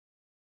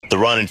The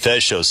Ron and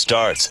Fez show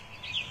starts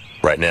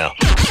right now.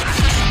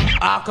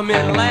 I come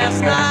in last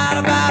night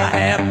about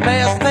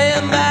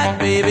 10:30. That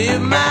baby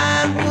of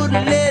mine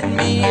wouldn't let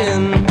me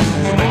in.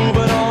 Move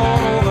it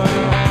on over,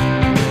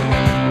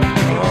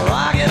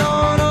 rock it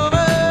on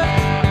over,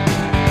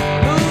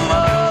 move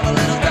over,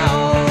 little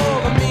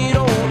dog, a mean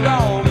old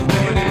dog is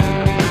moving in.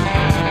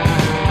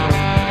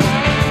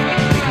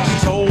 She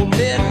told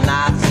me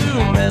not to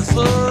mess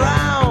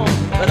around,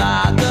 but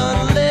I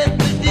done let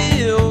the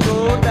deal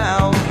go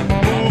down.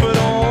 Move it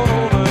on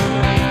over,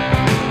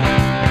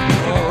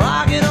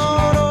 rock it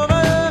on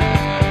over,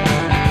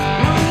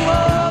 move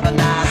over,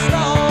 nice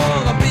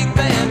dog, a big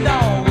bad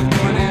dog is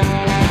coming in.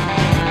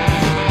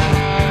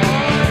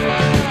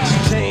 She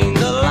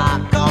changed the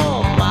lock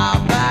on my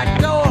back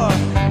door,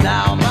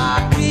 now my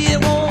key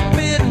won't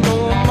fit no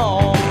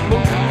more.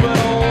 Move it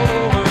on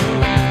over,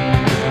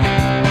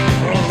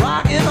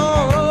 rock it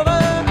on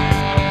over,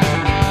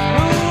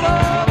 move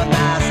over,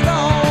 nice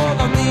dog,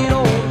 a mean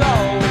old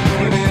dog is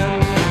coming in.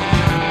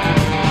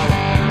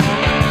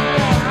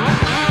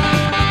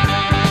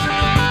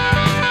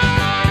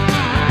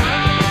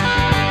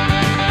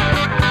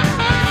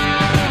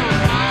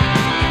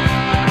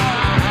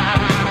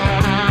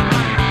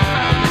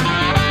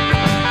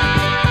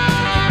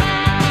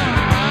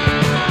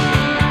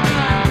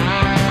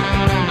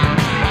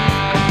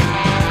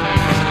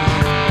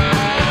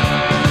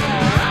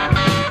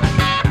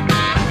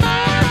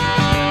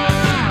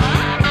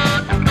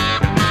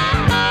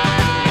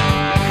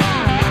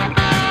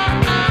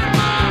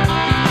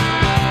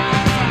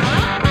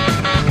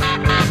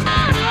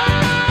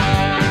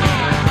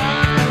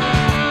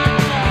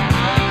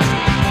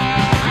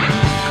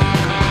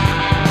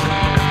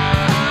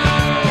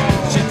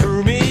 She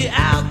threw me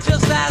out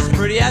just as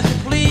pretty as you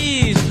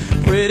please.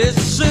 Pretty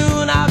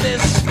soon I'll be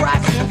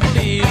scratching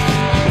fleas.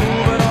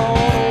 Move it on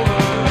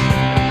over,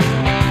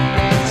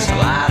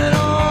 slide it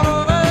on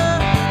over,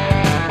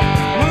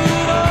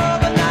 move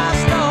over,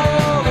 nice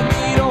dog, a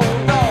mean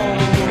old dog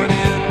is coming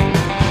in.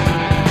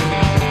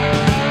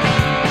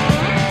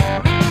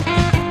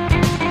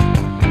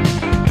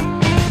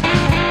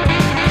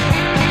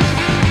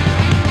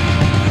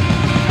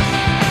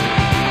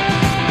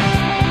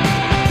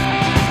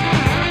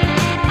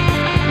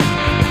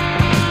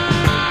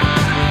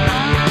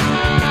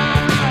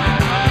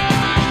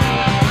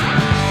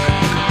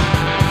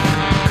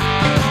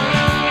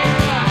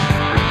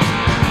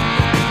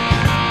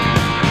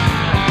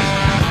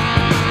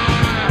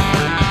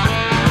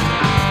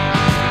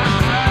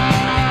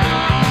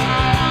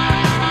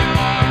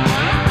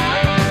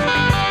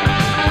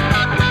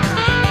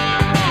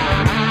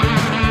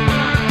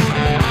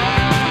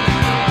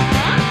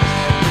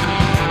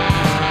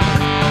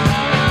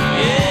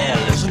 Yeah,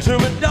 listen to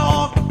me,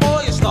 dog,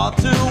 before you start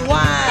to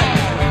whine.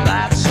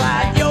 That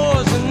side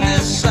yours and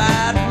this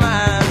side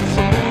mine.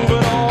 So move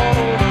it on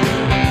over,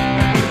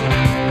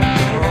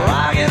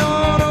 rock it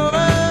on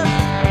over,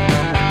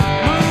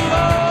 move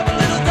over,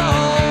 little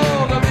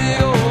dog, a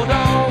big old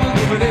dog is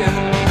moving in.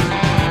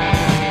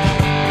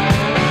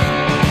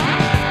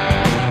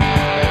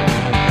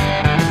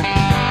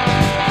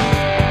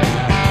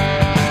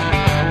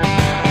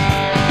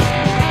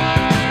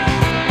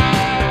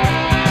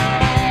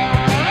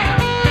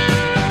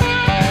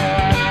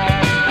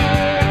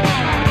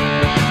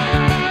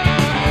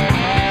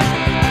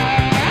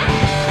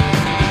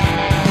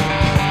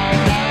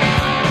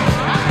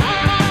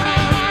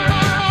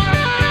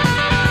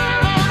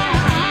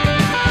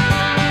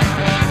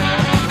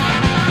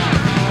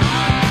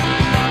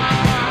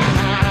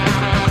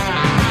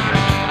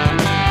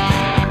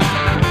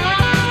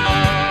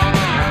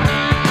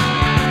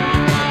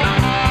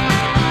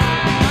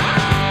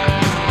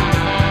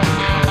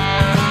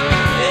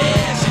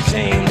 Yeah, she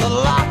changed the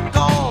lock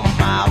on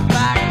my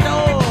back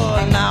door,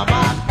 now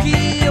my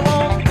key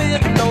won't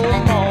fit no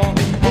more.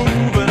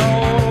 Move it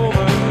on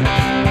over,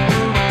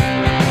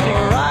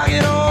 rock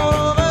it on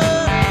over,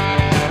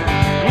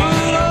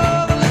 move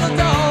over, little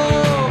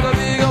dog, a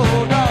big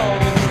old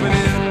dog is moving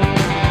in.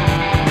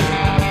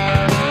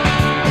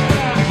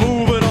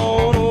 Move it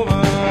on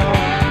over,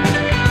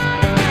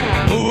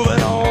 move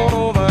it on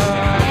over,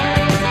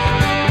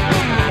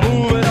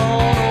 move it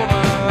on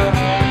over.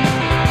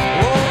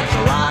 Oh, so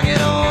rock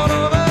it on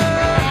over,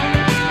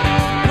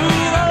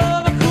 move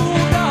over,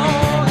 cool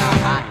dog, our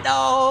hot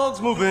dogs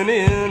moving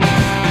in.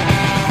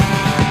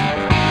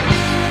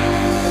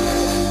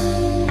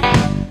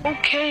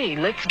 Okay,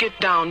 let's get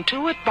down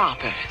to it,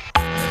 boppers.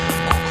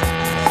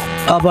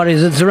 Oh,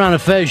 buddies, it's the Ron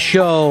and Fez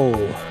show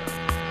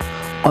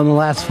on the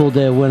last full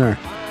day of winter.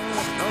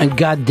 And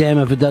goddamn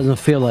if it doesn't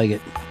feel like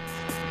it.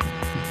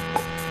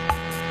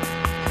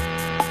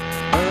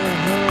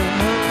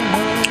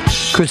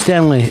 Chris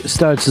Stanley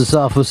starts us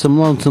off with some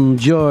Lonesome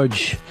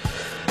George.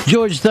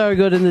 George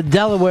Thorogood and the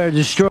Delaware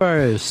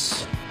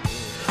Destroyers.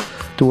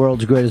 The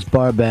world's greatest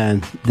bar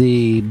band.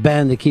 The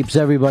band that keeps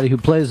everybody who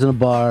plays in a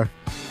bar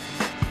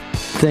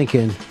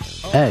thinking,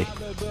 hey,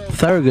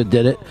 Thorogood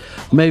did it.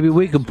 Maybe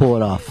we can pull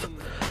it off.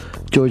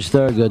 George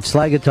Thorogood,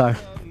 slide guitar.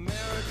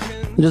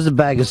 Just a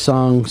bag of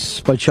songs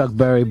by Chuck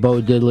Berry,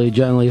 Bo Diddley,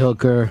 John Lee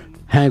Hooker,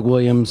 Hank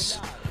Williams,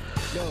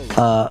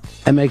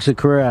 and makes a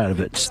career out of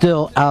it.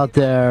 Still out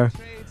there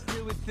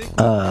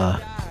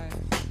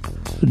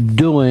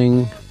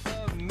doing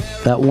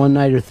that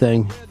one-nighter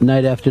thing,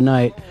 night after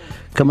night.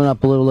 Coming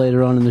up a little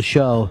later on in the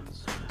show,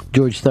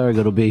 George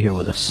Thorogood will be here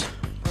with us.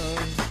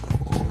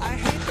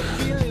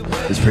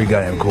 It's pretty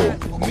goddamn cool.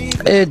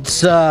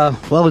 It's,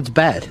 it's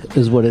bad,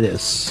 is what it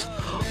is.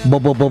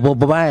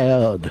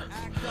 Bad.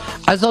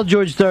 I saw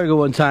George Thorogood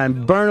one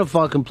time burn a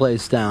fucking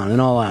place down, in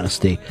all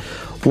honesty.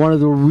 One of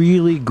the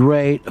really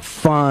great,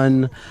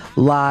 fun,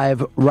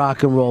 live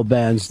rock and roll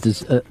bands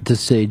to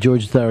see,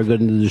 George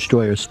Thorogood and the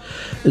Destroyers,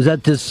 is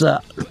at this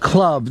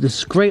club,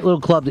 this great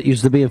little club that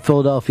used to be in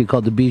Philadelphia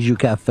called the Bijou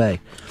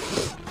Cafe.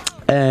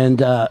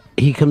 And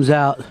he comes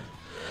out,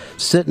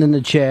 sitting in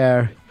the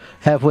chair,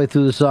 halfway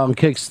through the song,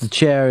 kicks the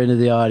chair into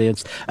the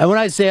audience. And when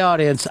I say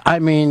audience, I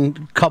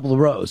mean a couple of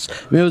rows.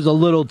 I mean, it was a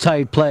little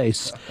tight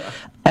place.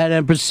 And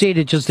then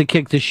proceeded just to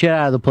kick the shit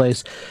out of the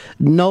place.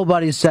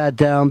 Nobody sat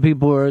down.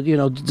 People were,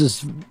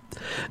 just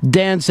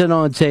dancing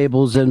on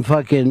tables. And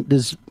fucking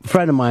this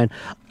friend of mine,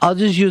 I'll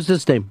just use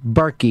this name,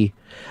 Berkey,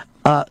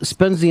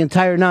 spends the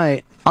entire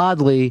night,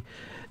 oddly,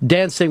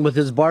 dancing with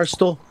his bar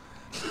stool.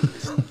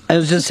 And it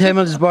was just him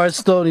and his bar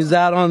stool, and he's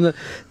out on the,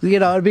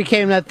 it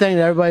became that thing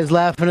that everybody's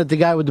laughing at the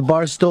guy with the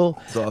bar stool.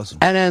 That's awesome.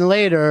 And then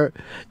later,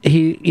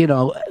 he,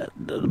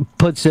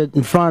 puts it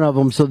in front of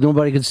him so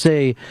nobody could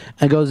see,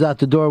 and goes out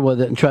the door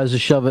with it and tries to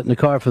shove it in the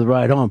car for the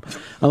ride home.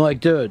 I'm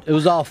like, dude, it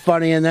was all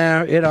funny in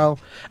there,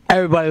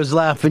 everybody was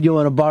laughing, you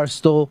on a bar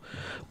stool,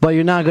 but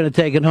you're not going to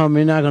take it home,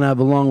 you're not going to have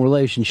a long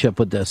relationship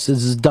with this.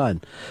 This is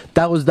done.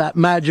 That was that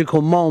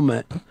magical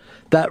moment,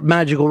 that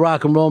magical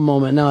rock and roll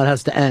moment, now it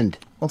has to end.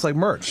 Well, it's like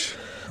merch.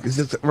 You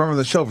just remember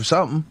the show for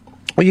something.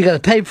 Well, you got to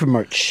pay for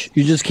merch.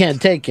 You just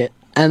can't take it.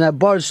 And that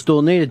bar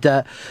stool needed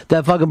that.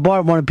 That fucking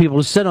bar wanted people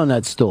to sit on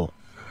that stool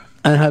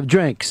and have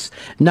drinks,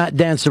 not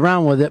dance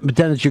around with it,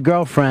 pretend it's your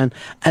girlfriend,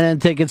 and then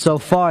take it so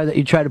far that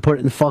you try to put it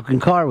in the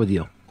fucking car with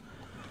you.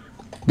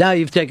 Now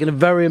you've taken a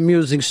very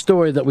amusing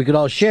story that we could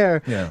all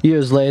share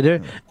years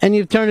later, and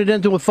you've turned it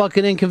into a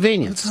fucking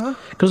inconvenience.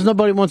 Because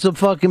nobody wants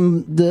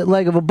the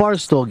leg of a bar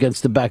stool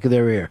against the back of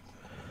their ear.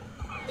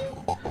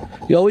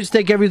 You always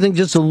take everything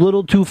just a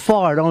little too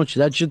far, don't you?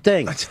 That's your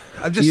thing.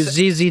 You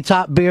ZZ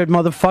Top beard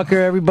motherfucker.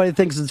 Everybody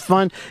thinks it's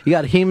fun. You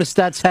got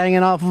hemostats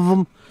hanging off of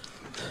them.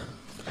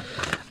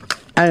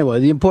 Anyway,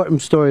 the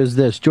important story is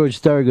this. George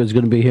Thorogood is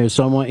going to be here,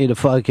 so I want you to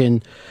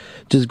fucking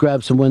just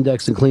grab some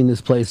Windex and clean this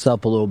place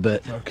up a little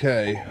bit.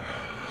 Okay.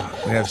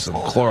 We have some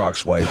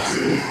Clorox wipes.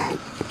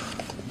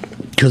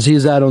 Because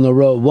he's out on the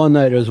road.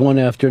 One-nighters, one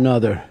after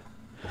another.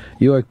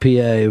 York,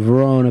 PA.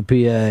 Verona,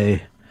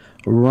 PA.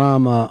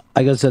 Rama,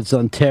 I guess that's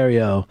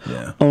Ontario,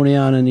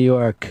 Oneonta, New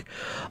York.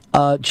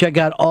 Check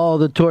out all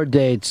the tour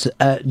dates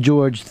at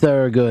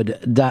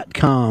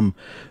GeorgeThorogood.com.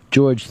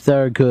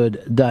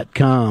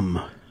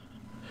 GeorgeThorogood.com.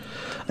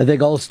 I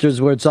think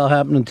Ulster's where it's all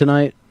happening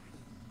tonight.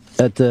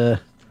 At the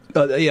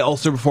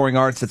Ulster Performing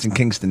Arts. That's in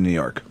Kingston, New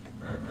York.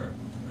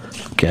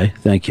 Okay,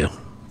 thank you.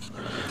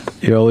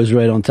 You're always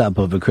right on top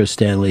of it, Chris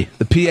Stanley.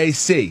 The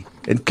PAC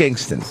in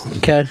Kingston.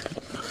 Okay,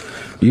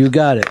 you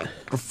got it.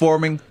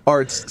 Performing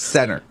Arts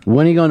Center.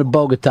 When are you going to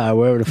Bogota,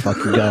 wherever the fuck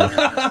you're going?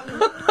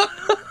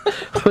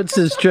 What's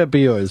this trip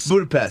of yours?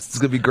 Budapest. It's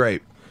going to be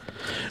great.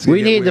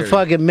 We need the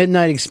fucking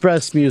Midnight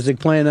Express music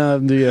playing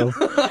out the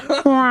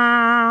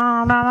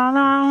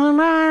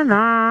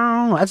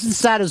That's the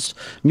saddest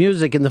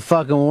music in the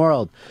fucking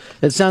world.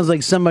 It sounds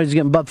like somebody's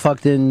getting butt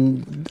fucked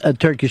in a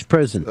Turkish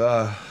prison.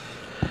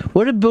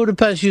 Where did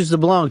Budapest used to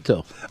belong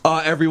to?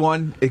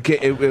 Everyone.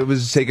 It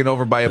was taken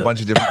over by a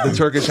bunch of different... The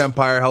Turkish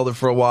Empire held it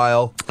for a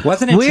while.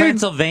 Wasn't it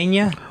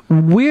Transylvania?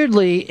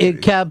 Weirdly,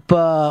 it kept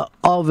all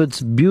of its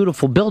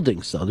beautiful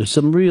buildings, though. There's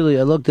some really...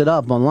 I looked it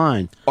up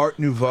online. Art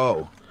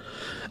Nouveau.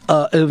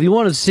 If you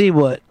want to see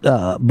what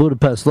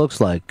Budapest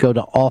looks like, go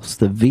to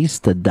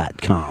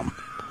alstavista.com.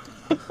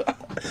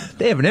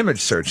 They have an image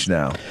search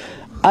now.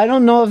 I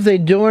don't know if they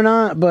do or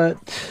not, but...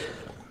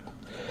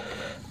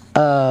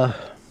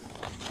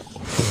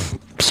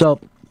 So,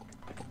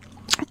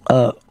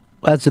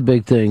 that's a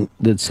big thing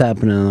that's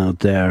happening out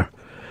there.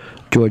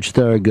 George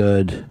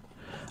Thorogood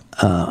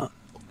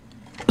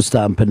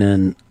stomping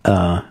in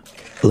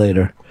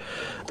later.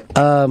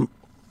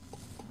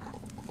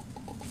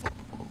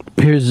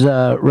 Here's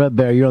Red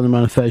Bear. You're on the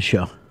Ron and Fez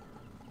show.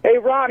 Hey,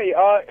 Ronnie,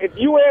 if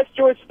you ask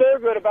George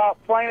Thorogood about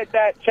playing at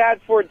that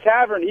Chadsford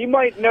Tavern, he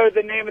might know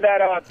the name of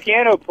that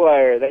piano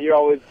player that you're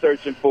always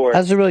searching for.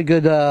 That's a really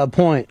good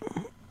point.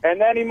 And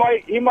then you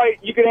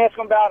can ask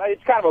him about,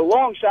 it's kind of a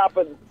long shot,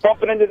 but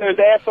bumping into those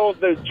assholes,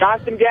 those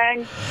Johnson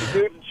gang, the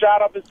dude that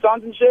shot up his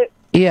sons and shit.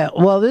 Yeah,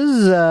 well, this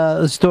is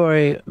a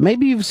story.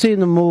 Maybe you've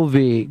seen the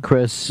movie,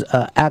 Chris,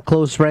 At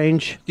Close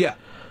Range. Yeah.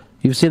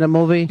 You've seen that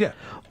movie? Yeah.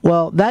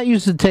 Well, that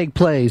used to take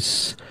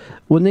place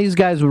when these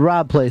guys would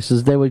rob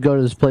places. They would go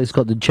to this place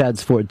called the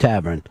Chadsford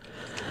Tavern.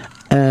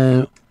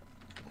 And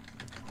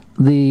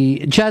the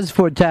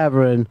Chadsford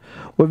Tavern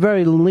were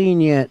very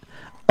lenient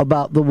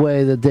about the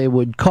way that they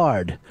would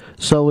card.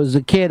 So as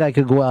a kid, I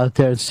could go out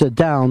there and sit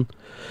down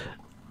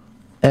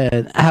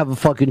and have a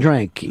fucking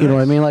drink. You know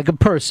what I mean? Like a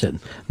person,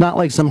 not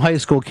like some high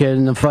school kid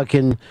in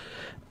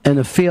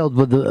the field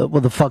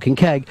with a fucking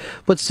keg,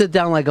 but sit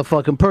down like a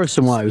fucking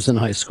person while I was in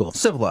high school.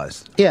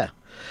 Civilized. Yeah.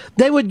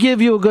 They would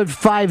give you a good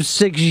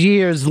 5-6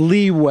 years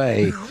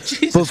leeway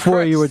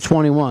before you were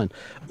 21.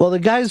 Well, the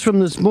guys from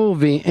this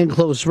movie, In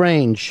Close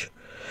Range,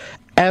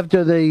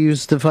 after they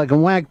used to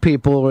fucking whack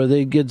people or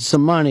they get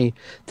some money,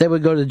 they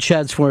would go to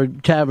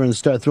Chatsford Tavern and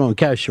start throwing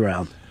cash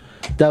around.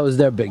 That was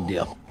their big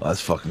deal. Well,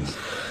 it's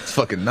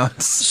fucking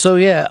nuts. So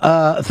yeah,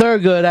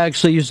 Thurgood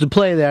actually used to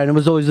play there, and it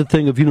was always a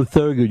thing of,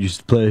 Thurgood used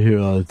to play here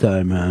all the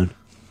time, man.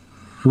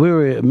 We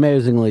were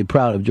amazingly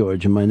proud of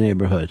George in my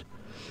neighborhood.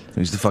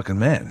 He's the fucking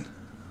man.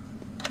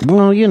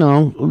 Well,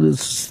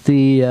 it's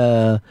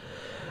the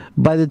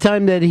by the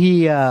time that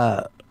he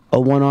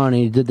went on,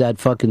 he did that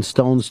fucking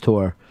Stones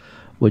tour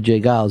with Jay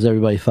Giles.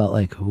 Everybody felt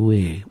like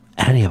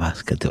any of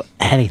us could do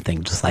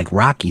anything, just like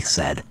Rocky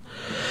said.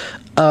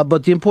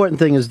 But the important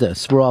thing is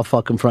this: we're all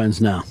fucking friends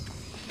now.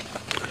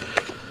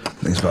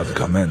 He's about to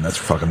come in. That's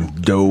fucking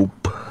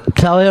dope.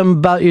 Tell him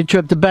about your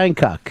trip to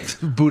Bangkok.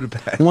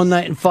 Budapest. One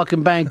night in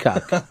fucking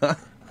Bangkok.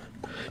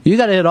 You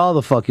gotta hit all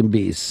the fucking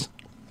B's.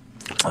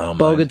 Oh,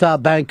 Bogota,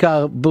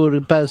 Bangkok,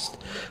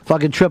 Budapest.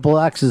 Fucking triple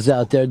X's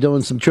out there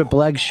doing some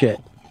triple X shit.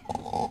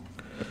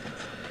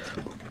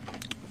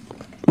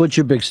 What's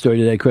your big story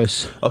today,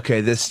 Chris?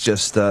 Okay, this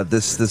just in.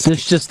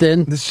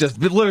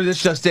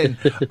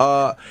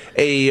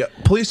 A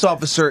police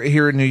officer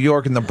here in New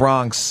York in the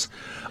Bronx.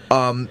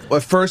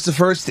 The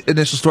first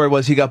initial story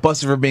was he got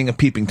busted for being a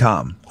peeping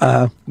Tom.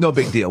 No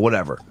big deal,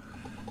 whatever.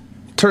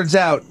 Turns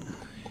out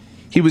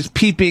he was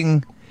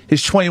peeping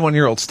his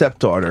 21-year-old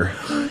stepdaughter.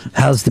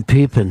 How's the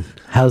peeping?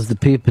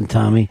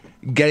 Tommy?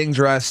 Getting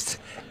dressed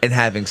and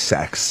having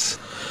sex.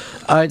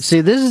 All right, see,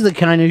 this is the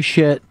kind of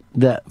shit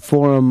that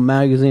Forum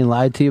magazine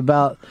lied to you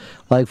about.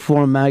 Like,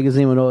 Forum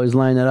magazine would always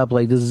line it up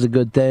like this is a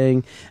good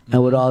thing,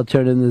 and would all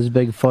turn into this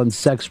big fun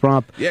sex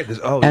romp. Yeah, because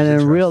and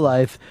in real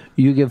life,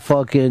 you get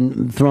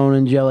fucking thrown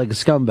in jail like a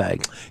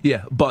scumbag.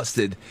 Yeah,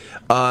 busted.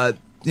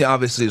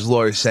 Obviously his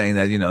lawyer's saying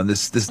that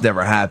this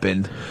never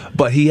happened,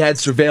 but he had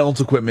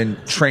surveillance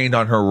equipment trained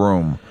on her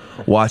room,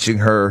 watching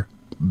her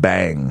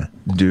bang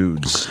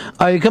dudes.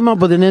 You come up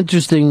with an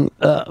interesting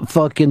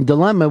fucking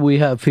dilemma we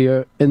have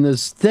here in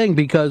this thing,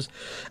 because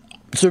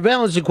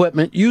surveillance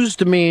equipment used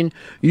to mean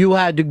you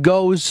had to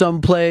go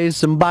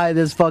someplace and buy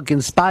this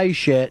fucking spy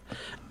shit,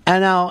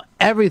 and now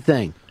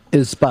everything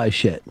is spy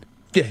shit.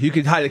 Yeah, you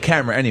can hide a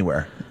camera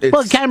anywhere.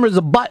 Well, the camera's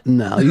a button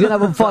now. You can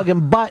have a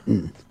fucking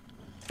button.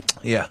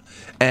 Yeah,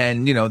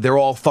 and they're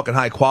all fucking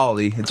high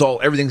quality.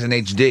 Everything's in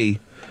HD.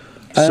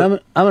 So,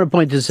 I'm going to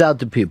point this out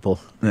to people.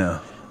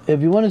 Yeah.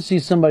 If you want to see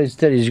somebody's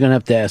titties, you're going to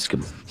have to ask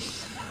them.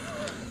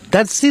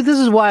 This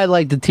is why I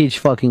like to teach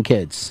fucking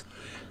kids.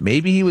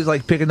 Maybe he was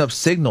like picking up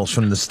signals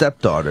from the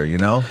stepdaughter,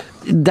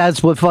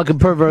 That's what fucking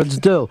perverts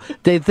do.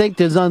 They think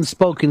there's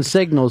unspoken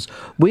signals.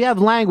 We have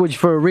language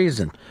for a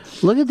reason.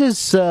 Look at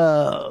this, where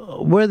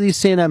are these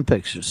CNN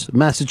pictures?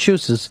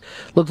 Massachusetts.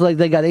 Looks like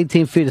they got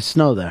 18 feet of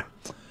snow there.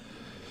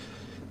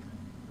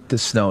 The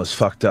snow is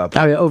fucked up.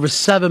 Oh, yeah, over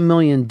 7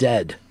 million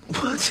dead.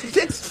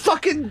 It's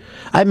fucking...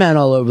 I meant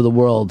all over the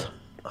world.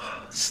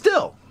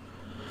 Still.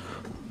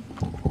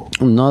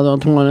 Another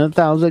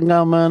 20,000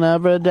 coming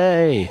every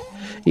day.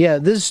 Yeah,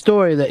 this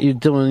story that you're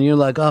doing, you're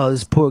like, oh,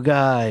 this poor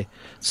guy.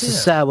 It's so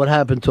sad what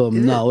happened to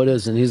him. No, it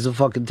isn't. He's a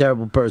fucking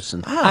terrible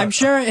person. I'm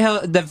sure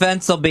the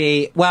defense will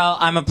be, well,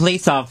 I'm a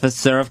police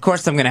officer. Of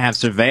course I'm going to have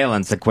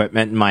surveillance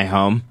equipment in my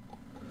home.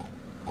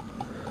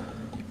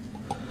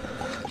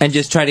 And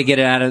just try to get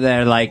it out of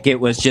there like it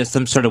was just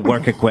some sort of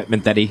work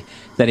equipment that he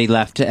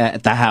left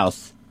at the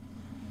house.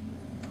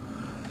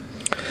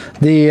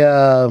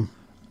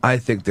 I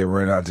think they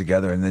were out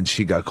together and then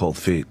she got cold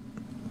feet.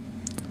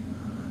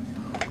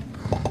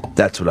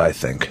 That's what I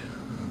think.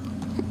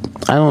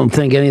 I don't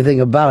think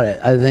anything about it.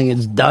 I think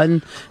it's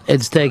done,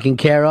 it's taken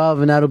care of,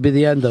 and that'll be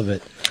the end of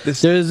it.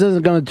 This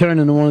isn't going to turn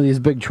into one of these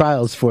big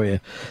trials for you.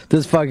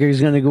 This fucker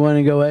is going to go in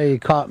and go, hey, you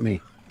caught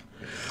me.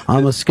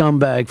 I'm a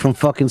scumbag from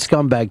fucking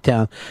Scumbag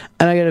Town.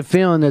 And I got a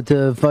feeling that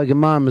the fucking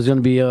mom is going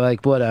to be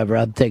like, whatever,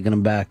 I'm taking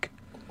him back.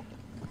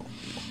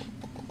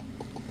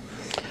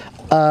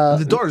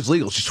 The daughter's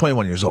legal. She's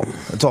 21 years old.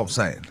 That's all I'm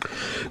saying.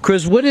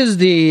 Chris, what is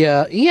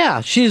the...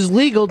 yeah, she's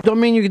legal. Don't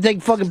mean you can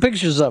take fucking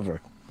pictures of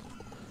her.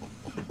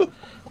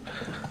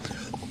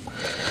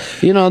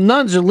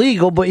 Nuns are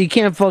legal, but you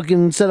can't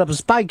fucking set up a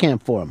spy cam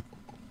for them.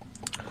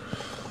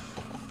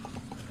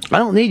 I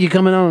don't need you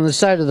coming out on the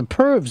side of the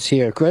pervs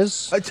here,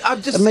 Chris.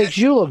 It makes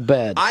you look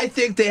bad. I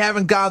think they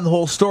haven't gotten the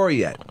whole story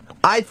yet.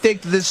 I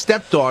think this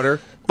stepdaughter...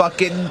 I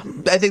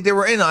think they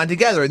were in on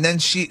together, and then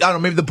I don't know,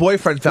 maybe the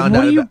boyfriend found out.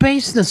 What are you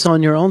basing this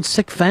on, your own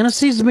sick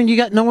fantasies? I mean, you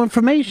got no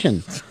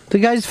information. The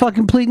guy's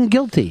fucking pleading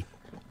guilty.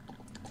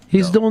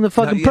 He's doing the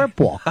fucking perp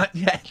walk. Not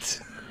yet.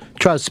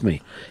 Trust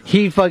me.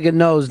 He fucking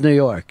knows New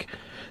York.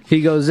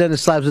 He goes in and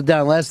slaps it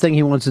down. Last thing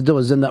he wants to do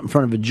is end up in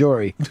front of a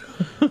jury.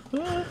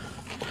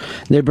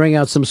 They bring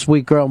out some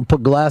sweet girl and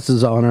put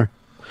glasses on her.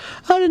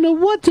 I didn't know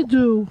what to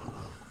do.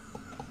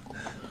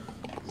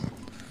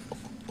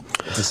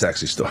 It's a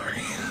sexy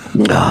story.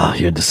 Oh,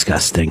 you're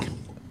disgusting.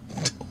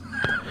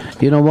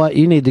 You know what?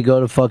 You need to go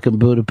to fucking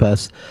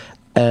Budapest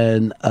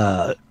and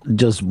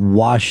just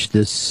wash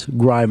this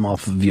grime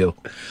off of you.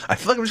 I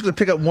feel like I'm just going to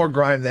pick up more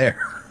grime there.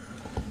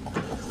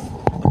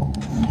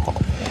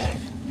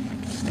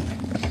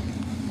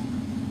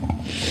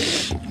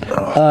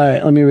 All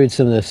right, let me read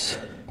some of this.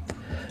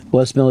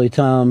 West Millie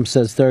Tom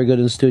says Thurgood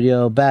in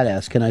studio,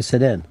 badass. Can I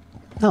sit in?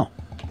 No.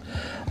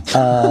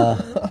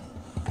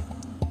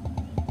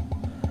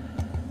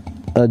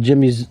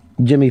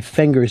 Jimmy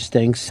Finger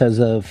Stinks has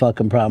a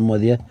fucking problem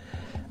with you.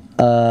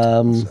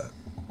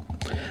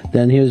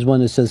 Then here's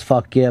one that says,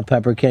 fuck yeah,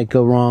 Pepper, can't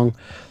go wrong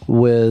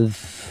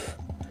with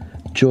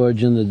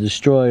George and the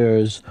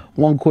Destroyers.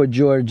 One Chord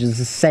George is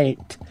a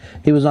saint.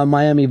 He was on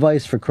Miami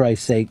Vice, for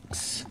Christ's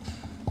sakes.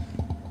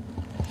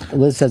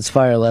 Liz says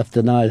fire left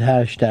denied.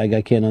 Hashtag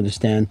I can't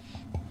understand.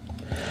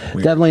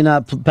 Weird. Definitely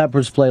not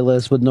Pepper's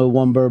playlist with no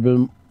one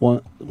bourbon,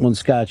 one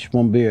scotch,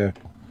 one beer.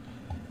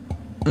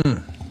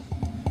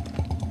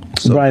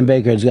 So Brian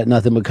Baker's got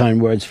nothing but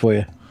kind words for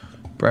you.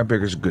 Brian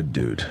Baker's a good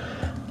dude.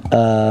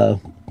 And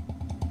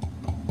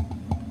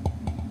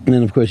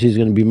then, of course, he's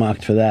going to be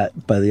mocked for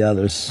that by the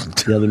others,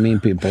 the other mean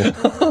people.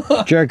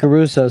 Jerry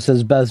Caruso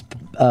says best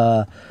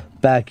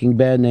backing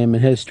band name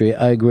in history.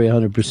 I agree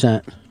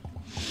 100%.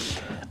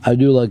 I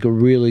do like a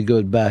really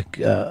good back.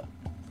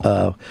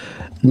 Now,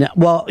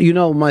 well, you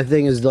know, my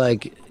thing is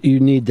like you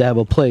need to have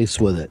a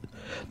place with it.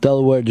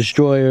 Delaware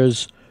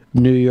Destroyers,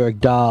 New York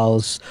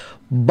Dolls,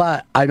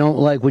 but I don't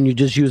like when you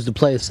just use the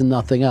place and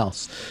nothing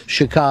else.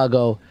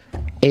 Chicago,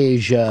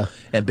 Asia,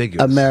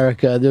 Ambiguous.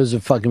 America. Those are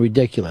fucking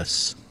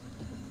ridiculous.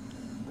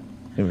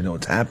 I don't even know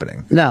what's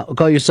happening. Now,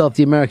 call yourself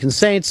the American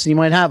Saints, you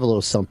might have a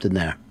little something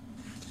there.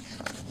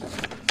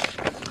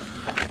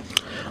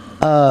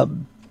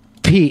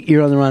 Pete,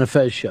 you're on the Ron and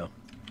Fez show.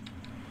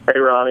 Hey,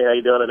 Ronnie, how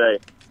you doing today?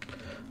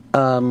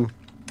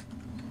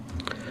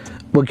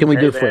 What can we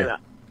do for you?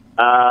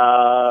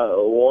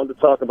 Wanted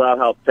to talk about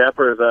how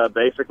Pepper's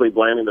basically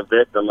blaming the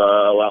victim,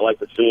 a lot like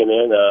the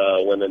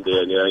CNN women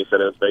did. You know, he said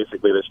it was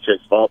basically this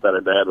chick's fault that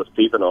her dad was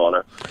peeping on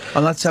her.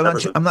 I'm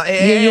not.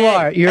 Hey, you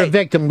are. You're a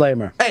victim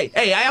blamer.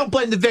 Hey, I don't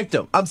blame the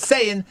victim. I'm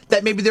saying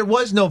that maybe there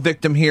was no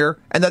victim here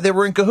and that they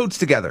were in cahoots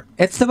together.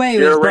 It's the way he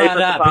You're was a brought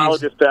racist up.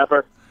 apologist,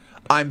 Pepper.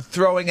 I'm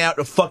throwing out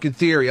a fucking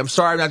theory. I'm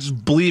sorry I'm not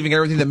just believing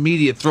everything the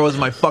media throws in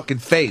my fucking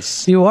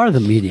face. You are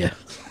the media.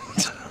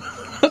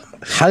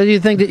 How did you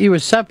think that you were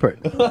separate?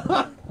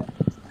 I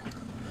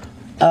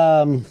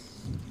don't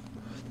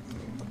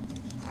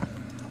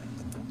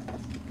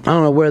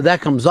know where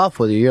that comes off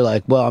with you. You're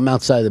like, well, I'm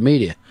outside the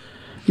media.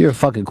 You're a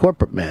fucking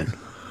corporate man.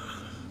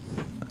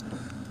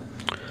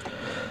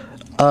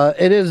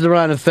 It is the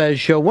Ron and Fez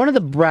show. One of the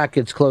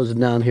brackets closing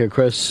down here,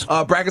 Chris.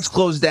 Brackets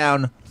close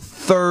down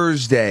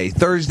Thursday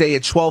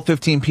at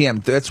 12:15 p.m.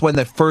 That's when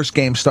the first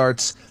game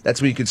starts.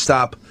 That's when you can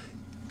stop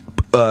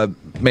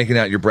making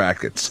out your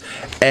brackets.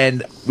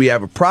 And we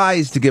have a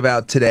prize to give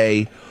out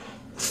today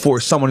for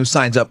someone who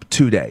signs up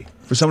today.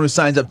 For someone who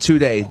signs up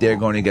today, they're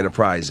going to get a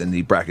prize in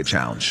the bracket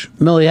challenge.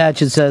 Millie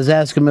Hatchet says,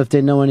 ask them if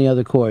they know any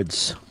other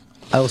chords.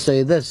 I will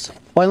say this.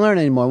 Why learn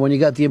anymore when you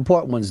got the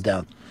important ones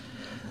down?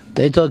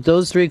 They took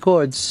those 3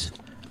 chords.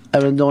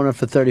 I've been doing it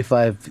for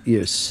 35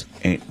 years.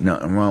 Ain't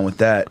nothing wrong with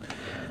that.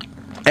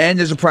 And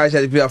there's a prize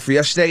that we got for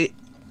yesterday.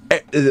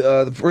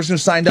 The person who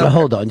signed up... Now,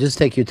 hold on. Just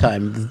take your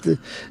time.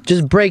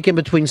 Just break in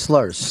between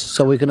slurs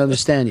so we can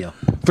understand you.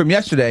 From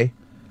yesterday,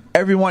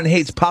 everyone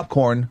hates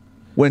popcorn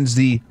wins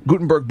the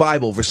Gutenberg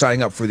Bible for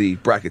signing up for the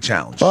bracket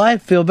challenge. Well, I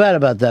feel bad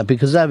about that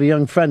because I have a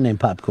young friend named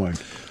Popcorn.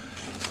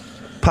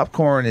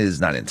 Popcorn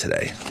is not in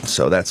today,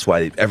 so that's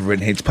why everyone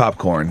hates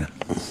popcorn.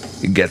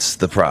 It gets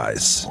the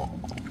prize.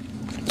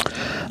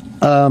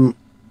 And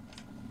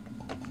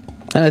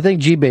I think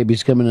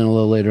G-Baby's coming in a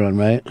little later on,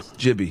 right?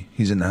 Jibby,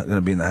 he's going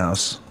to be in the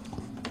house.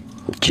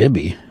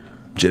 Jibby?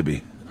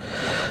 Jibby.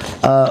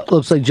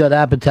 Looks like Judd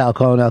Apatow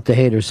calling out the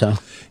haters, huh?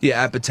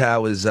 Yeah,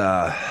 Apatow is,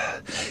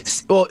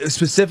 well,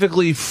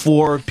 specifically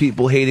for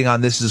people hating on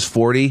This Is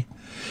 40.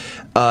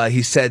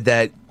 He said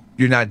that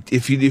you're not,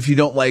 if you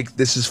don't like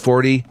This Is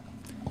 40,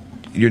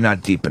 you're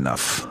not deep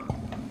enough.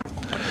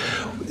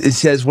 It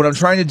says, what I'm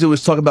trying to do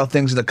is talk about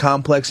things in a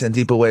complex and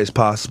deeper way as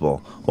possible,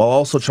 while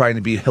also trying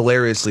to be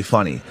hilariously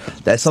funny.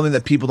 That's something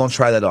that people don't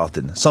try that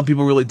often. Some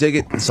people really dig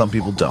it, and some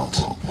people don't.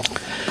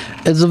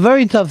 It's a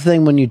very tough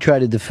thing when you try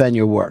to defend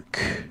your work.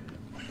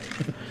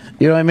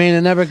 You know what I mean?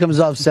 It never comes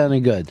off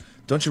sounding good.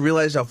 Don't you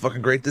realize how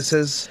fucking great this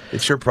is?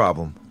 It's your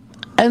problem.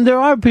 And there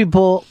are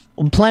people,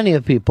 plenty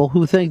of people,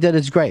 who think that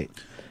it's great.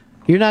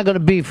 You're not going to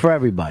be for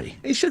everybody.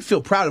 He should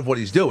feel proud of what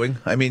he's doing.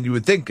 I mean, you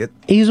would think it.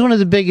 He's one of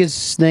the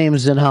biggest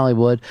names in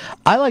Hollywood.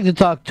 I like to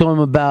talk to him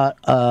about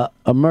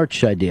a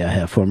merch idea I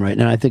have for him right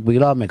now. I think we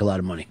could all make a lot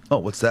of money. Oh,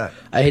 what's that?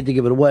 I hate to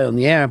give it away on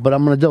the air, but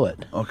I'm going to do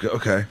it.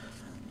 Okay.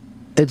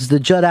 It's the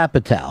Judd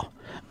Apatow.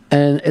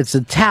 And it's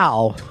a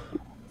towel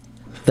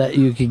that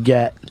you could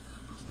get.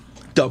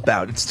 Dump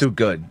out. It's too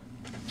good.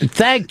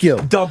 Thank you.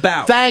 Dump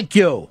out. Thank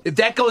you. If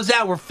that goes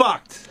out, we're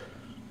fucked.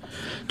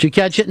 Did you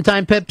catch it in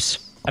time,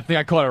 Pips? I think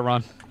I caught it,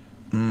 Ron.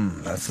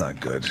 That's not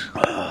good.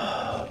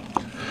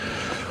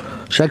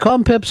 Should I call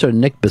him Pips or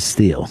Nick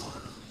Bastille?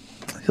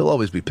 He'll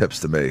always be Pips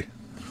to me.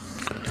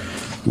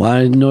 Well,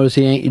 I notice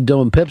he ain't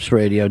doing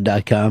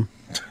PipsRadio.com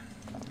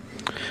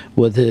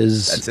with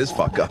his... That's his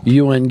fuck up.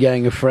 UN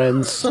gang of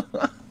friends.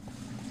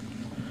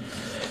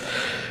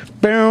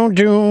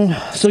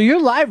 So you're a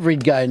live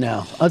read guy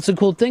now. That's a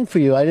cool thing for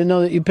you. I didn't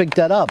know that you picked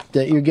that up,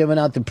 that you're giving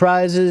out the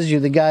prizes, you're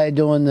the guy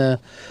doing the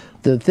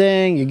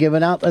thing, you're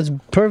giving out. That's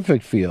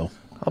perfect for you.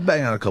 I'll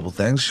bang out a couple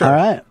things, sure. All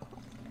right.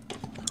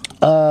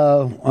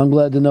 I'm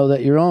glad to know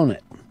that you're on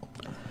it.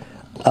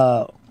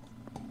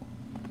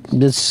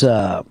 This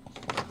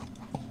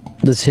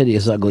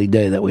hideous, ugly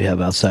day that we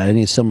have outside, I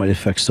need somebody to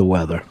fix the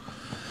weather.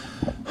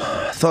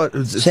 I thought it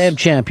was Sam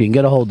Champion,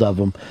 get a hold of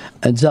him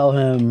and tell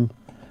him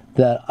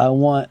that I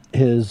want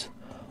his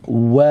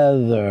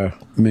weather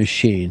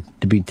machine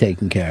to be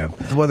taken care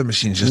of. the weather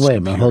machine's just. Wait a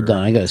minute, hold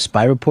on. I got a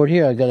spy report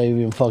here. I got to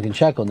even fucking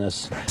check on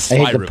this. I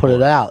hate to put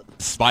it out.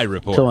 Spy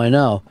report. So I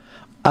know.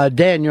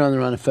 Dan, you're on the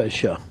Ron and Fez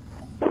show.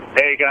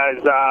 Hey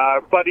guys,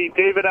 buddy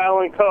David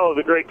Allan Coe,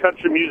 the great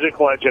country music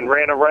legend,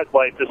 ran a red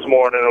light this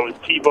morning and was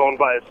T-boned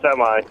by a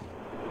semi.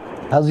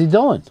 How's he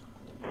doing?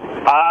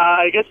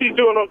 I guess he's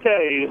doing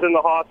okay. He's in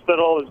the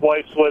hospital. His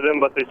wife's with him,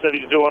 but they said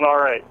he's doing all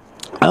right.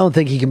 I don't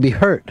think he can be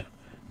hurt.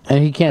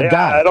 And he can't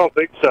die. I don't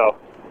think so.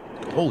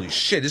 Holy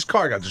shit, his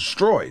car got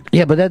destroyed.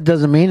 Yeah, but that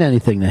doesn't mean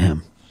anything to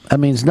him. That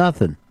means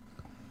nothing.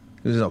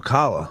 It was in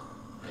Ocala.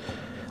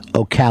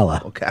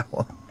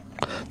 Ocala.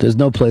 There's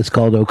no place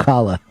called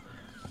Ocala.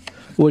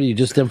 What are you,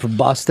 just in from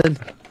Boston?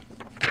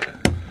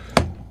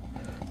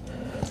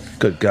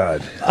 Good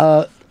God.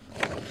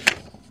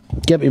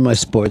 Get me my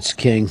sports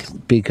king,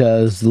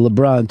 because the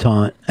LeBron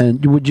taunt.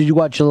 And did you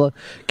watch the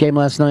game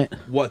last night?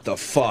 What the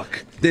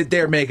fuck?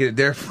 They're making it.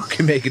 They're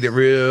fucking making it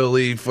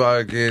really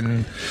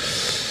fucking.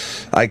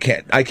 I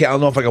can't. I don't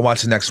know if I can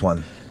watch the next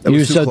one. You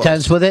were so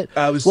tense with it?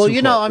 I was well, too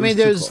you know, close. I It mean, was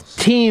too there's close.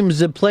 teams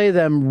that play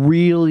them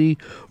really,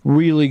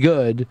 really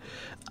good.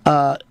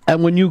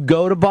 And when you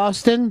go to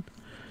Boston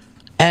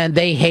and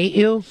they hate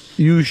you,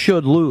 you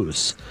should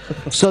lose.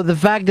 So the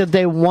fact that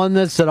they won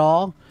this at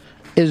all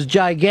is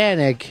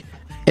gigantic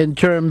in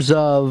terms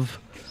of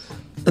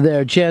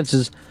their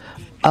chances.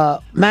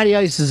 Matty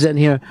Ice is in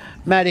here.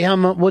 Matty,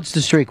 what's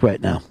the streak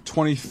right now?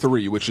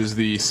 23, which is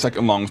the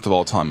second longest of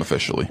all time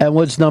officially. And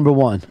what's number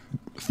one?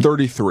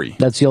 33.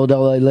 That's the old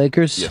LA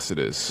Lakers? Yes, it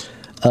is.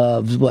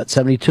 What,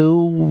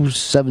 72,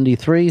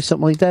 73,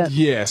 something like that?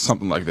 Yeah,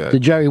 something like that. The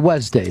Jerry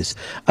West days.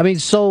 I mean,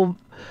 so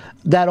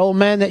that old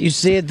man that you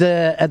see at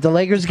the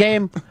Lakers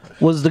game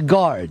was the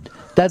guard.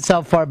 That's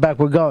how far back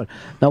we're going.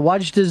 Now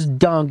watch this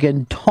dunk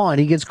and taunt.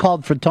 He gets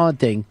called for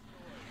taunting.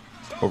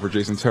 Over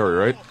Jason Terry,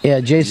 right? Yeah,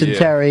 Jason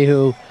Terry,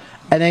 and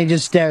then he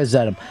just stares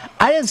at him.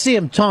 I didn't see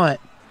him taunt.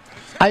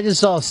 I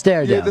just saw a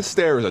stare Yeah, down. the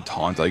stare is a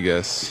taunt, I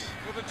guess.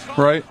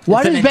 Right?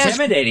 Why It's an does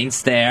intimidating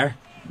stare.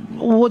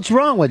 What's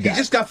wrong with that? He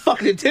just got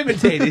fucking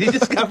intimidated. He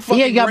just got fucking.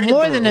 Yeah, he got ran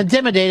more through. than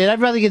intimidated.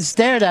 I'd rather get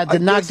stared at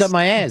than knocked on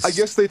my ass. I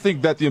guess they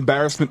think that the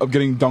embarrassment of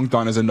getting dunked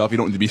on is enough. You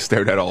don't need to be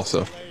stared at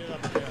also.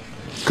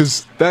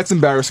 Because that's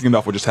embarrassing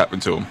enough what just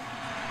happened to him.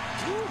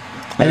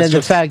 And then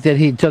the fact that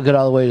he took it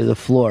all the way to the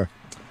floor.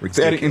 It's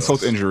adding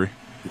insult to injury.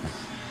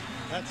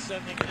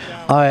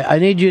 All right, I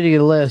need you to get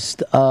a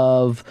list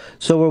of...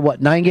 So we're,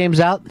 what, 9 games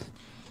out?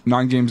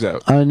 9 games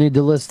out. I need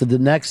the list of the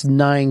next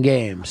 9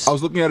 games. I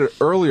was looking at it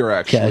earlier,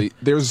 actually. Okay.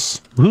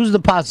 There's... Who's the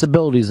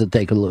possibilities that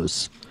they could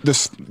lose?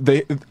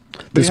 They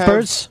The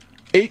Spurs? have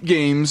 8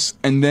 games,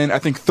 and then I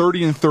think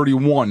 30 and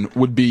 31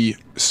 would be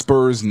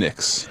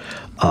Spurs-Knicks.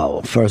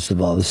 Oh, first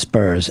of all, the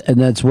Spurs. And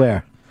that's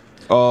where?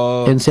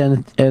 In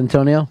San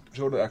Antonio?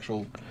 Show the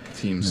actual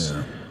teams.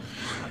 Yeah.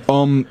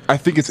 I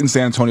think it's in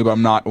San Antonio, but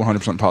I'm not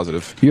 100%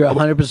 positive. You're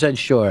 100%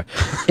 sure.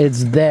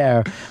 It's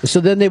there.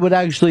 So then they would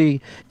actually,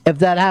 if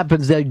that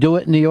happens, they do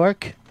it in New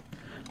York?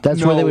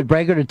 That's where they would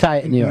break it or tie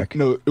it in New York?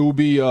 No, it will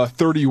be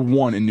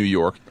 31 in New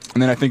York,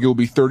 and then I think it will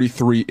be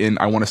 33 in,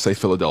 I want to say,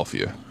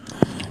 Philadelphia.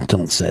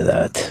 Don't say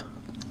that.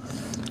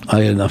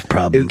 I got enough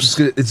problems.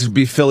 It's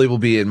be Philly will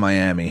be in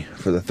Miami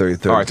for the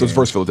 33rd. All right, so it's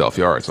game. versus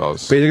Philadelphia. All right, so I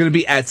was... But they're going to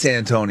be at San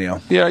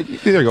Antonio. Yeah,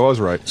 there you go. I was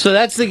right. So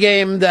that's the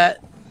game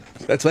that...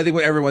 That's why I think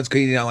when everyone's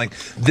getting down like,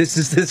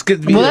 this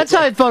could be... Well, that's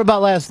how I thought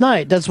about last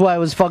night. That's why I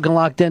was fucking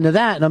locked into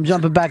that, and I'm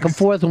jumping back and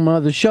forth on my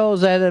other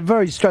shows. I had a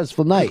very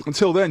stressful night.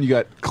 Until then, you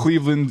got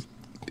Cleveland,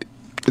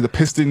 the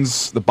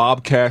Pistons, the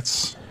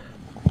Bobcats,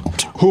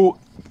 who...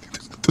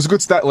 There's a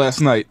good stat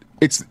last night.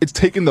 It's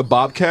taken the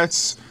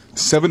Bobcats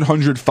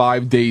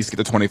 705 days to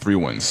get to 23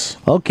 wins.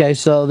 Okay,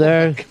 so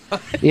they're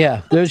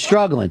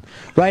struggling.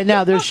 Right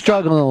now, they're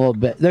struggling a little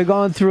bit. They're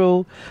going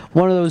through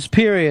one of those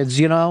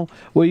periods,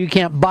 where you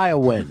can't buy a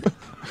win.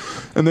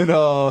 And then,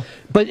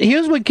 But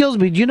here's what kills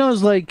me. Do you know,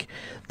 it's like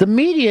the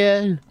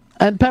media,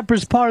 and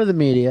Pepper's part of the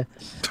media,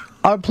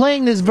 are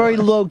playing this very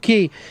low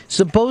key.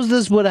 Suppose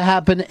this would have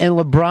happened in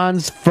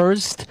LeBron's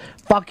first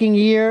fucking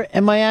year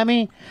in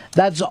Miami.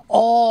 That's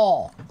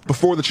all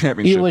before the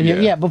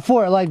championship. Yeah,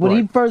 before, like when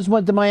he Right. first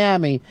went to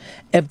Miami,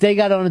 if they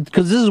got on,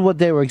 because this is what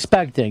they were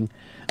expecting,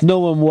 no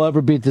one will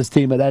ever beat this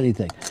team at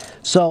anything.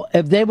 So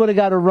if they would have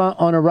got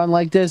on a run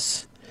like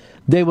this,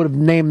 they would have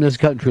named this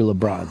country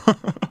LeBron.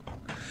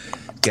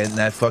 Getting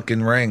that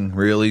fucking ring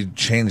really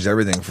changed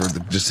everything for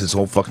just his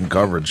whole fucking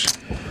coverage.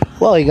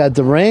 Well, he got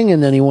the ring,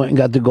 and then he went and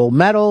got the gold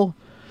medal,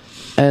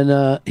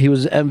 and he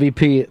was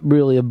MVP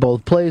really of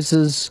both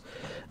places,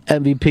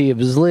 MVP of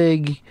his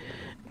league.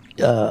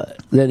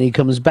 Then he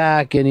comes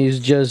back, and he's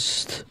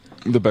just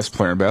the best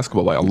player in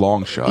basketball by a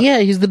long shot. Yeah,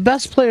 he's the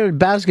best player in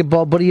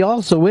basketball, but he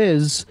also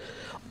is,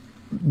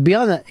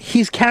 beyond that,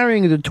 he's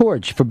carrying the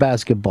torch for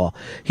basketball.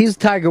 He's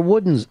Tiger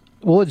Woods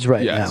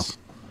right now.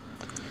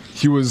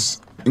 He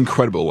was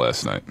incredible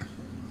last night.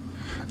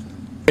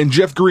 And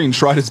Jeff Green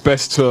tried his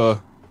best to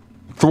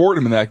thwart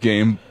him in that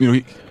game. You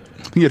know,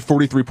 he had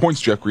 43 points,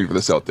 Jeff Green, for the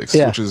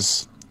Celtics, which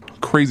is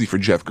crazy for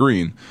Jeff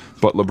Green,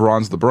 but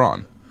LeBron's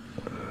LeBron.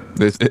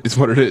 It's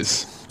what it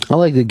is. I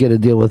like to get a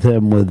deal with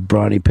him with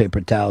Brawny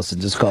Paper Towels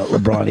and just call it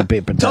LeBronny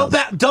Paper Towels.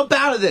 Dump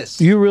out of this.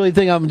 You really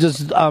think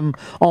I'm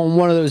on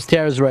one of those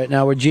tears right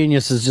now where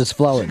genius is just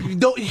flowing?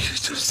 Don't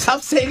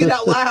stop saying it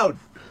out loud.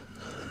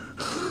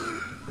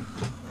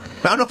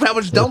 I don't know how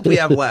much dump we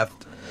have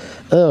left.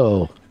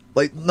 Oh.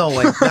 Not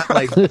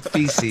like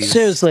feces.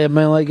 Seriously, I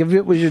mean, like, if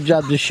it was your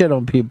job to shit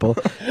on people,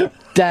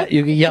 that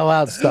you can yell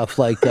out stuff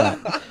like that.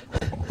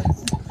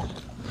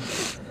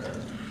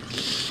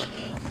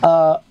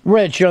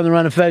 Rich, you're on the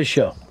Ron and Fez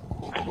show.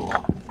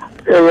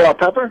 Hey,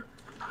 Pepper?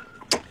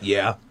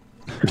 Yeah.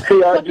 Hey,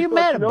 what are you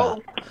mad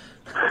about?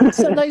 It's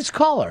a nice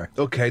caller.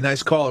 Okay,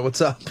 nice caller.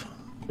 What's up?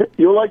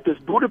 You'll like this.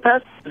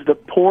 Budapest is the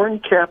porn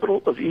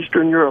capital of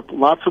Eastern Europe.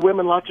 Lots of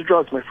women, lots of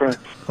drugs, my friend.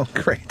 Oh,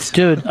 great.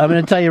 Dude, I'm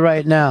going to tell you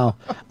right now,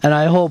 and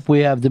I hope we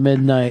have the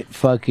Midnight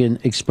fucking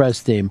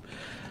Express team.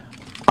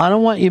 I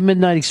don't want you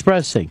Midnight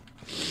Expressing.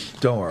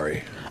 Don't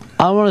worry.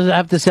 I want to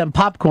have to send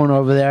popcorn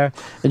over there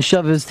and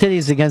shove his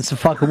titties against the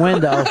fucking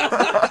window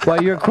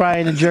while you're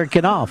crying and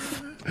jerking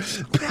off.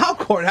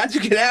 Popcorn? How'd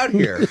you get out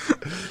here?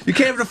 You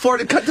can't even afford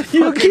to cut the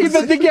You fucking... keep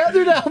it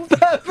together now,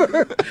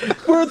 Pepper.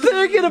 We're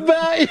thinking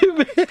about you,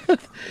 man.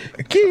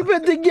 Keep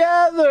it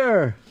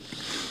together.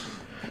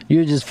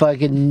 You're just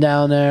fucking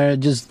down there,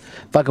 just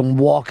fucking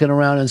walking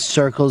around in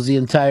circles the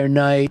entire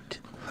night.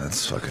 That's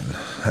So kind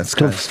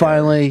of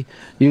finally,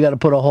 you got to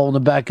put a hole in the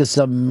back of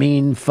some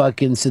mean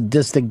fucking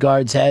sadistic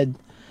guard's head,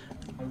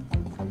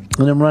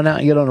 and then run out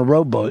and get on a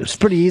rowboat. It's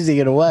pretty easy to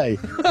get away.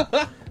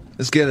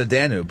 Let's get a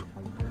Danube.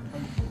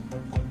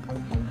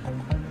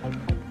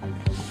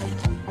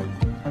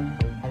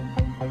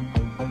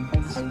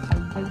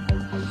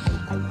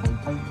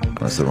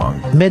 That's the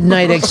wrong.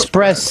 Midnight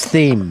Express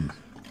theme.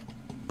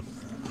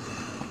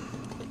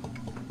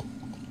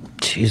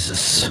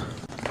 Jesus.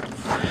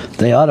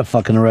 They ought to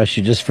fucking arrest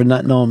you just for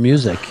not knowing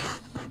music.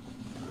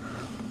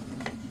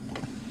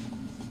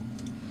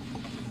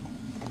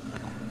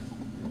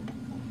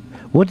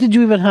 What did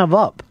you even have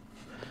up?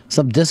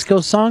 Some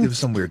disco song? It was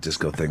some weird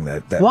disco thing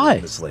that Why?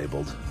 was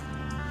mislabeled.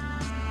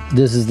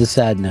 This is the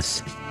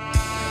sadness.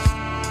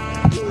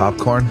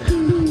 Popcorn?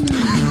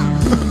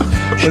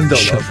 Window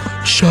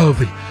love. Show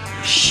me.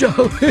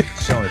 Show me.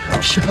 Show me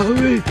popcorn. Show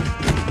me.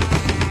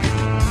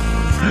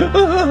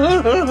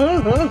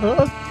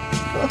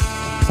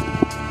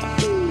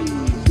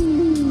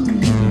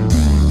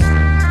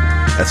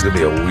 That's gonna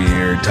be a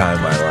weird time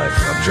in my life.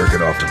 I'm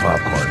jerking off to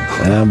popcorn.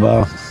 Yeah,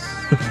 well.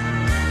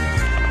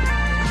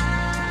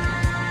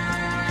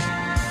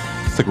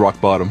 It's like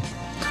rock bottom.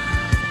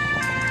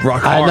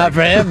 Rock hard. Not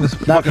for him.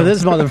 Not for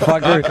this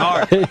motherfucker.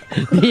 Rock hard.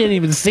 He ain't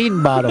even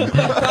seen bottom.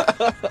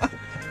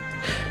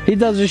 He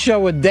does a show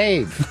with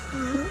Dave.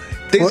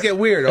 Things get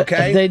weird,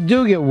 okay? They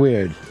do get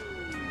weird.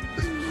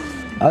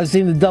 I was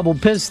seeing the double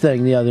piss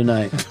thing the other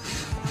night.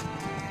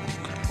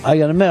 I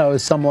gotta admit, I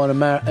was somewhat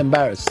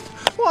embarrassed.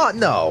 What?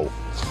 No.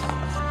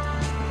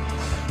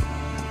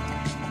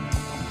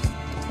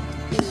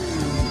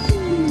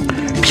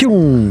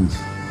 Pew.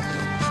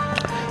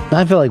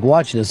 I feel like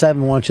watching this. I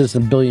haven't watched this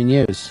in a billion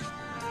years.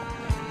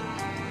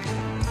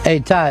 Hey,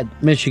 Todd,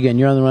 Michigan,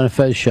 you're on the Ron and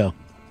Fez show.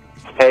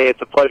 Hey,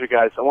 it's a pleasure,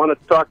 guys. I want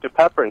to talk to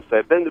Pepper and say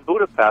I've been to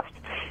Budapest,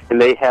 and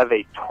they have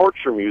a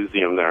torture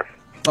museum there.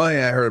 Oh,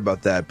 yeah, I heard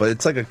about that. But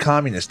it's like a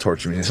communist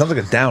torture museum. It sounds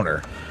like a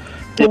downer.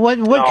 Well,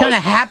 what kind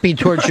of happy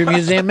torture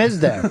museum is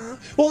there?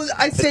 Well,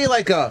 I'd say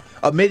like a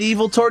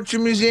medieval torture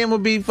museum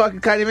would be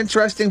fucking kind of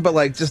interesting, but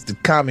like just the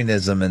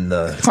communism and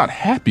the... It's not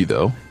happy,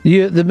 though.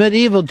 The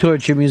medieval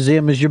torture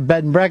museum is your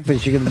bed and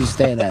breakfast you're going to be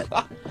staying at.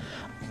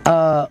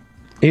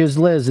 Here's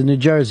Liz in New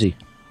Jersey.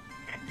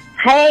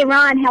 Hey,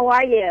 Ron, how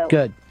are you?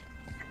 Good.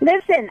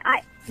 Listen,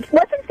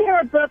 wasn't there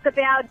a book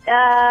about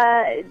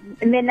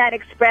Midnight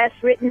Express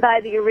written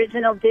by the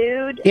original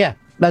dude? Yeah,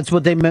 that's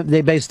what they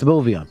based the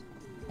movie on.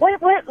 What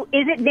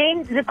is it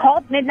named? Is it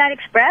called Midnight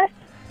Express?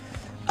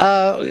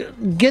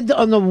 Get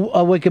on the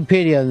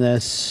Wikipedia on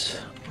this.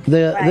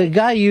 The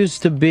guy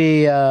used to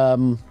be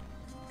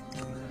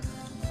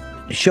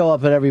show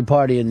up at every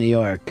party in New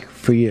York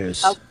for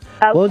years.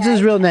 What was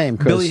his real name,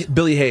 Chris?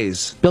 Billy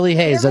Hayes. Billy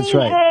Hayes, that's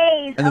right.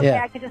 Hayes. And the- Okay,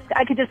 Yeah.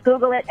 I could just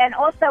Google it. And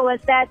also, was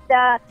that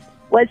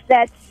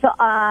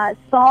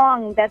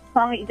song that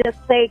you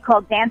just played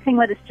called "Dancing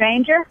with a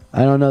Stranger"?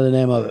 I don't know the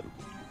name of it.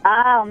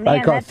 Oh man,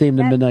 I call it Theme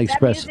to Midnight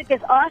Express. That music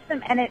is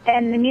awesome,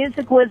 and the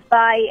music was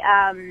by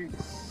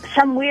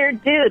some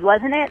weird dude,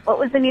 wasn't it? What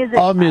was the music?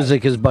 All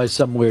music is by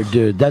some weird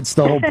dude. That's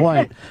the whole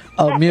point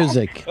of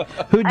music.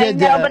 Who did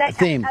the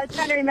theme? I was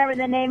trying to remember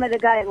the name of the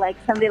guy, like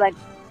somebody like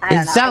I don't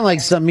It know. sounded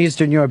like some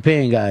Eastern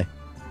European guy.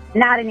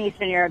 Not an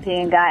Eastern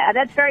European guy.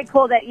 That's very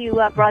cool that you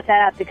brought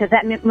that up because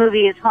that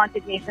movie has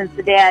haunted me since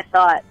the day I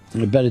saw it.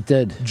 I bet it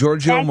did.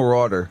 Giorgio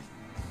Moroder.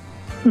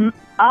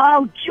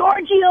 Oh,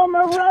 Giorgio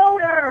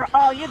Moroder!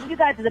 Oh, you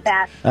guys are the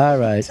best. All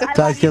right.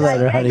 Talk to you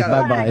later, honey.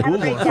 Bye-bye.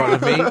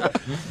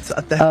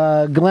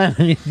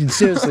 Glenn,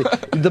 seriously,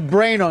 the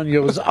brain on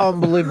you is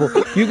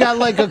unbelievable. You got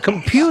like a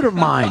computer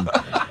mind.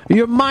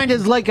 Your mind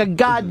is like a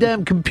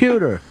goddamn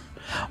computer.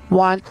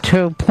 Want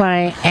to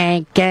play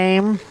a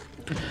game?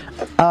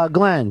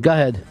 Glenn, go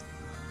ahead.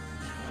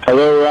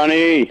 Hello,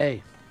 Ronnie.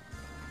 Hey.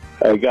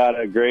 I got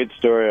a great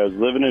story. I was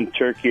living in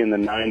Turkey in the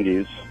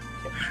 90s.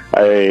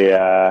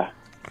 I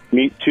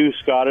meet two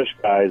Scottish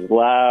guys,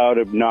 loud,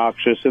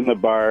 obnoxious in the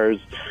bars,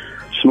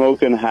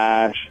 smoking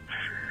hash.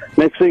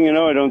 Next thing you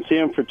know, I don't see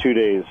them for 2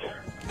 days.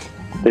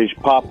 They just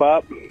pop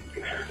up.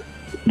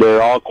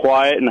 They're all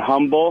quiet and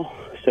humble.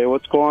 Say,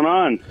 what's going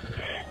on?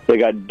 They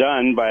got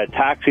done by a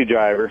taxi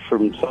driver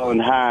from selling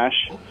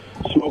hash,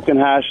 smoking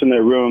hash in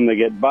their room. They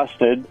get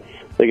busted.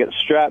 They get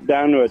strapped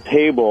down to a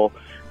table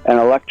and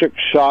electric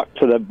shock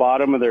to the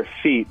bottom of their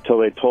feet till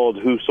they told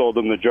who sold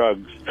them the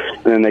drugs.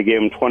 And then they gave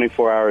them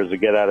 24 hours to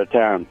get out of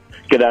town,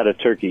 get out of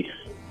Turkey.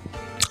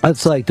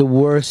 That's like the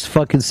worst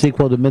fucking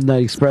sequel to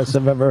Midnight Express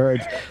I've ever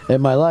heard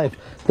in my life.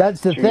 That's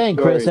the True thing,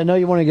 story. Chris. I know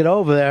you want to get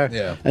over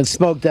there and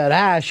smoke that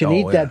hash and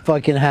eat that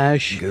fucking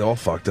hash. Get all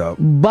fucked up.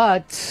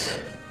 But,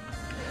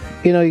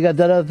 you know, you got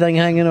that other thing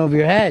hanging over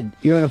your head.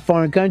 You're in a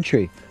foreign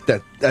country.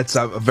 That's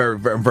I'm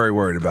very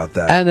worried about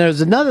that. And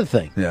there's another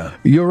thing. Yeah.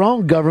 Your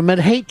own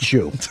government hates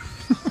you.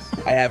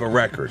 I have a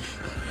record.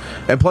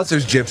 And plus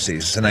there's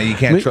gypsies, and you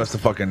can't trust the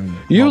fucking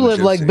You mother live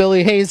gypsy. like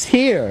Billy Hayes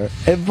here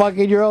in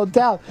fucking your own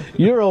town.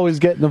 You're always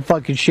getting the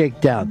fucking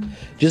shakedown.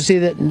 Did you see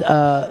that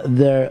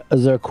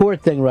there's a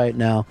court thing right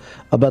now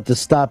about the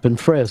stop and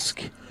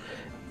frisk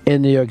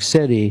in New York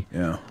City.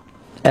 Yeah.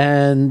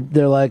 And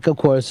they're like, of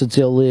course, it's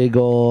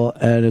illegal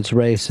and it's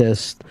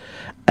racist.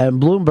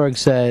 And Bloomberg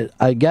said,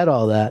 I get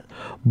all that,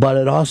 but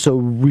it also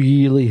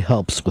really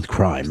helps with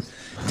crime.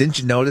 Didn't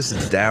you notice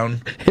it's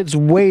down? It's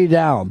way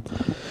down.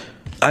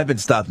 I've been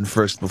stopped and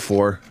frisked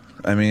before.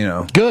 I mean, you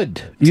know.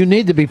 Good. You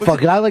need to be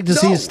fucking. I like to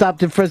see you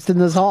stopped and frisked in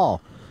this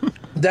hall.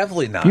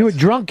 Definitely not. You were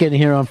drunk in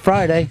here on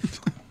Friday.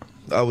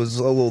 I was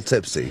a little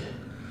tipsy.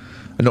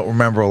 I don't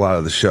remember a lot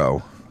of the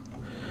show.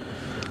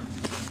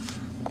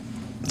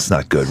 It's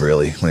not good,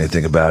 really, when you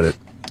think about it.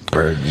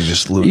 Or you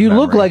just lose You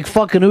look memory. like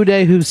fucking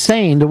Uday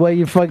Hussein the way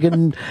you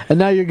fucking. And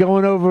now you're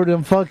going over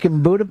to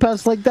fucking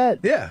Budapest like that?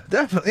 Yeah,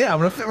 definitely. Yeah, I'm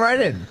going to fit right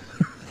in.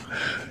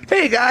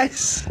 Hey,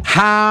 guys.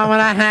 How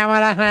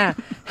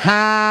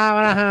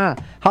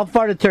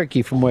far to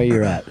Turkey from where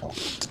you're at?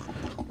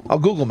 I'll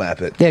Google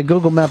map it. Yeah,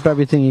 Google map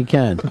everything you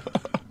can.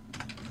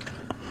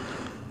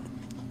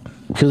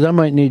 Because I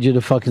might need you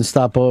to fucking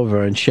stop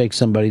over and shake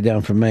somebody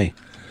down for me.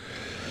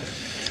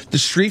 The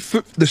street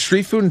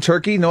food in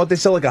Turkey, you know what they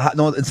sell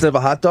instead of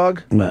a hot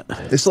dog? What?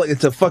 They sell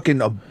it's a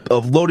fucking a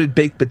loaded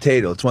baked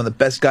potato. It's one of the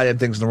best goddamn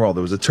things in the world.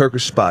 There was a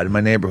Turkish spot in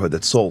my neighborhood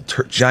that sold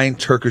giant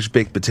Turkish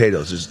baked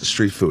potatoes. It's the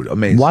street food.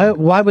 Amazing.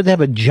 Why would they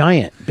have a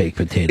giant baked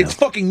potato? It's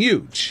fucking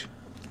huge.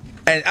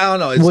 And I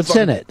don't know. It's What's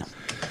in it?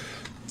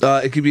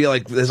 It could be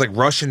like there's like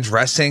Russian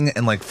dressing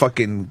and like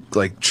fucking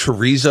like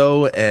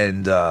chorizo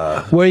and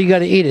Where you got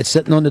to eat it?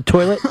 Sitting on the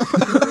toilet?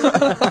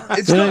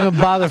 You don't even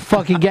bother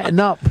fucking getting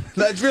up.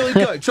 That's really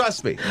good.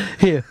 Trust me.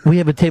 Here, we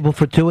have a table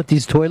for two at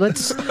these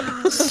toilets.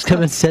 Just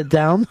come and sit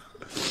down.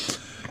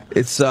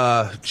 It's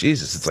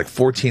Jesus. It's like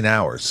 14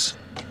 hours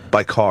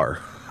by car.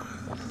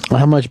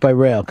 How much by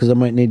rail? Because I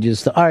might need you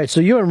to. All right,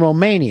 so you're in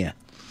Romania.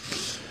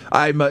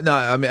 I'm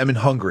in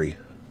Hungary.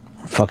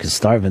 Fucking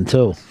starving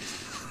too.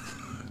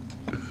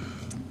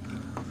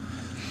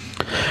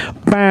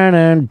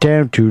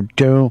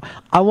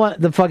 I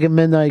want the fucking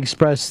Midnight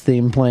Express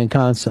theme playing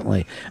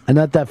constantly, and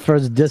not that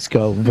first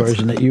disco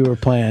version that you were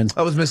playing.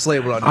 I was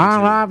mislabeled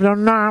on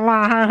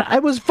YouTube. I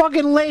was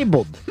fucking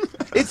labeled.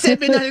 It said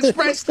Midnight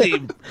Express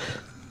theme.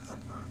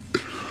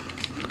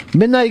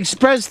 Midnight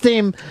Express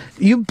theme.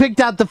 You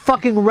picked out the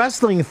fucking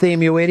wrestling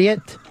theme, you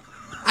idiot.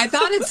 I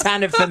thought it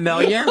sounded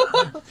familiar.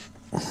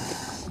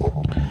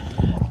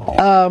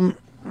 All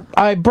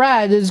right,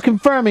 Brad is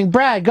confirming.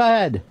 Brad, go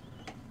ahead.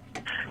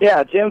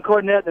 Yeah, Jim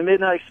Cornette and the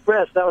Midnight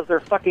Express, that was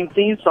their fucking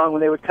theme song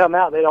when they would come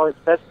out. They'd always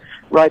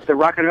write the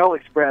Rock and Roll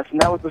Express, and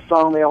that was the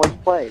song they always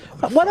played.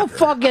 What a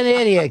fucking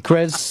idiot,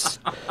 Chris.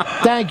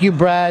 Thank you,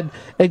 Brad.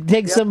 It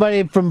takes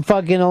somebody from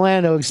fucking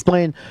Orlando to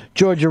explain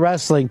Georgia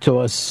wrestling to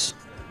us.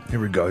 Here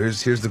we go.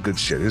 Here's the good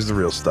shit. Here's the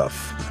real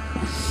stuff.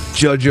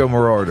 Jojo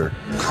Moroder.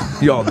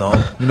 You all know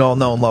him. You all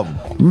know and love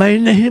him. My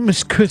name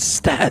is Chris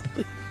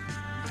Stanley.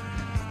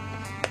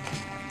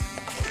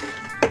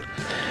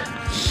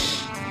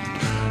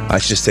 I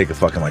should just take a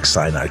fucking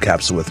cyanide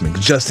capsule with me,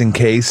 just in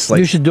case.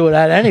 You should do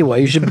that anyway.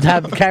 You should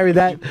carry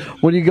that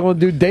when you go and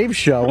do Dave's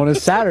show on a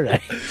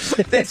Saturday.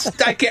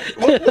 I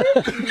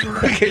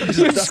can't.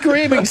 You're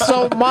screaming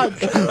so much.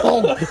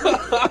 Oh.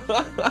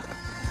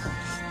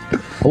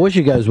 I wish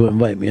you guys would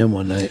invite me in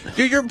one night.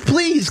 You're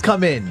please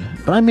come in.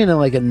 But I mean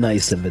like a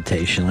nice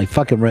invitation, like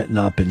fucking written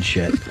up and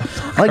shit.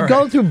 Like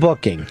go through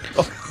booking.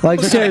 Like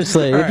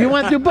seriously, if you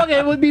went through booking,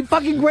 it would be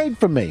fucking great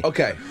for me.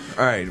 Okay,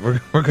 all right, we're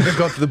gonna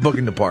go through the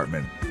booking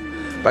department.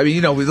 I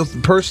mean,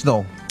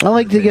 personal. I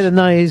like to get a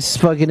nice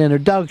fucking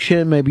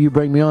introduction. Maybe you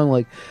bring me on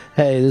like,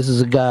 hey, this is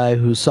a guy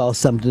who saw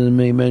something in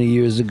me many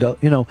years ago.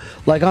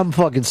 Like I'm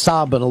fucking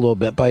sobbing a little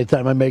bit by the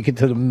time I make it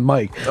to the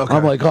mic. Okay.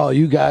 I'm like, oh,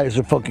 you guys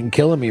are fucking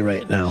killing me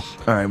right now.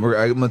 All right, I'm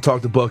going to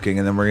talk to booking,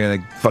 and then we're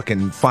going to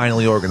fucking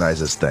finally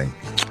organize this thing.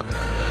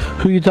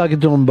 Who you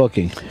talking to in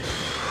booking?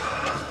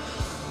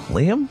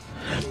 Liam?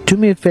 Do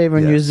me a favor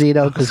and use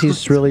Zito, because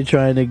he's really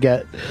trying to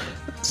get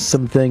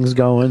some things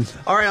going.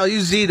 All right, I'll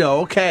use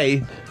Zito.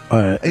 Okay.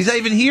 All right. He's not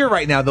even here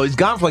right now, though. He's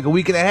gone for like a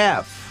week and a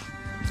half.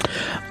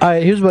 All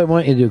right, here's what I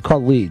want you to do.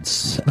 Call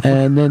Leeds.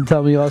 And then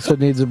tell me he also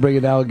needs to bring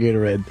an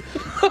alligator in.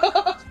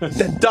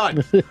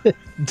 Done.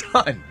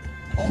 Done.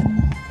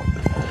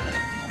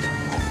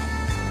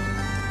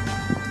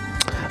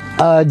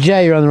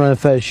 Jay, you're on the Run of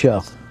Fez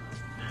show.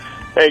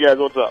 Hey guys,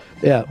 what's up?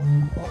 Yeah.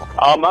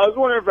 I was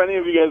wondering if any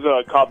of you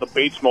guys caught the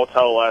Bates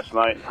Motel last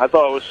night. I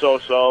thought it was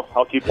so.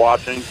 I'll keep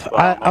watching.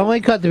 I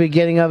only caught the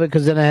beginning of it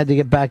because then I had to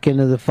get back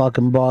into the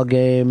fucking ball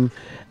game.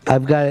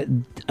 I've got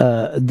it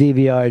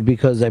DVR'd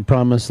because I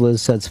promised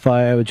Liz Sets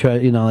Fire. I would try,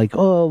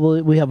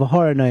 well, we have a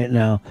horror night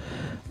now.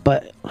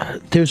 But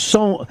there's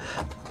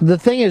the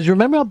thing is,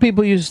 remember how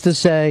people used to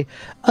say,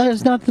 oh,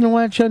 there's nothing to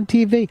watch on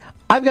TV?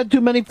 I've got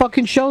too many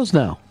fucking shows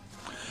now.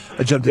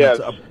 I jumped in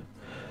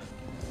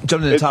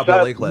the top of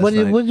the lake last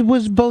night.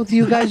 Was both of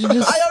you guys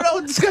just... I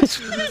don't know.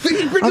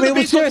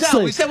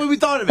 Seriously. We said what we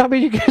thought of it. I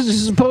mean, you guys are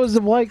supposed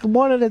to like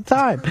one at a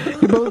time.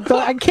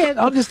 I can't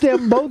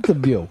understand both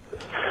of you.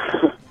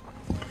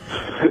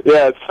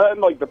 Yeah, it's set in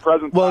like the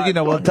present Well,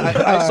 time.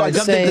 I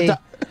jumped in the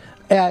top.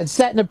 Yeah, it's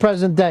set in the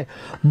present day.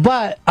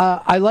 But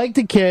I like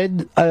the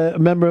kid. I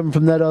remember him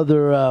from that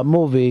other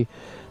movie.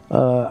 I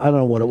don't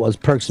know what it was,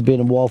 Perks of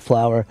Being a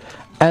Wallflower.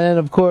 And then,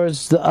 of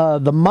course,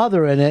 the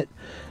mother in it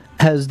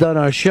has done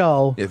our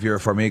show. If you're a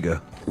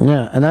Farmiga.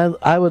 Yeah, and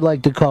I would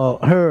like to call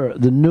her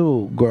the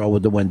new girl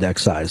with the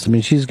Windex eyes. I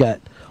mean, she's got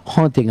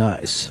haunting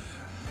eyes.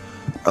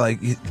 I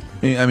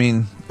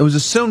mean, it was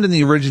assumed in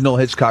the original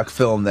Hitchcock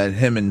film that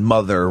him and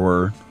Mother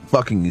were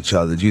fucking each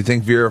other. Do you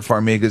think Vera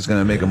Farmiga is going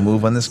to make a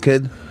move on this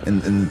kid in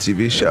the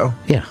TV show?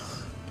 Yeah.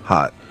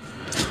 Hot.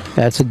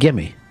 That's a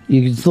gimme.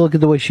 You can look at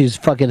the way she's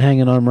fucking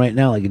hanging on him right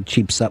now like a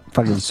cheap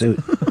fucking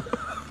suit.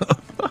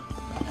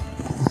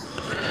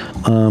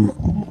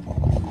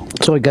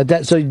 So I got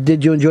that. So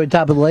did you enjoy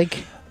Top of the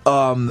Lake?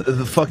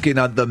 The fucking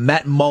the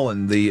Matt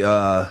Mullen,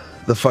 the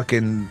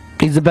fucking.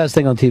 He's the best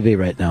thing on TV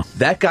right now.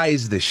 That guy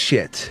is the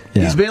shit.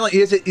 Yeah. He's been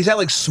he's had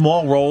like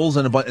small roles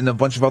in a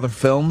bunch of other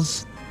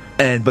films,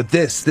 but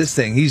this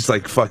thing he's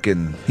like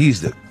fucking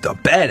he's the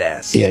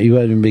badass. Yeah, you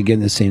haven't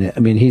begin to see it. I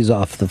mean, he's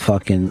off the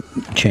fucking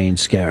chain,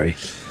 scary.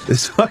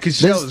 This fucking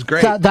show is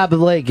great. Top of the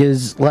Lake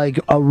is like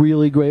a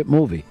really great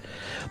movie.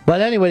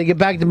 But anyway, to get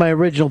back to my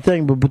original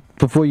thing,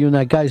 before you and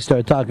that guy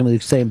started talking at the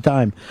same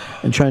time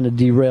and trying to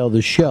derail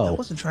the show. I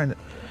wasn't trying to.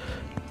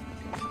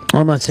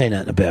 I'm not saying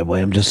that in a bad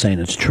way. I'm just saying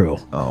it's true.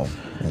 Oh, well,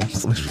 that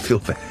makes me feel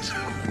bad.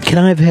 Can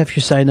I have half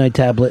your cyanide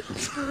tablet?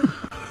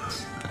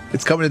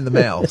 It's coming in the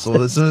mail,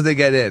 so as soon as they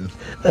get in.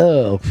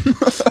 Oh.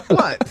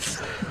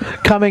 What?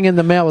 Coming in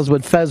the mail is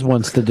what Fez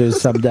wants to do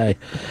someday.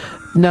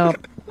 Now,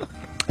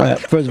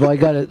 first of all, I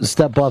got to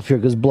step off here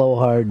because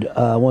Blowhard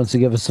wants to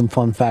give us some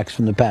fun facts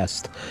from the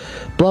past.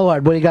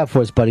 Blowhard, what do you got for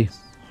us, buddy?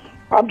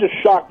 I'm just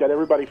shocked that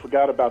everybody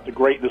forgot about the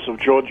greatness of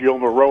Giorgio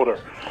Moroder.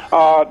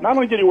 Not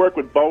only did he work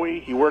with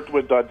Bowie, he worked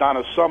with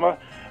Donna Summer,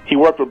 he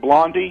worked with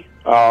Blondie.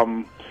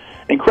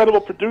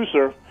 Incredible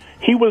producer.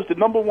 He was the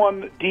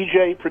 #1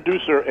 DJ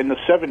producer in the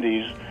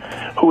 70s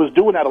who was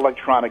doing that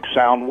electronic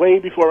sound way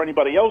before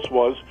anybody else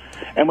was.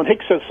 And when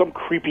Hicks says some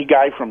creepy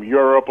guy from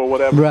Europe or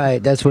whatever...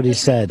 Right, that's what he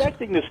said.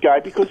 Respecting this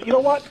guy because, you know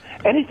what?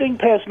 Anything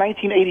past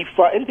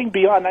 1985, anything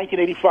beyond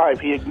 1985,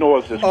 he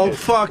ignores this Oh, kid.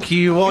 fuck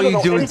you. All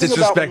you do is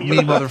disrespect me,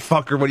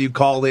 motherfucker, when you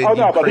call in, Oh,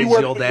 no, you but he crazy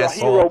worked old with your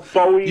asshole. hero,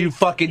 Bowie. You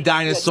fucking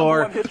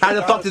dinosaur. How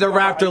the fuck did a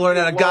raptor learn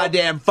how to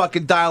goddamn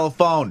fucking dial a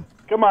phone?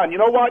 Come on, you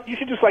know what? You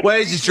should just like... What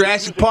is this,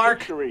 Jurassic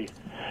Park?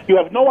 You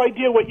have no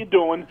idea what you're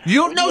doing. You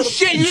don't know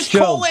shit. You just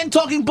call in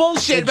talking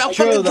bullshit about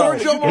fucking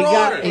Giorgio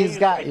Moroder. He's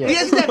got you. He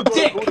doesn't have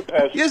dick.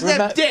 He doesn't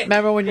have dick.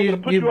 Remember when you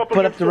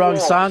put up the wrong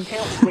song?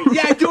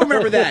 Yeah, I do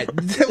remember that.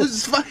 It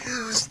was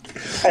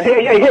fucking...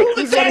 Hey,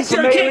 Who's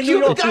answer? Can't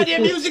cue the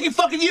goddamn music in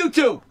fucking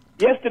YouTube.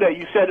 Yesterday,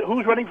 you said,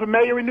 who's running for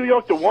mayor in New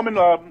York? The woman,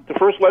 the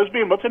first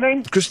lesbian, what's her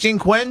name? Christine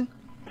Quinn?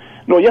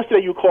 No,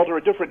 yesterday you called her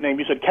a different name.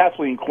 You said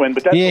Kathleen Quinn,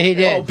 but that's Yeah, he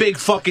did. Oh, big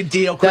fucking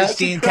deal.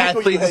 Christine,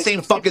 Kathleen, the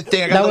same fucking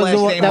thing. I got That the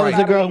was last name that right. was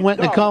the girl who went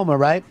in the coma,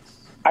 right?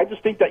 I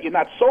just think that you're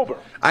not sober.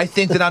 I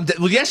think that I'm...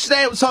 well,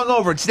 yesterday I was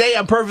hungover. Today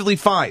I'm perfectly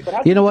fine.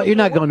 You know what? You're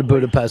not going to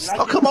Budapest.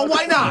 Oh, come on.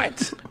 Why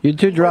not? You're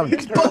too drunk.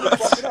 This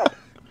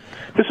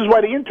is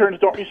why the interns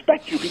don't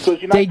respect you,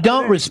 because you're not... They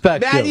don't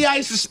respect Matty you.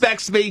 Ice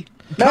respects me.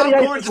 Matty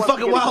Popcorn's Ice a is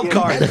fucking once wild again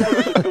card. Matty Ice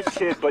is a good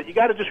kid, but you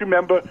got to just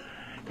remember,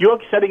 you're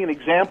setting an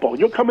example.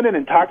 You're coming in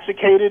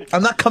intoxicated.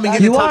 I'm not coming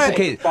in You are.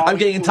 intoxicated. I'm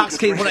getting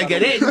intoxicated when I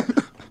get in.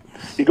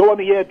 You go on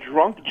the air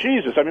drunk?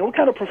 Jesus, I mean, what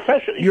kind of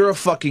profession? You're a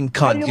fucking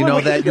How do cunt. you You know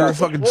live with that? these You're a guys?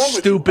 fucking What's wrong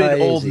with you?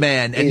 stupid old Easy.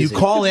 man. And you Easy.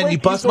 call in, Wait you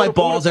till bust you my go to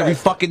balls every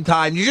Budapest. fucking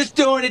time. You're just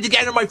doing it to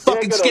get under my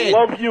fucking They're skin.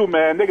 gonna love you,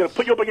 man. They're gonna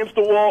put you up against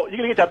the wall. You're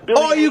gonna get that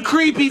billion. Oh, you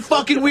creepy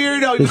fucking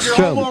weirdo. It's With your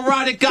true.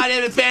 homoerotic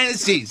goddamn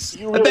fantasies.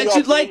 You I really bet are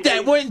you'd like creepy.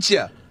 that, wouldn't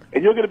you?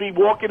 And you're gonna be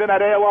walking in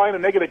that airline,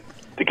 and they're gonna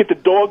get the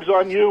dogs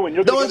on you, and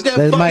you're No gonna one's get...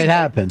 gonna That fucking might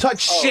happen.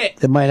 touch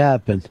shit. It might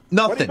happen. Why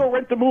don't you Nothing. go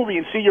rent the movie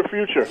and see your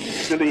future?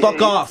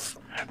 Fuck off.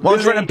 Why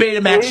don't you run a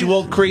Betamax, you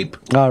old creep?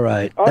 All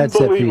right. That's it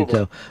for you,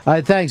 Unbelievable. too. All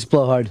right. Thanks,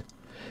 Blowhard.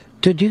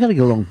 Dude, you got to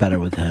get along better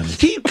with him.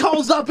 He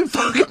calls up and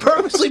fucking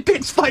purposely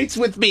picks fights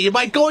with me. Am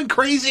I going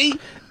crazy?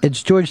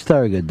 It's George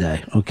Thorogood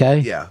Day, okay?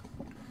 Yeah.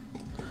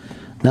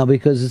 Now,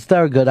 because it's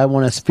Thorogood, I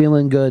want us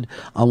feeling good,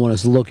 I want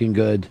us looking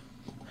good,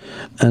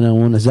 and I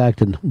want us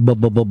acting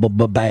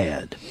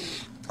bad.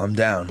 I'm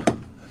down.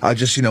 I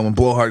just, when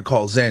Blowhard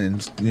calls in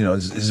and,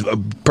 is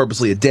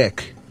purposely a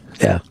dick.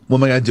 Yeah. What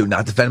am I going to do?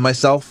 Not defend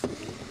myself?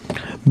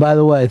 By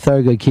the way,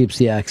 Thorogood keeps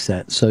the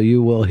accent, so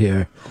you will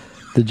hear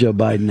the Joe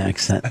Biden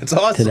accent That's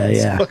awesome. today.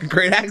 It's Yeah. a fucking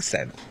great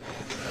accent.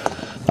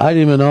 I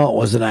didn't even know it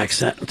was an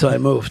accent until I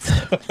moved.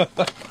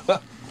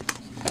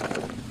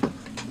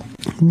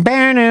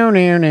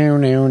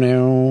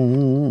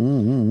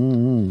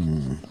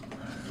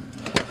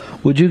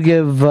 Would you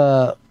give,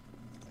 this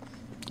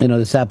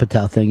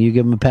Apatow thing, you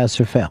give him a pass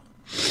or fail?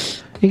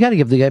 You got to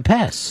give the guy a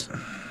pass.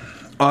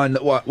 On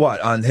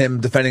what? On him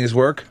defending his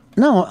work?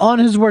 No, on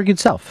his work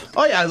itself.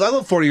 Oh, yeah. I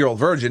love 40-Year-Old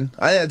Virgin.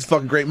 I think it's a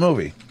fucking great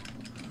movie.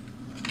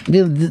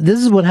 This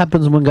is what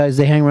happens when guys,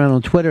 they hang around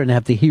on Twitter and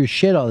have to hear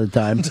shit all the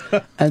time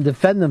and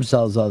defend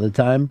themselves all the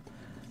time.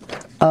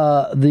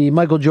 The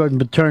Michael Jordan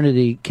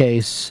paternity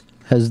case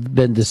has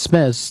been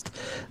dismissed.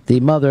 The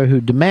mother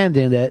who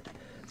demanded it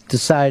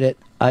decided,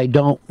 I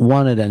don't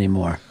want it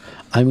anymore.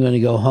 I'm going to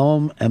go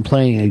home and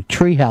play in a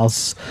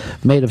treehouse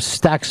made of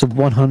stacks of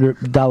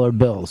 $100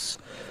 bills.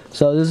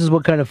 So this is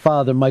what kind of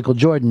father Michael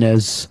Jordan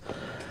is.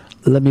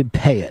 Let me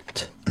pay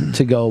it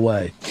to go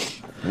away.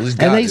 Well,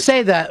 And they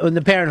say that in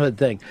the parenthood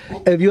thing.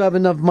 If you have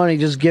enough money,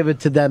 just give it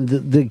to them,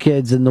 the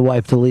kids and the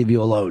wife, to leave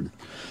you alone.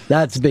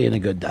 That's being a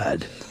good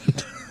dad.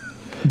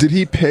 Did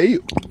he pay,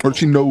 or did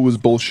she know it was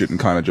bullshit and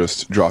kind of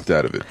just dropped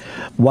out of it?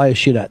 Why is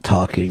she not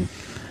talking?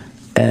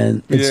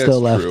 And it's Yeah,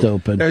 still it's left true.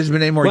 open. There's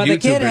been any more Well, the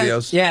YouTube kid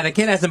videos. the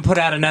kid hasn't put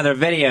out another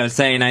video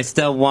saying, I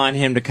still want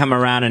him to come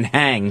around and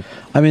hang.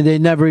 I mean, they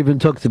never even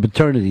took the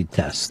paternity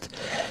test.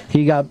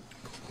 He got...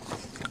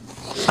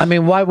 I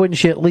mean, why wouldn't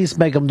she at least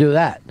make him do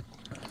that?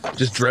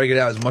 Just drag it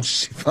out as much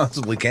as you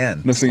possibly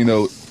can. Next thing you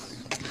know,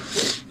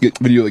 get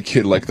video of the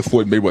kid like the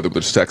Floyd Mayweather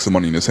with stacks of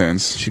money in his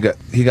hands. He got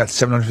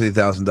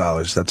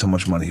 $750,000. That's how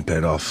much money he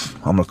paid off.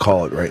 I'm gonna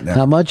call it right now.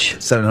 How much?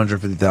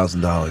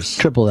 $750,000.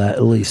 Triple that,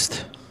 at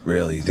least.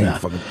 Really? You think Yeah.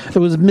 fucking... It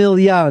was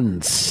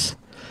millions.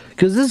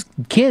 Because this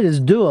kid is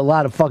due a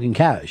lot of fucking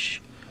cash.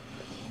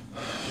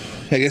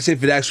 I guess if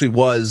he did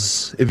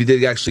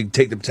actually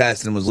take the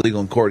test and was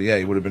legal in court, yeah,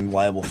 he would have been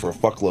liable for a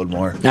fuckload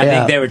more. I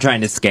think they were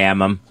trying to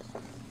scam him.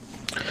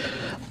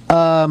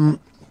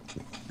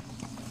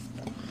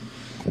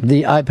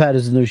 The iPad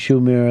is the new shoe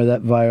mirror.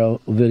 That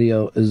viral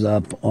video is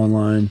up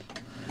online.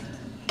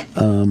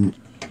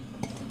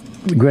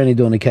 Granny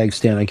doing a keg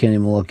stand I can't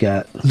even look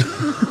at.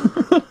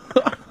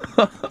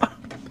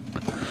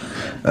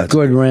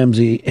 Gordon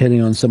Ramsay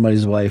hitting on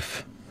somebody's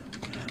wife.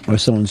 Or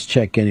someone's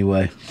chick,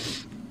 anyway.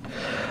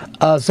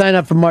 Sign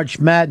up for March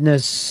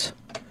Madness.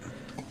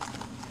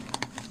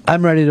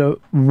 I'm ready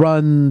to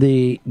run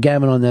the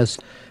gamut on this.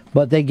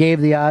 But they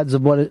gave the odds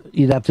of what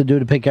you'd have to do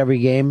to pick every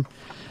game.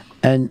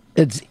 And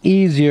it's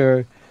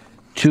easier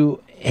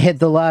to hit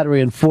the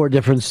lottery in 4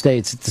 different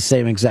states at the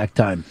same exact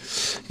time.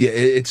 Yeah,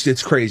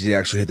 it's crazy to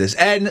actually hit this.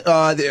 And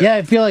yeah,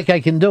 I feel like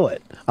I can do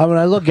it. When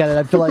I look at it,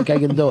 I feel like I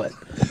can do it.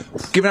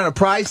 Giving out a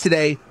prize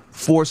today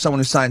for someone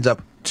who signs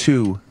up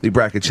to the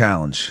bracket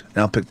challenge. And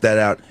I'll pick that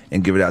out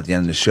and give it out at the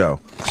end of the show.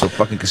 So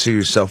fucking consider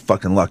yourself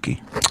fucking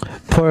lucky.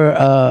 Poor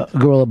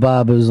Gorilla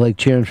Bob was like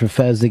cheering for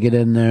Fez to get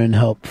in there and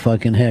help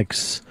fucking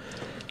Hicks.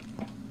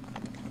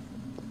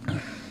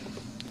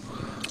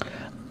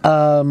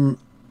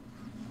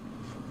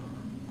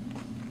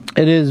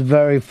 It is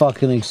very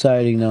fucking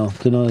exciting, though,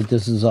 to know that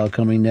this is all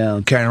coming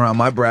down. Carrying around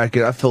my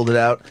bracket, I filled it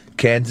out.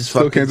 Kansas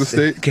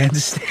State.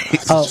 Kansas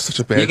State. Oh, such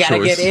a bad You gotta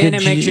choice. get in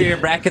and make sure your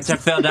brackets are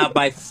filled out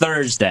by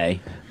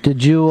Thursday.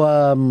 Did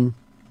you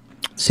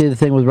see the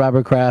thing with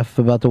Robert Kraft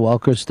about the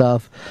Welker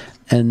stuff?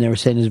 And they were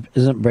saying,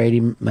 isn't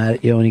Brady mad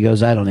at you? And he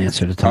goes, I don't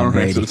answer to I Tom don't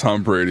Brady. answer to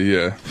Tom Brady,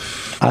 yeah.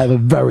 I have a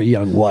very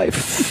young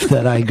wife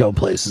that I go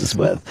places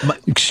with.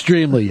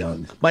 Extremely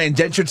young. My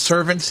indentured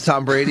servants,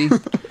 Tom Brady,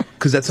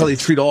 because that's how they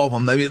treat all of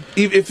them. I mean,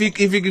 if you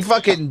can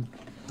fucking,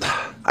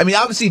 I mean,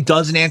 obviously he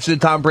doesn't answer to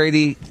Tom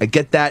Brady. I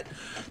get that,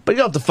 but you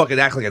don't have to fucking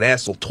act like an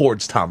asshole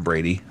towards Tom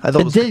Brady. I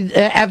thought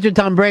After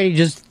Tom Brady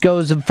just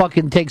goes and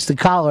fucking takes the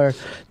collar,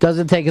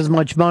 doesn't take as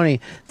much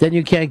money, then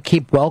you can't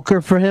keep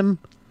Welker for him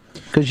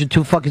because you're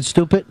too fucking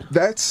stupid.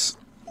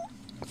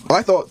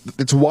 I thought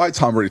it's why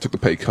Tom Brady took the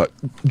pay cut.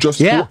 Just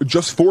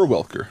for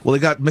Welker. Well, they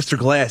got Mr.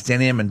 Glass,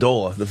 Danny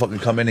Amendola, to fucking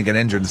come in and get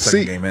injured in the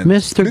second game. In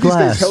Mr. If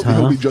Glass, he stays healthy,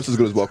 huh? he'll be just as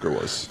good as Welker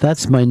was.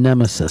 That's my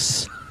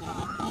nemesis.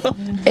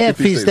 If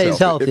he stays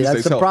healthy, If he that's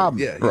stays the healthy.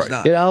 problem. Yeah, he's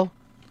not. You know?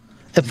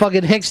 If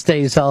fucking Hicks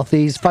stays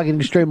healthy, he's fucking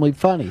extremely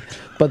funny.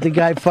 But the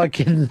guy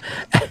fucking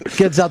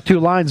gets out 2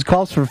 lines,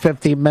 calls for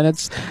 15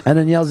 minutes, and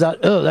then yells out,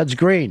 "Oh, that's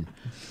green."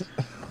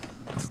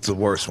 It's the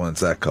worst when it's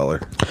that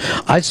color.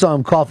 I saw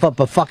him cough up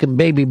a fucking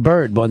baby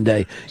bird one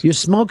day. You're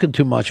smoking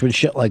too much when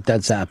shit like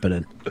that's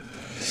happening.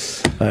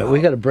 All right,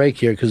 we got a break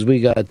here because we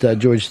got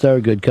George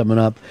Thorogood coming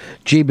up.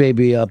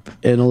 G-Baby up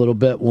in a little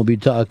bit. We'll be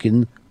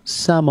talking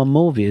summer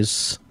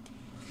movies.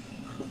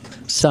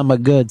 Some are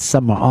good,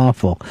 some are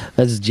awful.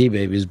 That's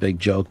G-Baby's big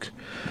joke.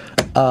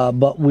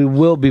 But we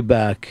will be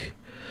back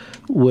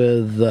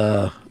with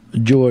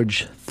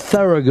George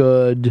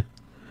Thorogood.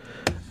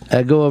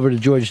 Go over to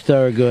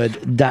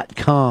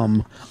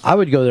GeorgeThorogood.com. I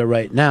would go there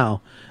right now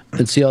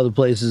and see all the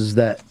places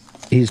that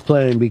he's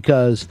playing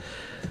because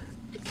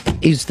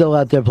he's still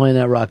out there playing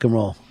that rock and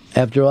roll.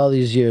 After all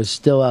these years,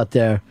 still out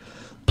there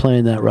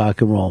playing that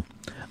rock and roll.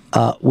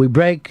 We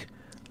break.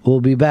 We'll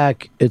be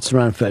back. It's the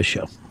Ron Fez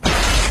Show.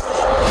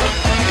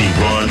 The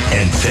Ron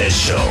and Fez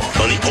Show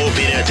on the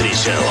Opie and Anthony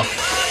channel.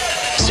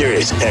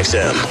 Sirius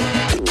XM.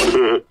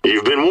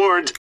 You've been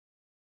warned.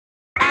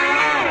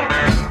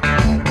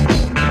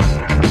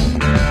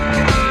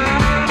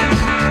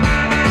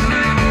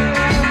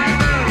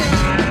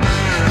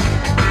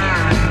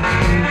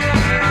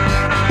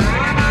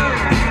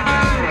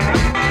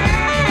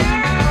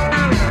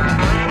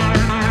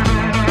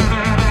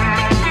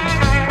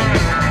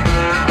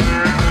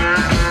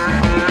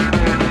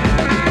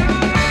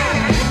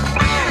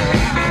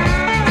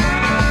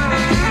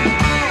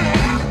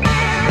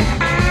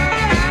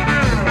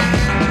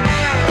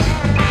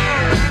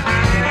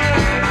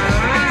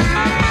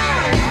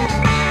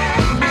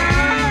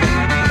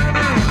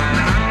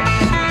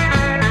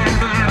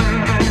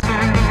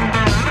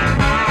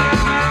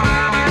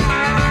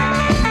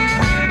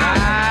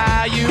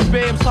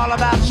 All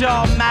about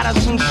your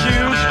Madison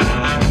shoes.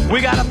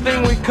 We got a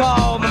thing we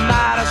call the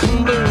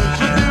Madison Blues.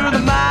 We do the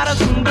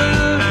Madison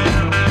Blues.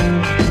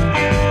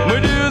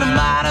 We do the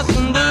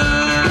Madison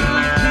Blues.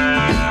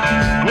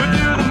 We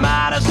do the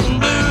Madison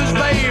Blues,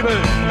 baby.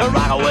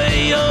 Rock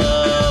away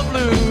your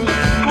blues.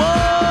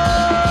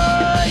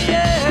 Whoa,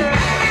 yeah.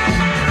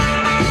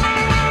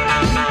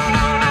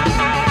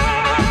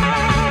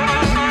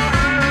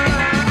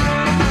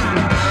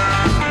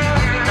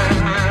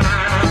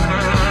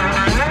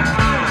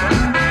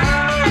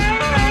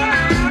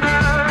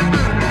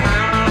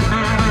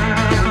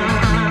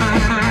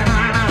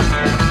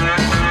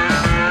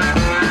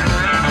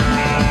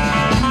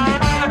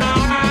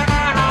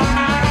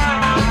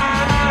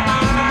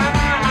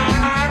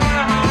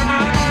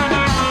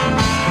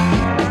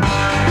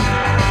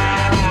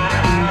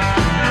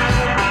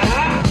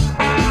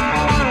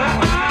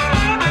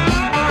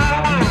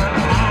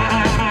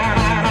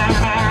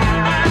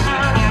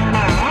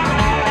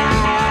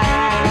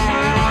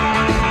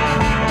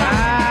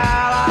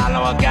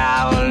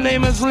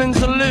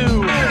 Lindsay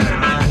Lou.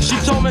 She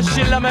told me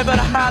she loved me, but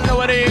I know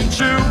it ain't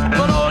true.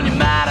 Put on your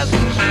Madison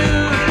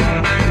shoes.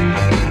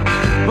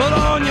 Put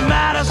on your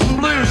Madison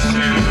blue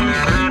shoes.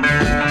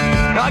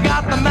 I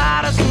got the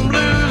Madison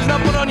blues. Now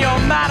put on your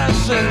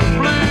Madison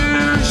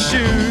blue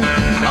shoes.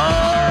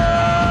 Oh.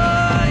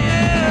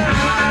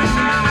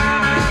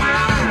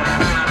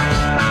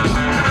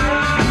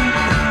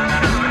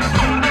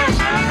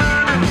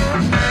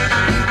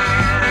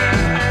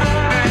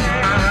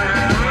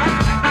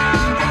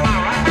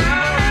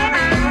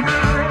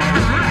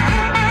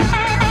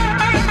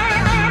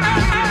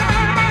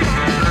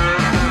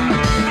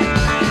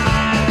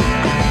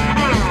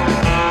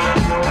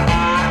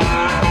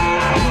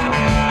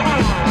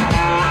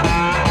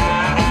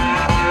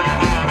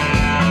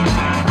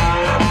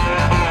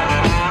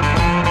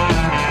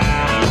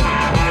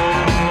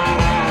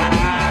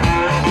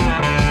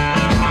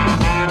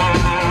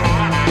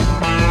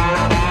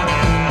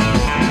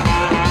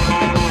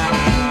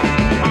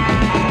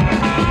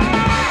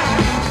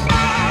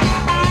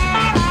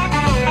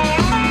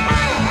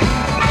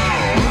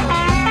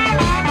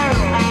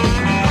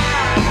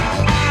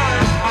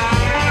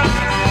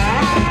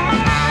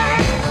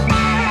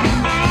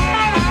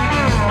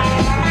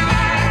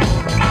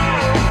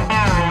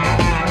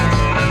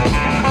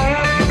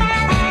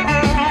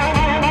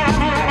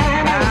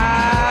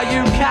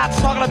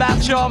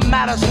 Your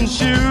Madison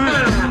shoes.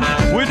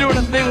 We're doing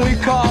a thing we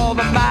call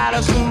the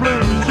Madison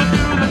Blues. We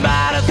do the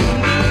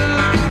Madison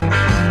Blues.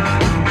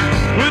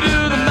 We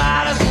do the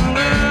Madison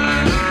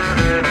Blues.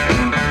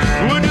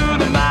 We do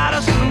the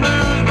Madison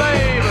Blues,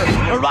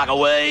 baby. Rock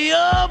away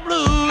your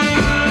blues.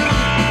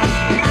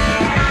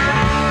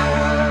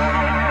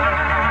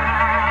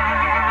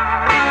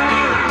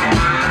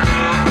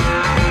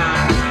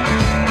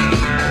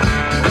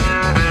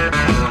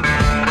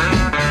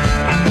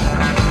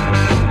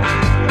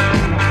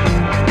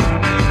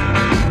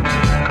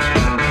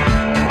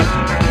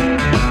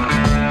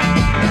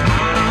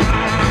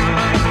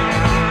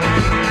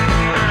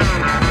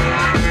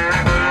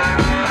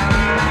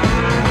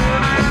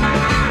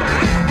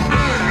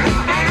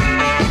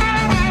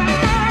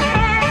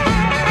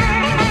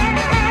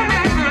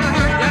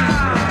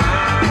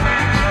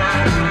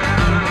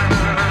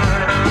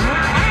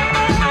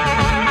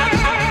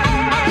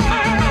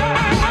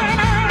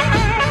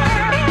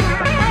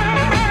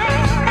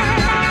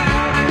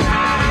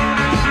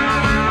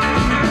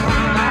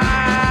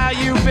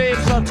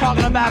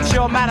 Talking about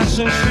your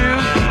Madison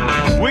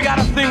shoes. We got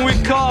a thing we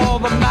call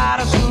the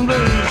Madison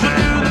Blues. We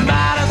do the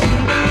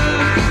Madison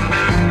Blues.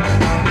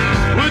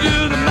 We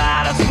do the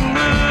Madison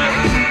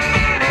Blues.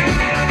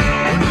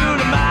 We do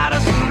the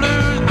Madison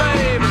Blues,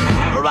 baby.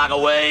 Rock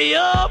away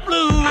your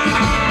blues.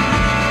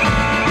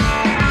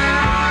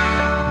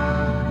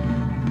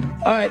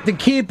 All right, the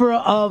keeper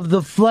of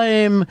the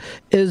flame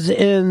is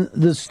in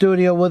the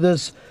studio with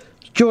us.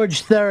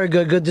 George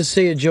Thorogood, good to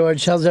see you,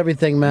 George. How's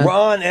everything, man?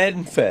 Ron, Ed,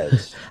 and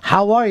Fez.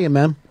 How are you,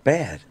 man?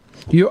 Bad.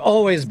 You're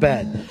always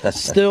bad.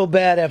 Still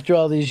bad after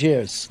all these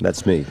years.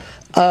 That's me.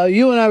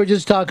 You and I were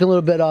just talking a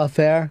little bit off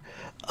air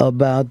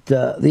about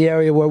the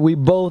area where we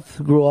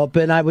both grew up,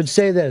 and I would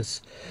say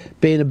this,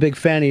 being a big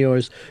fan of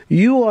yours,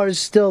 you are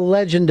still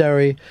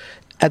legendary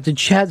at the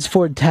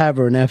Chadsford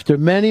Tavern. After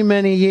many,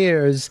 many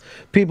years,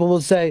 people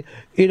will say,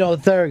 you know,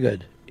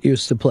 Thorogood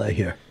used to play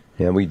here.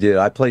 Yeah, we did.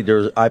 I played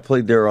there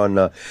on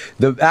the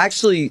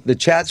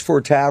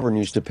Chatsford Tavern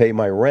used to pay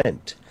my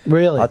rent.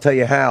 Really? I'll tell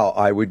you how.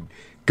 I would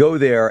go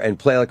there and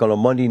play like on a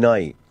Monday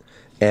night,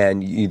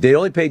 and they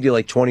only paid you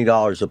like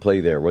 $20 to play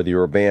there, whether you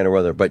were a band or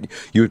whether. But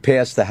you would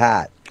pass the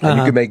hat, and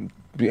you could make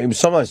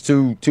sometimes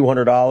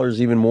 $200,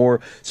 even more.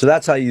 So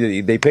that's how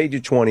they paid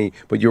you $20,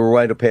 but you were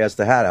right to pass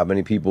the hat. How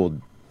many people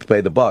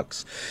play the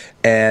bucks?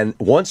 And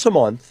once a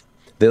month,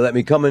 they let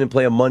me come in and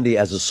play a Monday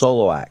as a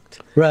solo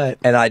act. Right.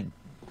 And I'd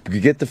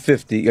get the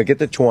 50, I get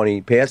the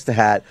 20, pass the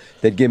hat,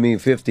 they'd give me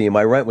 50, and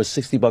my rent was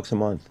 $60 a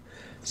month.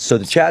 So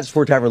the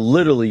Chadsford Tavern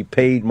literally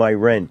paid my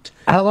rent.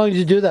 How long did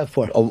you do that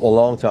for? A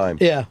long time.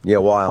 Yeah. Yeah,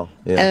 a while.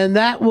 Yeah. And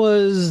that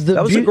was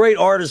a great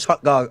artist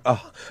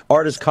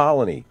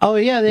colony. Oh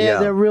yeah,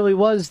 there really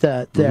was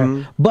that there.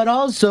 Mhm. But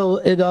also,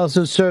 it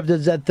also served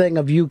as that thing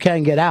of you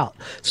can get out,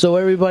 so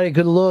everybody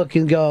could look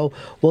and go,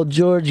 well,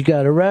 George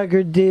got a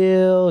record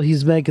deal.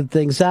 He's making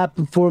things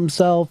happen for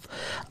himself,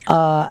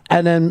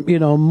 and then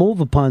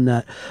move upon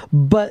that.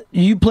 But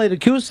you played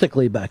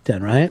acoustically back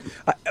then, right?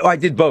 I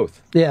did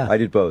both. Yeah, I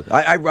did both.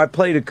 I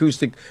played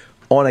acoustic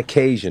on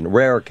occasion,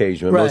 rare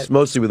occasion, Right.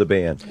 mostly with a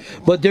band.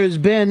 But there's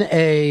been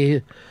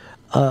a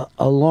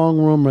long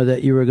rumor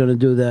that you were going to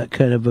do that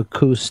kind of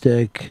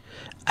acoustic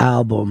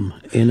album.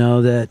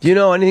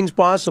 Anything's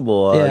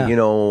possible.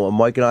 Yeah.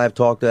 Mike and I have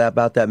talked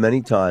about that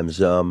many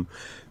times.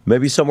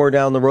 Maybe somewhere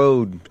down the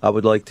road, I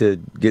would like to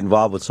get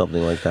involved with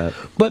something like that.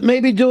 But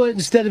maybe do it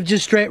instead of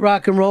just straight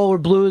rock and roll or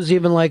blues,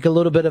 even like a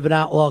little bit of an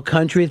outlaw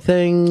country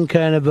thing,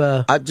 kind of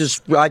a.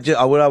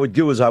 What I would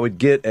do is I would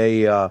get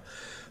a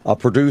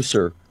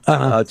producer.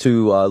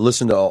 To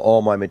listen to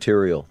all my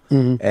material,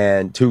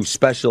 and who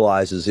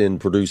specializes in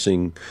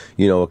producing,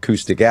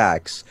 acoustic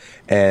acts,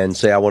 and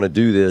say I want to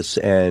do this,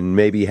 and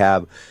maybe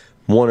have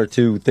one or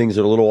two things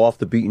that are a little off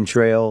the beaten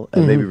trail,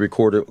 and maybe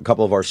record a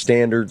couple of our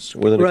standards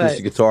with an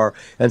acoustic guitar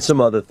and some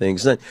other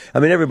things. And,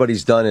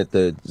 everybody's done it.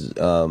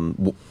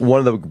 One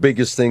of the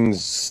biggest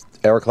things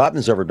Eric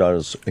Clapton's ever done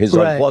is his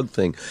Unplugged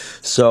thing.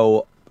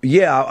 So.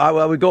 Yeah,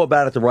 I would go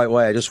about it the right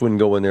way. I just wouldn't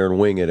go in there and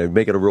wing it. I'd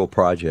make it a real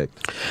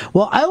project.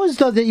 Well, I always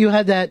thought that you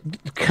had that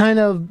kind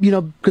of,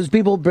 because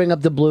people bring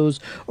up the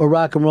blues or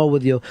rock and roll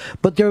with you,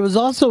 but there was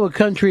also a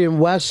country and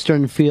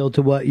western feel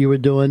to what you were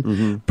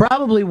doing.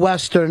 Probably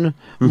western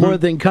more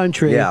than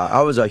country. Yeah,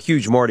 I was a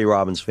huge Marty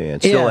Robbins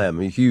fan. Still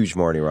am a huge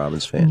Marty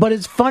Robbins fan. But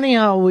it's funny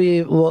how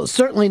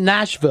certainly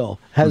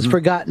Nashville has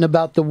forgotten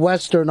about the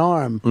western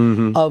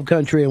arm of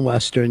country and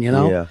western,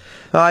 Yeah,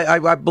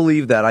 I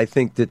believe that. I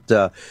think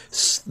that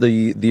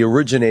the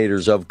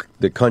originators of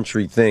the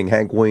country thing,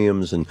 Hank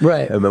Williams and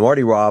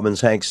Marty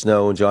Robbins, Hank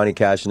Snow, and Johnny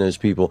Cash and those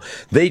people,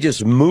 they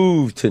just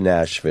moved to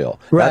Nashville.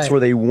 That's where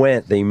they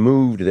went. They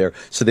moved there,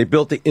 so they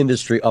built the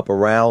industry up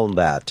around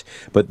that.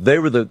 But they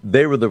were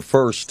the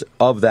first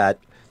of that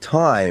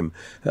time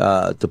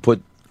to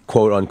put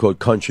quote unquote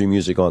country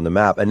music on the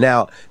map. And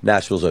now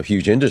Nashville's a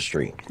huge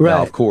industry.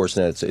 Now, of course,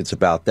 and it's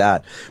about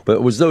that. But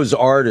it was those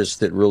artists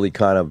that really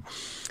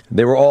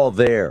they were all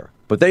there.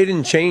 But they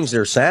didn't change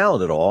their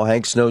sound at all.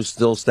 Hank Snow's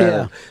still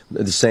standing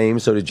the same,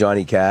 so did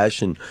Johnny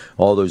Cash and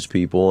all those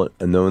people.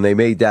 And then when they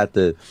made that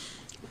the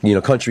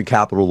country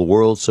capital of the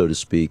world, so to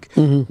speak.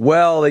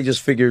 Well, they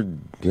just figured,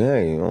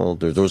 there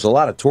was a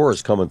lot of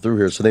tourists coming through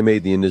here, so they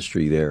made the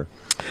industry there.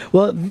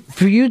 Well,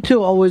 for you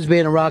two always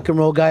being a rock and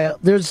roll guy,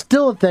 there's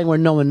still a thing where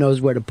no one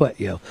knows where to put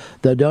you,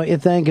 though, don't you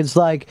think? It's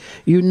like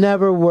you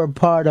never were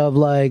part of,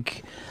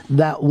 like,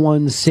 that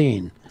one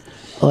scene.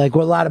 Like,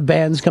 where a lot of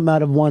bands come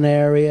out of one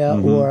area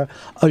or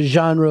a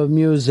genre of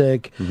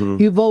music.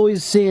 You've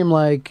always seemed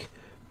like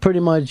pretty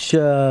much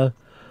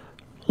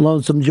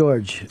Lonesome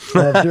George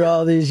after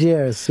all these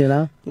years,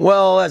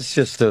 Well, that's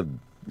just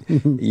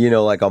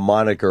like a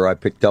moniker I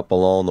picked up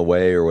along the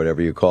way or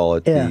whatever you call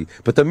it. Yeah.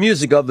 But the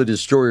music of the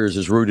Destroyers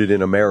is rooted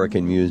in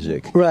American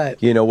music. Right.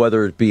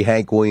 Whether it be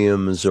Hank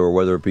Williams or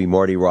whether it be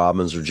Marty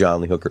Robbins or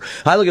John Lee Hooker.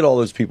 I look at all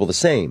those people the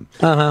same.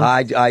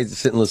 I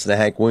sit and listen to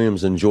Hank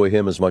Williams and enjoy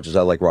him as much as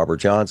I like Robert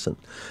Johnson.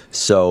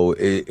 So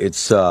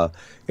it's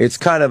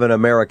kind of an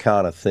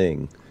Americana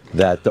thing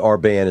that our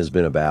band has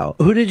been about.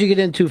 Who did you get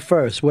into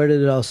first? Where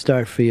did it all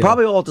start for you?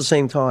 Probably all at the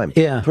same time.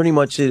 Yeah. Pretty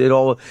much it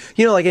all,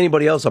 like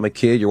anybody else, I'm a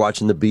kid, you're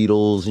watching the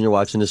Beatles and you're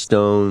watching the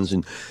Stones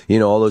and,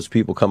 all those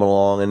people coming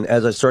along. And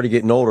as I started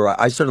getting older,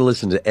 I started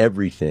listening to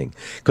everything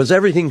because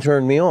everything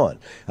turned me on.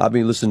 I'd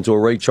be listening to a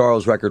Ray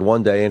Charles record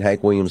one day and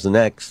Hank Williams the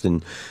next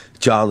and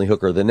John Lee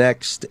Hooker the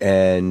next.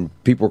 And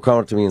people were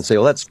coming up to me and say,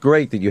 well, that's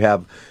great that you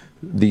have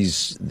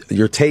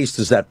your taste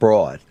is that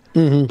broad.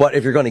 But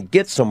if you're going to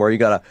get somewhere, you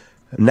got to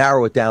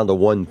narrow it down to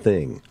one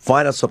thing.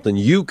 Find out something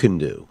you can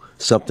do,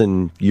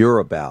 something you're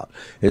about.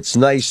 It's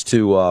nice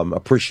to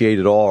appreciate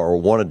it all or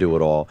want to do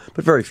it all,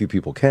 but very few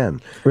people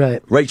can.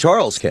 Right. Ray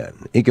Charles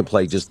can. He can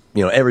play just,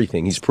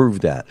 everything. He's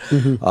proved that.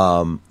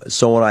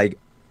 So when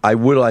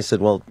I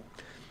said, well,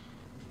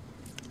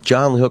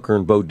 John Lee Hooker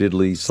and Bo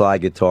Diddley,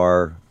 slide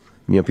guitar,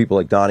 people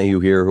like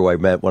Donahue here, who I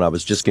met when I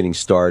was just getting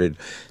started,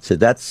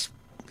 said,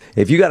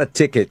 if you got a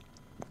ticket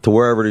to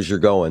wherever it is you're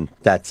going,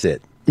 that's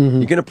it.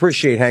 You can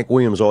appreciate Hank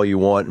Williams all you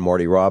want and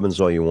Marty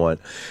Robbins all you want,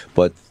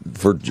 but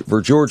for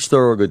George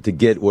Thorogood to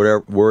get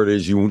where it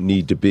is you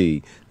need to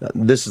be,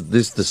 this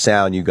is the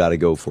sound you got to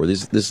go for.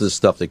 This is the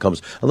stuff that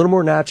comes a little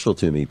more natural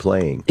to me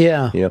playing.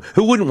 Yeah.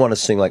 Who wouldn't want to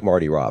sing like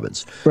Marty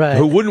Robbins? Right.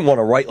 Who wouldn't want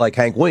to write like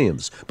Hank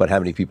Williams? But how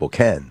many people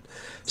can?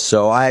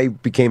 So I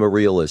became a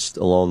realist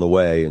along the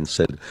way and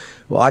said,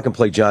 well, I can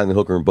play John Lee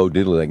Hooker and Bo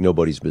Diddley like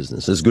nobody's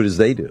business, as good as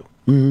they do.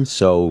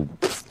 So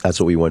that's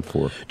what we went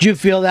for. Did you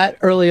feel that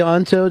early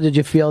on, too? Did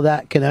you feel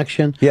that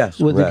connection? Yes,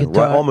 with the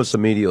guitar? right, almost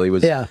immediately. It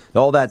was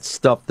all that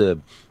stuff, the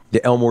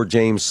Elmore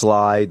James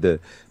slide, the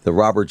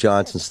Robert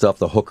Johnson stuff,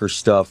 the Hooker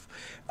stuff.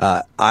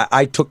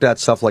 I took that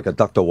stuff like a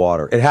duck to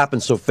water. It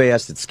happened so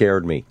fast it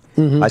scared me.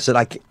 I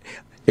said,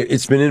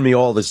 it's been in me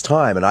all this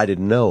time, and I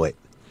didn't know it.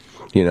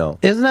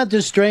 Isn't that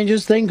the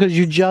strangest thing? Because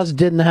you just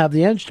didn't have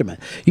the instrument.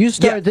 You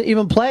started to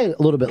even play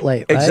a little bit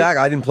late, right?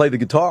 Exactly. I didn't play the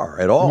guitar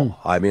at all.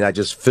 I mean, I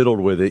just fiddled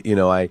with it.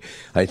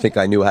 I think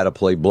I knew how to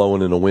play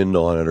Blowing in the Wind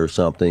on it or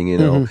something,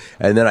 And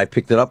then I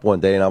picked it up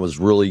one day and I was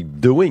really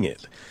doing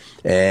it.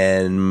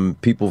 And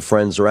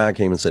friends around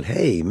came and said,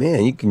 hey,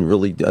 man, you can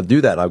really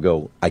do that. And I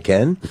go, I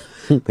can?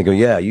 They go,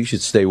 yeah, you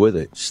should stay with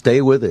it.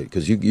 Stay with it,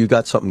 because you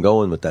got something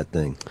going with that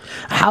thing.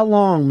 How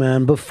long,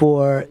 man,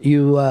 before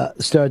you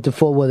started to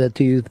fool with it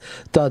till you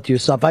thought to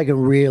yourself, I can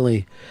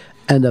really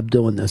end up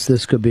doing this?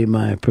 This could be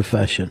my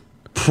profession.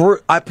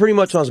 I pretty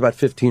much when I was about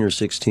 15 or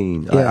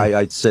 16,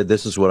 I said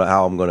this is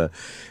how I'm going to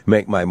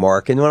make my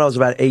mark. And when I was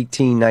about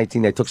 18,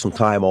 19, I took some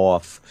time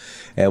off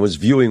and was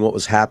viewing what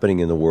was happening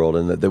in the world.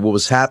 And what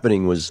was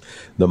happening was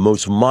the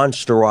most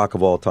monster rock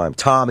of all time.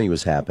 Tommy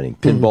was happening.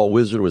 Pinball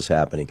Wizard was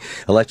happening.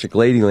 Electric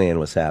Ladyland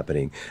was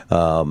happening.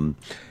 The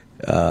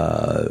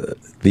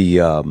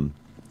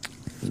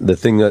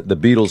thing that the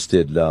Beatles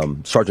did,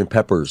 Sgt.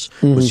 Pepper's,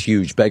 was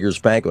huge. Beggar's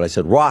Banquet. I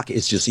said, rock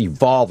is just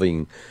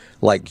evolving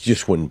like you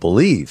just wouldn't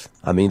believe.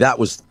 I mean, that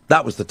was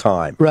the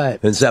time. Right.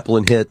 And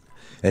Zeppelin hit,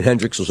 and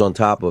Hendrix was on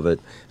top of it.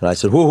 And I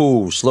said,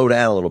 whoa, slow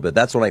down a little bit.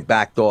 That's when I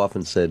backed off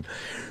and said,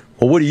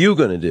 well, what are you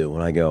going to do?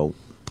 And I go,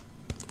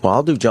 well,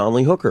 I'll do John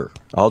Lee Hooker.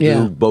 I'll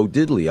do Bo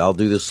Diddley. I'll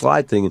do the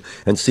slide thing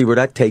and see where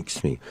that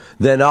takes me.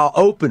 Then I'll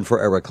open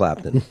for Eric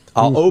Clapton.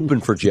 I'll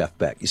open for Jeff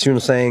Beck. You see what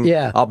I'm saying?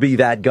 Yeah. I'll be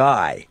that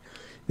guy.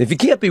 If you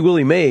can't be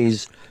Willie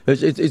Mays,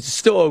 it's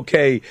still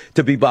okay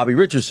to be Bobby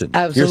Richardson.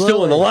 Absolutely. You're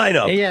still in the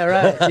lineup. Yeah,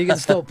 right. You can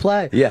still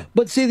play. Yeah.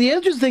 But see, the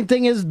interesting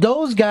thing is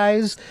those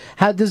guys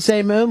had the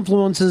same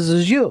influences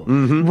as you.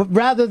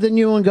 Rather than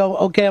you and go,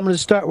 okay, I'm going to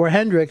start where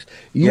Hendrix,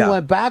 you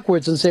went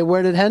backwards and say,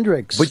 where did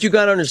Hendrix But you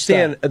got to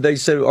understand, they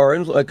said,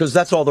 because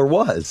that's all there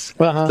was.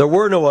 There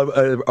were no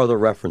other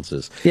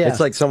references. Yeah.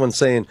 It's like someone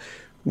saying,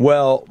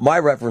 well, my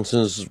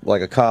references,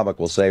 like a comic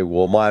will say,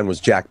 well, mine was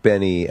Jack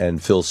Benny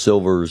and Phil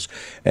Silvers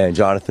and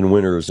Jonathan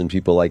Winters and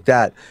people like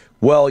that.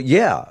 Well,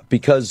 yeah,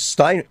 because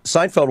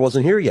Seinfeld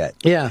wasn't here yet.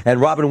 Yeah. And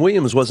Robin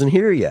Williams wasn't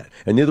here yet.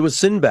 And neither was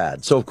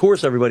Sinbad. So, of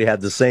course, everybody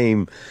had the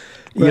same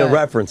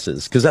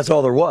references, because that's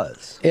all there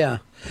was. Yeah.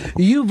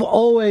 You've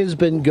always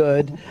been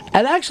good,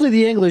 and actually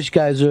the English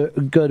guys are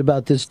good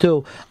about this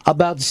too,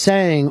 about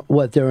saying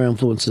what their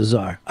influences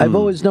are. I've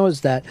always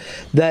noticed that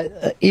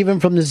even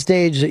from the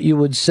stage that you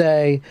would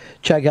say,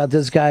 check out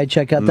this guy,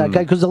 check out that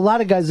guy, because a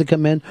lot of guys that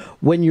come in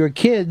when you're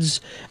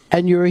kids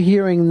and you're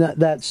hearing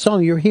that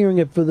song, you're hearing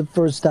it for the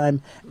first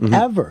time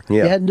ever.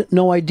 Yeah. You had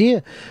no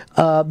idea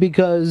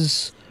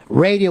because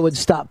radio would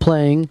stop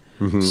playing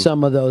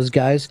some of those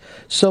guys.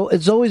 So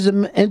it's always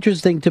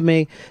interesting to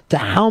me to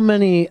how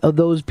many of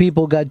those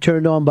people got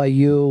turned on by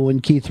you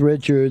and Keith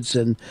Richards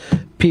and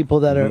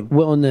people that are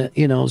willing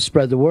to,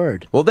 spread the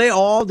word. Well, they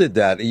all did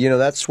that.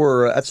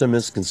 That's a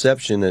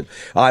misconception that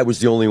I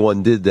was the only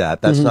one did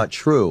that. That's not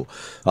true.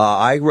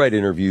 I read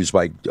interviews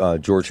by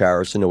George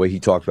Harrison, the way he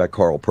talked about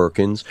Carl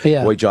Perkins,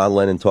 the way John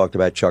Lennon talked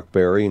about Chuck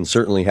Berry, and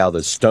certainly how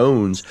the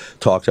Stones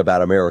talked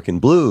about American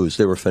blues.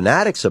 They were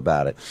fanatics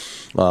about it.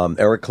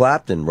 Eric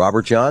Clapton,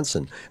 Robert Johnson.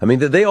 I mean,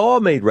 they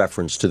all made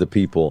reference to the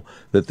people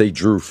that they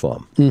drew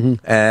from.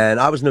 And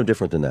I was no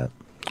different than that.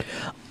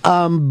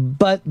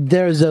 But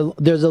there's a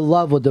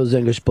love with those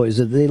English boys.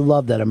 They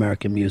love that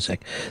American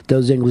music.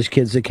 Those English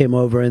kids that came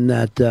over in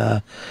that.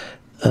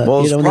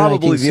 Well, it's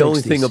probably the only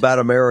 1960s. thing about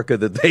America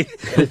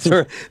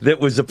that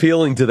was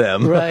appealing to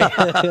them. Right.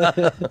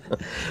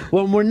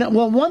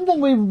 One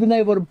thing we've been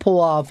able to pull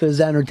off is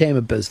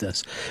entertainment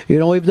business.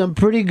 We've done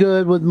pretty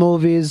good with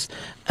movies,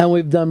 and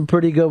we've done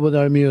pretty good with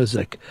our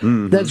music.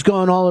 That's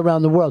gone all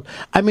around the world.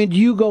 I mean, do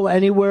you go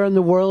anywhere in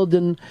the world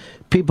and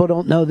people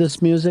don't know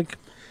this music?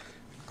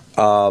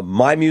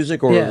 My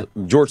music or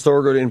George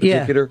Thorogood in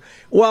particular?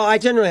 Yeah. Well, I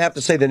generally have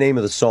to say the name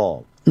of the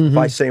song. If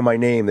I say my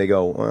name, they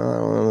go, well, I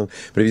don't know.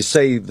 But if you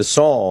say the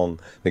song,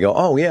 they go,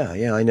 oh, yeah,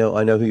 I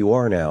know who you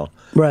are now.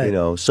 Right.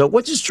 So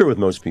which is true with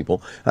most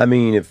people. I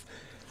mean, if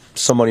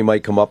somebody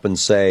might come up and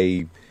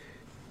say,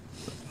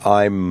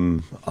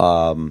 I'm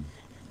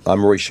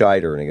Roy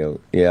Scheider, and they go,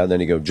 yeah, and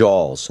then you go,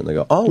 Jaws, and they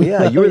go, oh,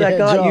 yeah, you were that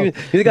guy, you're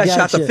the guy who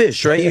shot the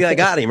fish, right? You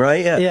got him,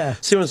 right? Yeah.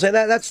 See what I'm saying?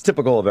 That's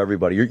typical of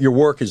everybody. Your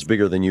work is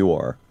bigger than you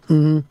are.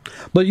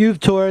 But you've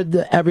toured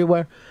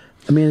everywhere.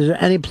 I mean, is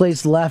there any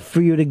place left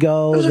for you to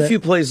go? There's a few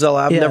places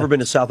I've never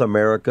been to South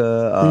America.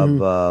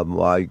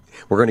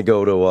 We're going to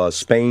go to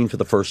Spain for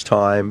the first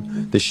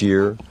time this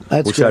year,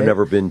 which great. I've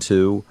never been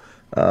to.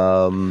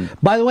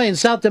 By the way, in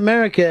South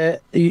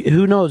America,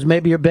 who knows?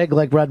 Maybe you're big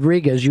like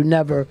Rodriguez. You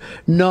never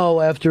know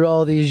after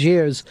all these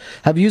years.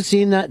 Have you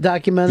seen that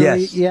documentary?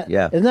 Yes.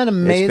 Yeah. Isn't that an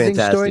amazing It's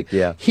fantastic, story?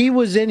 yeah. He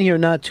was in here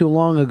not too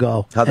long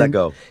ago. How'd that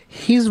go?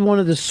 He's one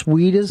of the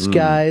sweetest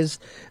guys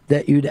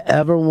that you'd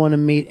ever want to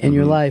meet in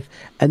your life.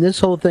 And this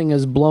whole thing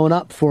has blown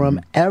up for him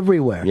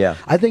everywhere. Yeah.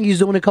 I think he's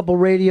doing a couple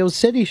Radio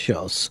City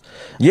shows.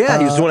 Yeah,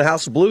 he was doing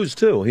House of Blues,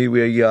 too. He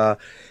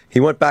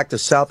went back to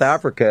South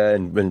Africa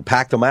and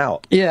packed them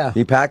out. Yeah.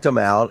 He packed them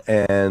out,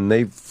 and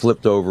they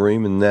flipped over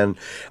him. And then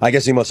I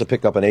guess he must have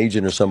picked up an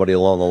agent or somebody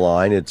along the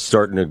line. It's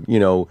starting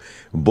to,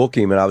 book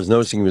him. And I was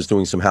noticing he was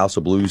doing some House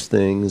of Blues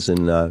things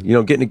and,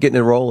 getting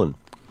it rolling.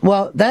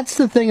 Well, that's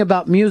the thing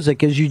about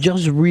music is you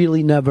just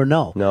really never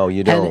know. No,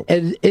 you don't.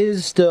 And it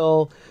is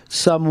still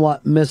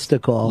somewhat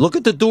mystical. Look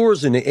at the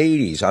Doors in the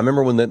 80s. I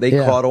remember when they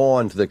caught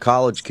on to the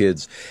college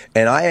kids,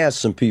 and I asked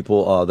some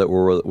people that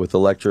were with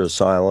Electra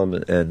Asylum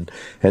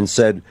and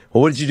said,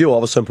 well, what did you do? All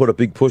of a sudden put a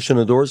big push on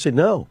the Doors? I said,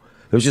 no.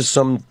 It was just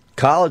some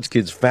college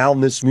kids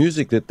found this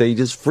music that they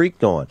just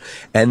freaked on.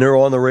 And they're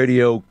on the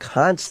radio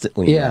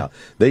constantly now.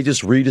 They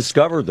just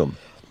rediscovered them,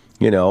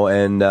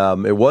 and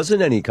it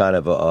wasn't any kind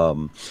of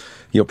a...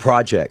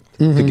 project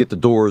to get the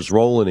Doors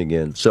rolling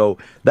again. So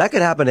that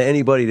could happen to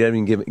anybody at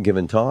any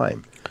given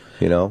time,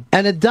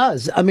 And it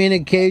does. I mean,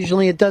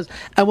 occasionally it does.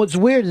 And what's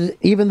weird is,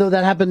 even though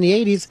that happened in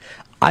the 80s,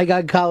 I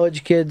got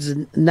college kids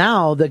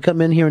now that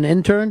come in here and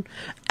intern,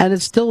 and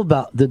it's still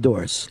about the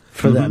Doors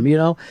for them,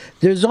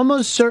 There's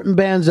almost certain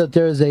bands that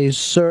there's a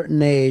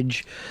certain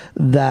age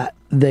that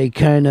they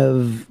kind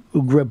of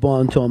grip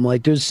onto them.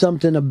 Like there's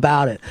something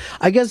about it.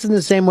 I guess in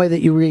the same way that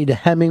you read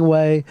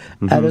Hemingway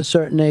at a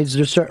certain age,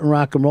 there's certain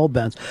rock and roll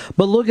bands.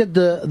 But look at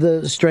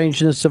the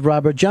strangeness of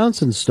Robert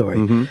Johnson's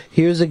story.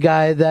 Here's a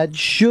guy that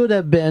should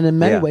have been, in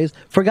many ways,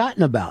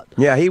 forgotten about.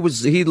 Yeah,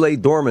 he lay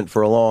dormant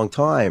for a long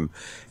time.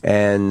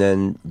 And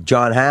then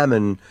John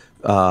Hammond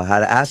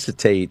had an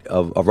acetate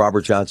of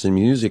Robert Johnson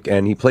music,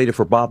 and he played it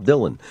for Bob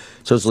Dylan.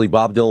 Supposedly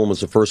Bob Dylan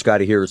was the first guy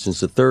to hear it since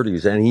the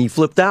 30s, and he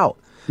flipped out.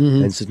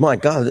 And said, "My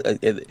God,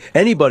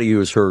 anybody who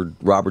has heard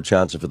Robert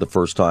Johnson for the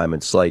first time,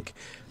 it's like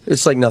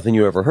nothing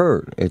you ever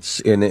heard. It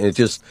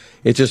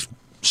just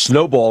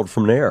snowballed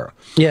from there.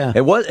 Yeah,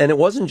 it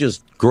wasn't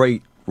just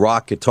great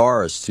rock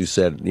guitarists who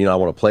said, I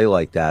want to play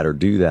like that or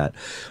do that.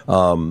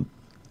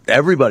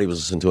 Everybody was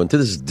listening to it. And to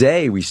this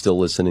day, we still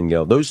listen and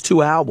go, those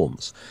two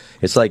albums.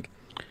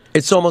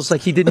 It's almost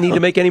like he didn't need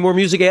to make any more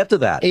music after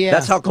that. Yeah.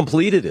 That's how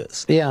complete it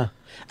is. Yeah.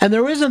 And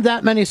there isn't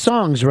that many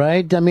songs,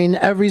 right? I mean,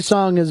 every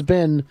song has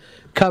been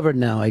covered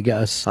now, I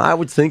guess. I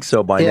would think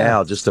so by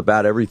now. Just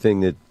about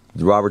everything that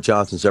Robert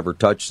Johnson's ever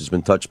touched has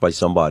been touched by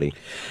somebody.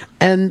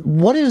 And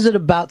what is it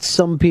about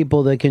some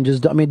people that can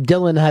just... I mean,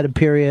 Dylan had a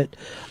period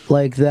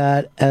like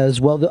that as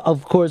well.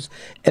 Of course,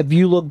 if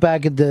you look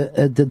back at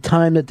the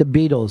time that the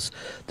Beatles,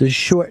 the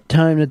short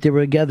time that they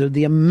were together,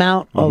 the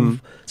amount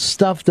of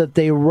stuff that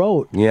they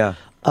wrote,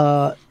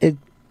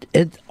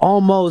 it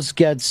almost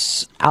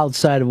gets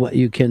outside of what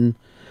you can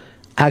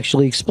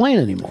actually explain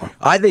anymore.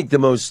 I think the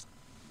most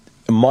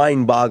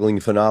mind-boggling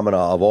phenomena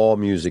of all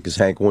music is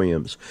Hank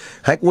Williams.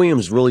 Hank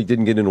Williams really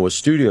didn't get into a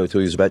studio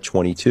until he was about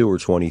 22 or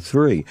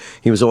 23.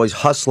 He was always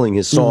hustling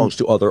his songs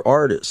to other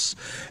artists.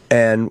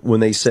 And when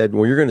they said,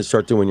 well, you're going to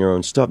start doing your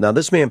own stuff. Now,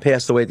 this man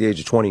passed away at the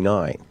age of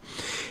 29.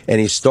 And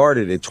he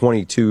started at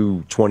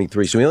 22,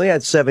 23. So he only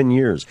had 7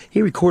 years.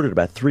 He recorded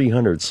about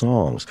 300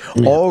 songs.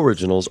 All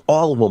originals,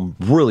 all of them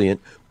brilliant,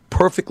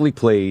 perfectly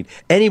played,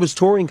 and he was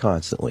touring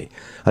constantly.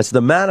 I said the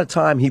amount of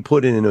time he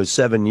put in those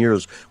 7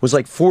 years was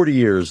like 40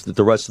 years that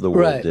the rest of the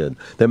world did.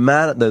 The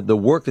amount, the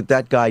work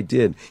that guy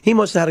did, he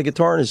must have had a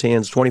guitar in his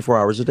hands 24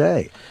 hours a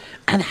day.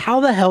 And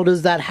how the hell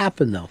does that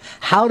happen, though?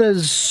 How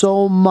does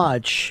so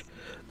much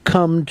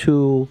come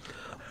to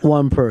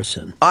one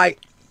person?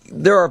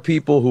 There are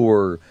people who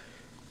are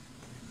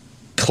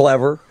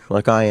clever,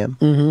 like I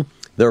am.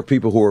 There are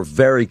people who are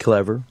very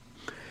clever.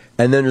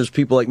 And then there's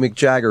people like Mick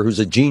Jagger, who's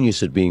a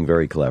genius at being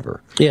very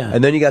clever. Yeah.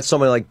 And then you got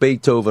somebody like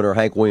Beethoven or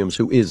Hank Williams,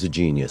 who is a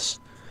genius.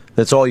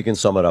 That's all you can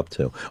sum it up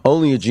to.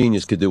 Only a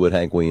genius could do what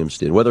Hank Williams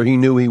did, whether he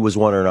knew he was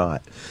one or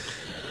not.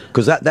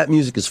 Because that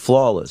music is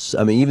flawless.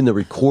 I mean, even the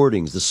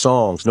recordings, the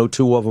songs, no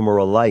two of them are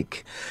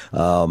alike.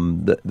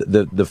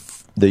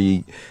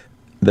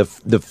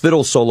 The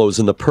fiddle solo is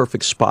in the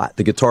perfect spot.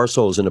 The guitar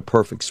solo is in the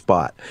perfect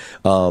spot.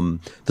 The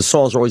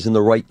songs are always in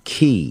the right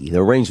key. The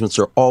arrangements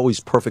are always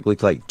perfectly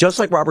played. Just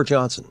like Robert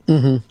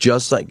Johnson.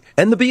 Just like...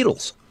 And the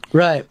Beatles.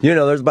 Right. You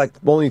know, there's like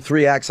only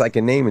 3 acts I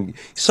can name. And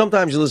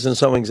sometimes you listen to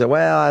someone and say,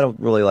 well, I don't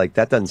really like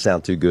that. Doesn't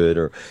sound too good.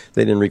 Or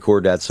they didn't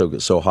record that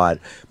so hot.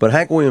 But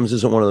Hank Williams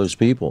isn't one of those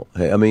people.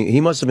 I mean, he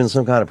must have been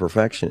some kind of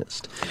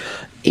perfectionist.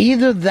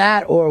 Either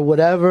that or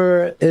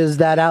whatever is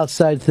that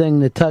outside thing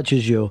that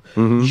touches you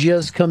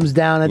just comes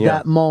down at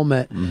that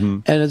moment,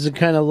 and it's a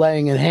kind of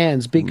laying in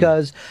hands.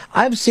 Because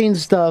I've seen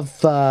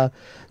stuff.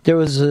 There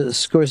was a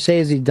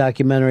Scorsese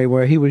documentary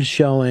where he was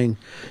showing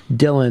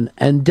Dylan,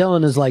 and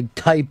Dylan is like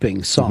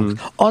typing songs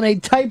on a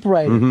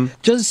typewriter,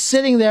 just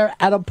sitting there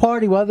at a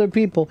party with other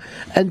people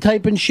and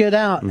typing shit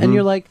out, and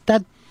you're like,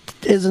 that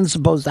isn't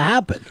supposed to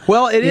happen.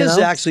 Well, it is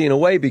actually in a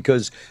way,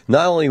 because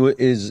not only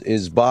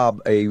is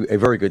Bob a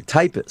very good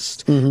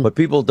typist, what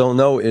people don't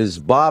know is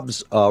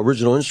Bob's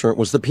original instrument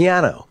was the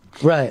piano.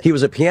 Right. He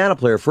was a piano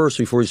player first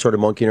before he started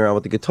monkeying around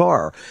with the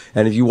guitar.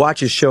 And if you watch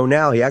his show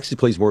now, he actually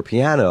plays more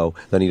piano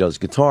than he does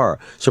guitar.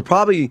 So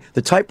probably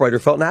the typewriter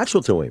felt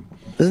natural to him.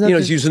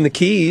 He's using the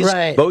keys,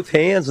 both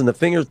hands and the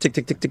fingers, tick,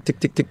 tick, tick, tick, tick,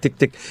 tick, tick, tick,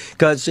 tick.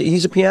 Because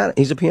he's a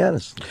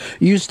pianist.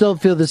 You still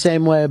feel the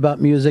same way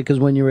about music as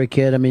when you were a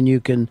kid? I mean, you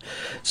can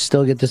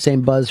still get the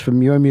same buzz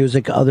from your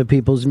music, other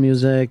people's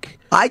music.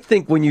 I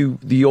think when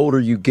the older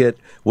you get,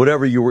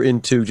 whatever you were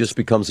into just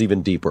becomes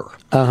even deeper.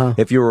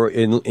 If you were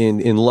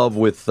in love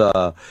with,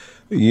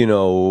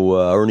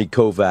 Ernie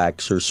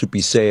Kovacs or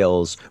Soupy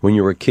Sales when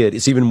you were a kid,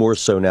 it's even more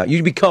so now.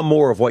 You become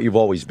more of what you've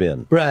always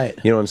been. Right.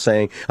 You know what I'm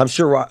saying? I'm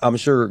sure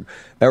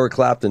Eric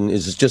Clapton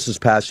is just as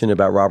passionate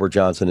about Robert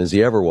Johnson as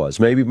he ever was.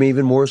 Maybe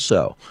even more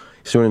so.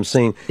 See what I'm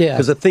saying? Yeah.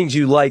 Because the things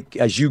you like,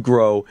 as you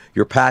grow,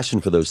 your passion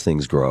for those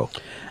things grow.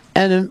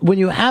 And when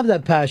you have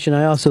that passion,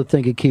 I also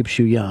think it keeps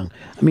you young.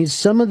 I mean,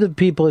 some of the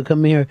people that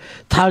come here,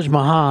 Taj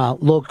Mahal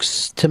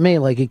looks to me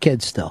like a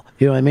kid still.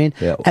 You know what I mean?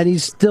 Yeah. And he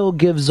still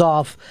gives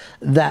off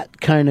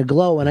that kind of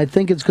glow. And I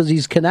think it's because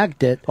he's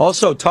connected.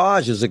 Also,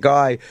 Taj is a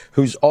guy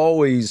who's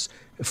always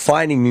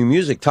finding new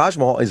music. Taj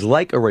Mahal is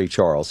like a Ray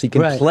Charles. He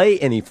can play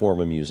any form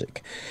of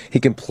music. He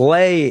can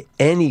play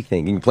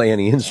anything. He can play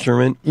any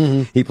instrument.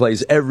 He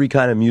plays every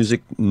kind of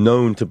music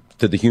known to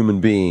the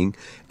human being,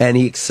 and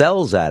he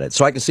excels at it.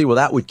 So I can see, well,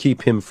 that would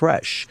keep him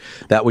fresh.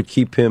 That would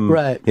keep him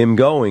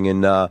going.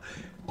 And I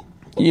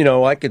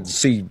could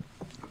see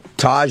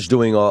Taj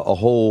doing a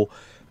whole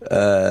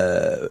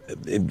album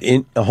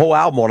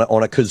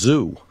on a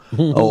kazoo.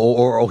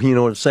 or you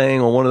know what I'm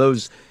saying, on one of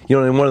those,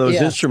 in one of those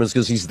instruments,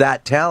 because he's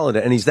that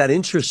talented and he's that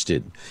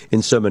interested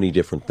in so many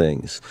different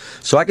things.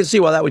 So I can see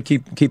why that would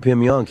keep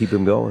him young, keep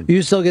him going.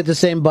 You still get the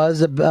same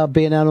buzz about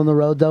being out on the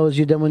road, though, as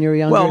you did when you were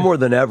younger? Well, more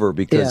than ever,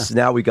 because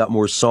now we got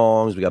more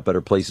songs, we got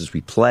better places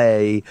we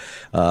play,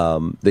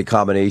 the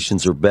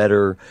combinations are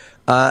better,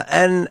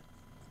 and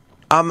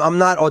I'm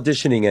not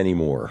auditioning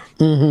anymore.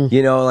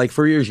 Like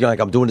for years, you're like,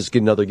 I'm doing this,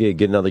 get another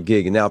gig.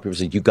 And now people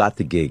say, you got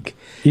the gig.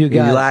 You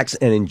relax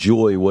and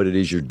enjoy what it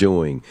is you're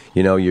doing.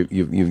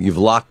 You've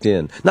locked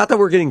in. Not that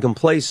we're getting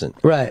complacent.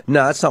 Right.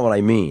 No, that's not what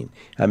I mean.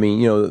 I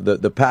mean,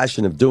 the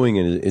passion of doing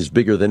it is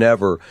bigger than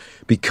ever,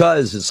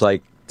 because it's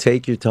like,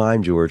 take your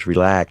time, George,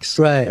 relax.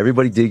 Right.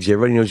 Everybody digs you.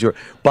 Everybody knows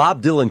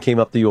Bob Dylan came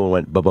up to you and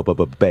went,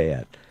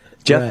 bad.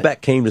 Jeff Right.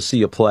 Beck came to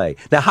see a play.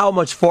 Now, how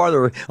much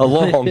farther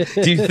along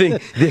do you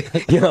think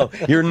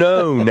you're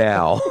known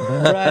now?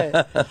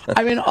 Right.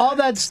 I mean, all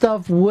that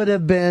stuff would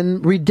have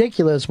been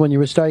ridiculous when you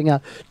were starting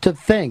out to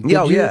think.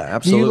 Yeah, Did you,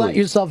 absolutely. Do you let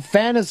yourself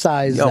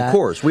fantasize Yeah, that? of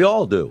course, we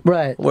all do.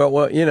 Right.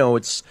 Well,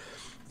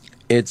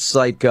 it's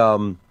like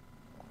Carlton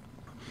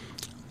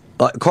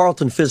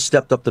Fisk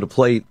stepped up to the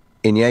plate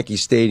in Yankee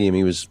Stadium.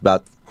 He was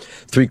about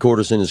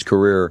 3/4 in his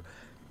career,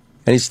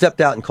 and he stepped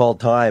out and called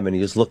time, and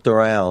he just looked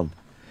around,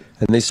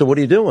 and they said, "What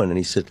are you doing?" And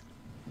he said,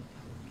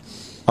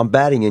 "I'm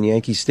batting in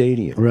Yankee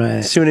Stadium."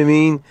 Right. See what I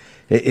mean?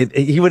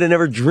 He would have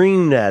never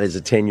dreamed that as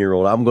a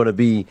 10-year-old. I'm going to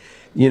be,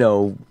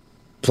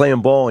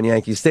 playing ball in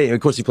Yankee Stadium.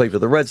 Of course, he played for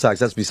the Red Sox.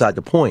 That's beside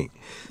the point.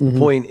 The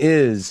point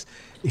is,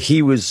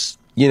 he was,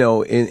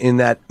 in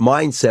that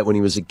mindset when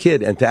he was a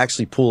kid, and to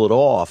actually pull it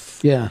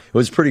off, Yeah. it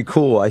was pretty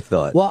cool, I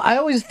thought. Well, I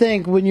always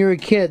think when you're a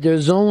kid,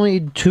 there's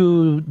only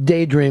two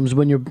daydreams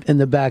when you're in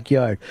the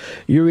backyard.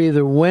 You're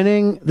either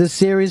winning the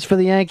series for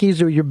the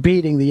Yankees or you're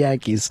beating the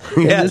Yankees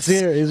in the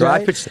series,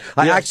 right?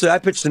 I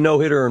pitched a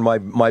no-hitter in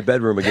my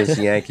bedroom against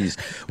the Yankees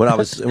when I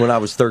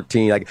was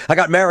 13. I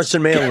got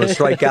Marison Mailman to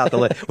strike out.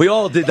 We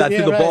all did that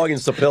through the ball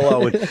against the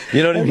pillow. And,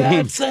 you know what I mean?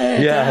 That's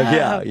it.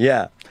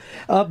 Yeah.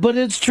 But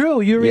it's true.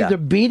 You're either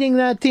beating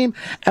that team,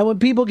 and when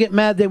people get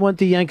mad, they want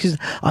the Yankees.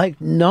 Like,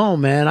 no,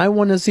 man, I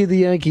want to see the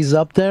Yankees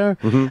up there.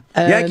 And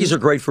Yankees are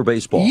great for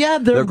baseball. Yeah,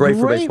 they're great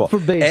for baseball.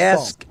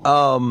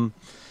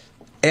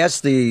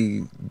 Ask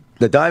the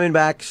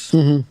Diamondbacks,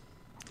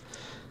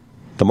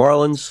 the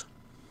Marlins,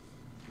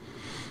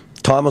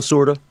 Tom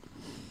Lasorda,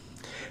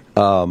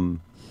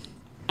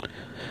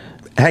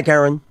 Hank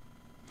Aaron.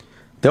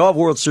 They all have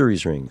World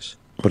Series rings.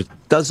 But it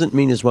doesn't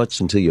mean as much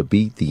until you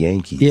beat the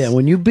Yankees. Yeah,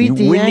 when you beat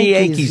the win Yankees, the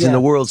Yankees in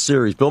the World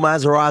Series. Bill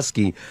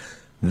Mazeroski,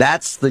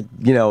 that's the,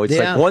 it's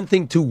like one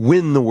thing to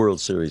win the World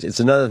Series. It's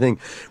another thing.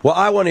 Well,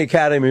 I won the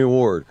Academy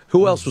Award.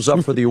 Who else was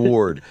up for the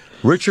award?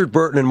 Richard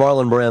Burton and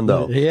Marlon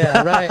Brando.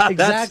 Yeah, right,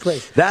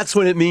 exactly. That's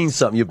when it means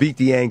something. You beat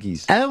the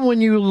Yankees. And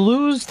when you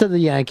lose to the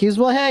Yankees,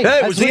 well, hey,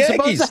 it was the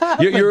Yankees.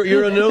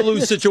 You're in a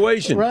no-lose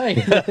situation. Right.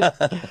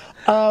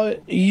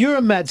 You're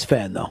a Mets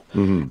fan, though.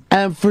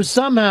 And for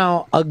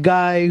somehow a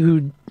guy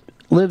who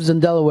lives in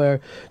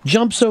Delaware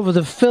jumps over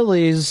the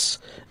Phillies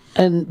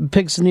and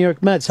picks the New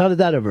York Mets. How did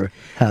that ever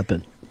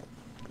happen?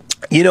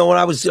 When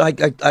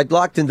I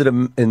locked into the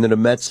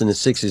Mets in the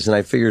 60s, and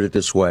I figured it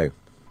this way.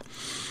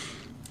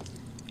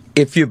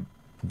 If you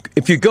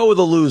go with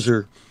a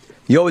loser,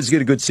 you always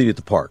get a good seat at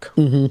the park.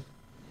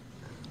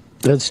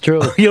 That's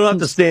true. You don't have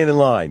to stand in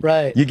line.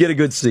 Right. You get a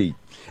good seat.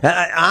 And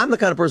I'm the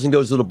kind of person who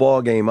goes to the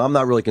ball game. I'm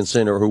not really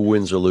concerned with who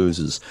wins or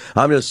loses.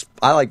 I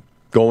like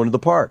going to the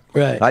park.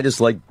 Right. I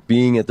just like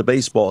being at the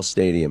baseball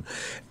stadium.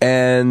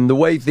 And the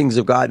way things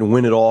have gotten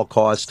win at all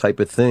costs type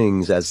of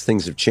things, as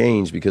things have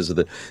changed because of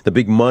the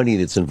big money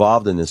that's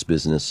involved in this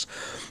business,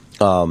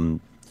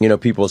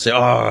 people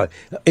say,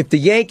 if the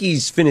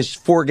Yankees finish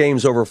 4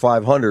 games over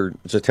 500,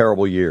 it's a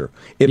terrible year.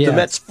 If the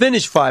Mets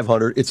finish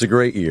 500, it's a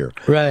great year.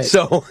 Right.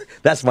 So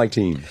that's my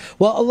team.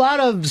 Well, a lot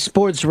of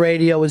sports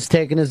radio has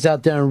taken us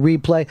out there and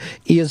replay.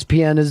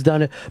 ESPN has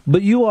done it.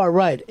 But you are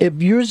right.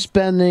 If you're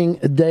spending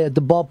a day at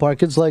the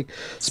ballpark, it's like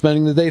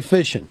spending the day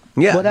fishing.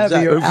 Yeah, whatever.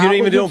 exactly. You're If you out don't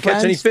even with your don't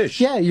catch any friends. fish.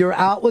 Yeah, you're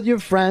out with your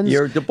friends.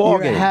 You're at the ball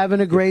game. You're having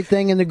a great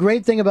thing. And the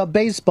great thing about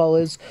baseball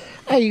is,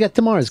 hey, you got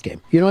tomorrow's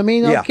game. You know what I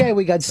mean? Yeah. Okay,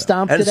 we got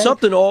stomped And today.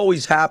 something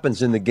always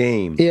happens in the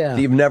game that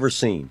you've never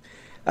seen.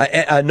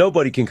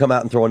 Nobody can come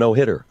out and throw a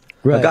no-hitter.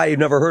 Right. A guy you've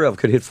never heard of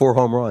could hit 4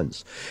 home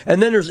runs.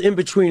 And then there's in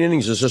between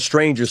innings, there's a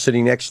stranger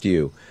sitting next to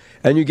you.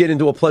 And you get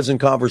into a pleasant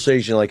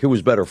conversation like who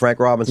was better, Frank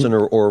Robinson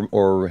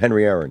or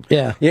Henry Aaron.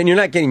 Yeah. And you're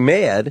not getting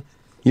mad.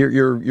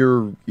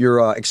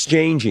 You're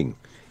exchanging.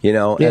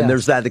 And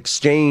there's that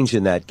exchange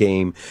in that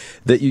game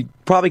that you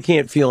probably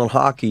can't feel in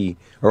hockey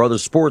or other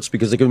sports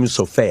because it can move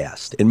so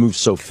fast. It moves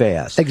so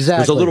fast. Exactly.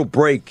 There's a little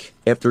break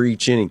after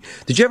each inning.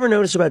 Did you ever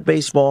notice about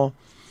baseball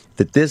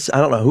that I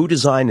don't know who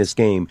designed this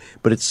game,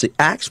 but it's the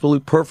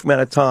absolute perfect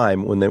amount of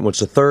time when it's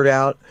the third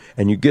out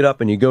and you get up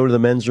and you go to the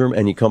men's room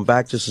and you come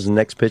back just as the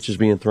next pitch is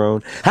being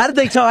thrown? How did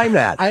they time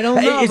that? I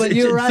don't know, but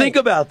you're right. Think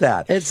about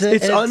that. It's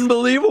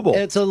unbelievable.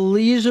 It's a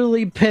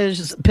leisurely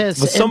piss. But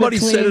somebody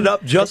set it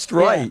up just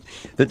right,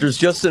 that there's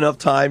just enough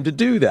time to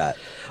do that.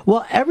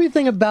 Well,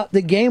 everything about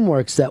the game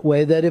works that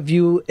way, that if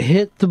you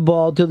hit the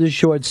ball to the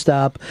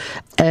shortstop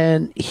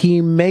and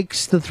he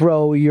makes the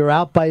throw, you're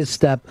out by a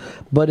step.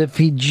 But if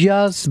he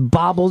just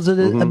bobbles it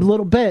a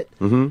little bit,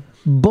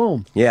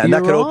 boom. Yeah, and that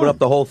you're could open on. up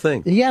the whole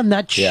thing. Yeah, and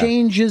that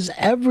changes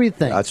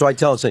everything. That's what I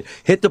tell them.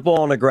 Hit the ball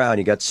on the ground.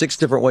 You got 6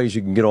 different ways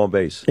you can get on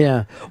base.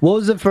 Yeah. What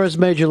was the first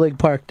major league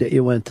park that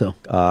you went to?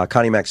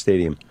 Connie Mack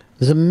Stadium.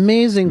 It's an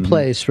amazing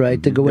place,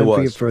 right, to go in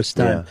for your first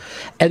time. Yeah.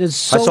 And it's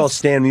so I saw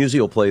Stan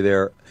Musial play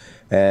there.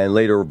 And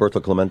later, Roberto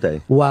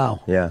Clemente.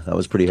 Wow. Yeah, that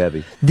was pretty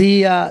heavy.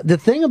 The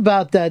thing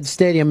about that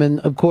stadium, and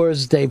of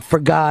course they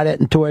forgot it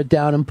and tore it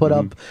down and put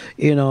up,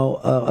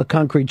 a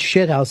concrete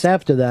shithouse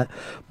after that.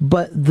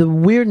 But the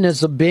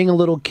weirdness of being a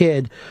little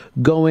kid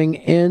going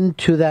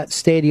into that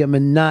stadium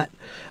and not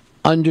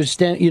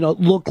understand,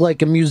 look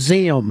like a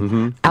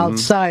museum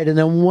outside, and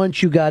then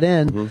once you got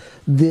in,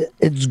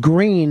 it's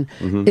green.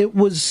 It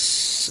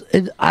was.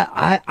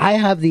 I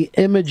have the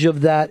image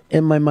of that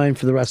in my mind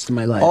for the rest of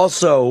my life.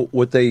 Also,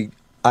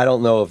 I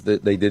don't know if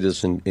they did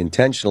this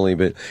intentionally,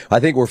 but I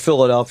think where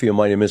Philadelphia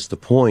might have missed the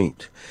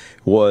point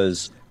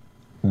was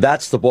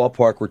that's the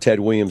ballpark where Ted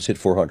Williams hit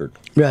 400.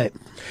 Right.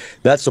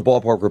 That's the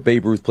ballpark where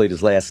Babe Ruth played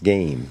his last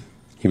game.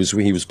 He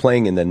was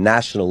playing in the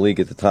National League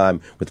at the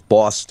time with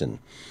Boston,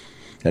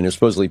 and they're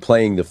supposedly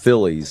playing the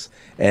Phillies,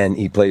 and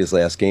he played his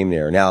last game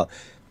there. Now,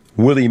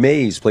 Willie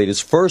Mays played his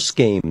first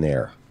game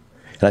there,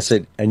 and I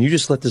said, and you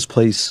just let this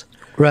place...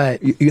 Right.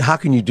 How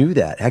can you do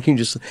that? How can you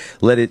just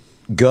let it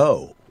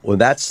go? Well,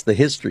 that's the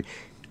history.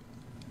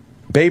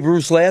 Babe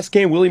Ruth's last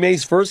game, Willie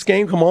Mays' first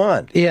game. Come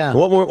on. Yeah.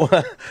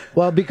 What?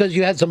 Well, because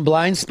you had some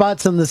blind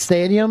spots in the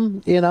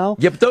stadium, Yeah,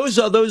 but those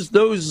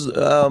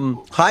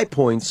high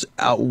points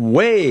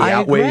outweigh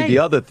the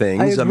other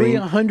things. I agree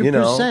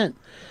 100%.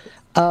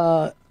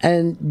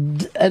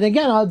 And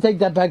again, I'll take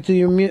that back to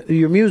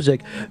your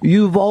music.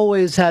 You've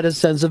always had a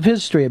sense of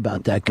history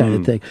about that kind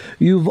of thing.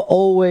 You've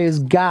always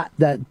got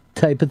that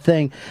type of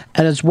thing,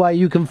 and it's why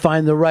you can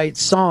find the right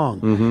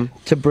song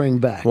to bring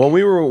back. Well,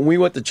 we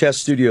went to Chess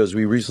Studios.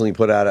 We recently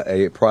put out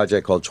a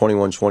project called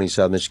 2120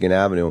 South Michigan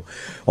Avenue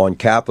on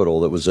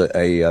Capitol that was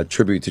a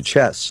tribute to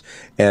Chess,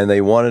 and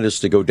they wanted us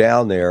to go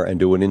down there and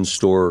do an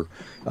in-store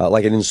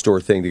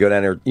thing, to go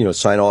down there,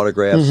 sign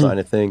autographs, sign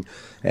a thing.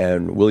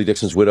 And Willie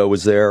Dixon's widow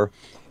was there,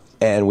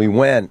 and we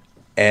went.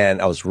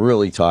 And I was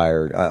really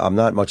tired. I'm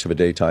not much of a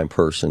daytime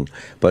person,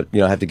 but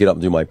I had to get up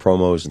and do my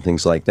promos and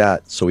things like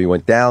that. So we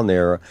went down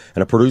there,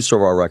 and a producer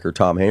of our record,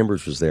 Tom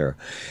Hambridge, was there.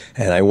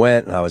 And I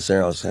went, and I was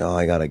there. I was saying,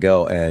 I got to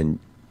go. And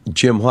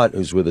Jim Hutt,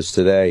 who's with us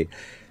today,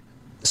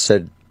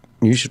 said,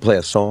 you should play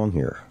a song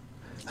here.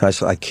 And I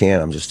said, I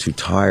can't. I'm just too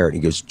tired. He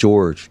goes,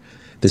 George,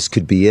 this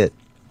could be it.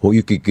 Well,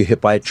 you could get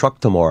hit by a truck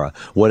tomorrow.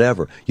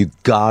 Whatever. You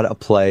got to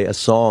play a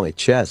song at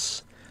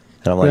Chess.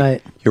 And I'm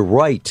like, You're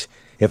right.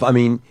 If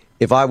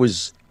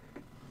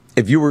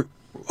you were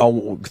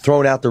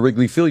thrown out to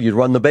Wrigley Field, you'd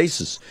run the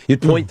bases. You'd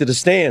point to the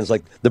stands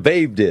like the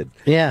Babe did.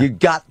 Yeah. You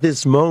got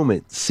this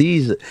moment.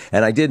 Seize it.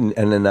 And I didn't.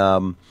 And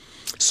then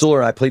Siller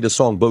and I played the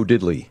song Bo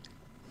Diddley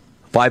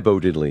by Bo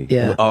Diddley.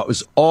 Yeah. It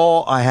was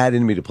all I had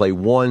in me to play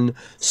one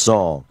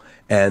song.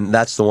 And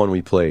that's the one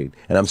we played.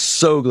 And I'm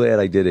so glad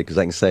I did it because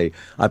I can say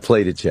I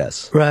played at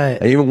Chess. Right.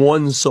 And even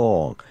one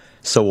song.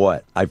 So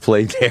what? I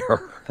played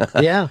there.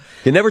 Yeah.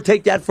 You never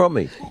take that from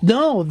me.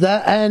 No,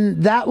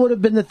 that would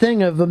have been the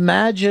thing of,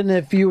 imagine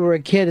if you were a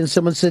kid and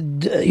someone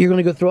said, you're going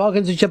to go through all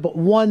kinds of shit, but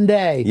one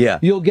day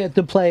you'll get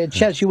to play at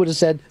Chess. You would have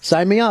said,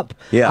 sign me up.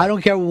 Yeah. I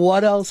don't care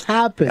what else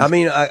happens. I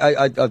mean,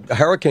 a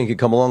hurricane could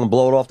come along and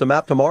blow it off the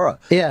map tomorrow.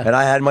 Yeah. And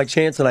I had my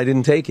chance and I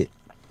didn't take it.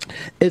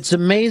 It's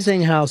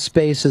amazing how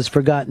space has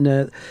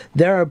forgotten.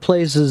 There are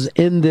places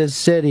in this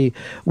city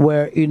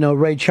where,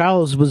 Ray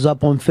Charles was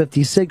up on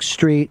 56th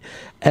Street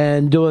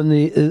and doing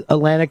the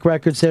Atlantic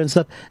Records there and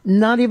stuff.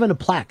 Not even a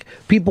plaque.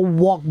 People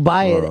walk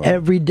by it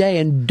every day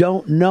and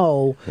don't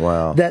know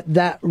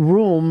that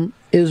room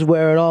is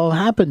where it all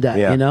happened at,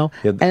 Yeah.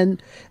 And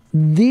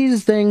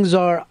these things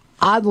are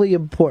oddly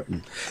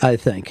important, I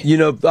think.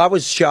 I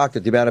was shocked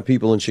at the amount of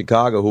people in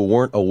Chicago who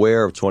weren't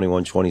aware of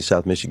 2120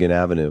 South Michigan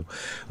Avenue,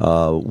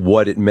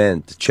 what it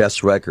meant,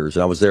 Chess Records.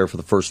 And I was there for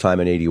the first time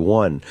in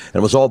 81, and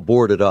it was all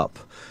boarded up.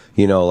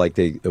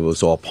 It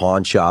was all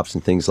pawn shops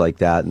and things like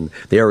that, and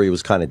the area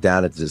was kind of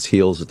down at its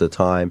heels at the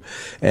time.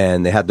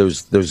 And they had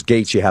those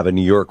gates you have in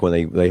New York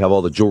when they have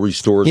all the jewelry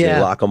stores and they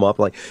lock them up.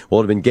 It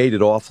had been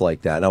gated off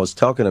like that. And I was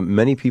talking to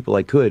many people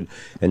I could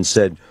and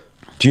said,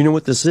 do you know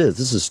what this is?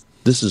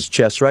 This is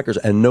Chess Records,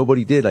 and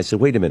nobody did. I said,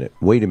 wait a minute.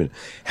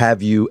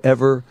 Have you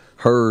ever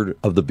heard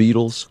of the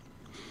Beatles?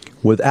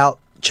 Without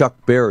Chuck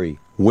Berry,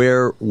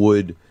 where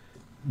would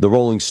the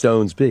Rolling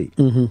Stones be?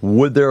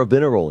 Would there have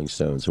been a Rolling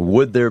Stones?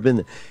 Would there have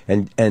been?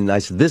 And I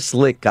said, this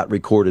lick got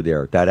recorded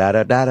there.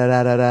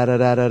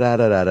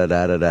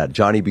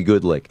 Johnny B.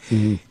 Good lick.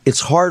 It's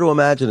hard to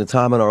imagine a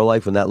time in our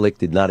life when that lick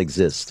did not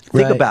exist.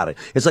 Think about it.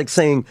 It's like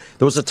saying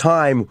there was a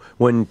time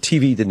when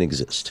TV didn't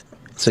exist.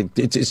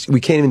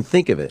 We can't even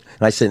think of it.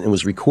 And I said, it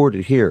was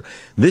recorded here.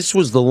 This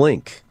was the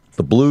link.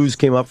 The blues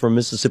came up from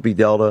Mississippi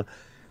Delta,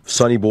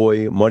 Sonny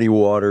Boy, Muddy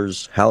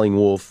Waters, Howling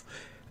Wolf.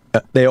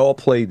 They all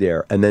played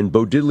there. And then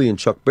Bo Diddley and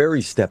Chuck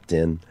Berry stepped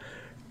in,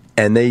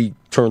 and they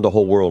turned the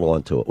whole world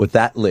onto it with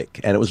that lick.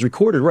 And it was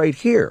recorded right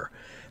here.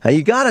 Now,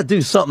 you got to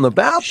do something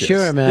about this.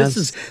 Sure, man.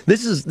 This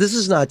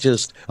is not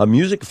just a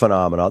music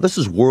phenomenon. This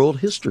is world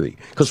history.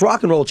 Because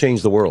rock and roll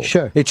changed the world.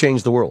 Sure. It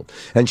changed the world.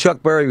 And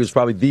Chuck Berry was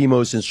probably the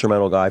most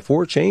instrumental guy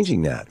for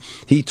changing that.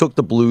 He took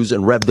the blues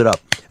and revved it up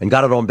and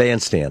got it on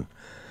Bandstand.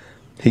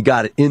 He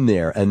got it in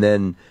there. And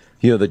then,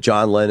 the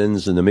John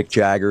Lennons and the Mick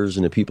Jaggers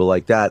and the people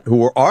like that, who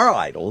were our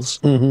idols,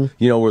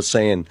 were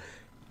saying,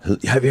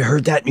 have you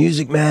heard that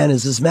music, man?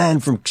 Is this man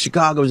from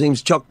Chicago? His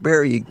name's Chuck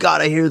Berry. You got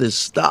to hear this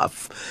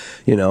stuff.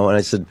 And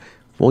I said,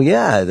 well,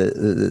 yeah.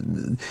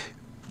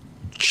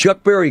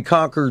 Chuck Berry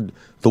conquered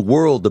the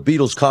world, the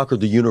Beatles conquered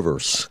the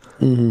universe.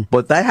 Mm-hmm.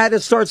 But that had to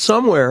start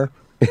somewhere.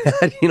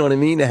 You know what I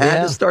mean? It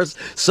had to start.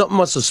 Something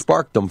must have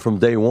sparked them from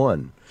day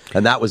one,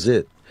 and that was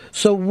it.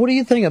 So, what do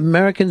you think?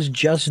 Americans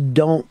just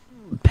don't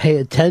pay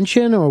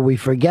attention, or we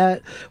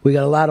forget? We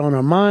got a lot on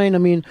our mind. I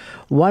mean,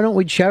 why don't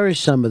we cherish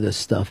some of this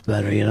stuff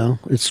better? You know,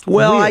 it's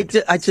weird.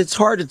 It's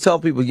hard to tell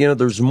people. You know,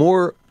 there's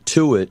more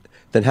to it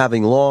than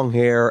having long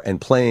hair and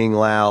playing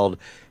loud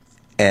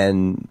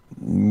and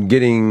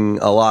getting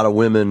a lot of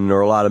women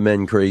or a lot of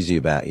men crazy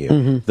about you.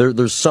 Mm-hmm.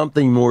 There's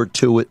something more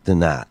to it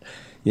than that.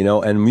 You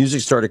know, and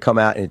music started to come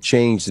out, and it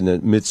changed in the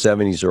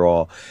mid-'70s or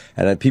all.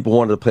 And then people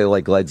wanted to play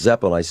like Led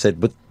Zeppelin. I said,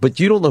 but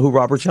you don't know who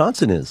Robert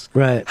Johnson is.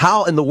 Right.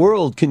 How in the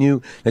world can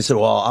you? They said,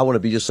 well, I want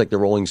to be just like the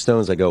Rolling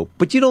Stones. I go,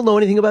 but you don't know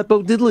anything about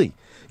Bo Diddley.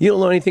 You don't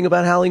know anything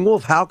about Howlin'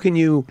 Wolf. How can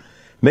you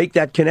make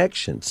that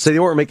connection? So they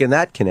weren't making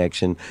that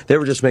connection. They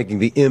were just making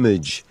the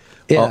image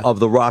of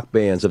the rock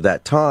bands of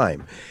that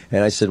time.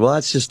 And I said, well,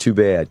 that's just too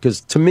bad.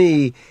 Because to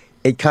me,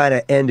 it kind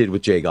of ended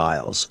with Jay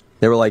Giles.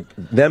 They were like,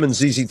 them and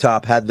ZZ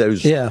Top had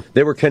those,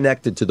 they were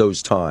connected to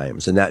those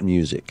times and that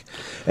music.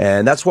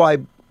 And that's why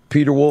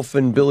Peter Wolf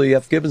and Billy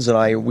F. Gibbons and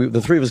I, the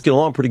three of us get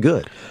along pretty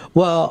good.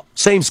 Well,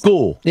 same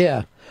school.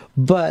 Yeah.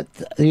 But,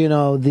 you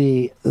know,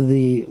 the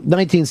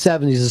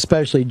 1970s,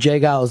 especially Jay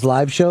Giles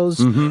live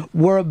shows,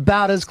 were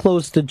about as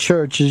close to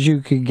church as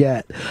you could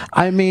get.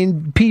 I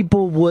mean,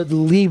 people would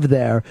leave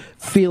there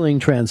feeling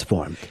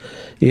transformed.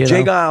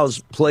 Jay Giles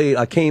played,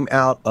 I came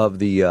out of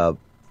the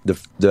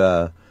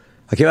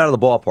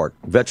ballpark,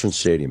 Veterans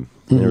Stadium.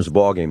 And there was a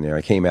ball game there.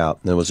 I came out,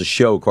 and there was a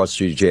show across the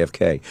street at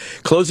JFK.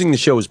 Closing the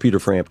show was Peter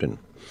Frampton.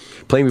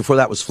 Playing before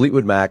that was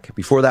Fleetwood Mac.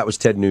 Before that was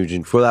Ted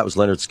Nugent. Before that was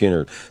Leonard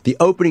Skinner. The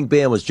opening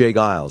band was Jay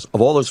Giles.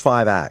 Of all those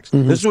 5 acts,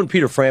 this is when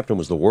Peter Frampton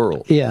was the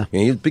world. Yeah,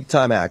 he was a big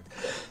time act.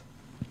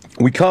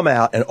 We come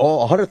out, and all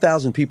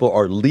 100,000 people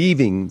are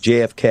leaving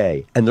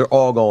JFK, and they're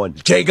all going,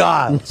 Jay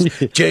Giles,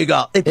 Jay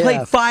Giles. They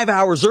played 5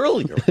 hours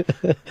earlier.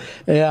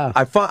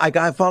 I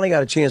finally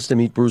got a chance to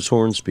meet Bruce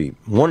Hornsby.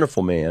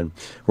 Wonderful man.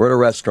 We're at a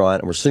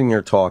restaurant, and we're sitting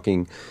there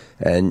talking,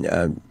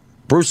 and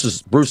Bruce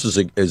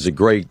is a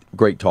great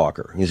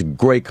talker. He's a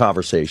great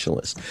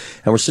conversationalist.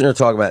 And we're sitting there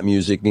talking about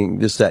music,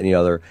 and this, that, and the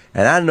other.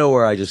 And out of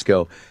nowhere, I just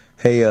go,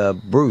 hey,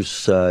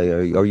 Bruce,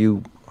 are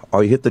you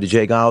hip to the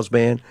Jay Giles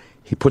band?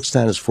 He puts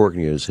down his fork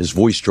and his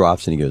voice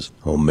drops and he goes,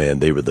 oh man,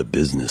 they were the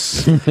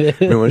business. When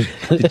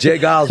the Jay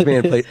Giles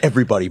band played,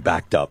 everybody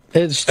backed up.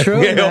 It's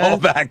true, They man. all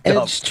backed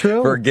up. It's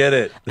true. Forget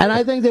it. And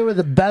I think they were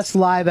the best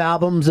live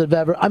albums I've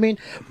ever. I mean,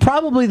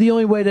 probably the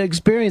only way to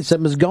experience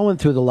them is going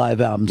through the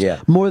live albums.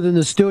 More than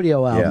the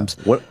studio albums.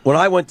 When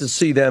I went to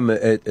see them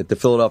at the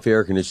Philadelphia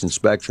Air Conditioned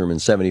Spectrum in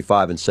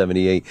 75 and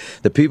 78,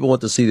 the people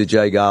went to see the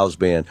Jay Giles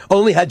band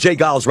only had Jay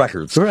Giles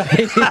records.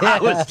 Right.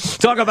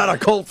 Talk about a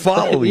cult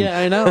following. Yeah,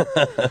 I know.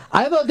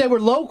 I thought they were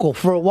local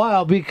for a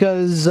while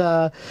because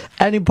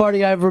any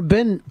party I've ever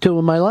been to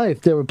in my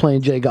life, they were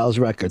playing Jay Giles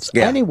records.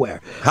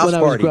 Anywhere. House when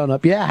I was growing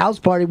up. Yeah, house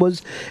party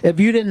was, if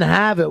you didn't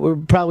have it, we're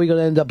probably going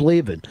to end up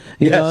leaving.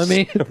 You know what I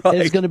mean? Right.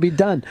 It's going to be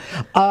done.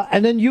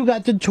 And then you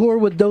got to tour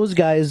with those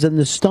guys and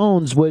the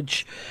Stones,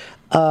 which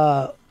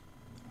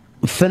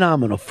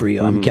phenomenal for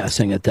you, I'm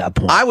guessing, at that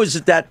point. I was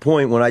at that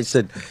point when I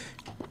said,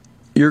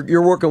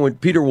 you're working with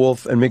Peter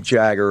Wolf and Mick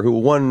Jagger, who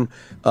one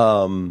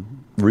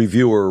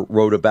reviewer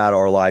wrote about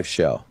our live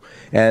show.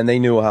 And they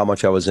knew how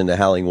much I was into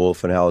Howlin'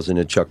 Wolf and how I was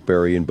into Chuck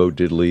Berry and Bo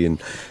Diddley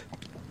and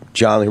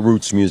Johnny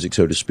Roots music,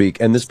 so to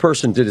speak. And this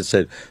person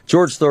said,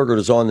 George Thorogood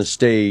is on the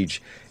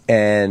stage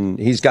and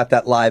he's got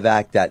that live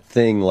act, that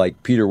thing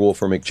like Peter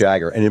Wolf or Mick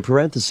Jagger. And in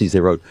parentheses, they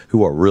wrote,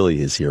 who are really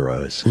his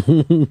heroes.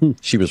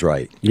 She was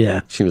right.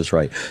 Yeah. She was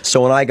right.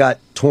 So when I got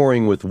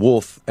touring with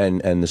Wolf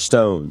and the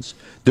Stones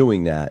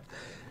doing that,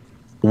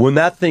 when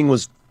that thing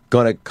was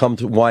going to come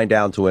to wind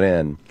down to an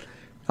end,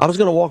 I was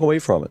going to walk away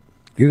from it.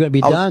 You're going to be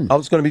done. I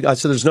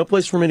said, there's no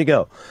place for me to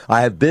go.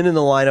 I have been in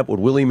the lineup with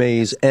Willie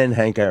Mays and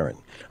Hank Aaron.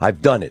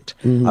 I've done it.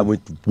 I'm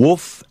with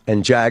Wolf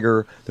and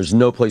Jagger. There's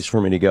no place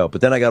for me to go.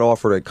 But then I got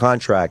offered a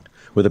contract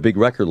with a big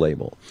record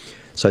label.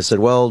 So I said,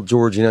 well,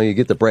 George, you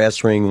get the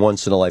brass ring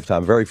once in a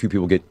lifetime. Very few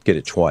people get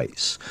it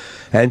twice.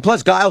 And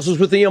plus, Giles was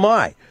with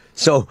EMI.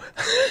 So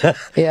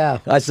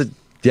I said,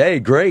 hey,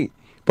 great.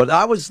 But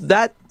I was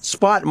that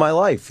spot in my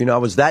life. I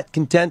was that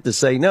content to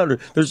say, no,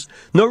 there's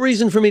no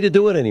reason for me to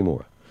do it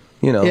anymore.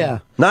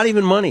 Not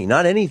even money,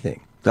 not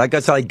anything. Like I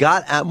said, I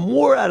got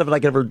more out of it I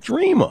could ever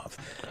dream of,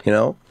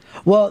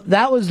 Well,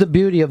 that was the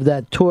beauty of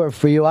that tour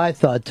for you, I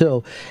thought,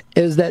 too,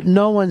 is that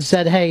no one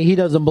said, hey, he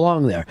doesn't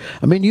belong there.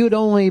 I mean, you'd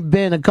only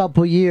been a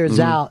couple years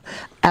out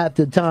at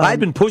the time.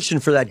 I'd been pushing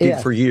for that gig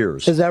for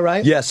years. Is that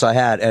right? Yes, I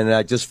had, and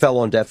I just fell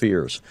on deaf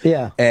ears.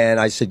 Yeah. And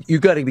I said, you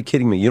got to be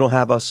kidding me. You don't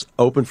have us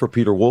open for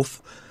Peter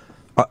Wolf?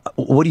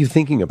 What are you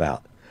thinking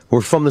about?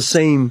 We're from the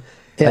same...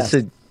 I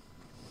said,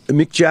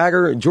 Mick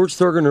Jagger and George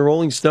Thorogood and the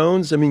Rolling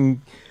Stones, I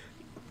mean...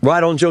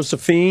 Right on,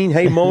 Josephine.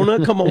 Hey,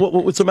 Mona, come on.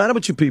 What's the matter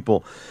with you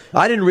people?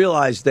 I didn't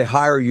realize they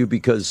hire you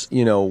because,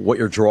 what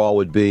your draw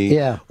would be.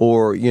 Yeah.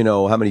 Or,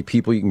 how many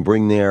people you can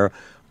bring there.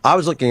 I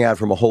was looking at it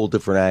from a whole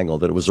different angle.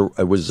 That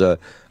it was a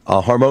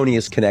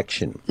harmonious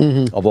connection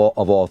of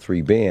all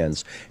three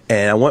bands.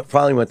 And I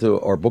finally went to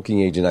our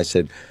booking agent. I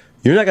said,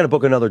 "You're not going to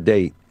book another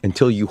date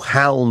until you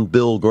hound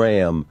Bill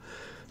Graham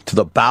to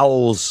the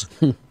bowels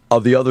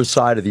of the other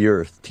side of the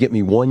earth to get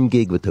me one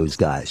gig with those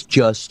guys,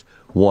 just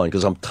one,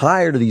 because I'm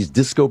tired of these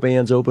disco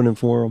bands opening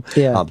for them.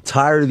 Yeah. I'm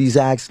tired of these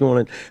acts going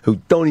in who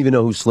don't even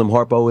know who Slim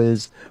Harpo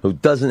is, who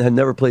have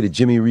never played a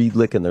Jimmy Reed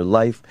lick in their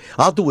life.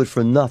 I'll do it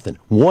for nothing.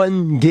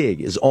 One gig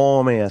is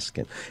all I'm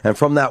asking. And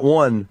from that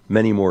one,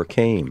 many more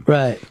came.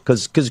 Right.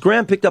 Because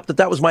Graham picked up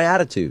that was my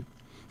attitude.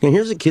 And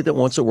here's a kid that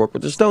wants to work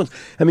with the Stones.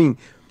 I mean,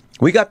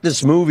 we got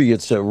this movie.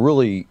 It's a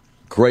really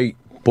great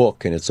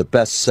book, and it's a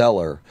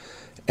bestseller.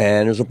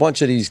 And there's a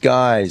bunch of these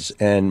guys,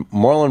 and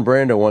Marlon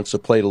Brando wants to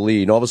play the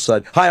lead. And all of a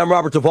sudden, hi, I'm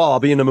Robert Duvall, I'll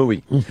be in the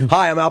movie.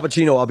 Hi, I'm Al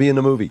Pacino, I'll be in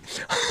the movie.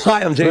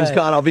 Hi, I'm James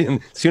Caan, I'll be in.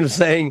 See what I'm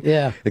saying?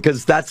 Yeah.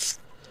 Because that's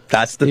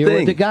the You're thing.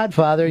 with the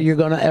Godfather.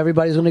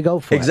 Everybody's gonna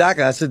go for it.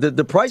 Exactly. I said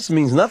the price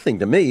means nothing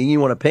to me.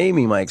 You want to pay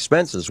me my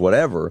expenses,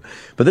 whatever.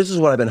 But this is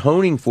what I've been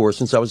honing for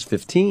since I was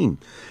 15.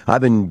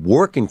 I've been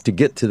working to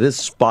get to this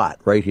spot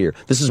right here.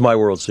 This is my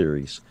World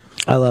Series.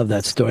 I love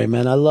that story,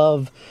 man. I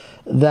love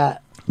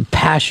that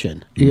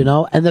passion, you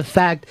know, and the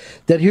fact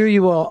that here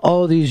you are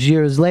all these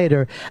years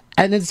later,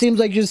 and it seems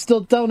like you're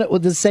still doing it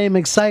with the same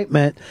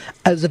excitement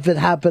as if it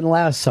happened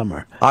last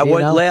summer.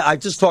 I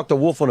just talked to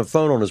Wolf on the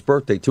phone on his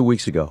birthday 2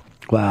 weeks ago.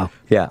 Wow.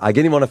 Yeah, I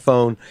get him on the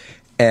phone,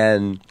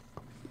 and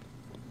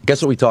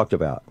guess what we talked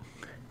about?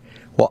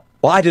 Well,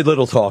 I did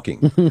little talking.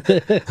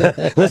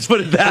 Let's put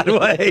it that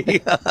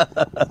way.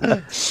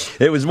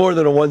 It was more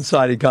than a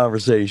one-sided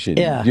conversation.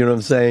 Yeah. You know what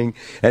I'm saying?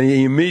 And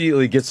he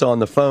immediately gets on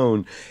the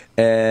phone,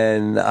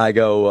 and I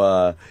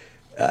go,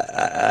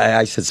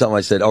 I said something.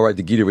 I said, "All right,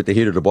 the Geeter with the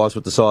heater, the boss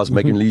with the sauce,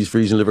 making leaves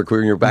freezing, liver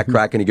queer in your back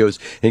crack." And he goes,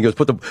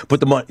 put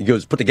the money. He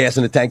goes, put the gas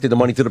in the tank, take the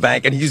money to the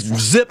bank, and he's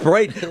zipped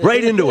right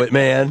into it,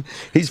 man.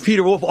 He's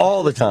Peter Wolf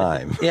all the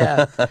time.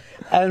 Yeah,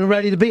 and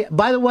ready to be.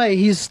 By the way,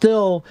 he's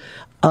still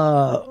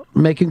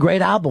making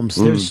great albums.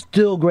 There's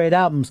still great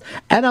albums,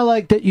 and I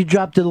like that you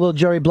dropped a little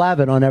Jerry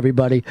Blavat on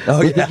everybody. Oh,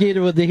 with yeah. the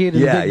heater, the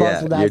big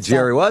boss with that stuff.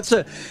 Jerry. Well,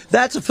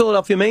 that's a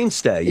Philadelphia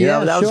mainstay. You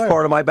know, that was sure.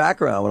 part of my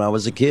background when I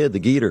was a kid. The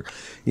Geeter,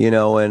 you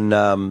know,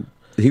 and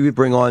he would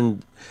bring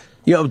on,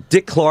 you know,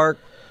 Dick Clark,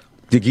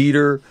 the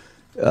Geeter,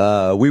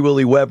 Wee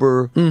Willie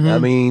Weber. I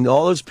mean,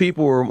 all those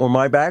people were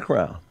my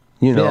background.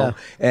 You know,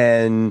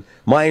 and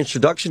my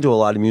introduction to a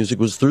lot of music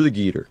was through the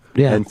Geeter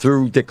and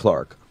through Dick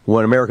Clark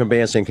when American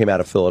Bandstand came out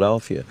of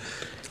Philadelphia.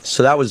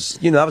 So that was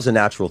a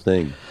natural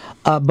thing.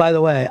 By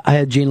the way, I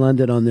had Gene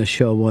London on this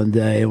show one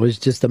day. It was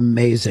just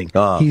amazing.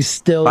 He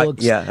still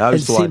looks.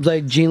 It seems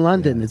like Gene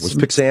London. Was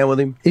Pixan with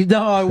him?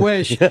 No, I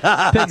wish.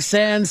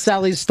 Pixan,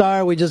 Sally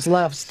Starr. We just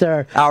left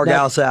her. Our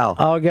gal Sal.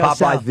 Popeye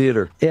Sal.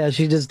 Theater. Yeah,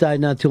 she just died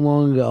not too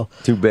long ago.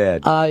 Too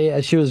bad.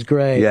 Yeah, she was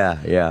great.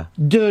 Yeah.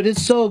 Dude,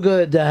 it's so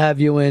good to have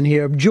you in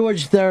here.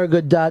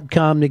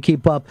 GeorgeThorogood.com to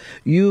keep up.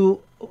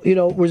 You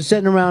know, we're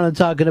sitting around and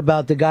talking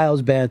about the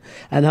Giles Band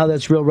and how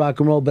that's real rock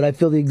and roll, but I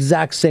feel the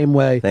exact same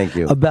way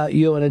about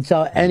you. And I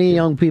tell any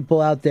young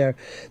people out there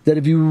that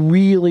if you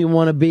really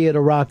want to be at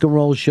a rock and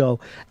roll show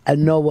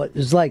and know what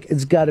it's like,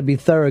 it's got to be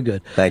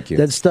Thorogood. Thank you.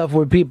 That stuff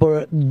where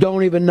people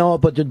don't even know it,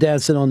 but they're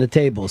dancing on the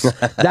tables.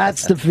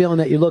 That's the feeling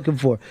that you're looking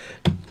for.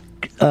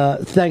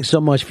 Thanks so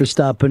much for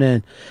stopping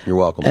in. You're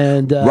welcome.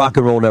 And rock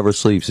and roll never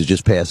sleeps; it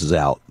just passes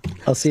out.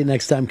 I'll see you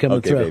next time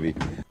coming through. Okay, baby.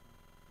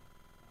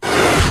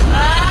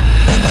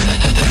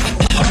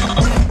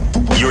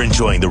 You're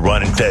enjoying the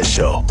Ron and Fez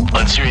show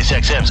on Sirius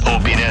XM's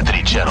Opie and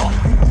Anthony channel.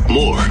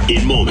 More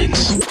in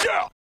moments.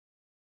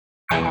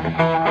 I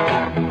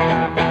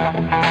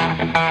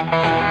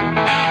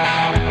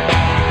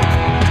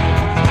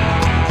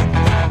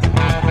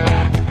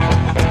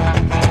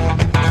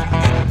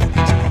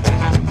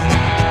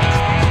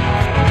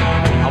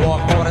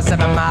walk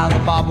 47 miles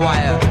of barbed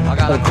wire. I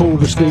got a cool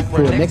street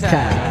for a necktie.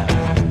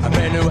 A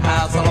brand new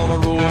house all on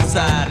the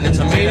roadside, and it's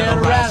a made out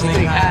of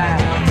rattlesnake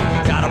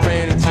hide. Got a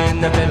brand new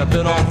chin that baby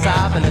built on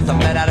top, and it's a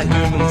made out of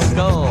human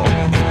skull.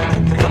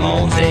 Come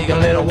on, take a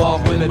little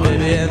walk with me,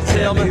 baby, and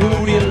tell me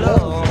who do you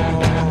love?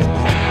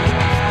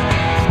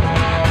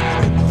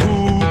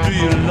 Who do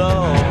you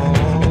love?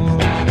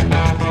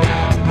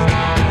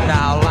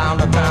 Now around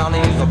the town,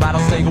 he's a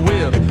rattlesnake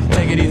whip.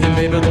 Take it easy,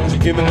 baby, don't you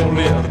give me no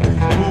lip.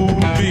 Who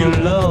do you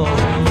love?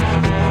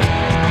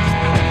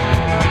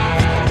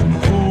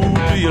 Who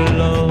do you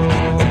love?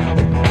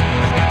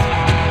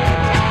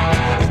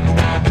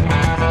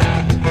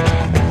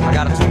 I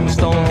got a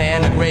tombstone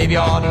and a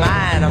graveyard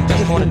mine. I'm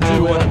just gonna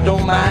do what I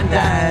don't mind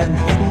dying.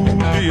 Who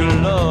do you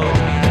love?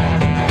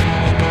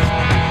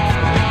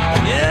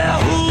 Yeah,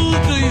 who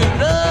do you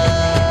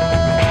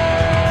love?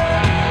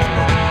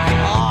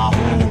 Ah,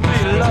 who do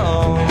you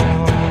love?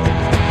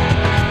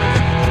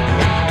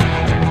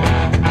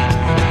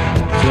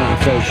 It's Ron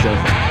and Fez show.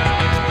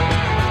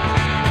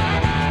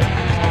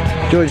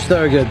 George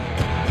Thorogood,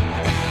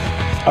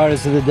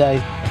 artist of the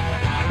day.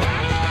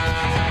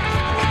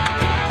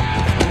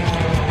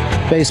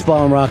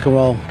 Baseball and rock and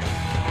roll.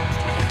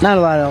 Not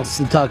a lot else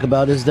to talk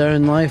about, is there,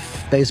 in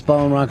life?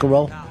 Baseball and rock and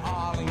roll?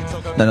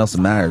 Nothing else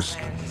that matters.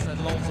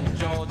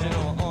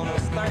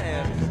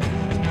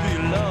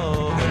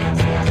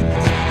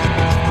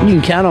 You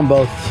can count on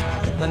both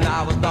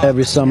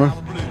every summer.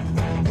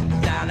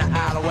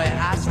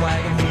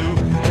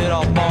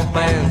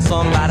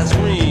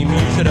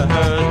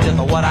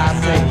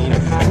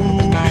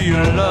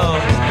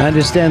 I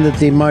understand that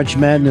the March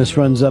Madness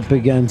runs up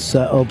against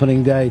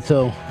opening day,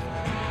 too.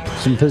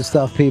 Some pissed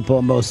off people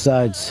on both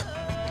sides.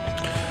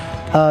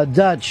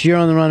 Dutch, you're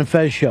on the Ron and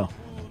Fez show.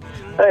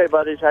 Hey,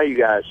 buddies. How you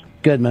guys?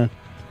 Good, man.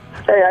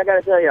 Hey, I got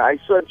to tell you, I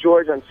saw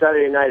George on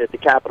Saturday night at the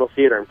Capitol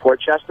Theater in Port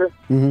Chester.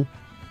 Mm-hmm.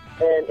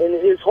 And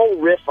his whole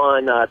riff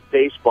on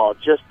baseball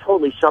just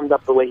totally summed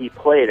up the way he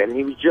played. I mean,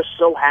 he was just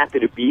so happy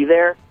to be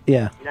there.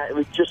 Yeah. You know, it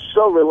was just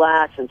so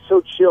relaxed and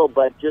so chill,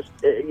 but just,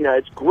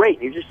 it's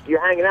great.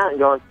 You're hanging out and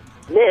going,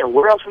 man,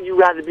 where else would you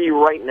rather be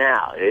right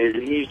now?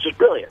 He's just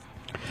brilliant.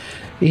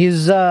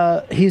 He's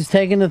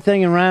taking the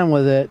thing and ran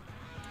with it.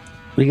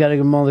 We got to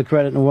give him all the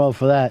credit in the world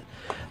for that.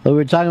 But we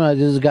were talking about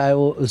this guy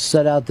who was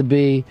set out to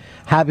be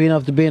happy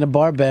enough to be in a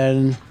bar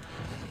band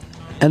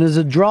and is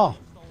a draw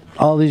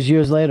all these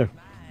years later.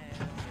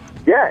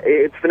 Yeah,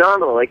 it's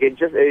phenomenal. Like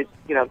it's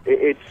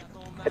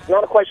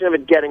not a question of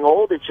it getting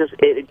old. It just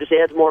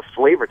adds more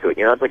flavor to it.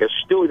 You know, it's like a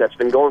stew that's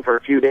been going for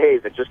a few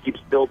days. It just keeps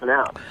building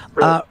out.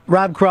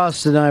 Rob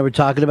Cross and I were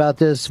talking about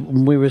this.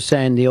 We were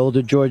saying the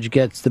older George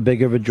gets, the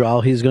bigger of a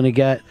draw he's going to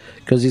get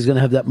because he's going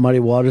to have that Muddy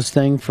Waters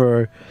thing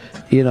for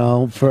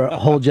a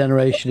whole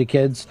generation of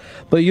kids.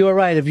 But you are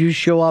right. If you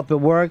show up at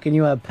work and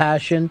you have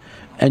passion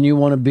and you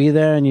want to be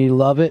there and you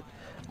love it,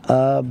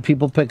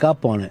 people pick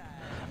up on it.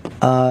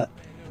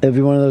 If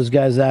you're one of those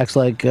guys that acts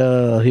like,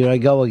 here I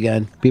go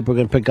again, people are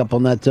going to pick up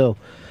on that too.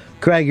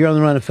 Craig, you're on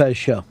the Ron and Fez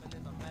show.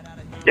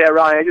 Yeah,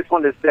 Ryan, I just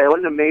wanted to say what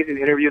an amazing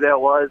interview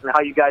that was and how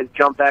you guys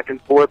jump back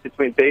and forth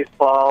between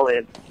baseball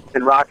and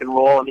rock and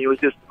roll. I mean, it was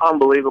just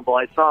unbelievable.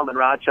 I saw him in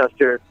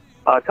Rochester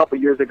a couple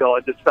years ago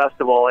at this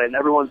festival, and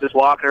everyone's just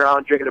walking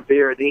around drinking a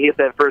beer, and he hit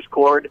that first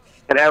chord,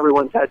 and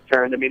everyone's head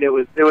turned. I mean, it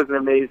was an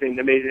amazing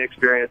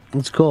experience.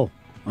 That's cool.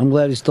 I'm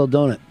glad he's still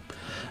doing it.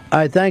 All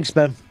right, thanks,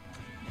 man.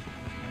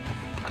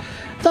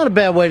 Not a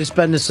bad way to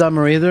spend the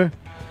summer either.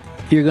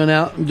 You're going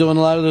out and doing a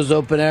lot of those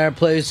open air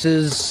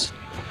places,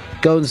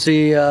 go and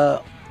see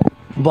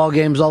ball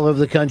games all over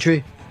the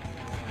country.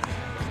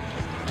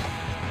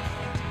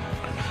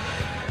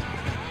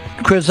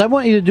 Chris, I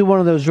want you to do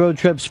one of those road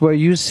trips where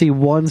you see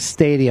one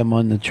stadium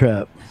on the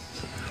trip.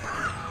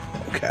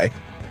 Okay.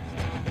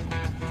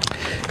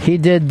 He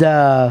did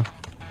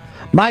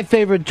my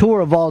favorite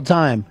tour of all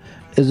time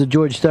is the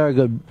George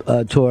Thorogood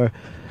tour,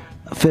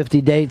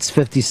 50 dates,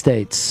 50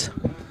 states.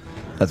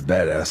 That's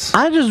badass.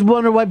 I just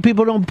wonder why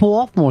people don't pull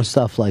off more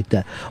stuff like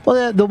that.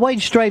 Well, the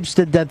White Stripes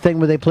did that thing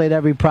where they played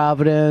every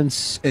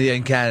Providence. Yeah,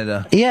 in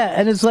Canada. Yeah,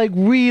 and it's like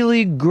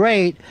really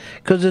great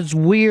because it's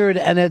weird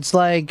and it's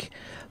like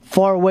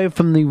far away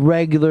from the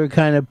regular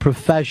kind of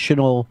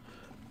professional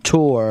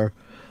tour.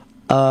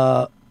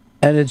 And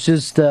it's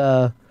just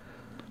a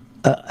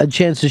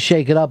chance to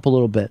shake it up a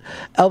little bit.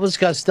 Elvis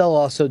Costello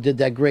also did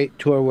that great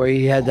tour where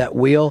he had that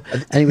wheel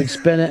and he would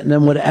spin it and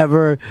then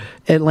whatever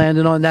it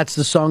landed on, that's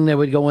the song they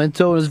would go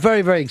into. It was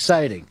very, very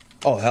exciting.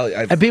 Oh, hell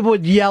yeah. And people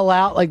would yell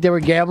out like they were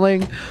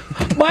gambling,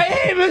 "My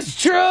aim is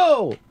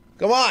true!"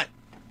 Come on.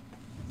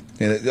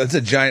 Yeah, that's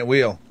a giant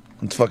wheel.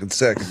 It's fucking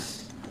sick.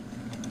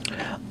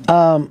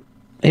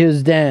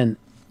 Here's Dan.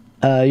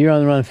 You're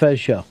on the Ron and Fez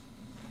show.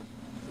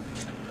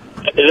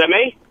 Is that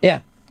me?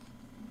 Yeah.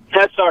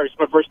 Sorry, it's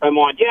my first time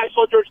on. Yeah, I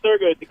saw George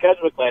Thorogood at the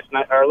Keswick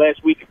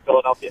last week in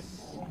Philadelphia.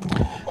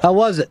 How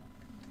was it?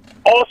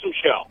 Awesome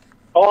show.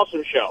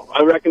 Awesome show.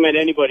 I recommend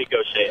anybody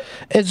go see it.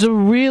 It's a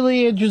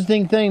really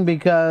interesting thing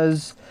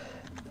because,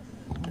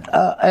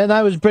 and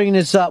I was bringing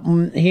this up,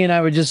 and he and I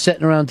were just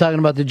sitting around talking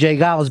about the Jay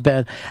Giles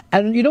band.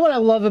 And you know what I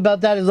love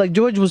about that is like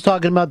George was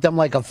talking about them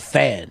like a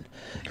fan.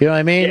 You know what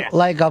I mean? Yeah.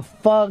 Like a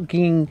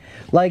fucking,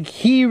 like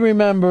he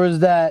remembers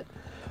that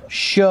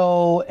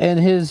show in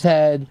his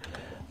head.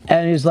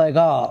 And he's like,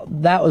 oh,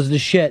 that was the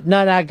shit.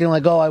 Not acting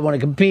like, oh, I want to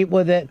compete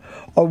with it.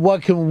 Or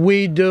what can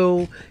we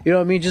do? You know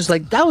what I mean? Just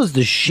like, that was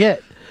the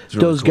shit. Really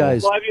Those cool.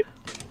 guys. Well,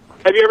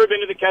 have you ever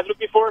been to the Keswick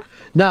before?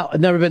 No, I've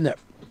never been there.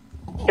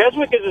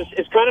 Keswick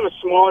is kind of a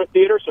smaller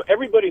theater, so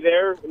everybody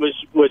there was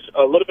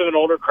a little bit of an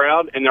older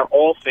crowd, and they're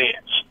all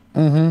fans.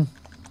 Mm-hmm.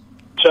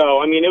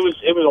 So, I mean, it was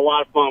a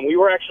lot of fun.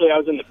 I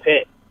was in the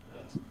pit,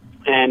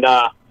 and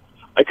I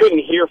couldn't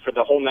hear for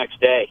the whole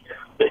next day.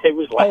 It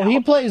was loud. Oh, he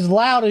plays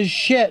loud as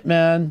shit,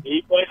 man.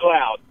 He plays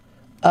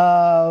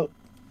loud.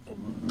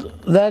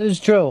 That is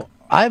true.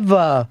 I've,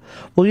 well,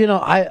 you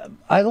know,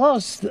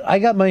 I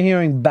got my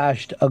hearing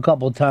bashed a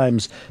couple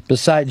times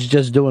besides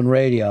just doing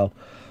radio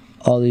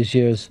all these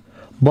years.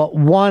 But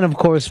one, of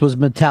course, was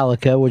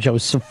Metallica, which I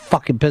was so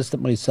fucking pissed at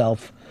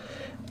myself.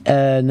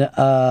 And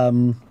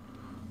then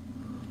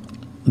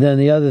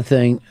the other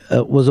thing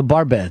was a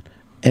bar band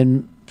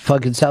in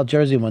fucking South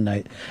Jersey one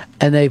night.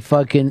 And they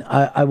fucking,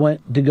 I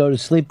went to go to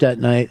sleep that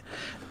night,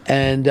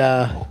 and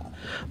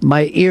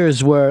my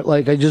ears were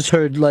like, I just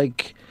heard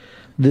like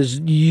this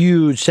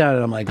huge sound,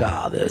 and I'm like,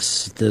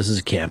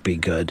 this can't be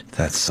good.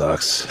 That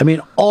sucks. I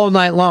mean, all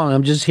night long,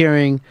 I'm just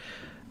hearing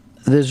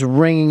this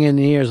ringing in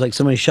the ears like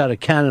somebody shot a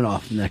cannon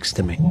off next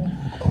to me.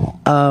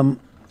 All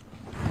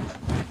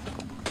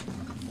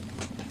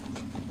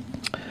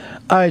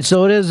right,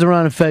 so it is the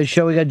Ron and Fez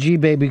show. We got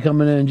G-Baby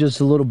coming in just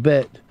a little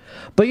bit.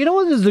 But you know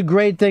what is the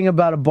great thing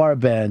about a bar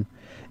band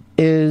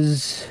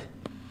is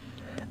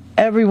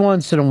every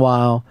once in a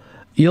while,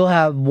 you'll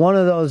have one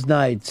of those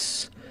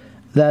nights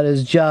that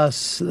is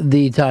just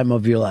the time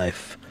of your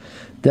life.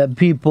 That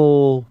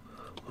people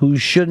who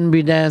shouldn't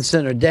be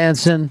dancing are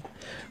dancing.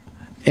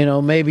 You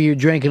know, maybe you're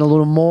drinking a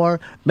little more.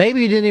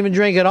 Maybe you didn't even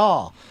drink at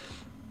all.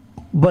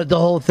 But the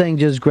whole thing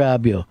just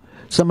grabbed you.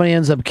 Somebody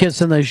ends up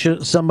kissing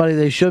somebody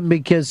they shouldn't be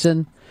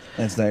kissing.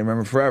 That's night you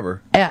remember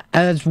forever. Yeah,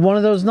 and it's one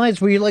of those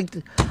nights where you're like,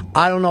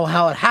 I don't know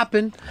how it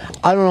happened.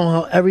 I don't know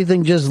how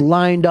everything just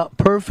lined up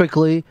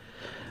perfectly.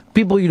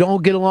 People you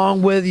don't get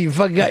along with, you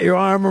fucking got your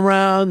arm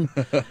around.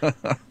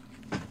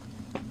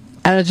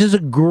 And it's just a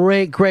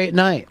great, great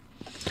night.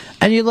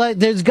 And you like,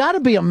 there's got to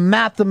be a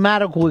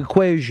mathematical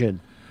equation.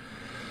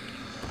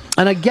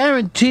 And I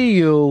guarantee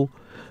you,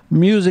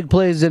 music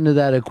plays into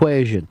that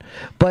equation.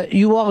 But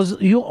you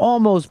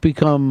almost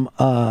become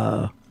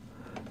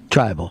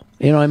tribal.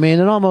 You know what I mean?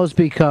 It almost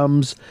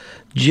becomes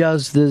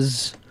just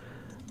this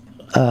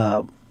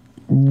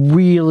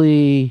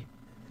really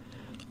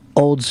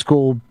old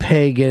school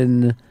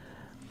pagan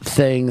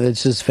thing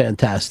that's just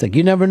fantastic.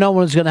 You never know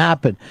when it's going to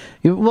happen.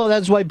 Well,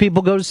 that's why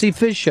people go to see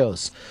Fish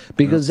shows,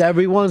 because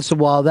every once in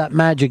a while that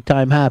magic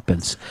time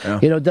happens. Yeah.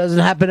 You know, it doesn't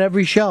happen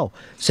every show.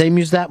 Same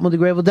used to happen with the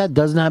Grateful Dead.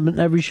 Doesn't happen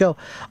every show.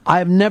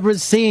 I've never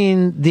once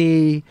seen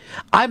the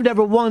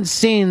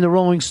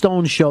Rolling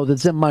Stones show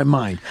that's in my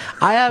mind.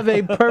 I have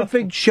a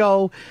perfect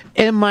show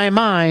in my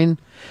mind,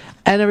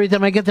 and every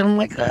time I get there, I'm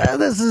like,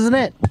 this isn't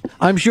it.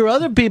 I'm sure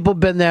other people have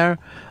been there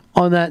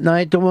on that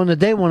night, the one that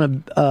they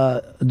want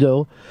to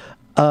do.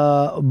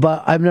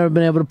 But I've never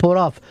been able to pull it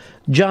off.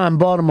 John,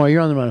 Baltimore, you're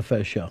on the Ron and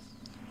Fez show.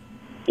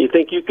 You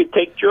think you could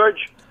take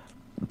George?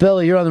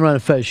 Billy, you're on the Ron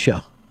and Fez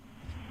show.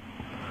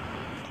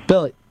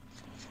 Billy.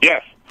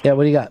 Yes. Yeah,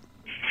 what do you got?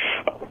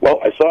 Well,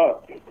 I saw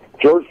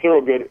George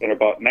Thorogood in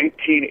about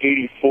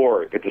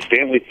 1984 at the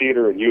Stanley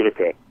Theater in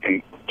Utica,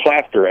 and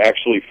plaster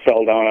actually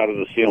fell down out of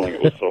the ceiling.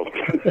 It was so...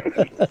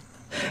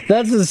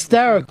 That's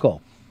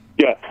hysterical.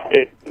 Yeah.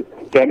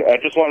 Then I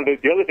just wanted to,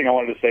 the other thing I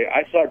wanted to say,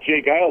 I saw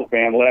Jay Giles'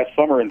 band last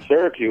summer in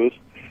Syracuse,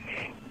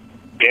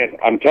 and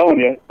I'm telling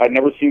you, I've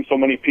never seen so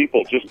many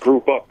people just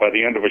group up by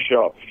the end of a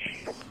show.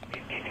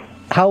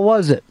 How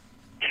was it?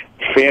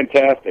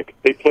 Fantastic.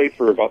 They played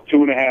for about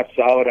 2.5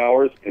 solid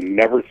hours and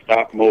never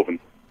stopped moving.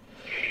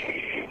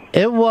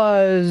 It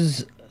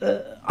was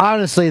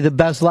honestly the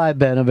best live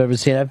band I've ever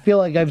seen. I feel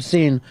like I've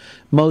seen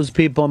most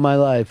people in my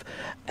life,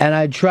 and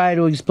I try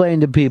to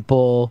explain to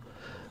people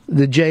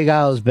the Jay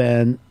Giles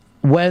band,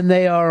 when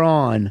they are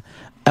on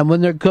and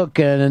when they're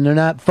cooking and they're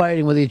not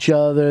fighting with each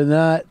other,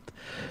 not,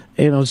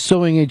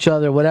 suing each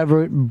other,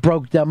 whatever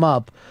broke them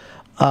up,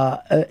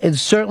 it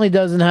certainly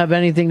doesn't have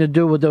anything to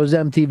do with those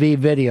MTV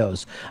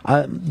videos.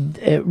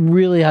 It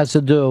really has to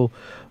do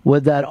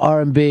with that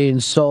R&B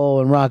and soul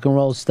and rock and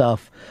roll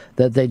stuff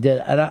that they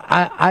did. And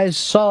I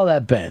saw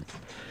that band.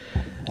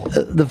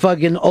 The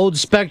fucking old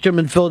Spectrum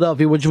in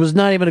Philadelphia, which was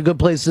not even a good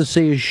place to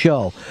see a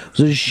show. It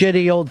was a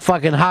shitty old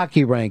fucking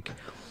hockey rink.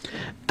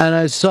 And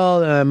I saw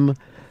them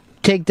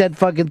take that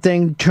fucking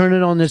thing, turn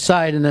it on the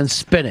side, and then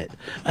spin it.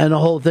 And the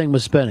whole thing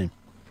was spinning.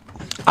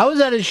 I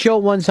was at a show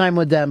one time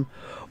with them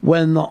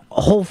when the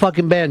whole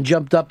fucking band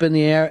jumped up in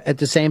the air at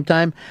the same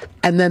time,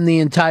 and then the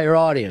entire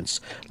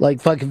audience,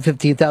 like fucking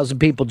 15,000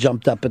 people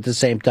jumped up at the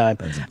same time,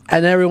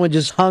 and everyone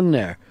just hung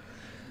there.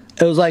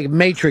 It was like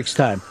Matrix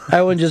time.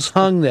 Everyone just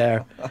hung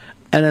there,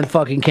 and then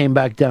fucking came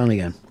back down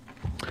again.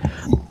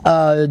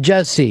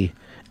 Jesse,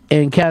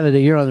 in Canada,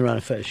 you're on the Ron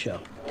and Fez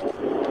show.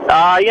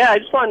 Yeah, I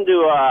just wanted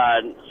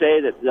to say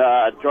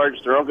that George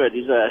Thorogood,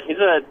 he's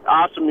an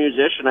awesome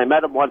musician. I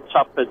met him once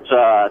up at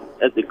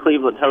the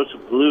Cleveland House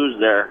of Blues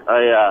there.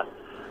 I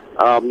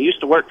used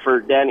to work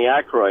for Danny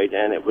Aykroyd,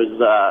 and it was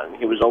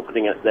he was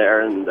opening it there,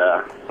 and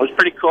it was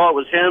pretty cool. It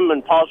was him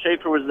and Paul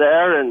Schaefer was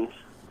there, and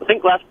I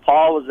think Les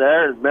Paul was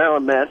there, and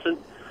Marilyn Manson.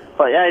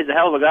 But yeah, he's a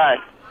hell of a guy.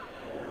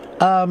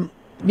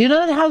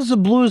 That House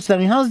of Blues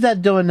thing, how's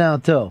that doing now,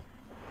 too?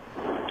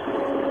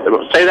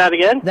 Say that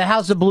again? The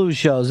House of Blues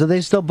shows, are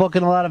they still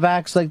booking a lot of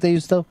acts like they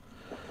used to?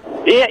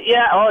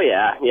 Yeah. Oh,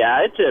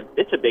 yeah.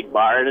 It's a big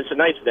bar, and it's a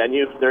nice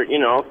venue. They're,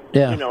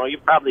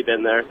 you've probably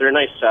been there. They're a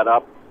nice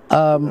setup.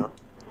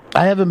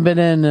 I haven't been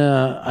in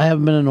a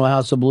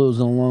House of Blues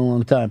in a long,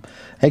 long time.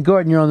 Hey,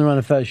 Gordon, you're on the Ron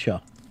and Fez show.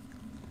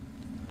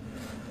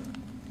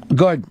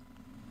 Gordon.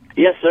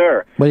 Yes,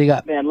 sir. What do you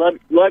got? Man, love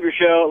your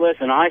show.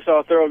 Listen, I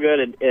saw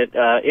Thorogood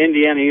at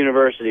Indiana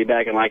University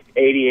back in like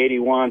 80,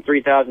 81,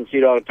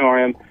 3,000-seat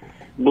auditorium.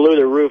 Blew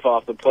the roof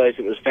off the place.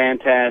 It was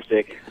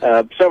fantastic.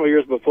 Several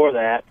years before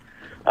that,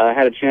 I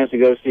had a chance to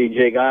go see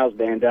Jay Giles'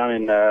 band down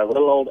in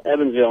little old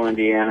Evansville,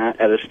 Indiana,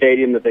 at a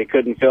stadium that they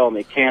couldn't fill, and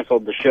they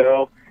canceled the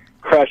show.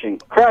 Crushing.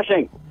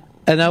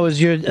 And that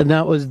was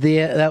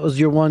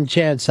your one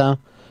chance, huh?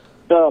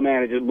 Oh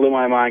man, it just blew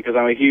my mind because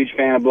I'm a huge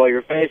fan of Blow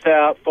Your Face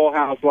Out, Full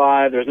House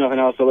Live. There's nothing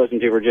else to listen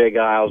to for Jay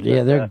Giles.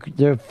 Yeah,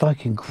 they're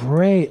fucking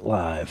great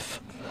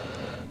live,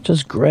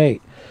 just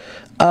great.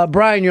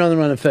 Brian, you're on the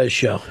Run and Fez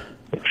show.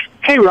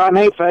 Hey, Ron.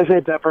 Hey, Fez.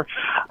 Hey, Pepper.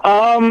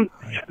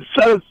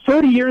 So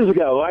 30 years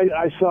ago,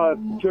 I saw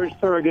George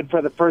Thorogood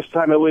for the first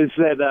time. It was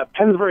at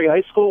Pennsbury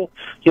High School,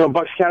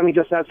 Bucks County,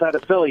 just outside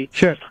of Philly.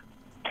 Sure.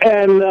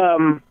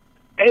 And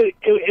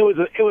it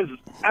was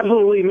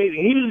absolutely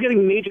amazing. He was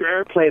getting major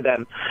airplay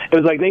then. It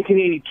was like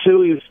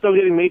 1982. He was still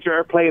getting major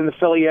airplay in the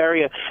Philly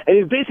area, and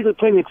he was basically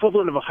playing the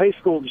equivalent of a high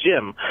school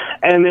gym.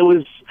 And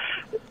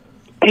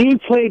he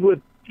played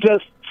with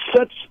just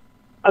such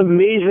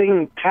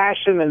amazing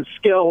passion and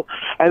skill,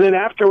 and then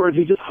afterwards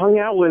he just hung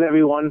out with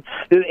everyone,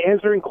 just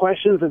answering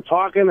questions and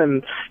talking,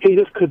 and he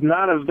could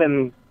not have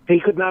been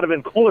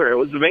cooler. It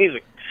was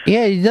amazing.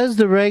 Yeah, he does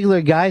the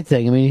regular guy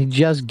thing. I mean, he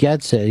just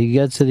gets it. He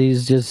gets it.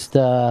 He's just,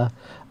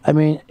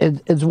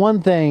 it's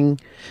one thing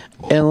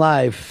in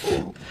life.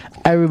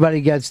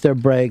 Everybody gets their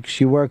breaks.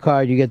 You work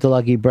hard, you get the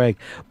lucky break.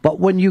 But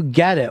when you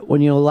get it,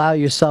 when you allow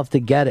yourself to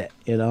get it,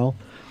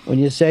 when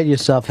you say to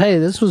yourself, hey,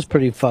 this was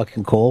pretty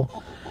fucking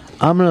cool,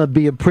 I'm going to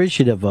be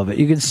appreciative of it.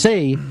 You can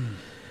see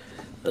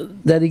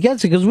that he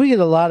gets it, because we get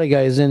a lot of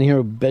guys in here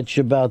who bitch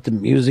about the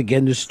music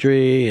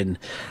industry and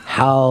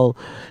how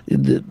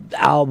the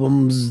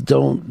albums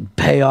don't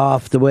pay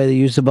off the way they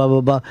used to, blah,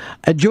 blah, blah.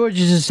 And George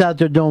is just out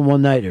there doing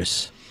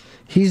one-nighters.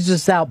 He's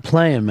just out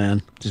playing,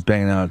 man. Just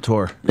banging out a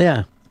tour.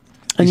 Yeah.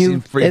 And you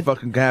seem pretty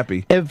fucking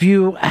happy. If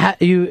you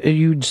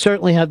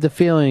certainly have the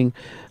feeling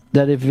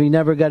that if he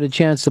never got a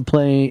chance to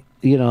play,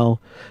 to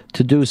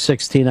do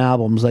 16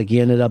 albums like he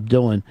ended up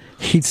doing,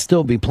 he'd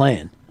still be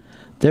playing.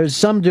 There's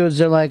some dudes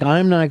that are like,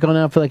 I'm not going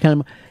out for that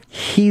kind of...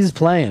 He's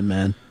playing,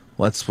 man.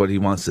 Well, that's what he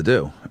wants to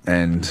do,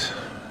 and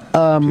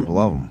people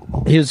love him.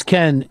 Here's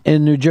Ken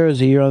in New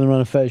Jersey. You're on the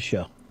Run and Fez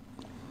show.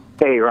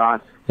 Hey,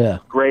 Ron. Yeah.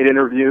 Great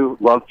interview.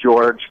 Love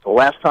George. The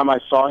last time I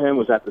saw him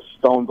was at the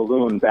Stone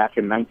Balloon back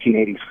in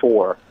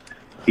 1984.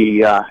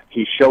 He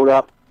showed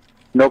up.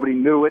 Nobody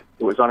knew it.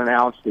 It was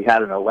unannounced. He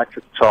had an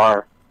electric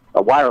guitar,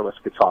 a wireless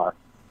guitar.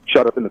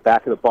 Showed up in the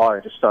back of the bar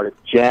and just started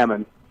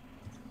jamming.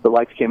 The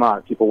lights came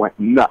on. People went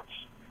nuts.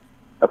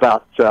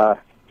 About 7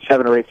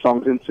 or 8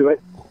 songs into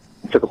it,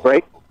 took a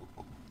break,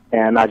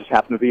 and I just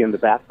happened to be in the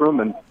bathroom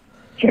and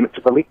came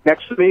into the leak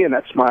next to me, and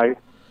that's my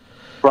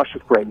brush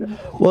with greatness.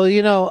 Well,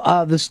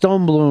 the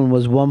Stone Balloon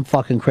was one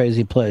fucking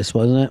crazy place,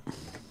 wasn't it?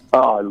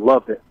 Oh, I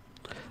loved it.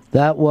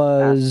 That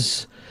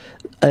was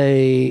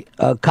a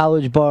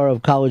college bar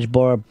of college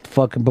bar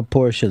fucking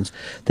proportions.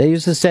 They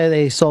used to say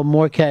they sold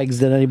more kegs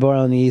than any bar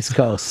on the East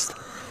Coast.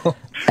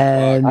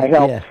 And I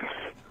helped. Yeah.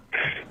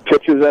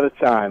 Pictures at a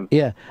time.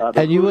 Yeah,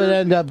 and you would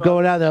end up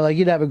going out there, like,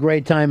 you'd have a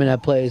great time in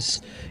that place,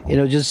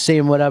 just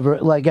seeing whatever,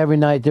 like every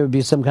night there would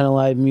be some kind of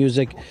live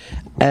music,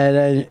 and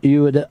then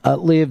you would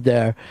leave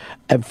there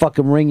and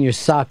fucking wring your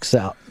socks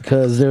out,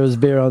 because there was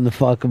beer on the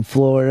fucking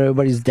floor, and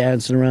everybody's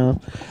dancing around,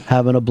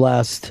 having a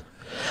blast.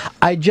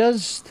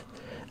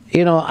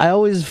 I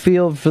always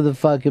feel for the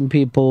fucking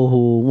people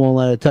who won't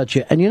let it touch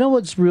you. And you know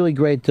what's really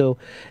great, too?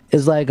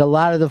 Is, like, a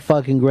lot of the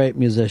fucking great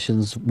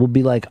musicians will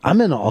be like,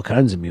 I'm into all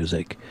kinds of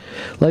music.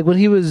 Like, when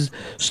he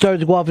started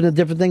to go off into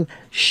different things,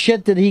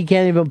 shit that he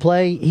can't even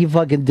play, he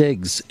fucking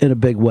digs in a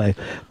big way.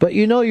 But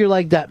you're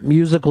like that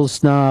musical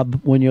snob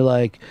when you're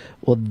like,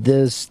 well,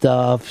 this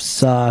stuff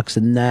sucks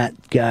and that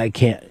guy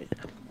can't.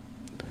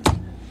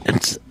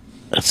 It's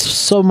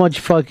so much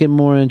fucking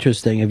more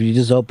interesting if you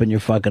just open your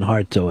fucking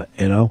heart to it,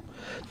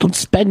 Don't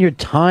spend your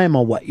time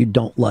on what you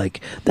don't like.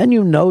 Then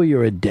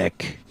you're a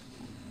dick.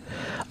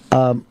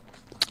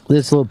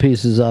 This little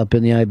piece is up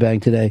in the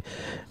iBank today.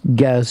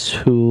 Guess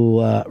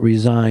who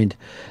resigned?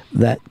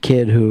 That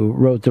kid who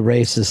wrote the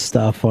racist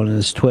stuff on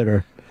his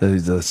Twitter.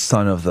 The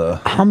son of the...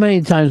 How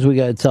many times we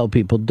got to tell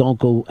people, don't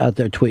go out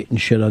there tweeting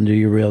shit under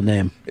your real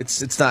name?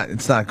 It's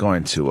not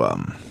going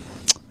to...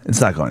 It's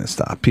not going to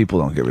stop. People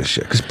don't give a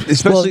shit.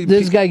 Especially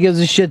this guy gives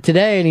a shit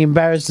today, and he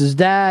embarrassed his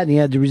dad, and he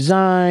had to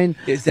resign.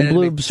 And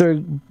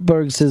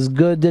Bloomberg says,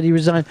 good that he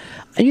resigned.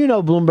 And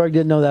Bloomberg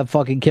didn't know that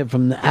fucking kid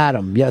from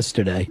Adam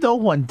yesterday. No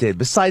one did,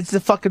 besides the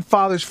fucking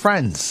father's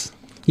friends.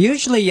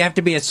 Usually you have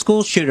to be a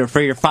school shooter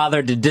for your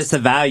father to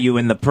disavow you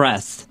in the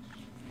press.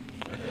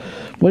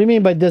 What do you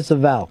mean by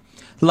disavow?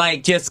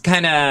 Like, just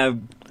kind of...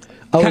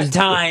 cut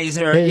ties,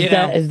 or his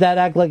dad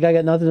act like I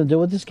got nothing to do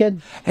with this kid?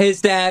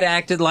 His dad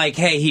acted like,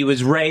 hey, he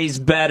was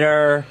raised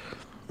better.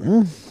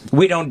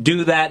 We don't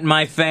do that in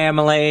my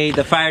family.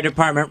 The fire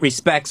department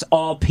respects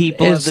all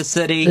people of the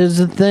city. There's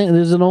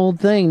an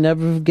old thing,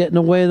 never get in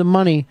the way of the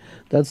money.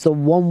 That's the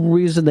one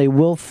reason they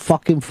will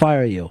fucking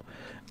fire you.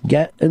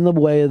 Get in the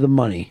way of the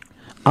money.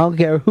 I don't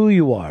care who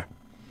you are.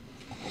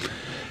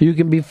 You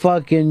can be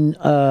fucking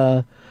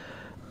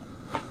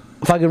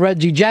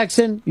Reggie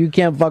Jackson, you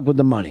can't fuck with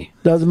the money.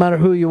 Doesn't matter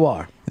who you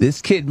are. This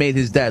kid made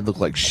his dad look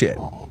like shit.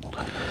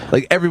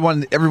 Like every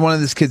one of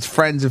this kid's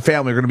friends and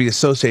family are going to be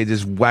associated with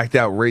just whacked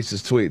out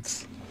racist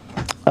tweets.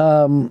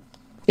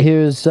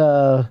 Here's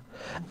no,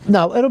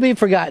 it'll be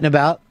forgotten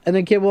about, and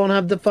the kid won't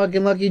have the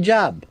fucking lucky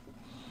job.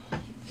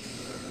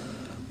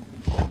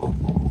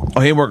 Oh,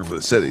 he ain't working for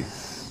the city.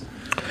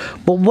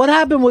 But what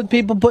happened with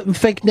people putting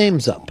fake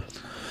names up?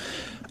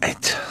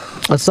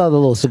 I saw the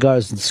little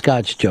cigars and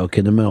scotch joke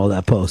in the middle of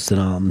that post, and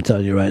I'm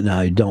telling you right now,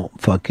 I don't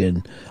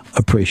fucking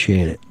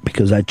appreciate it,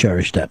 because I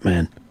cherish that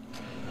man.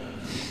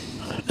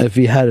 If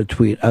he had a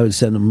tweet, I would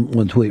send him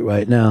one tweet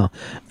right now,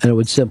 and it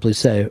would simply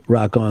say,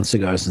 "Rock on,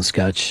 cigars and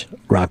scotch,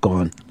 rock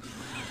on."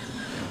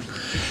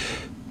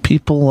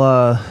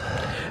 People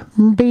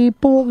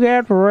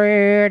get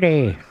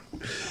ready.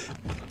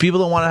 People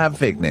don't want to have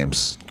fake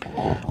names.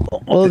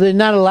 Well, they're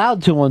not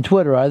allowed to on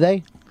Twitter, are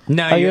they?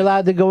 No. Are you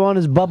allowed to go on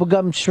as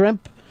Bubblegum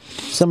Shrimp?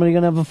 Somebody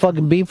gonna have a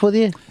fucking beef with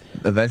you?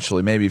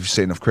 Eventually, maybe if you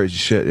say enough crazy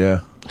shit,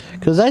 yeah.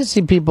 Because I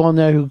see people on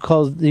there who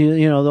call,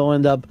 they'll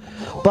end up.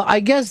 But I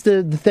guess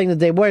the thing that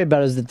they worry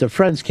about is that their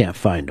friends can't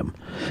find them.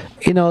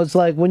 It's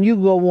like when you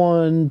go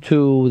on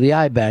to the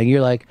iBang,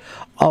 you're like,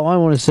 oh, I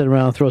want to sit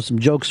around and throw some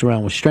jokes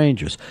around with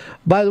strangers.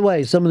 By the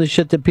way, some of the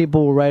shit that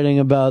people were writing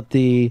about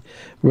the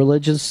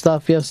religious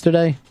stuff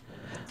yesterday,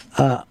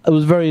 it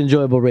was very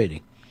enjoyable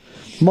reading.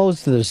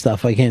 Most of the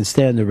stuff I can't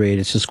stand to read.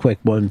 It's just quick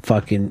one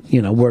fucking,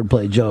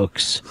 wordplay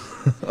jokes.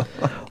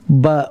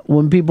 But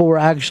when people were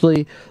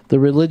actually, the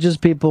religious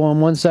people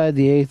on one side,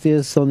 the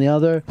atheists on the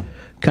other,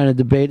 kind of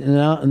debating it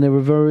out, and they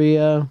were very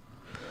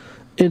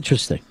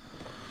interesting.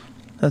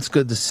 That's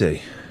good to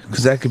see,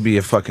 because that could be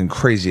a fucking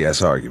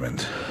crazy-ass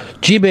argument.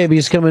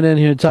 G-Baby's coming in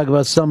here to talk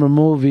about summer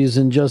movies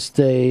in just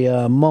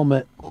a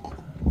moment.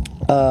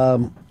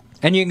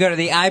 And you can go to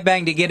the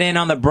iBang to get in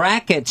on the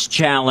Brackets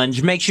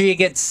Challenge. Make sure you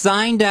get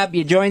signed up.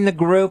 You join the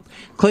group.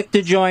 Click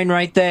to join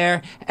right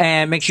there.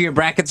 And make sure your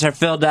brackets are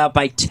filled out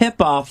by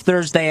tip-off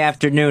Thursday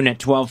afternoon at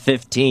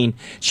 12:15.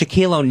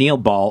 Shaquille O'Neal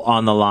ball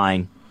on the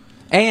line.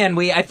 And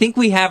I think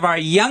we have our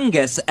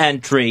youngest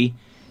entry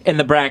in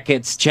the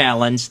Brackets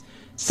Challenge.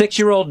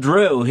 6-year-old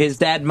Drew. His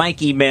dad Mike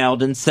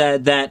emailed and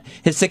said that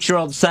his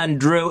 6-year-old son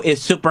Drew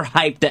is super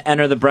hyped to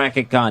enter the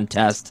bracket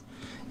contest.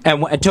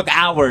 And it took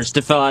hours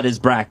to fill out his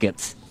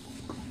brackets.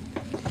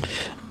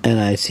 And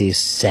I see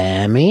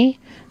Sammy,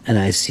 and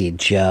I see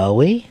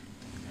Joey,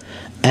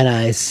 and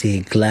I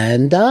see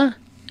Glenda,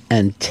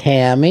 and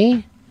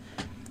Tammy,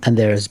 and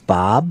there's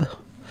Bob.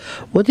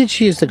 What did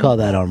she used to call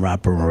that on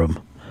Romper Room?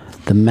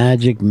 The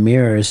Magic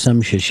Mirror or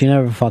some shit. She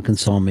never fucking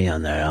saw me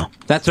on there, though.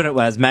 That's what it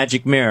was,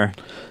 Magic Mirror.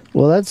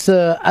 Well, that's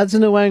a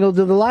new angle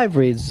to the live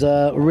reads,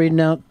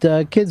 reading out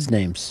kids'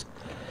 names.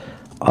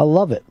 I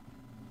love it.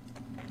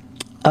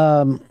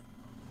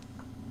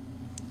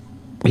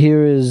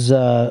 Here is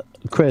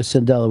Chris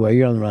in Delaware.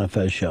 You're on the Ron and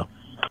Fez show.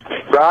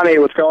 Ronnie,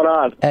 what's going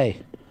on?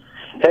 Hey.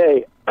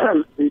 Hey,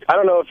 I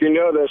don't know if you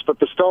know this, but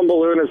the Stone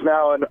Balloon is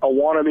now a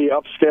wannabe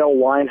upscale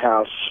wine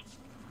house.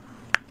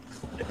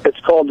 It's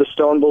called the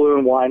Stone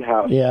Balloon Wine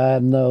House. Yeah, I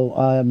have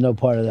no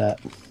part of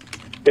that.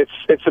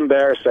 It's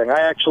embarrassing.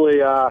 I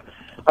actually I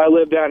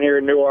live down here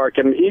in Newark,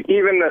 and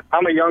even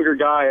I'm a younger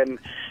guy, and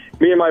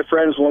me and my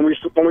friends, when we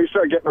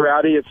start getting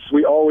rowdy,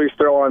 we always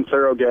throw on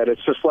Thorogood.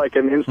 It's just like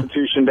an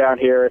institution down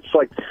here. It's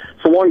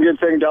the one good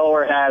thing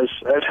Delaware has.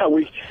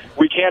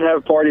 We can't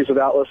have parties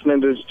without listening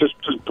to just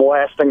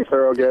blasting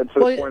Thorogood to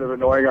the point of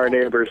annoying our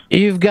neighbors.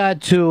 You've got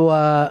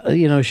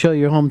to show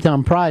your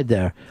hometown pride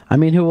there. I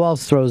mean, who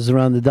else throws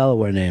around the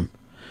Delaware name?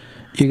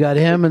 You got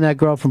him and that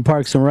girl from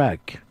Parks and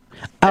Rec.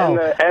 Oh,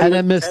 and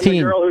then Miss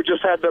Teen. The girl who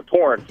just had the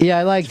porn. Yeah,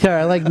 I liked her.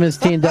 I liked Miss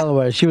Teen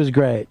Delaware. She was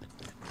great.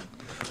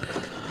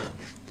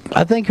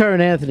 I think her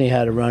and Anthony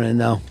had a run-in,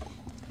 though.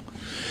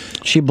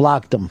 She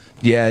blocked him.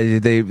 Yeah,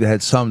 they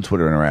had some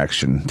Twitter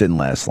interaction. Didn't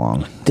last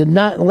long. Did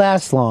not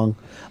last long.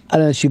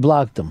 And then she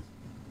blocked him.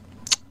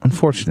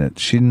 Unfortunate.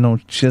 She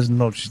doesn't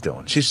know what she's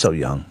doing. She's so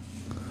young.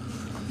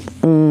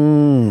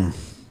 All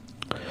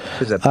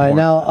right,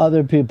 now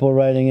other people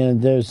writing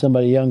in. There's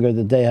somebody younger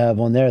that they have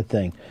on their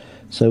thing.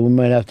 So we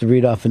might have to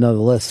read off another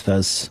list,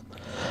 Fez.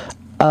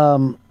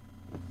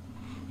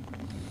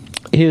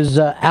 Here's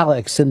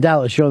Alex in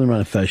Dallas. You're on the Ron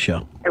and Fez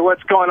show. Hey,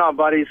 what's going on,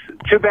 buddies?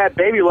 Too bad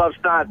Baby Love's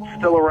not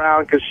still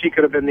around, because she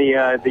could have been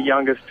the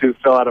youngest to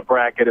fill out a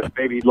bracket if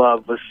Baby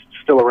Love was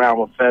still around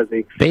with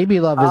Fezzy. Baby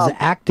Love is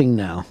acting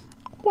now.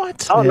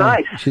 What? Oh,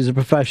 nice. She's a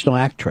professional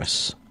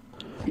actress.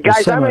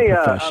 Guys, I'm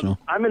semi-professional.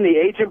 I'm in the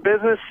agent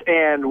business,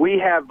 and we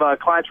have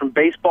clients from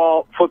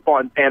baseball,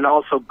 football, and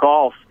also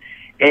golf.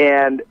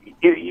 And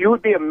you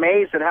would be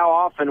amazed at how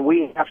often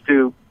we have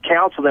to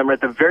counsel them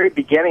at the very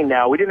beginning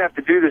now. We didn't have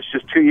to do this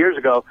just 2 years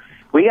ago.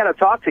 We got to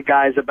talk to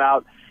guys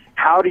about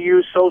how to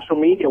use social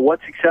media,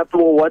 what's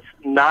acceptable, what's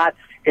not.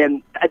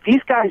 And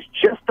these guys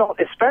just don't,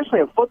 especially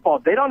in football,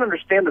 they don't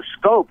understand the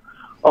scope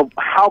of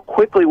how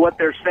quickly what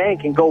they're saying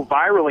can go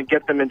viral and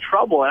get them in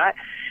trouble.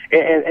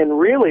 And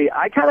really,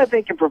 I kind of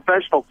think in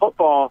professional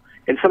football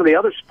and some of the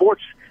other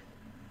sports,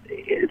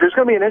 there's going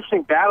going to be an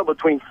interesting battle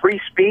between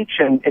free speech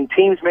and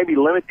teams maybe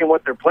limiting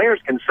what their players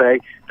can say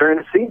during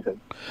the season.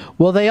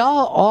 Well, they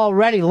all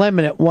already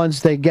limit it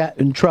once they get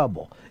in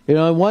trouble. You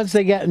know, and once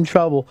they get in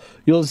trouble,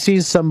 you'll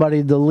see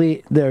somebody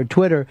delete their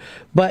Twitter.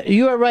 But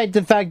you are right,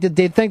 the fact that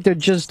they think they're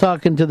just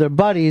talking to their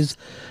buddies,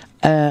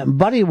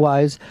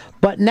 buddy-wise.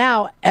 But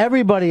now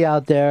everybody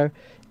out there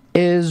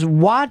is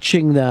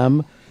watching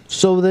them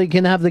so they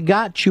can have the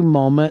got you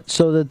moment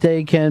so that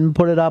they can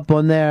put it up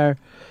on their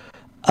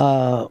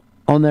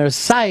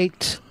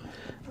site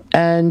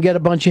and get a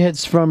bunch of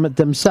hits from it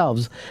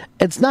themselves.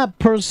 It's not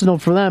personal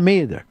for them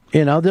either.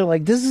 You know, they're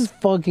like, this is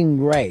fucking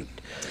great.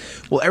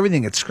 Well,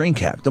 everything gets screen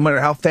capped, no matter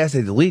how fast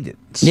they delete it.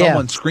 Yeah.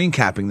 Someone's screen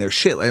capping their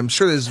shit. Like, I'm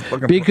sure there's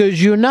fucking...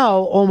 Because you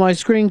know, my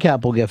screen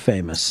cap will get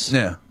famous.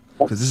 Yeah,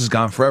 because this is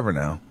gone forever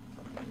now.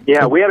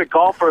 Yeah, we had a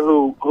golfer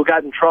who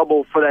got in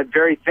trouble for that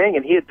very thing,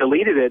 and he had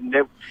deleted it, and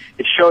it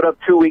showed up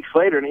 2 weeks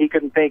later, and he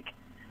couldn't think,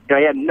 you know,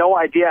 he had no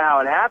idea how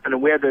it happened,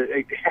 and we had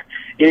to,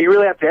 you know, you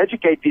really have to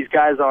educate these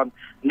guys on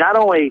not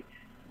only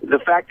the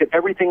fact that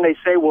everything they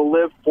say will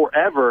live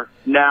forever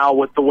now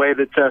with the way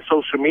that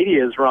social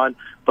media is run,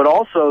 but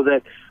also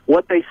that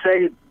what they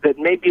say that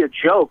may be a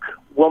joke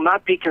will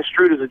not be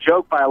construed as a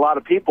joke by a lot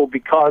of people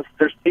because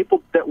there's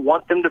people that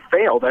want them to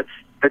fail. That's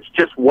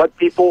just what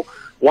people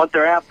want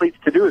their athletes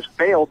to do is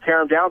fail, tear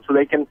them down so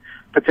they can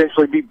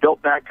potentially be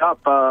built back up.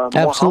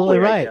 Absolutely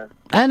more right.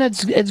 And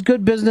it's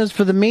good business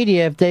for the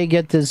media if they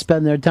get to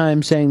spend their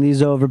time saying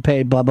these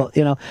overpaid, blah, blah.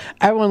 You know,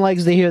 everyone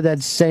likes to hear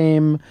that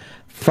same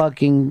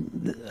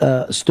fucking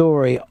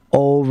story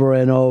over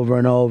and over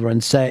and over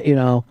and say, you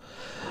know,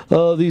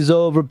 oh, these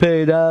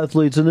overpaid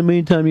athletes. In the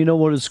meantime, you know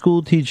what a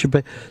school teacher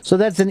pays. So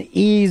that's an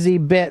easy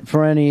bit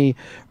for any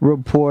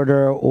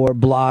reporter or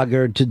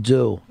blogger to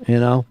do, you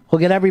know? We'll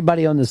get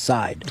everybody on the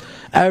side.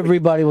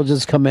 Everybody will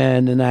just come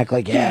in and act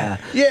like, yeah.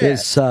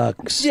 This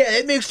sucks. Yeah,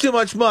 it makes too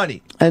much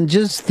money. And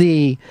just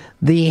the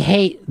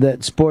hate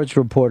that sports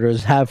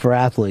reporters have for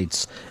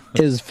athletes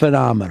is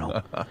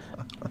phenomenal.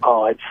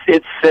 Oh, it's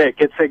sick.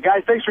 It's sick.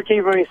 Guys, thanks for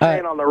keeping me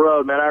sane on the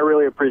road, man. I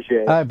really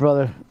appreciate it. All right,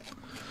 brother.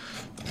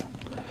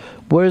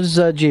 Where's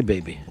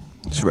G-Baby?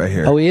 It's right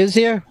here. Oh, he is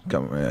here?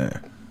 Come right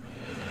here.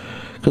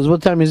 Because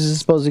what time is he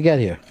supposed to get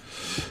here?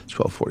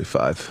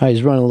 12:45. Oh,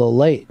 he's running a little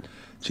late.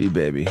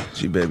 G-Baby.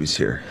 G-Baby's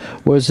here.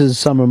 Where's his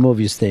summer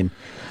movies theme?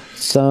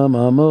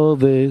 Summer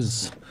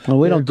movies. Well,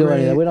 we don't do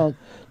any of that. We don't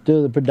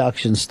do the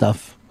production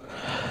stuff.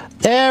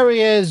 There he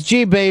is,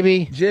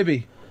 G-Baby.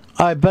 Jibby.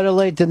 All right, better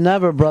late than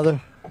never,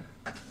 brother.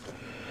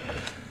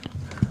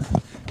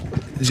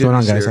 What's going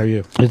on, guys? How are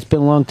you? It's been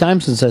a long time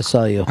since I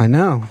saw you. I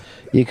know.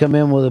 You come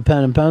in with a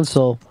pen and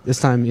pencil.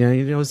 This time, yeah,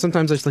 you know,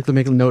 sometimes I just like to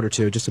make a note or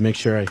two just to make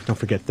sure I don't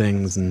forget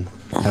things and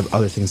have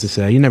other things to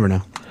say. You never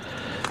know.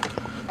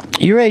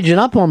 You're aging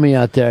up on me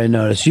out there, I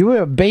noticed. You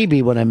were a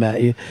baby when I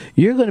met you.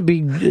 You're going to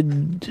be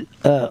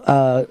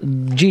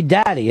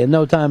G-Daddy in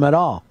no time at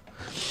all.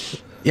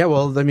 Yeah,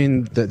 well, I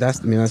mean, that's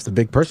the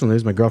big personal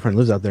news. My girlfriend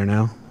lives out there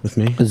now with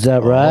me. Is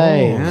that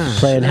right? Yeah.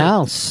 Playing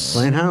house.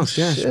 Playing house,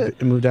 yeah.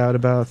 She moved out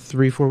about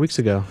 3-4 weeks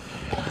ago.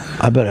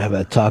 I better have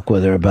a talk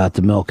with her about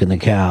the milk and the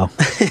cow.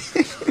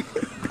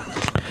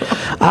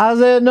 I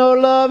said no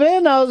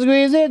loving, no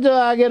squeezing till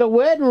I get a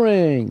wedding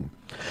ring.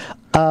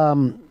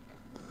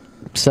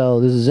 So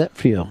this is it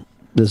for you.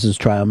 This is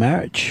trial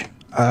marriage.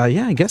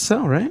 Yeah, I guess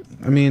so, right?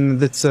 I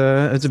mean, it's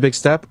a big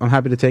step. I'm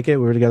happy to take it.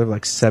 We were together for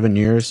like 7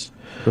 years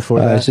before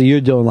that. So you're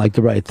doing like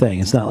the right thing.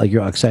 It's not like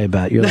you're all excited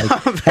about it. You're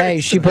like,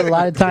 hey, she put a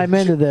lot of time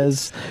into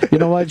this. You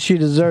know what? She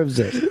deserves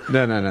it.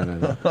 No.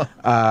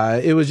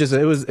 It was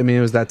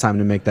that time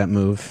to make that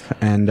move,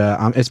 and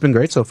it's been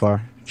great so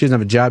far. She doesn't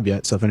have a job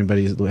yet, so if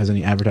anybody has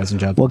any advertising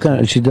jobs. What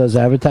kind of, she does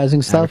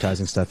advertising stuff?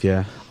 Advertising stuff,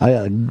 yeah. I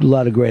got a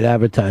lot of great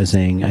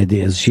advertising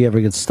ideas. If she ever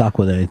gets stuck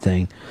with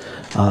anything,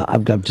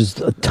 I've got just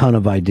a ton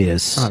of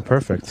ideas. Oh,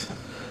 perfect.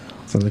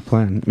 Sounds like a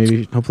plan.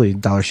 Maybe, hopefully,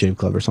 Dollar Shave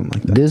Club or something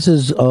like that. This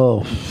is,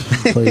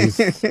 please.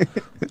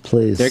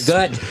 Please. They're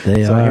good.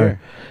 They So I are.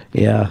 hear.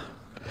 Yeah.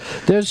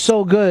 They're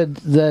so good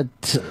that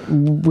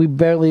we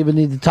barely even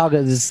need to talk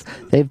about this.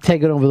 They've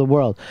taken over the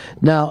world.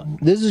 Now,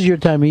 this is your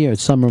time of year.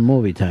 It's summer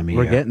movie time of year.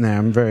 We're getting there.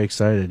 I'm very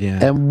excited,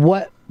 yeah. And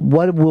what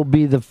will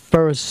be the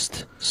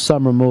first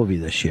summer movie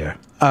this year?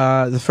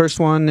 The first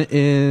one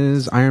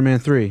is Iron Man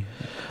 3.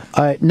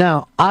 All right.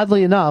 Now,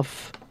 oddly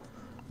enough,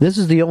 this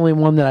is the only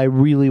one that I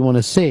really want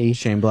to see.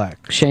 Shane Black.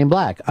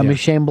 I'm a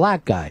Shane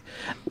Black guy.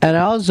 And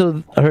I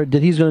also heard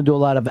that he's going to do a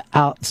lot of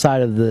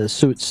outside of the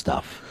suit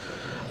stuff.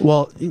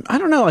 Well, I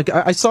don't know. Like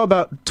I saw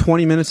about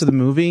 20 minutes of the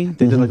movie.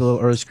 They did like a little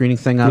early screening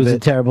thing of it. Was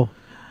it terrible?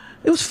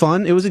 It was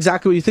fun. It was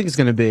exactly what you think it's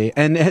going to be,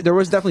 and there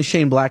was definitely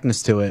Shane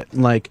Blackness to it.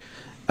 Like,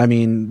 I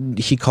mean,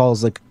 he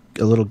calls like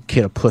a little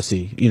kid a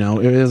pussy. You know,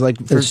 it was like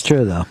It's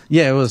true though.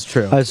 Yeah, it was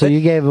true. All right, so you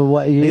gave a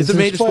what? It's a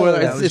major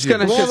spoiler. It's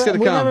gonna come.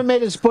 We never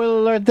made a spoiler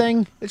alert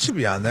thing. It should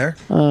be on there.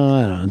 Oh,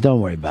 I don't know. Don't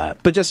worry about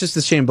it. But just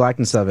the Shane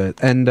Blackness of it,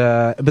 and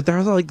but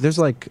there's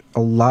like a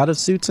lot of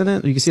suits in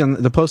it. You can see on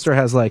the poster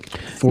has like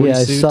 40 Yeah,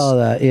 suits. I saw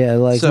that. Yeah,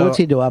 like So- what's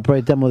he do?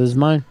 Operate them with his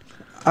mind?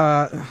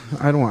 I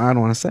don't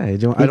want to say. I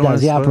don't He wanna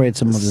does. He spoil- operates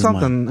some of his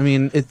something. I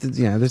mean,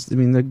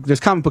 there's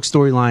comic book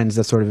storylines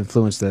that sort of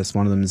influence this.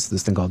 One of them is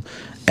this thing called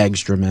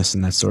Eggstramus,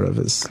 and that sort of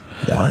is.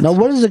 Now,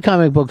 what is a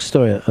comic book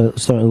story?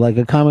 Like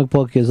a comic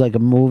book is like a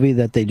movie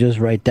that they just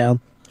write down?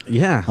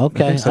 Yeah.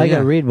 Okay, think so, I yeah.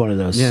 gotta read one of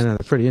those. Yeah, no, they're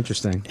pretty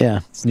interesting. Yeah.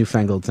 It's a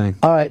newfangled thing.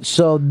 All right,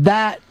 so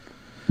that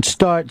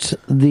starts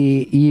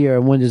the year.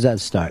 When does that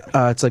start?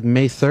 It's like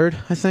May 3rd,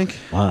 I think.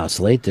 Wow,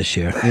 it's late this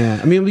year. Yeah,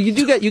 I mean,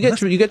 you get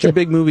your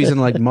big movies in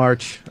like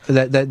March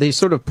that they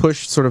sort of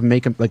push, sort of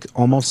make them like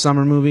almost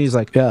summer movies.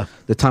 Like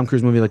the Tom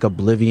Cruise movie, like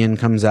Oblivion,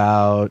 comes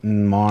out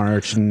in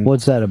March. And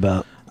what's that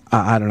about?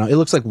 I don't know. It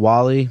looks like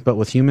WALL-E, but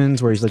with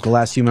humans, where he's like the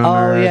last human on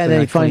Earth. Oh yeah, and, then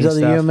he like, finds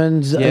cleaning other stuff.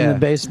 humans in the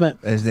basement.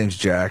 His name's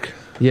Jack.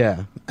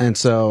 Yeah, and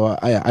so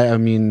I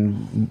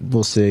mean,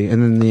 we'll see.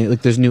 And then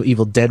there's a new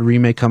Evil Dead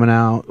remake coming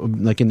out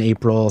like in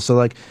April. So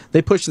like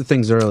they push the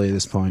things early at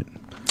this point.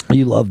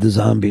 You love the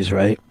zombies,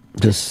 right?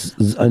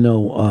 Just I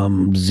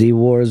know Z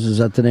Wars, is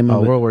that the name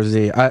of it? World War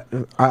Z.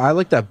 I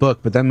like that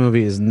book, but that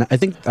movie is. I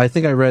think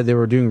I read they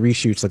were doing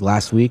reshoots like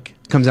last week.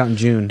 It comes out in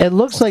June. It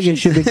looks like it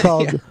should be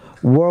called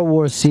World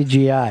War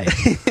CGI.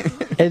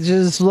 It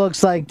just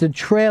looks like the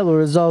trailer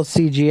is all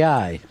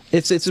CGI.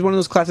 It's one of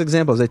those classic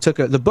examples. They took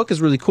the book is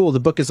really cool. The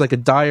book is like a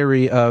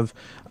diary of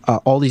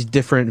all these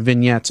different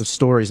vignettes of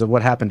stories of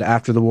what happened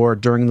after the war,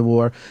 during the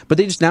war. But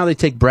they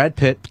take Brad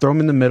Pitt, throw him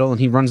in the middle, and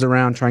he runs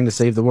around trying to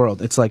save the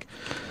world. It's like,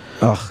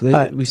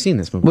 we've seen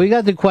this movie. We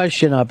got the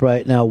question up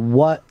right now.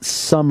 What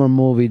summer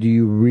movie do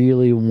you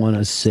really want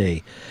to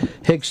see?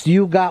 Hicks,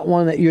 you got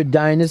one that you're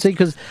dying to see?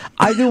 Because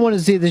I do want to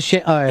see the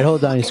shit. All right,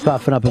 hold on. He's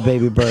coughing up a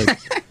baby bird.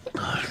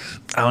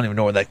 I don't even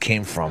know where that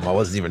came from. I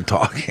wasn't even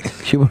talking.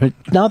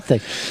 Nothing.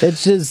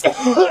 It's just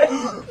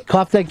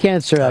cough that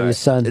cancer out of you,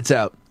 son. It's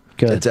out.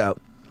 Good. It's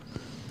out.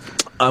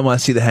 I want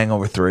to see The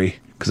Hangover 3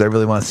 because I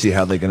really want to see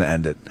how they're going to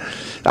end it.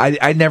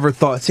 I never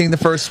thought, seeing the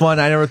first one,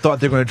 I never thought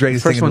they were going to drag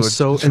this thing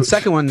into and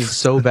second one is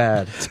so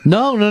bad.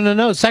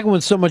 No. Second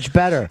one's so much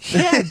better.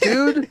 Yeah,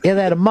 dude. Yeah,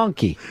 they had a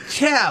monkey.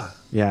 Yeah.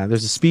 Yeah,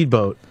 there's a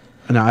speedboat.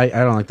 No, I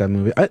don't like that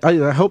movie.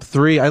 I hope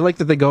 3. I like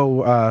that they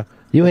go.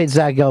 You hate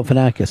Zach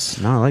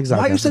Galifianakis. No, I like Zach.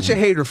 Why are you such a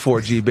hater for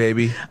G,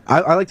 baby?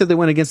 I like that they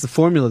went against the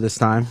formula this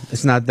time.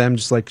 It's not them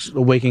just like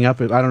waking up.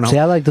 I don't know. See,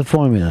 I like the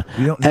formula.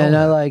 You don't know and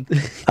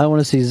that. I want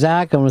to see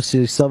Zach. I want to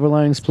see Silver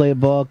Linings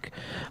Playbook.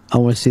 I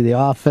want to see The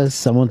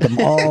Office. I want them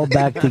all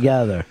back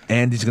together.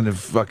 Andy's going to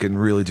fucking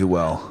really do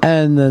well.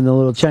 And then the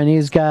little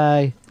Chinese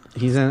guy.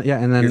 He's in, yeah,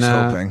 and then Here's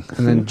hoping.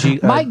 and then G.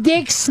 My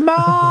dick's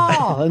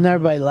small, and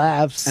everybody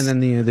laughs. And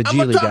then the I'm Geely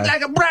gonna talk guy.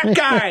 like a black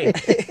guy.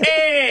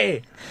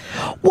 Hey.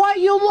 What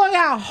you look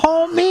at,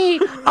 homie?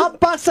 I'll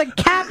bust a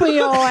cap in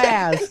your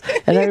ass.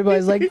 And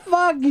everybody's like,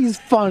 fuck, he's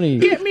funny.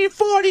 Get me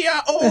 40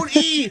 old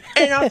E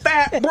and a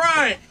fat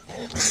Bryant.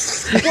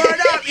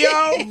 What up,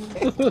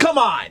 yo? Come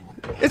on.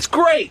 It's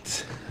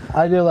great.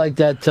 I do like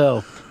that,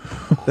 too.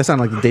 That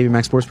sounded like the Davey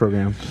Max Sports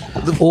Program.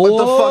 What the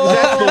fuck is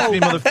that supposed to be,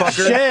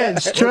 motherfucker? Shit,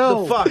 it's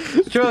true. What the fuck?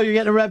 It's true, you're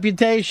getting a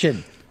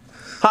reputation.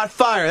 Hot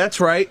fire, that's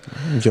right.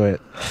 Enjoy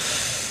it.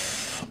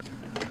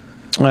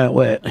 All right,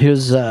 wait.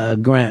 Here's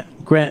Grant.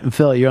 Grant and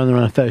Phil, you're on the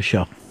Ron and Fez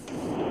show.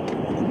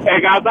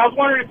 Hey, guys, I was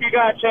wondering if you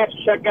got a chance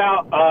to check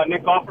out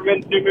Nick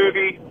Offerman's new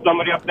movie,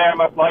 Somebody Up There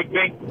Must Like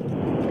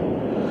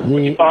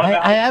Me.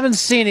 I haven't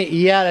seen it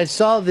yet. I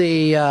saw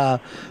the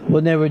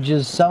when they were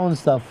just selling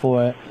stuff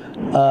for it.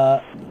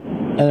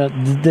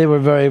 And they were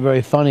very,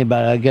 very funny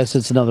about it. I guess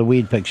it's another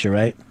weed picture,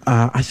 right?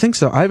 I think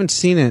so. I haven't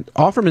seen it.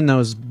 Offerman though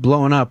is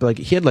blowing up. Like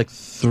he had like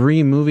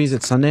 3 movies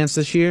at Sundance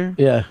this year.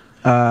 Yeah.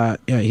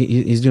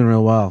 He's doing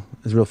real well.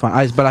 It's real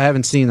fun. But I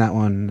haven't seen that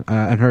one.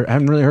 I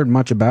haven't really heard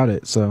much about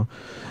it. So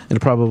it'll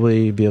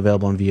probably be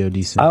available on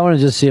VOD soon. I want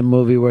to just see a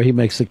movie where he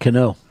makes a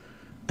canoe.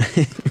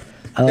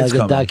 I like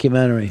a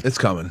documentary. It's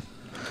coming.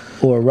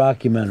 Or a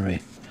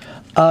rockumentary.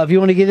 If you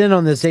want to get in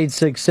on this,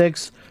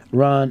 866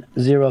 Ron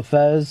Zero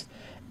Fez.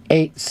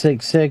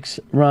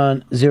 866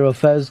 Ron Zero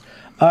Fez.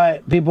 All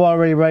right, people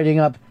already writing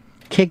up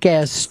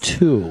Kick-Ass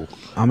 2.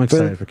 I'm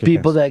excited for Kick-Ass.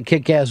 People that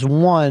Kick-Ass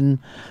 1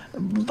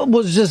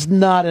 was just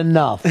not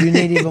enough. You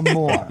need even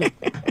more.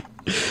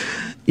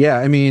 Yeah,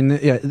 I mean,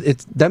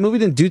 that movie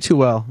didn't do too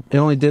well. It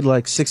only did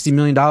like $60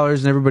 million,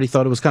 and everybody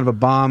thought it was kind of a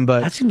bomb.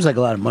 But that seems like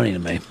a lot of money to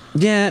me.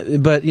 Yeah,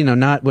 but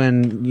not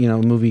when a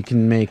movie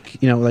can make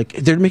like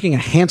they're making a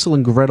Hansel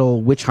and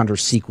Gretel Witch Hunter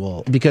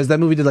sequel because that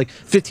movie did like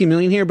 $15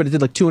 million here, but it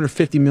did like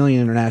 $250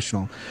 million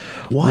international.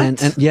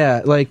 What? And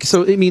yeah, like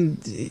so. I mean,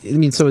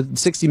 so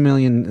 $60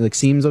 million like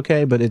seems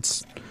okay, but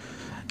it's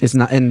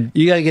not. And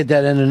you got to get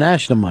that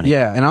international money.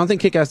 Yeah, and I don't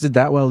think Kick-Ass did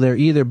that well there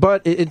either.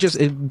 But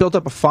it built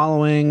up a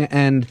following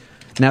and.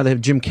 Now they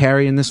have Jim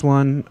Carrey in this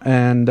one,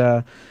 and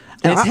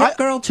is Hit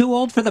Girl too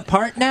old for the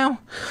part now?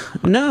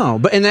 No,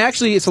 but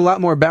actually it's a lot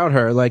more about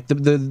her. Like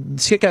the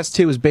Kick-Ass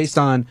 2 is based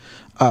on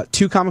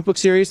 2 comic book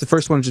series. The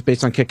first one is just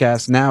based on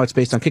Kick-Ass. Now it's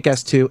based on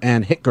Kick-Ass 2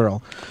 and Hit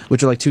Girl,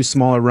 which are like 2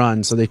 smaller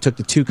runs. So they took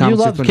the 2 comic.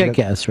 You love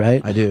Kick-Ass,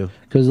 right? I do.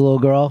 Because the little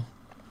girl.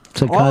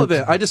 Say All cunt. of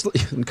it. I just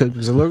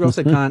because the little girl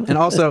said cunt, and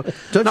also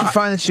Don't you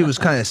find that she was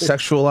kind of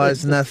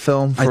sexualized in that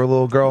film for a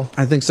little girl?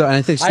 I think so, and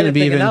I think she's I going to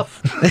didn't be think even.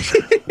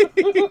 enough.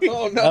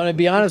 I'm gonna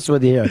be honest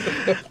with you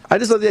here. I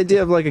just love the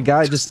idea of like a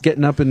guy just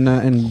getting up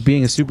and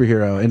being a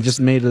superhero, and just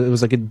made it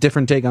was like a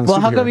different take on. Well,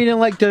 superhero. how come you didn't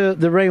like the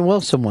Rainn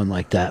Wilson one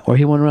like that, where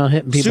he went around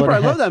hitting people? Super, in I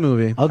the love head? that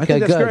movie. Okay, I think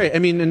that's good. great. I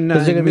mean, in,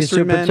 Is there gonna be a Mystery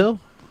Super Men, 2?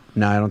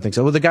 No, I don't think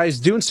so. Well, the guy who's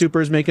doing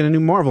Super is making a new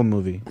Marvel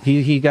movie.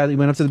 He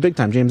went up to the big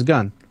time. James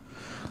Gunn.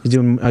 He's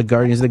doing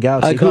Guardians of the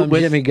Galaxy. I call him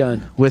with, Jimmy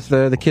Gunn. with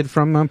the kid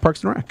from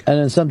Parks and Rec. And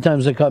then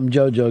sometimes I call him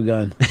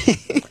JoJo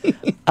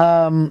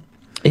Gunn.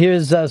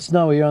 Here's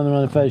Snowy. You're on the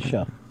Ron and Fez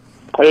show.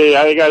 Hey,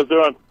 how you guys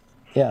doing?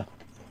 Yeah.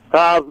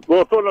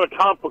 We'll throw another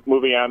comic book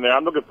movie on there.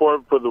 I'm looking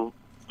forward to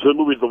the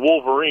movie The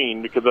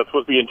Wolverine, because that's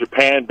supposed to be in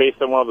Japan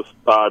based on one of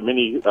the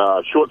mini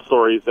short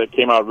stories that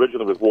came out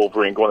originally with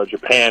Wolverine going to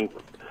Japan.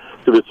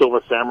 So the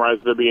Silver Samurai's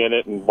going to be in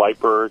it, and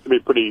Viper. It's going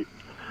to be pretty.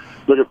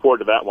 Looking forward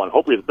to that one.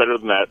 Hopefully it's better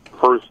than that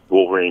first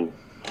Wolverine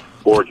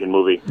origin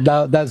movie.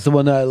 That's the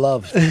one that I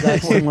loved.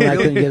 That's the one I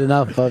couldn't get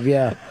enough of,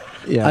 yeah.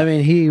 Yeah. I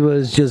mean, he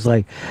was just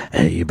like,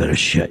 hey, you better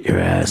shut your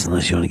ass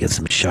unless you want to get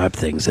some sharp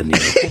things in you.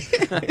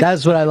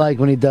 That's what I like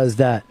when he does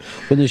that.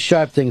 When the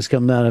sharp things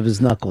come out of his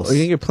knuckles. Well,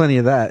 you can get plenty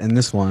of that in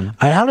this one.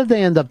 How did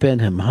they end up in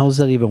him? How's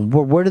that even?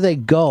 Where do they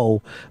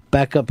go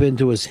back up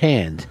into his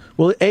hand?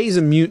 Well, A's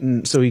a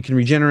mutant, so he can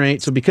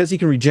regenerate. So because he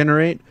can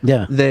regenerate,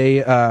 yeah,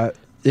 they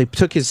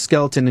took his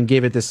skeleton and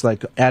gave it this like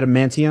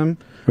adamantium.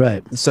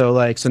 Right. So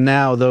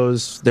now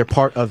they're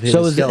part of his.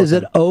 So skeleton. is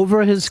it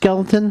over his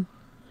skeleton?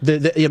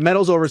 The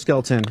metal's over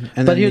skeleton.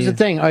 And But here's the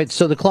thing. All right,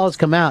 so the claws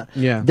come out.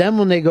 Yeah. Then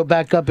when they go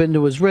back up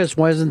into his wrist,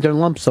 why isn't there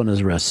lumps on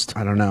his wrist?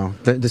 I don't know.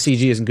 The CG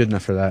isn't good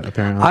enough for that,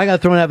 apparently. I got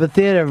thrown out of a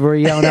theater for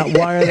yelling out,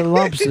 why are the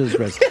lumps in his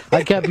wrist?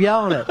 I kept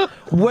yelling it.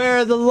 Where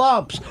are the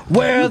lumps?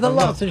 Where are the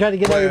lumps? I tried to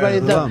get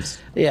everybody to lumps?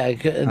 Yeah, I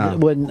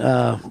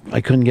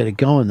couldn't get it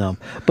going, though.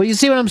 But you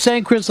see what I'm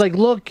saying, Chris? Like,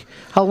 look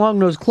how long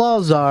those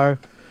claws are.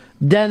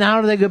 Then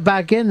how do they get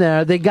back in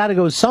there? They got to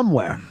go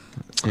somewhere.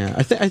 Yeah,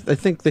 I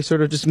think they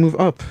sort of just move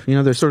up. You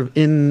know, they're sort of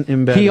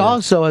embedded. He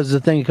also has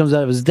the thing that comes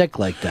out of his dick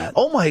like that.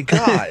 Oh my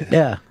god!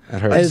 Yeah,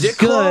 that hurts. It's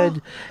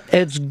good.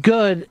 It's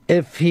good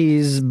if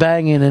he's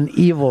banging an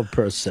evil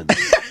person.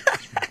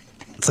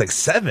 It's like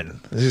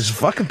 7. There's just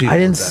fucking people. I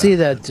didn't with that. see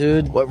that,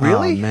 dude. What,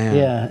 really? Oh, man.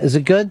 Yeah, is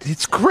it good?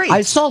 It's great.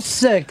 I saw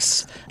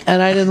 6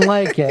 and I didn't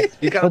like it,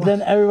 but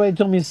then everybody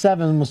told me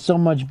 7 was so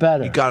much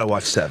better. You gotta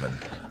watch 7.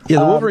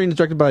 Yeah, the Wolverine is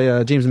directed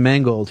by James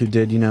Mangold, who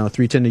did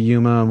 3:10 to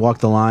Yuma and Walk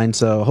the Line.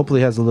 So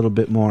hopefully, it has a little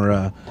bit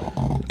more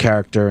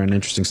character and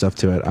interesting stuff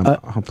to it.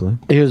 Hopefully.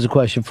 Here's a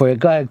question for you.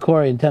 Go ahead,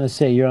 Corey in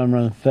Tennessee. You're on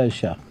Run the Fez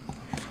show.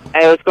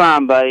 Hey, what's going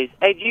on, buddies?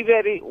 Hey,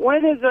 G-Baby,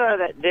 when is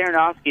that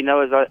Darren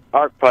Noah's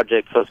Ark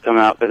project supposed to come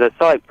out? Because I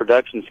saw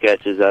production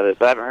sketches of it,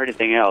 but I haven't heard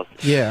anything else.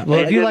 Yeah,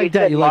 well, Is if you it like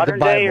set that, you like the modern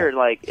day, Bible.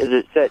 or is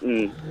it set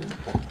in?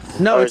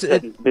 No, or it's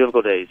set in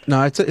biblical days.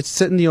 No, it's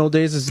set in the old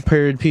days. It's a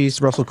period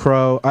piece. Russell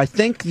Crowe. I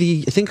think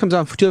it comes out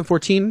in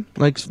 2014,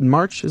 like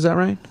March. Is that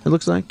right? It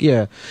looks like.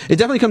 Yeah, it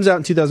definitely comes out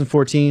in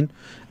 2014,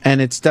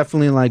 and it's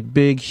definitely like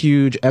big,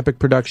 huge, epic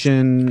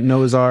production.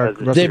 Noah's Ark.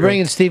 They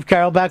bringing Steve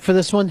Carell back for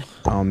this one?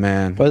 Oh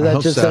man, Or is I that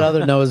hope just so.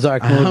 another Noah's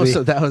Ark I hope movie?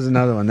 so. That was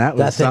another one.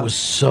 That thing was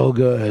so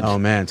good. Oh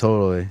man,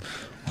 totally.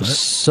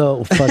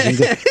 So fucking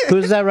good.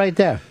 Who's that right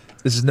there?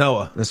 This is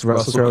Noah. This is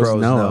Russell Crowe's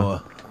Crowe's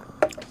Noah.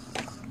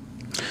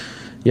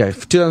 Yeah,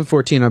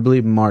 2014, I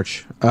believe,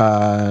 March.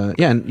 Yeah,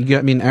 and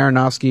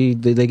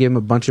Aronofsky. They gave him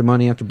a bunch of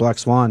money after Black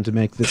Swan to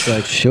make this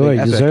like. Sure, big he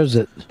epic. deserves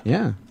it.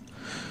 Yeah.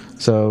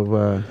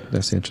 So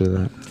that's the answer to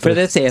that. For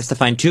this, he has to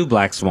find 2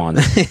 black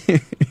swans.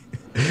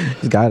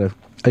 He's got to.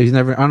 He's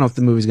never. I don't know if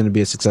the movie's going to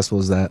be as successful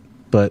as that,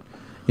 but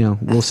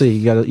we'll see.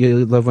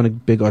 You love when a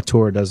big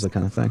auteur does that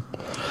kind of thing.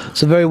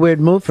 It's a very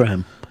weird move for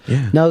him.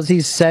 Yeah. Now, is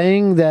he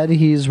saying that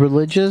he's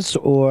religious,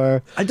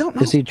 or I don't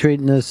know. Is he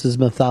treating this as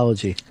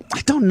mythology? I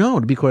don't know,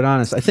 to be quite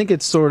honest. I think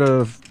it sort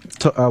of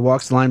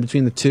walks the line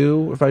between the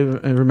two, if I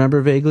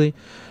remember vaguely.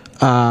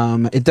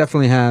 It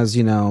definitely has,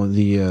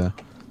 the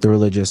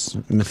religious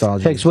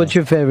mythology. Hicks, what's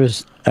your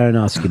favorite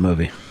Aronofsky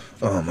movie?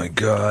 Oh my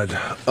god.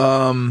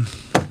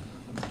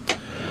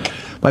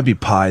 Might be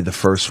Pi, the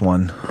first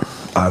one.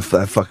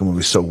 That fucking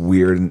movie's so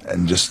weird,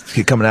 and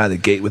just coming out of the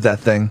gate with that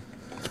thing.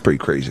 It's pretty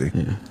crazy.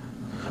 Yeah.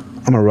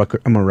 I'm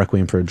a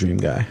Requiem for a Dream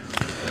guy.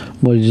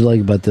 What did you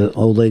like about the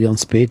old lady on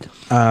speed?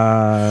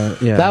 Yeah.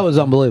 That was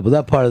unbelievable.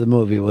 That part of the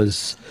movie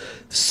was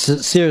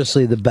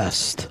seriously the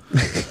best.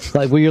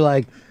 Like, where you're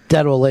like,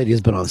 that old lady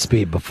has been on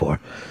speed before.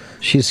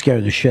 She's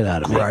scaring the shit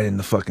out of me. Grinding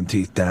the fucking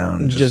teeth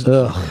down. It's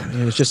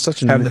just such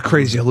having the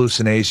crazy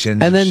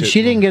hallucinations. And then shit.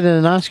 she didn't get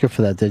an Oscar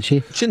for that, did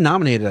she? She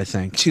nominated, I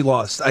think. She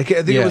lost. I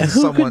think it was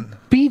Who someone. could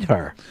beat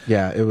her?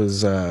 Yeah, it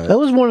was. That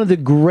was one of the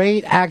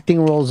great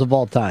acting roles of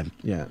all time.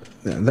 Yeah,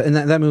 and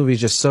that movie is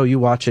just so you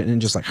watch it and it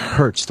just like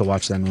hurts to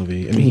watch that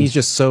movie. I mean, he's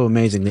just so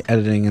amazing. The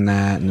editing in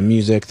that and the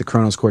music, the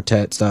Kronos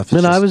Quartet stuff.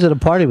 I was at a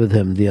party with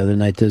him the other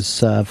night.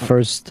 This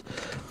first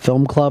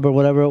film club or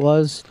whatever it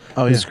was.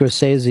 Oh, and yeah.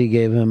 Scorsese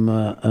gave him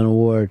an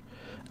award.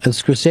 And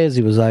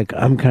Scorsese was like,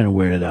 I'm kind of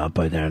weirded out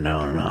by Darren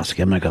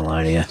Aronofsky. I'm not going to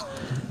lie to you.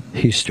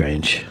 He's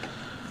strange.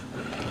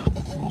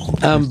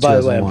 By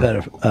the way,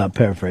 I'm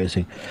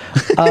paraphrasing.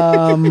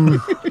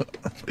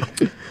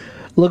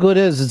 Look what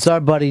it is. It's our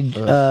buddy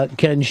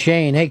Ken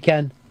Shane. Hey,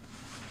 Ken.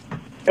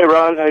 Hey,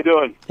 Ron. How you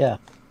doing? Yeah.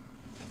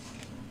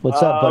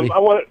 What's up, buddy? I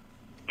want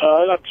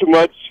not too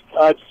much.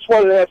 I just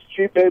wanted to ask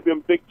Chief Baby. I'm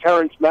a big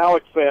Terrence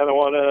Malick fan. I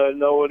want to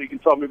know what he can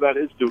tell me about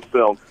his new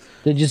film.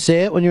 Did you see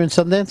it when you were in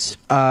Sundance?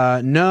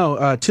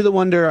 No. To the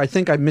Wonder, I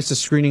think I missed a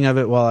screening of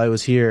it while I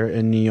was here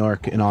in New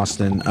York, in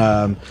Austin.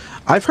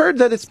 I've heard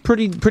that it's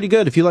pretty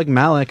good. If you like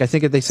Malick, I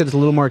think they said it's a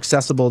little more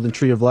accessible than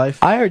Tree of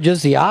Life. I heard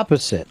just the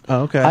opposite.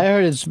 Oh, okay. I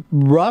heard it's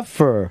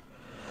rougher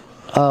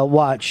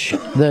watch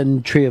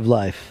than Tree of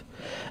Life.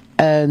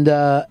 And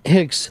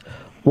Hicks,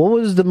 what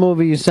was the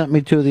movie you sent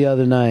me to the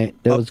other night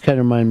that was kind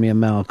of remind me of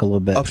Malick a little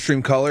bit?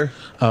 Upstream Color.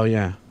 Oh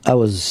yeah,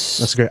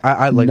 that's great.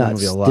 I like that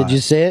nuts. movie a lot. Did you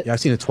see it? Yeah,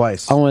 I've seen it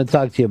twice. I want to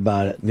talk to you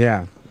about it.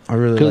 Yeah, I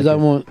really because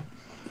like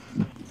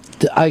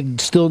I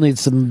still need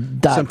some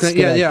dots.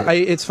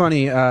 It's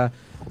funny. I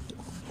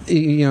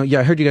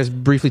heard you guys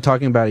briefly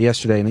talking about it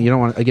yesterday, and you don't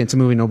want. Again, it's a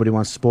movie nobody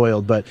wants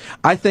spoiled, but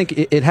I think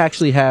it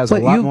actually has a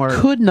lot more. But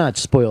you could not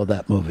spoil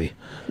that movie.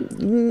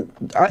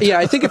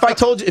 I think if I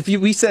told you,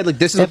 we said like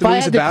this is what the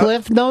movie's about. If I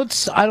had the Cliff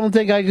Notes, I don't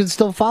think I could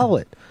still follow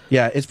it.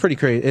 Yeah, it's pretty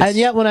crazy. And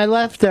yet, when I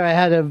left there, I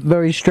had a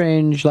very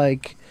strange, I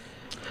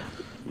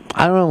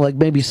don't know,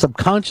 maybe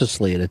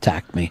subconsciously it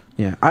attacked me.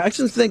 Yeah, I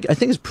think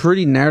it's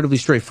pretty narratively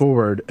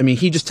straightforward. I mean,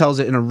 he just tells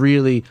it in a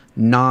really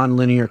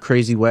non-linear,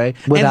 crazy way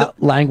without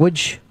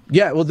language.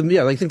 Yeah, well,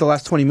 I think the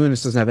last 20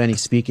 minutes doesn't have any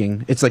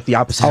speaking. It's like the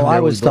opposite. Oh, I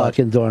was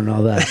talking during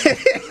all that.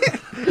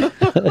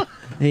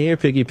 Hey, here,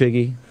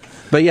 piggy.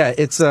 But yeah,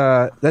 it's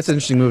that's an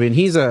interesting movie, and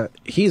he's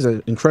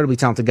an incredibly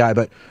talented guy,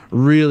 but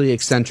really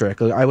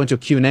eccentric. I went to a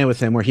Q&A with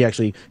him where he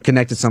actually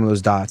connected some of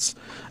those dots,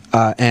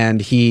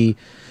 and he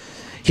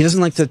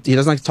doesn't like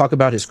to talk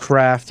about his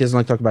craft. He doesn't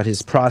like to talk about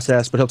his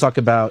process, but he'll talk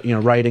about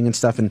writing and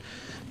stuff. And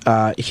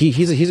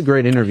he's a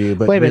great interview.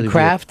 But wait a minute, really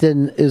craft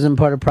isn't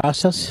part of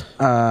process.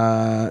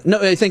 No,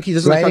 I think he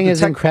doesn't. Writing like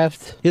isn't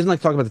craft. He doesn't like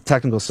to talk about the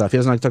technical stuff. He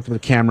doesn't like to talk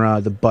about the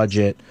camera, the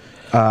budget.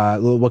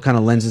 What kind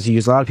of lenses he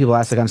used. A lot of people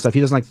ask that kind of stuff.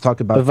 He doesn't like to talk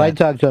about If I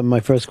talk to him,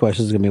 my first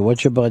question is going to be,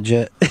 what's your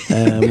budget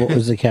and what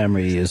was the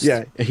camera you used?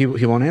 Yeah, he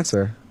won't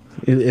answer.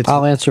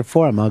 I'll answer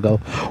for him. I'll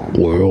go,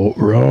 well,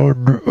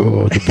 Ron,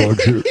 the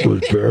budget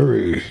was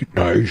very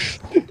nice.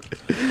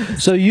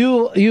 So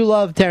you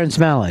love Terrence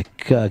Malick,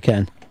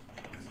 Ken?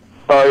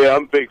 Oh yeah,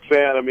 I'm a big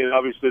fan. I mean,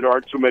 obviously there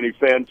aren't too many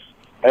films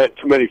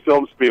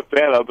to be a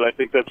fan of, but I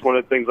think that's one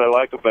of the things I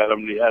like about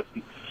him. He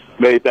hasn't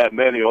made that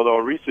many, although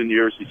in recent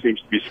years he seems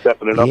to be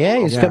stepping it up. Yeah,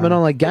 he's coming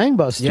on like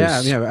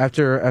gangbusters. Yeah.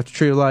 After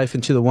Tree of Life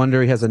and To the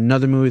Wonder, he has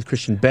another movie with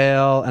Christian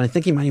Bale, and I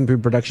think he might even be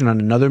in production on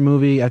another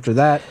movie after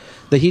that.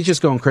 That he's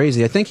just going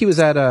crazy. I think he was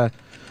at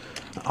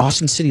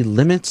Austin City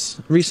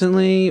Limits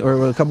recently,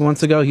 or a couple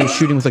months ago. He was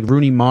shooting with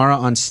Rooney Mara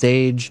on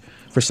stage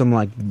for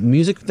some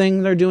music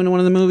thing they're doing in one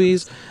of the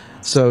movies.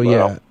 So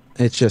yeah,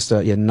 it's just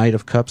Knight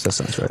of Cups. That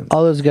sounds right.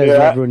 All those guys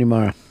love Rooney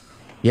Mara.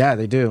 Yeah,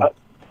 they do.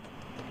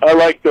 I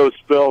like those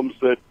films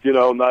that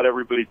not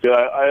everybody did.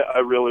 I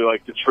really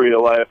like The Tree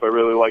of Life. I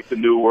really like The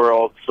New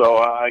World. So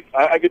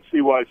I could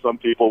see why some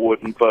people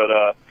wouldn't, but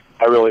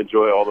I really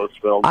enjoy all those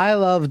films. I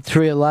love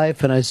Tree of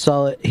Life, and I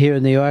saw it here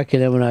in New York,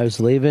 and then when I was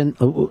leaving,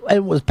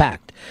 it was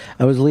packed.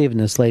 I was leaving,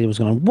 this lady was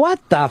going, what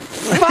the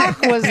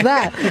fuck was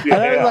that? And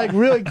I was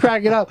really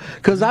cracking up,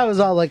 because I was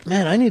all like,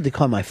 man, I need to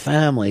call my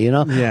family,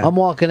 Yeah. I'm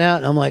walking out,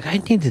 and I'm like, I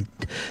need to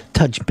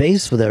touch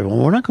base with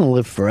everyone. We're not going to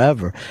live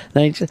forever.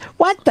 And I said,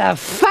 what the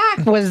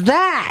fuck was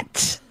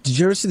that? Did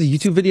you ever see the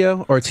YouTube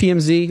video or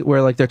TMZ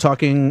where they're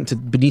talking to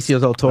Benicio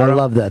del Toro? I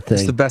love that thing.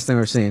 It's the best thing I've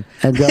ever seen.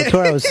 And del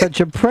Toro was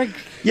such a prick.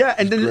 Yeah,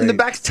 and then in the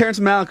back's Terrence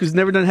Malick, who's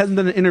hasn't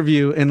done an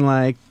interview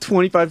in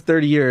 25,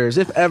 30 years,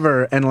 if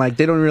ever, and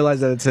they don't realize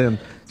that it's him.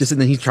 Just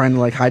and then he's trying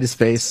to hide his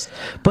face.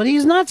 But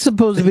he's not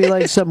supposed to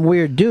be some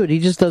weird dude. He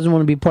just doesn't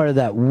want to be part of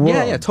that world.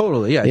 Yeah,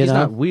 totally. Yeah, he's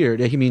not weird.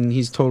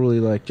 He's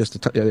totally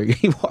just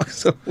he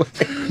walks away.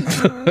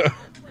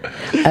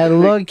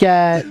 And look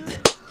at.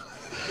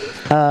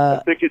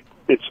 I think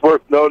it's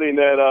worth noting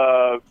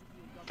that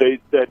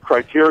that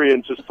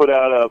Criterion just put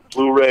out a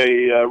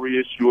Blu-ray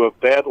reissue of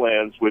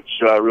Badlands, which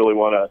I really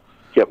want to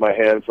get my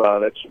hands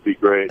on. That should be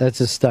great. That's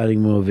a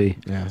stunning movie.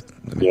 Yeah.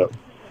 Yep.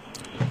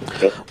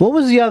 What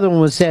was the other one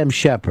with Sam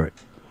Shepard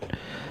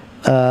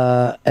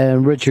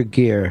and Richard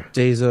Gere?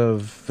 Days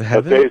of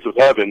Heaven? Days of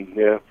Heaven,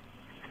 yeah.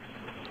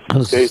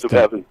 Days of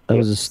Heaven. That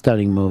was a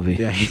stunning movie.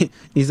 Yeah,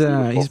 he's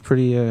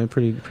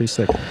pretty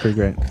sick, pretty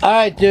great. All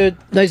right, dude.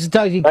 Nice to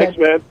talk to you. Thanks,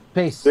 man.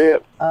 Peace. See ya.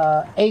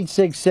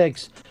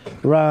 866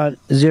 Ron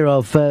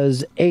Zero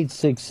Fez.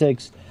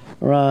 866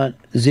 Ron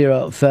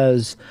Zero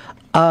Fez.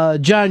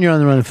 John, you're on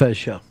the Ron and Fez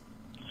show.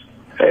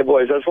 Hey,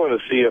 boys, I just wanted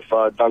to see if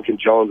Duncan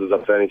Jones is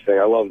up to anything.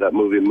 I love that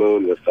movie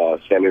Moon with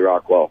Sammy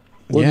Rockwell.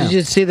 Well, did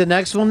you see the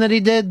next one that he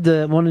did?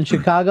 The one in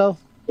Chicago?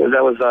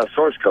 That was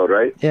Source Code,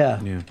 right? Yeah.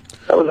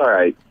 That was all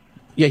right.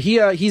 Yeah,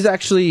 he's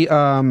actually he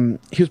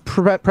was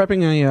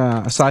prepping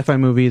a sci-fi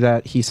movie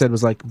that he said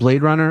was like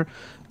Blade Runner,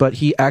 but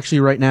he actually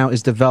right now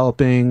is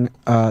developing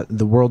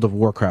the World of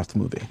Warcraft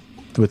movie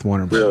with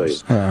Warner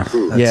Bros. Really?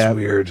 That's Yeah,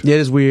 weird. It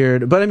is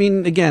weird, but I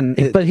mean, again,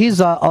 But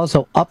he's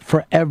also up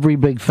for every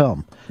big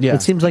film. Yeah.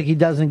 It seems like he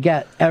doesn't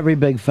get every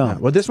big film.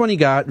 well, this one he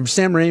got.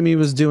 Sam Raimi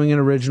was doing it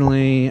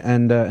originally,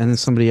 and then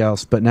somebody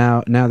else. But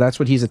now that's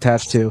what he's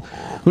attached to.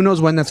 Who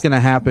knows when that's going to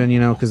happen? You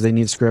know, because they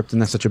need script,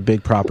 and that's such a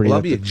big property. Well,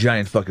 that'll be a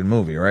giant fucking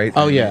movie, right?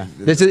 Oh yeah,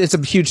 it's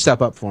a huge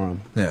step up for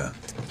him. Yeah.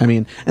 I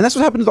mean, and that's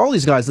what happened with all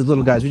these guys, the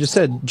little guys. We just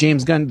said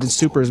James Gunn did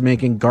Super is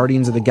making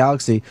Guardians of the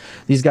Galaxy.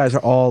 These guys are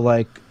all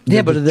like,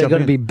 Yeah, but they're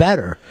going to be. be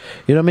better.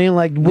 You know what I mean?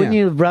 Like, wouldn't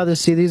you rather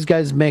see these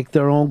guys make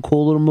their own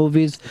cool little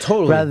movies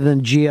rather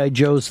than G.I.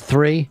 Joe's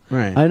 3?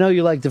 Right. I know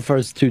you like the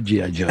first two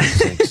G.I. Joe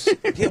 6.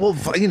 Yeah, well,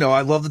 you know,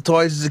 I love the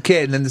toys as a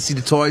kid, and then to see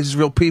the toys as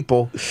real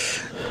people.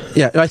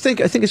 Yeah, I think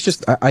it's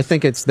just I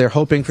think it's they're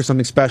hoping for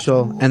something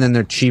special, and then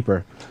they're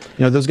cheaper.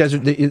 You know, those guys are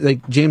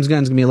like James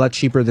Gunn's gonna be a lot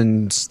cheaper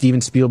than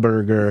Steven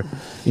Spielberg or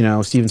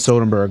Steven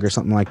Soderbergh or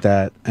something like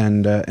that,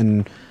 and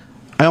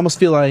I almost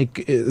feel like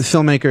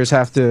filmmakers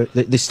have to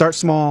they start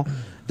small.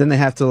 Then they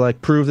have to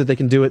like prove that they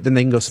can do it. Then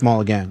they can go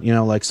small again. You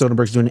know, like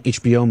Soderbergh's doing an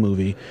HBO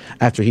movie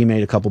after he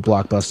made a couple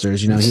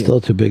blockbusters. You know, It's still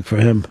too big for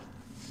him.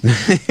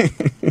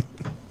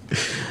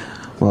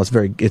 Well, it's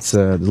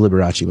the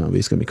Liberace movie.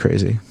 It's gonna be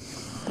crazy.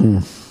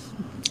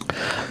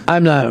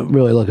 I'm not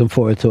really looking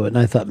forward to it, and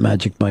I thought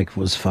Magic Mike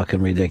was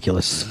fucking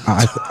ridiculous.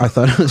 I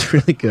thought it was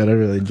really good. I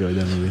really enjoyed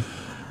that movie.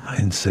 I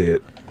didn't see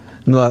it.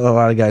 A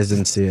lot of guys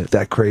didn't see it.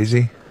 That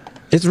crazy?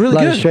 It's really a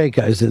lot good. of straight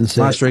guys didn't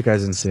see A lot it. of straight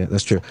guys didn't see it.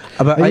 That's true.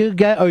 But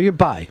You're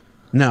bi?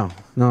 No,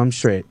 I'm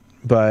straight.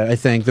 But I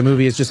think the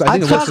movie is just. I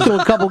think talked to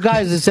a couple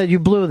guys that said you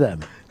blew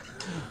them.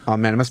 Oh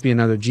man, it must be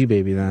another G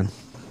baby then.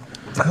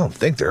 I don't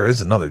think there is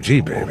another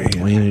G baby.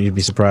 Well, you'd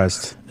be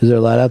surprised. Is there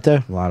a lot out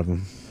there? A lot of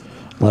them.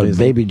 A lot of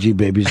baby G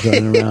babies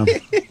running around.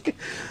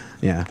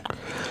 Yeah.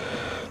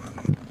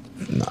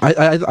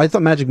 I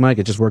thought Magic Mike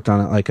had just worked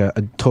on it like a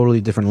totally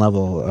different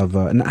level of,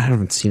 and I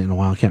haven't seen it in a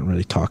while. I can't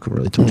really talk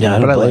really too much. Yeah, I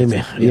but don't blame you.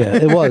 liked it. Yeah,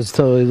 it was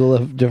totally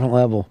a different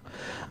level.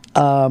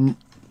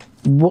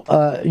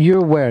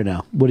 You're where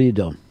now? What are you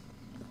doing?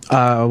 What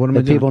am I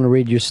If doing? people want to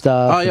read your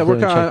stuff. Oh yeah, if they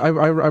work wanna on,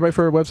 I write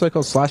for a website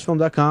called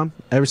slashfilm.com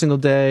every single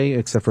day,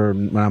 except for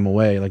when I'm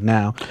away. Like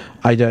now,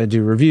 I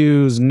do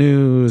reviews,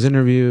 news,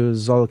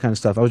 interviews, all that kind of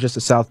stuff. I was just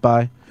at South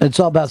by. It's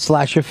all about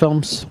slasher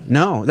films.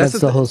 No, that's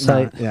the whole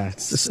site. No, yeah,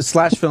 it's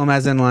slash film,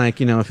 as in like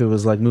if it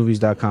was like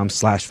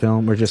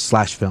movies.com/film or just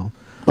slash film.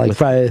 Like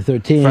Friday the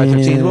 13th. Friday the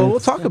 13th. Well, we'll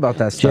talk about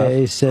that stuff.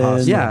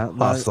 Jason. Yeah,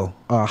 Hostel.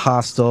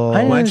 Hostel.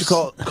 I Why don't didn't you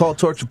call it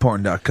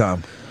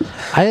tortureporn.com?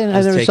 I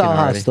It's never taken saw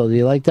already. Hostel. Do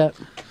you like that?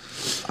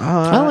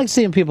 I don't like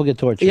seeing people get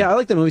tortured. Yeah, I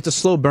like the movie. It's a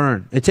slow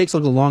burn. It takes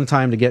like a long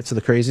time to get to the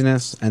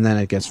craziness, and then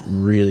it gets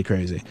really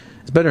crazy.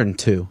 It's better than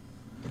 2,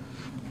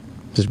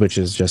 which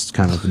is just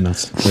kind of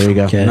nuts. There you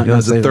go. Okay.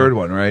 There's a third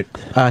one, right?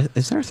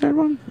 Is there a third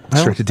one?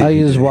 Straight to I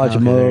DVD. just watch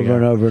them Okay, there you over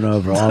and over and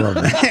over, all of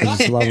them. I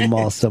just love them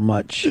all so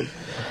much.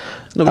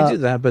 No, we do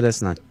that, but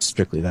that's not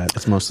strictly that.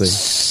 It's mostly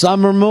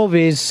Summer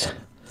movies.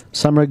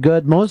 Some are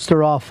good. Most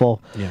are awful.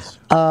 yes.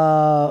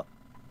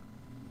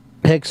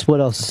 Hicks, what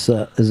else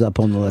is up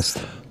on the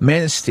list?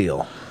 Man of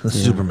Steel, the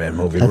Superman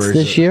movie. That's Where is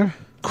this it? year?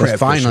 Crab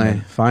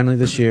Finally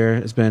this year.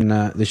 It's been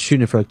they're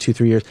shooting it for like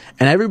 2-3 years,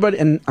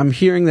 and I'm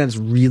hearing that it's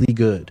really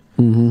good.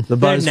 Mm-hmm. The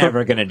They're buzz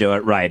never going to do it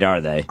right,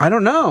 are they? I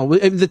don't know.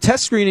 The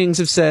test screenings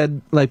have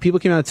said, like, people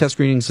came out of test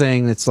screenings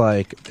saying it's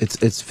like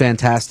it's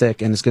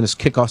fantastic and it's going to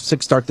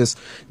kickstart this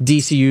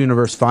DC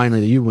universe finally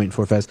that you've been waiting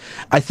for, Fez.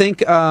 I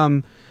think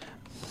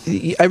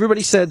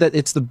everybody said that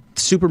it's the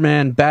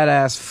Superman,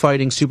 badass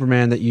fighting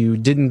Superman that you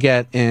didn't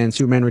get in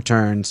Superman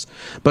Returns,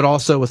 but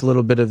also with a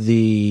little bit of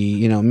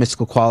the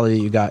mystical quality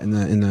you got in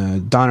the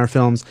Donner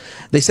films.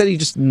 They said he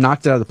just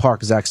knocked it out of the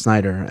park, Zack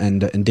Snyder and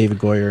David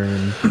Goyer.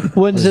 And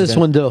When's this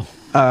one due?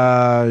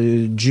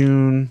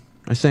 June,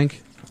 I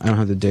think. I don't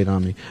have the date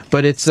on me,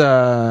 but it's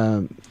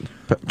June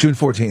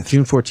 14th.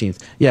 June 14th.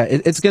 Yeah,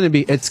 it's gonna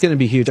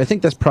be huge. I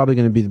think that's probably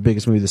gonna be the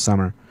biggest movie this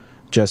summer,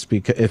 just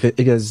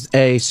because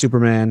A,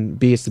 Superman,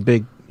 B, it's the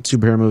big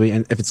superhero movie,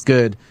 and if it's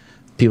good,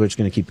 people are just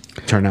gonna keep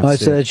turning out. All right, to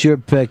see so it. that's your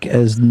pick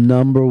as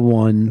number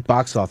one.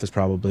 Box office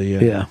probably.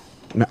 Yeah.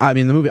 I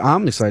mean, the movie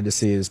I'm excited to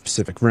see is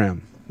Pacific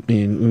Rim. I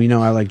mean, we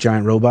know I like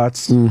giant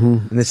robots,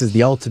 and this is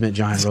the ultimate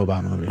giant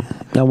robot movie.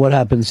 Now, what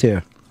happens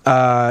here?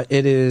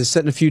 It is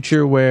set in a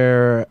future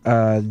where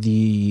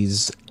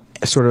these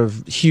sort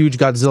of huge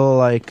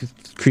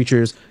Godzilla-like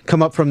creatures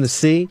come up from the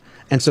sea,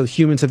 and so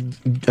humans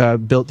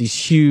have built these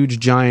huge,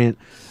 giant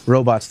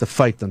robots to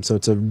fight them. So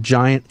it's a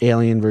giant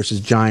alien versus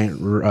giant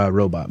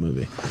robot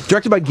movie.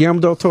 Directed by Guillermo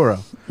del Toro.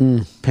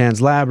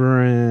 Pan's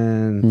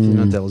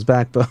Labyrinth, Devil's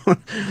Backbone.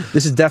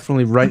 This is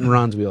definitely right in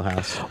Ron's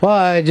wheelhouse. Well,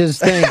 I just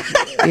think,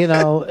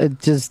 it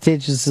just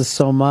teaches us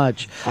so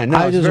much. I know,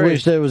 I it's just very-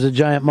 wish there was a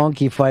giant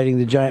monkey fighting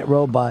the giant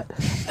robot,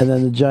 and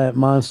then the giant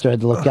monster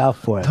had to look out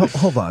for it.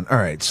 Hold on. All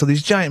right. So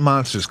these giant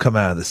monsters come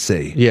out of the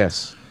sea.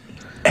 Yes.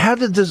 how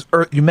did this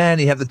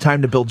humanity have the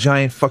time to build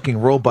giant fucking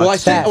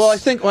robots? Well, I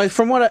think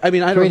from what I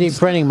mean, I don't 3D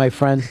printing, my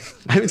friend.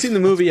 I haven't seen the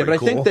movie yet, but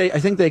pretty I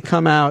think they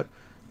come out,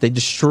 they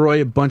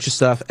destroy a bunch of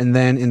stuff, and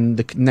then in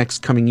the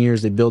next coming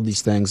years they build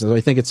these things. So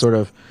I think it's sort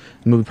of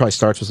the movie probably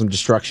starts with some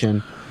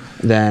destruction.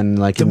 Then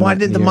why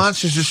did the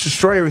monsters just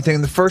destroy everything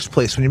in the first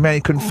place when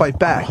humanity couldn't fight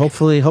back?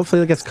 Hopefully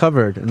it gets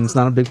covered and it's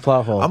not a big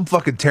plot hole. I'm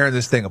fucking tearing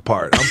this thing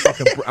apart.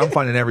 I'm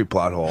finding every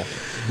plot hole.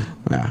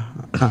 Yeah,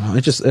 I don't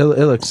know.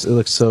 It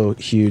looks so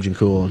huge and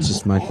cool. It's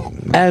just my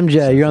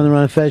MJ, you're on the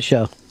Ron and Fez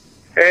show.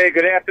 Hey,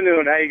 good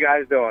afternoon. How you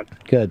guys doing?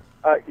 Good.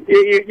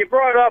 You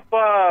brought up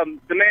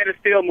the Man of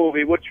Steel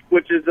movie, which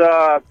is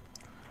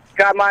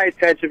got my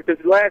attention because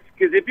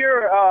if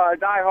you're a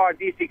diehard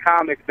DC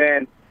Comics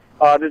fan,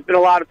 there's been a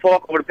lot of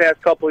talk over the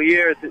past couple of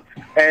years,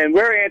 and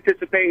we're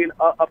anticipating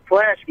a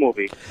Flash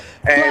movie.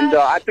 And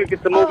I think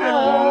it's a movie that's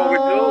long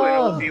overdue, and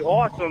it would be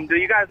awesome. Do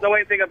you guys know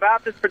anything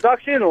about this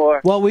production?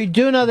 Or Well, we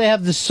do know they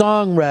have the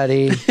song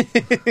ready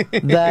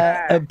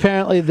that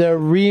apparently they're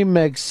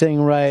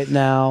remixing right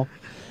now.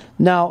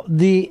 Now,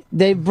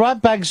 they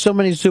brought back so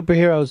many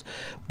superheroes,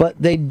 but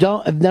they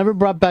have never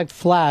brought back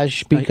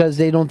Flash because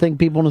they don't think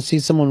people want to see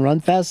someone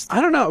run fast.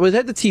 I don't know. It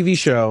had the TV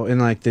show in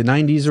like the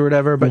 90s or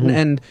whatever, but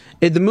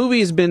the movie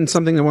has been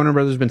something that Warner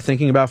Brothers has been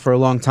thinking about for a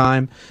long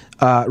time.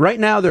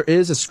 Right now, there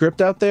is a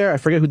script out there. I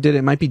forget who did it.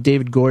 It might be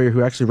David Goyer,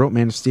 who actually wrote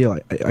Man of Steel.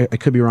 I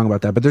could be wrong about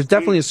that, but there's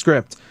definitely a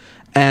script.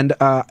 And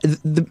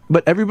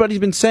what everybody's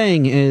been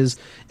saying is,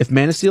 if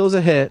Man of Steel is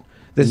a hit,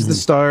 this is the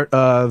start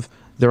of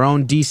their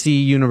own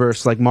DC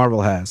universe like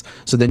Marvel has.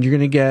 So then you're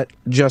gonna get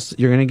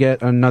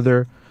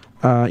another.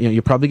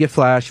 You probably get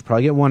Flash, you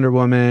probably get Wonder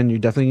Woman, you're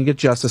definitely gonna get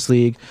Justice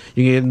League,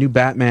 you can get a new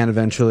Batman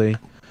eventually,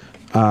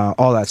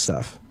 all that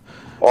stuff.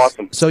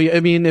 Awesome. So I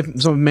mean,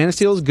 if Man of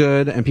Steel is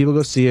good and people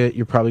go see it,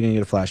 you're probably gonna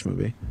get a Flash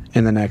movie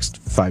in the next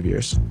 5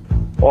 years.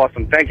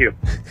 Awesome. Thank you.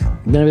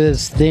 Maybe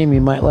this theme,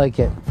 you might like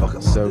it.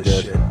 Fucking so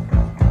good. Shit.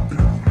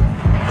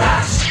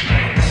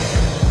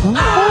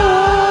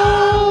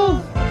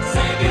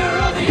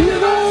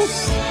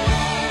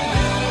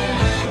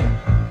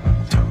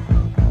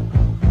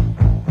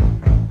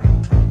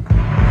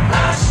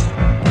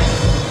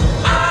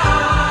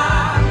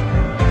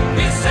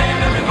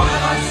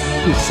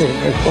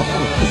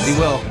 He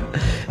will.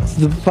 It's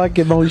the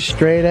fucking most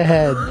straight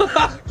ahead,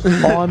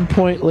 on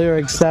point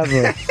lyrics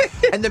ever.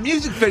 And the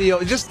music video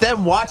is just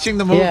them watching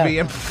the movie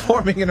and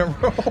performing in a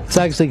row. It's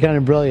actually kind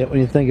of brilliant when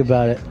you think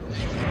about it.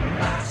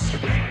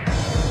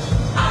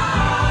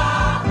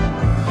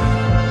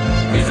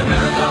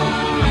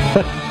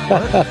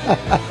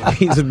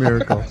 He's a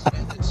miracle.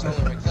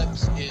 Solar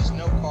eclipse is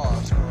no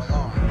cause for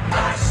alarm.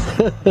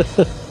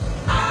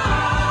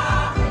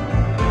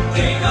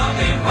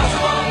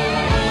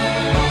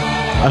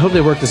 I hope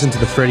they work this into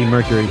the Freddie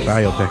Mercury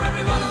biopic.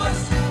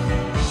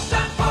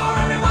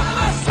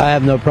 I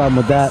have no problem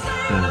with that.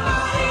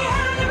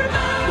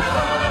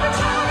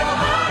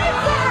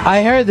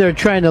 I heard they're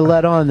trying to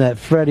let on that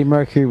Freddie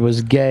Mercury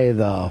was gay,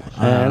 though,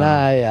 and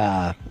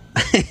I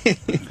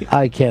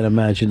can't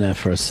imagine that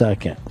for a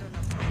second.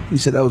 He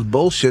said that was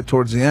bullshit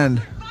towards the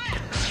end.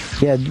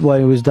 Yeah,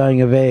 when he was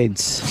dying of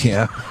AIDS.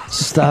 Yeah.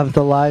 Stop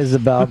the lies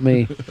about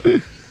me.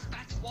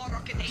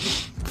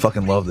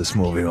 Fucking love this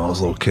movie when I was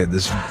a little kid.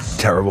 This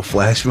terrible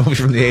Flash movie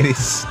from the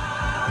 80s.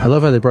 I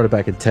love how they brought it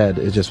back in Ted.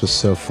 It just was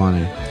so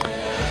funny.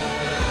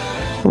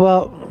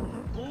 Well,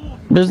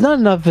 there's not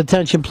enough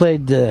attention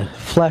played to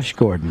Flash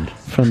Gordon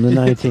from the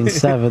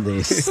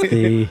 1970s,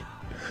 the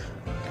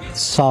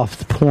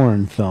soft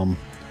porn film.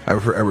 I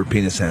prefer Edward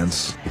Penis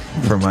Hands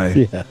for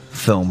my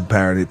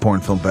porn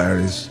film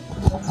parodies.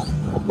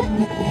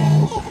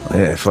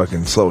 Yeah,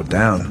 fucking slow it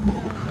down.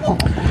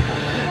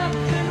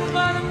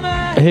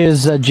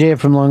 Here's Jay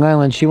from Long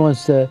Island. She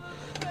wants to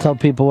tell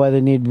people why they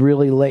need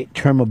really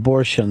late-term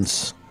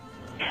abortions.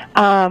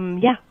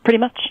 Yeah, pretty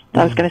much.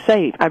 I was going to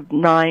say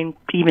 9,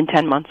 even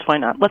 10 months. Why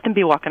not? Let them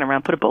be walking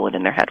around. Put a bullet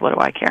in their head. What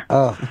do I care?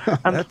 Oh,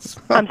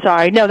 I'm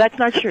sorry. No, that's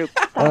not true.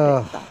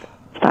 Stop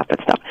it.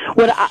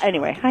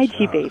 Anyway, hi,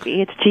 G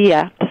Baby. It's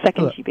Gia, the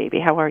second G Baby.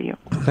 How are you?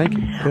 Thank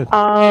you. Good.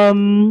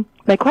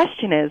 My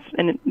question is,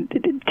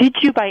 did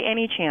you by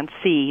any chance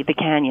see the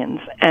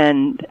Canyons?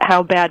 And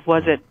how bad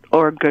was it,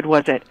 or good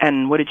was it?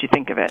 And what did you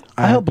think of it?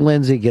 I hope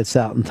Lindsay gets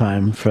out in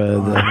time for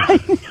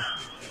the...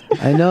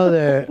 I know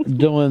they're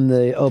doing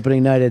the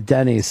opening night at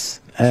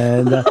Denny's,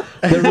 and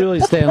they're really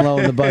staying low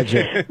in the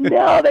budget.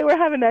 No, they were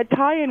having that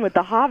tie-in with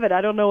The Hobbit. I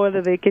don't know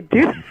whether they could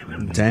do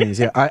that. Denny's,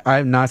 yeah. I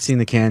have not seen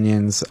the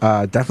Canyons.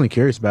 Definitely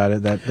curious about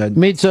it. That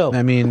Me too.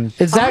 I mean,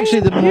 it's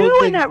actually the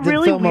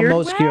really film I'm weird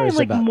most way, curious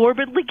like about.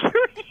 Morbidly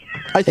curious.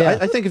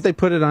 I think if they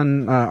put it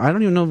on, I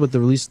don't even know what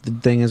the release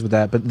thing is with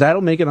that, but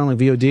that'll make it on like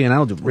VOD, and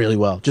that'll do really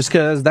well. Just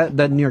because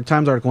that New York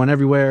Times article went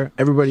everywhere,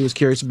 everybody was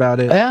curious about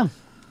it.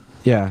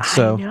 Yeah,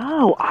 so.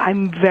 No,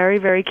 I'm very,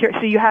 very curious.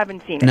 So you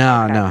haven't seen it?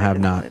 No, have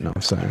not. No,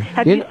 sorry.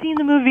 Have you seen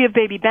the movie of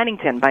Baby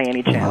Bennington by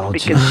any chance? Oh,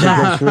 she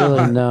gets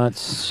really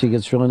nuts. She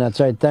gets really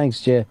nuts. All right, thanks,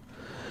 Jay.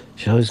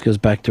 She always goes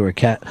back to her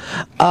cat.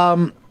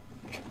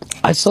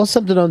 I saw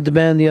something on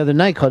demand the other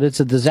night called "It's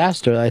a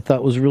Disaster" that I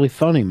thought was really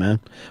funny, man,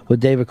 with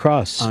David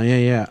Cross. Oh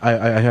yeah. I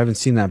haven't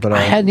seen that, but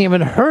I hadn't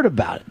even heard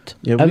about it.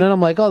 Yeah, and then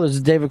I'm like, oh, there's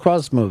a David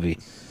Cross movie.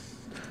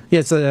 Yeah,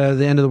 it's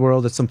the end of the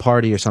world. It's some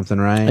party or something,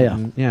 right? Yeah.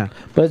 And, yeah.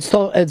 But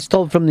it's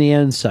told from the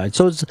inside,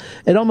 so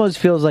it almost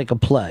feels like a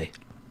play.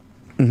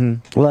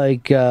 Mm-hmm.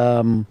 Like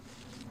I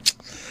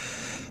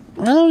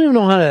don't even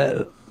know how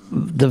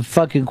to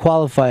fucking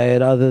qualify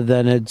it other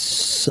than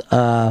it's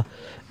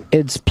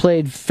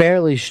played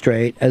fairly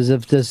straight, as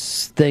if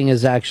this thing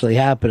is actually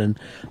happening,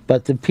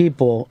 but the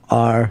people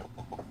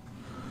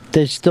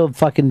they're still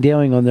fucking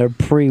dealing on their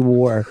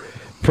pre-war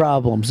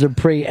problems, their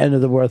pre-end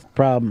of the world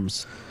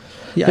problems.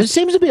 Yeah, there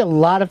seems to be a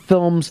lot of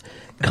films,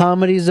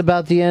 comedies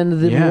about the end of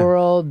the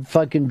world,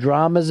 fucking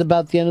dramas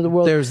about the end of the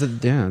world.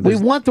 We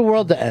want the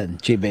world to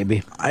end, gee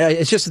baby.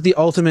 It's just the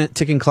ultimate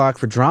ticking clock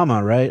for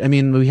drama, right? I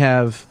mean, we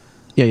have,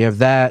 you have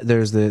that.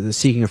 There's the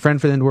Seeking a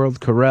Friend for the End of the World,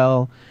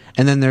 Carell,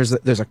 and then there's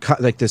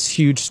like this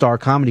huge star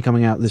comedy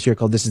coming out this year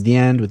called This Is the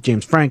End with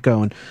James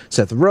Franco and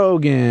Seth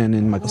Rogen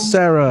and Michael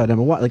Cera and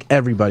Emma Watson. Like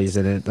everybody's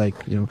in it, like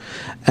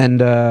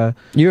And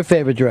your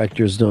favorite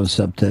director is doing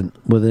something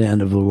with the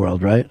end of the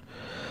world, right?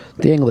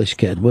 The English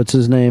kid, what's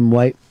his name?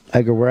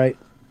 Edgar Wright.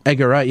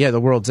 Edgar Wright, yeah,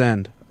 The World's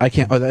End. I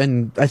can't,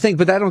 and I think,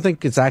 but I don't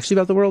think it's actually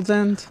about the World's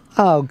End.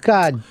 Oh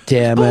God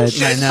damn it!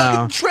 I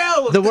know.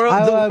 The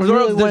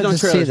world.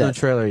 There's no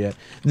trailer yet.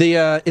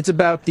 It's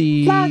about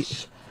the.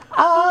 Flash.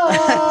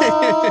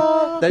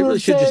 Oh, that really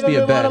should just be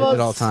a bet at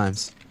all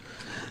times.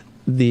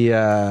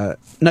 No,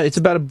 it's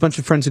about a bunch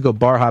of friends who go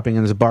bar hopping,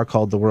 and there's a bar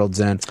called The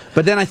World's End.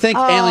 But then I think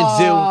aliens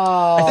do.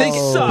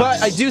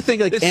 But I do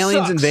think like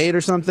aliens invade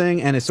or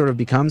something, and it sort of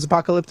becomes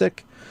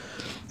apocalyptic.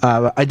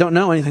 I don't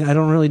know anything. I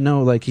don't really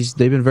know. Like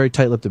they've been very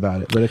tight-lipped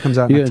about it, but it comes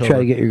out. You're gonna try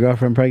to get your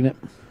girlfriend pregnant?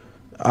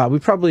 We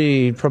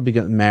probably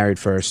get married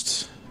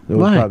first.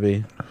 Why?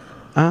 Probably.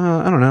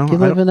 I don't know. You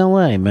live in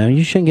L.A., man.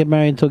 You shouldn't get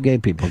married until gay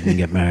people can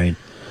get married.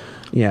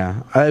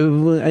 Yeah, I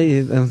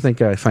don't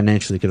think I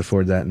financially could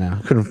afford that now.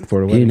 Couldn't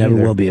afford a wedding. You never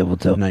either. will be able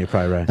to. No, you're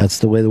probably right. That's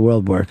the way the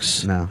world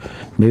works. No.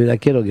 Maybe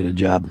that kid will get a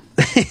job.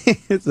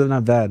 It's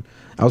not bad.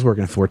 I was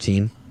working at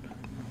 14.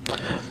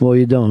 What were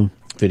you doing?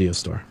 Video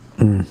store.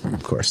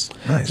 Of course.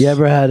 Nice. You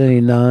ever had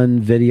any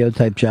non-video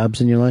type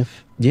jobs in your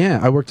life? Yeah,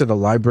 I worked at a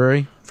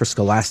library for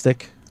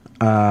Scholastic.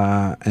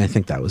 And I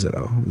think that was it.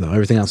 Though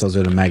everything else I was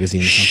at a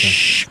magazine or something.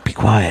 Shh, be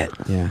quiet.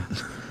 Yeah.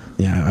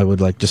 I would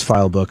like just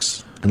file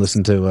books and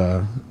listen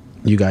to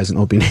you guys and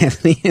Opie and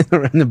Anthony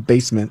in the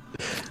basement.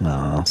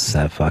 Oh,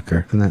 sad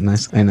fucker. Isn't that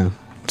nice? I know.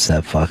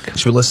 Sad fuck.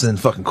 Should be listening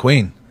to fucking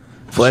Queen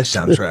Flash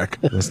soundtrack.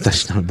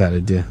 That's not a bad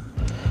idea.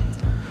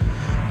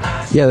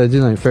 Yeah, they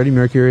did like Freddie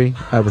Mercury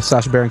with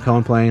Sacha Baron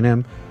Cohen playing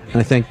him, and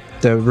I think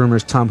the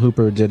rumors Tom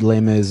Hooper did Les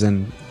Mis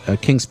and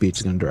King's Speech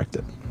is going to direct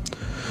it.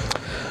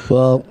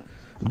 Well,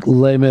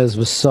 Les Mis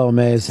was so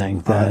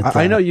amazing that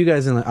I know you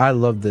guys. I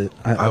loved it.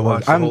 I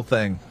watched the whole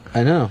thing.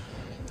 I know.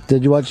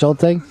 Did you watch the whole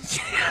thing?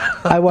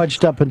 I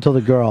watched up until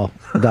the girl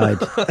died.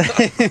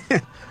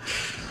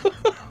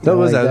 What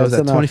was that? Was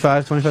that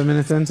 25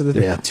 minutes into the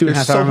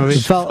 2.5 hour movie?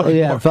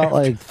 It felt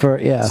like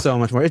so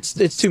much more. It's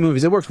two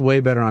movies. It works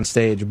way better on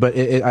stage, but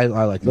I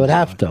like it. But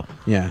have to.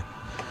 Yeah.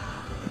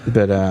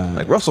 But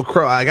like Russell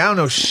Crowe, I don't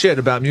know shit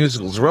about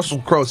musicals. Russell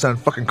Crowe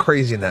sounded fucking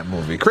crazy in that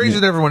movie, crazier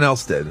than everyone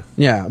else did.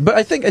 Yeah, but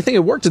I think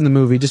it worked in the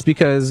movie just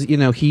because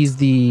he's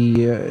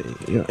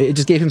it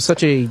just gave him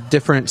such a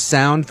different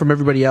sound from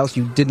everybody else.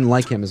 You didn't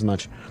like him as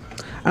much.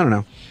 I don't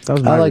know. That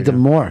was I liked him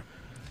more.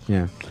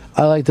 Yeah.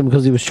 I liked him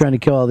because he was trying to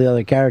kill all the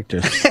other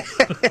characters.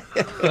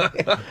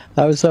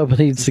 I was hoping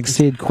he'd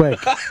succeed quick.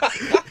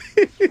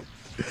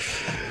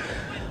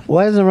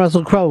 Why isn't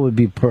Russell Crowe would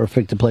be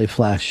perfect to play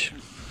Flash?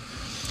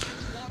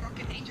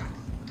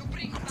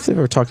 If they've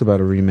ever talked about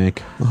a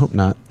remake, I hope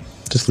not.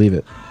 Just leave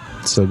it.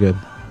 It's so good.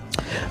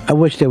 I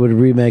wish they would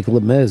remake Les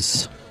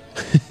Mis.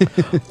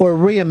 Or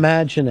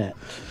reimagine it.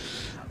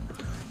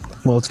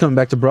 Well, it's coming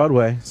back to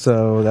Broadway,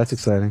 so that's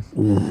exciting.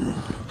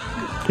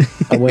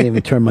 I wouldn't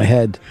even turn my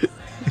head.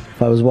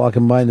 If I was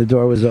walking by and the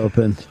door was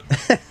open,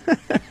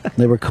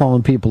 they were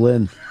calling people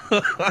in.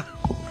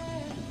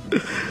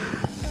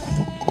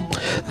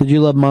 Did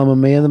you love Mamma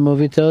Mia, the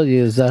movie, too?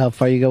 Is that how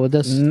far you go with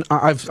this?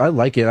 I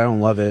like it. I don't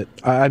love it.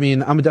 I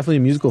mean, I'm definitely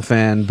a musical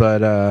fan, but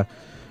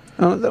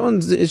that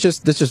one's it's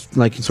just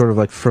like sort of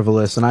like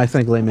frivolous, and I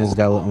think Les Mis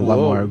got a lot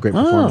more great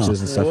performances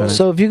and stuff in it.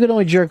 So if you could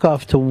only jerk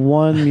off to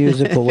one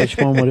musical, which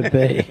one would it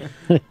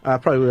be?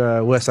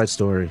 Probably West Side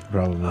Story,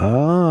 probably.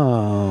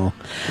 Oh.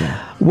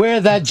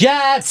 We're the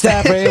Jets,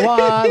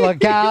 everyone.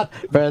 Look out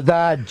for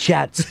the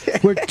Jets.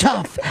 We're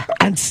tough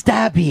and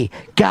stabby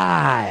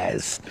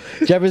guys.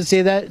 Did you ever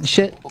see that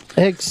shit,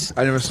 Hicks?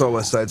 I never saw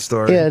West Side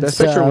Story. Yeah, Best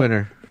Picture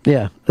winner.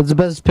 Yeah, it's the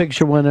Best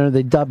Picture winner.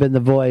 They dub in the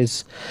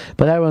voice.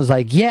 But everyone's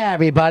like, yeah,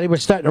 everybody, we're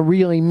starting a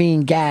really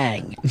mean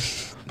gang.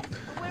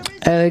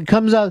 And it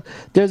comes out,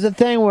 there's a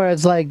thing where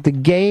it's like the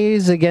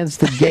gays against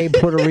the gay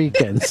Puerto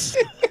Ricans.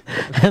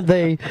 And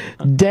they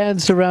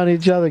dance around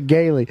each other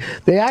gaily.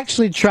 They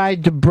actually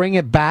tried to bring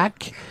it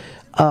back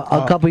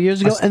a couple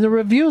years ago, and the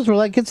reviews were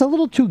like, it's a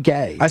little too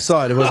gay. I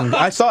saw it. It wasn't.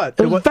 I saw it.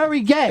 It was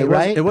very gay,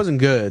 right? It wasn't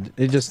good.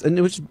 It just and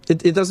it was.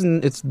 It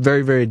doesn't. It's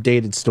very very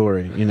dated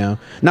story. You know,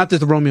 not just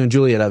the Romeo and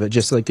Juliet of it.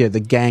 Just like the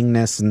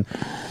gangness and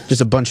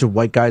just a bunch of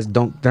white guys.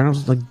 They're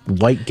not like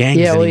white gangs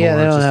anymore. They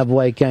don't have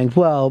white gangs.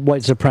 Well,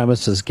 white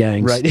supremacist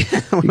gangs, right? You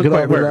could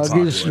That'd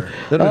argue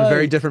have been a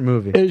very different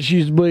movie. And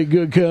she's made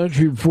good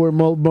country before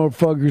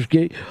motherfuckers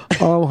get.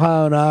 I'm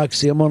high on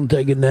oxy. I'm gonna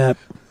take a nap.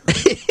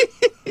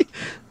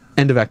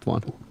 End of Act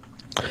 1.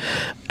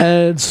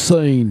 And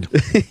scene.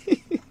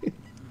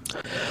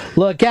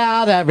 Look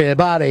out,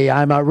 everybody.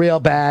 I'm a real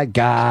bad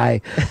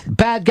guy.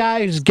 Bad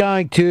guy who's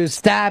going to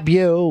stab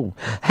you.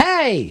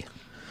 Hey!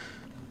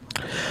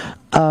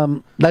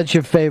 That's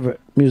your favorite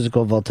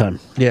musical of all time.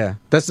 Yeah,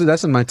 that's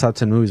in my top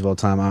 10 movies of all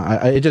time.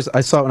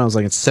 I saw it when I was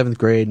like in 7th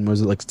grade and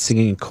was like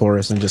singing in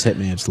chorus and it just hit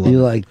me. I just loved it.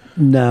 You're like,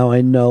 now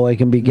I know I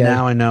can be gay.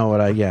 Now I know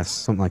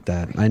something like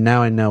that.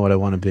 Now I know what I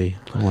want to be.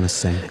 I want to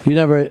sing. You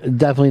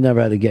definitely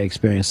never had a gay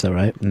experience though,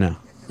 right? No.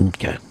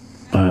 Okay.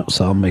 All right,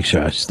 so I'll make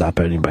sure I stop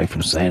anybody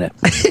from saying it.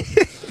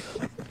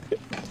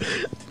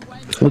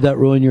 Would that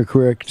ruin your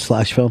career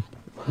 / film?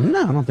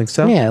 No, I don't think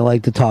so. Yeah,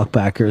 like the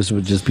talkbackers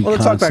would just be. Well,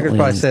 the talkbackers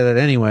probably say that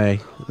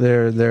anyway.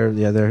 They're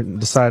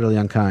decidedly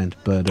unkind.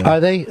 But are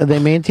they? Are they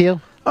mean to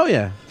you? Oh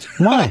yeah.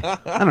 Why?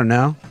 I don't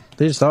know.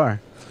 They just are.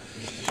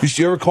 Did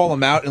you ever call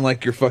them out in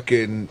like your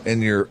fucking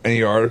in your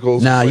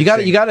articles? Nah, like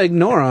you got to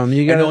ignore them.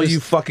 You got to. You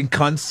fucking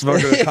cunts are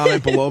going to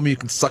comment below me. You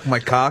can suck my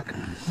cock.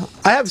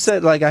 I have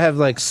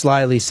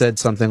slyly said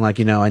something like,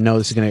 I know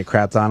this is going to get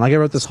crapped on. Like I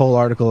wrote this whole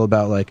article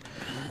about like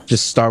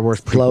just Star Wars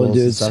prequels. Blowing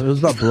dudes. And stuff. It was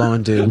about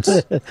blowing dudes.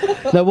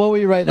 Now, what were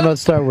you writing about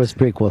Star Wars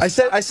prequels?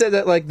 I said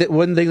that like that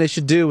one thing they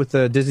should do with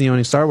Disney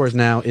owning Star Wars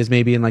now is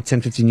maybe in like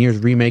 10, 15 years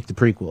remake the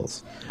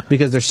prequels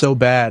because they're so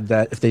bad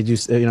that if they do,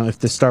 if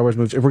the Star Wars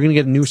movies, if we're going to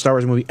get a new Star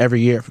Wars movie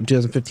every year from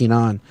 2015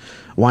 on,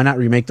 why not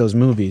remake those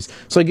movies?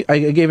 So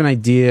I gave an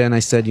idea and I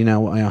said,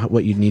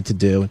 what you need to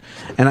do,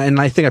 and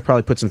I think I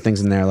probably put some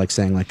things in there like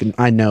saying like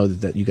I know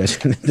that you guys,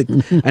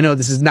 I know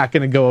this is not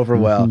going to go over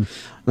well.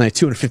 Like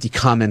 250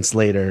 comments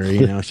later,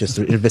 it's just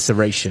an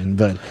evisceration.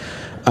 But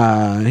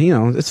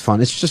it's fun.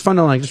 It's just fun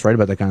to like just write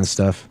about that kind of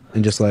stuff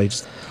and just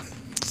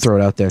throw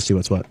it out there, see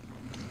what's what.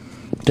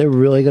 They're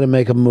really going to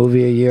make a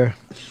movie a year?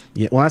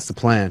 Yeah, well, that's the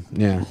plan.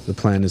 Yeah, the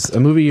plan is a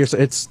movie a year. So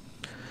it's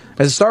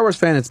as a Star Wars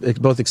fan, it's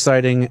both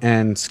exciting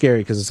and scary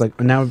because it's like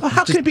now. Well,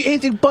 how can it be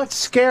anything but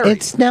scary?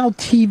 It's now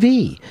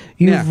TV.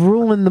 You've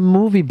ruined the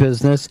movie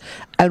business,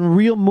 and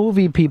real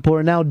movie people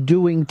are now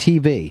doing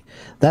TV.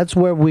 That's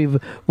where we've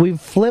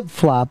flip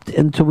flopped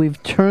into.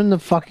 We've turned the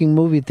fucking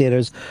movie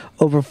theaters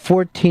over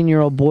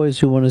 14-year-old boys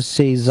who want to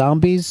see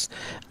zombies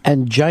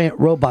and giant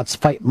robots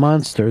fight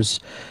monsters.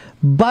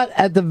 But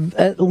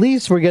at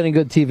least we're getting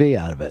good TV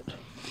out of it.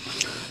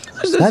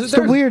 That's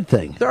the weird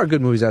thing. There are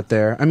good movies out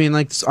there. I mean,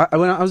 like I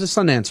was at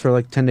Sundance for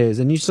like 10 days,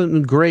 and you saw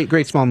some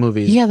great small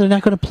movies. Yeah, they're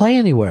not going to play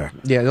anywhere.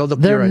 Yeah,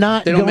 they're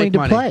not going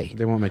to play.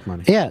 They won't make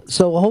money. Yeah,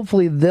 so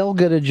hopefully they'll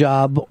get a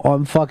job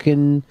on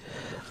fucking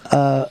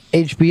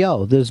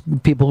HBO. There's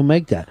people who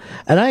make that,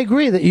 and I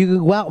agree that you can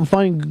go out and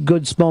find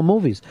good small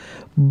movies,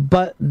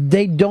 but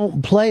they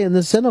don't play in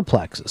the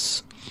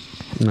Cineplexes.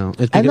 No,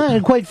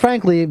 and quite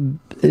frankly,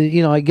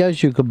 I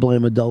guess you could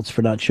blame adults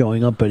for not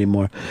showing up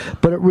anymore,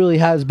 but it really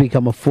has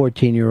become a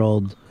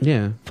 14-year-old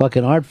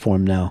fucking art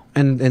form now.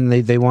 And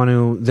they want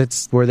to.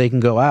 That's where they can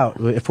go out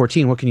at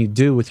 14. What can you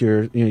do with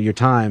your your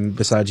time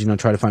besides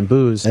try to find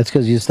booze? That's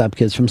because you stop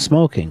kids from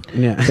smoking.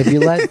 Yeah, if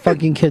you let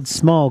fucking kids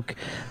smoke,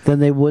 then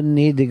they wouldn't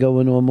need to go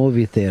into a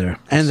movie theater.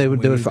 And they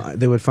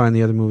would find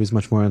the other movies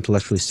much more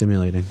intellectually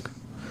stimulating.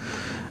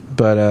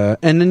 But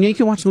and then you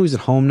can watch movies at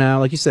home now.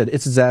 Like you said,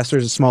 It's a Disaster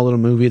is a small little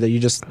movie that you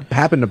just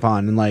happened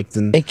upon and liked.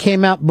 And it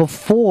came out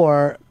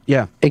before.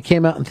 Yeah, it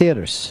came out in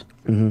theaters.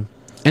 Mm-hmm.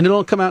 And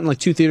it'll come out in like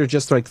 2 theaters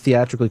just like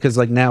theatrically because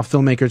like now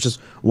filmmakers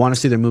just want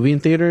to see their movie in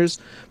theaters,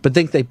 but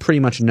think they pretty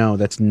much know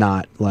that's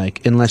not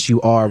like unless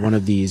you are one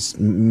of these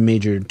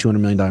major $200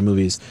 million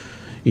movies,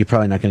 you're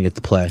probably not going to get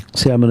to play.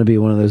 See, I'm going to be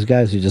one of those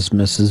guys who just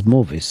misses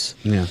movies.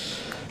 Yeah,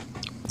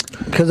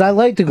 because I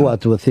like to go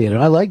out to a theater.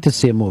 I like to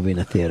see a movie in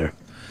a theater.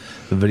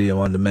 The video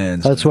on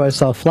demand. That's where I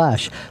saw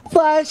Flash.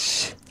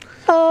 Flash!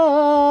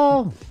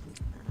 Oh!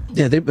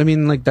 Yeah,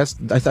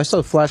 I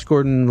saw Flash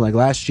Gordon like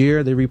last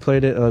year. They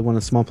replayed it at like one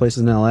of the small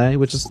places in LA,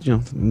 which is,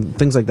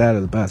 things like that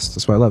are the best.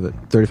 That's why I love it.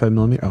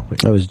 35mm. Oh,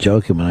 wait. I was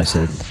joking when I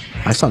said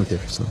I saw it in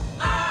theater, so.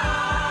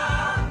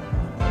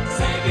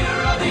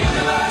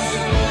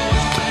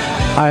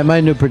 All right,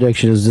 my new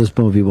prediction is this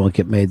movie won't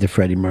get made, the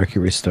Freddie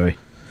Mercury story.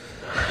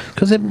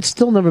 Because they've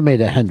still never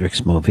made a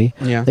Hendrix movie.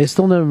 Yeah. They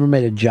still never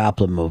made a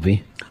Joplin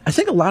movie. I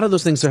think a lot of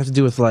those things have to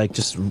do with like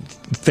just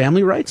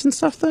family rights and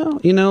stuff, though.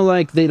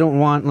 Like they don't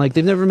want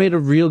they've never made a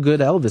real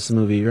good Elvis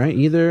movie, right?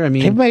 Either. I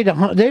mean,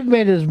 they've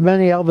made as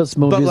many Elvis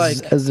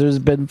movies as there's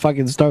been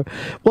fucking Star.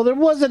 Well, there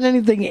wasn't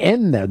anything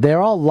in there.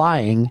 They're all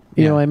lying.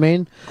 You know what I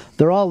mean?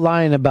 They're all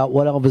lying about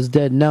what Elvis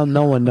did. Now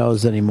no one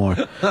knows anymore.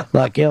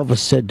 Like Elvis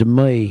said to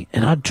me,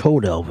 and I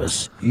told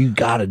Elvis, you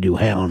got to do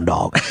Hound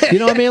Dog. You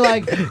know what I mean?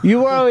 Like,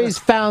 you always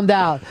found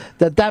out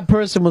that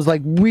person was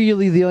like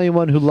really the only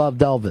one who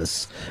loved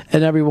Elvis.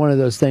 And every one of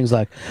those things,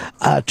 like,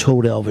 I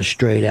told Elvis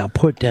straight out,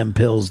 put them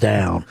pills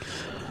down.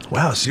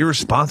 Wow, so you're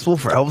responsible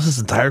for Elvis's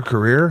entire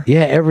career?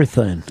 Yeah,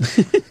 everything.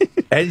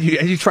 And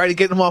you tried to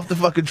get him off the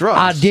fucking drugs.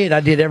 I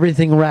did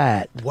everything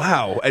right.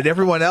 Wow. And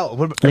everyone else,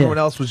 everyone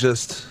else was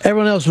just...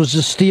 Everyone else was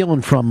just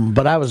stealing from him,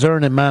 but I was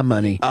earning my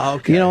money. Oh,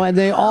 okay. You know, and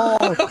they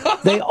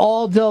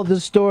all tell the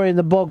story in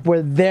the book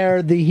where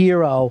they're the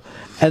hero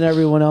and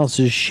everyone else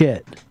is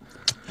shit.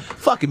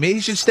 Fucking me, he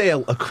should stay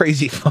a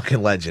crazy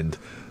fucking legend.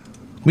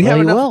 Well,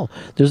 he will.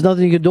 There's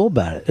nothing you can do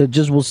about it. It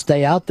just will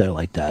stay out there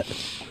like that.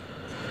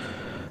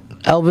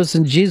 Elvis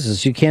and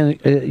Jesus, you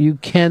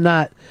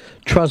cannot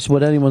trust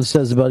what anyone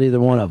says about either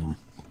one of them.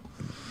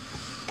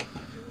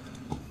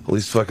 At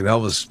least fucking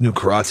Elvis knew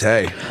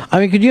karate. I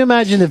mean, could you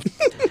imagine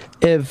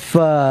if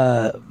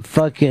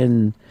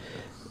fucking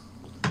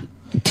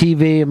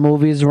TV and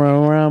movies were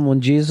around when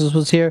Jesus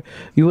was here?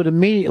 You would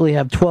immediately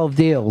have 12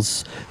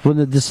 deals when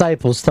the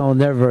disciples telling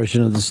their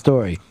version of the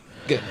story.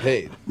 Getting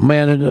paid.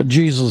 Man, and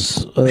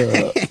Jesus,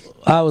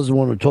 I was the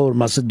one who told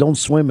him, I said, don't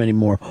swim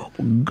anymore.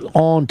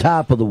 On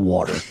top of the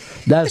water.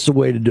 That's the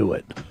way to do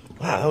it.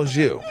 Wow, that was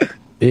you.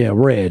 Yeah,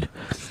 Red.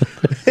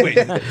 Wait,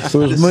 it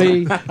was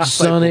me,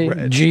 Sonny,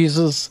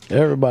 Jesus,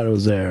 everybody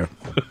was there.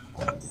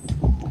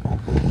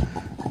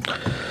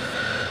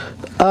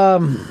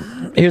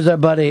 Here's our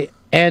buddy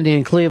Andy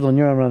in Cleveland.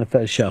 You're on Ron and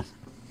Fez show.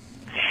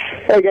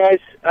 Hey guys,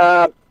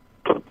 I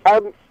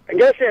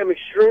gotta say I'm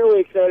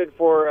extremely excited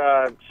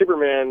for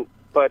Superman,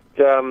 but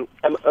I'm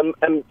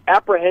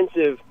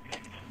apprehensive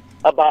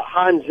about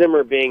Hans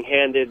Zimmer being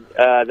handed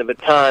the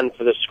baton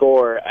for the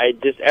score.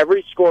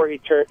 Every score he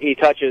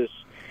touches,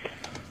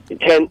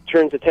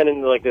 turns the 10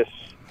 into like this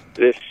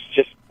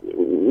just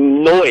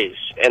noise,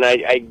 and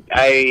I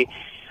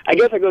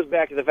guess it goes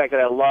back to the fact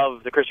that I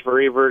love the Christopher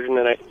Reeve version,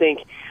 and I think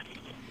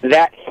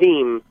that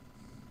theme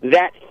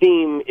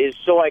is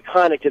so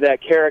iconic to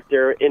that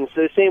character in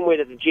the same way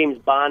that the James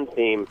Bond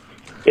theme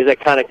is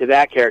iconic to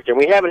that character, and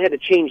we haven't had to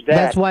change that.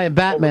 That's why in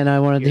Batman I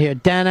wanted to hear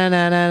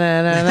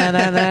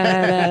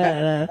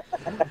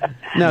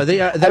No,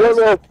 they I don't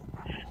know if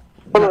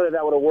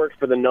that would have worked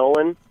for the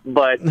Nolan,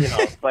 but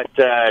I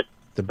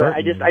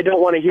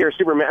don't want to hear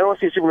Superman. I don't want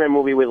to see a Superman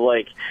movie with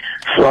like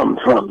from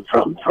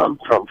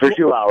for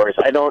 2 hours.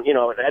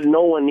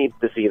 No one needs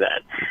to see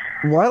that.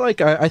 Well,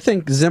 I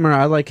think Zimmer,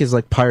 I like his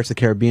like Pirates of the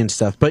Caribbean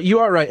stuff. But you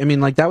are right. I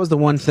mean, like that was the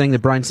one thing that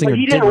Bryan Singer But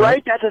he didn't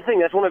write. That's the thing.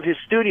 That's one of his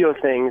studio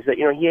things. That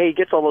he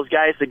gets all those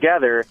guys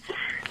together,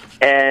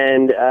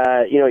 and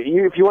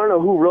if you want to know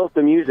who wrote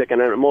the music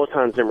and most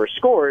Hans Zimmer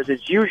scores,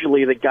 it's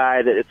usually the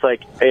guy that it's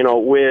like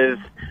with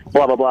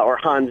blah blah blah or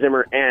Hans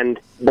Zimmer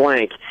and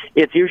blank.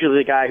 It's usually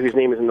the guy whose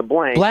name is in the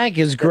blank. Blank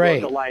is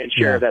great. The lion's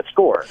share of that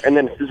score, and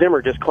then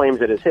Zimmer just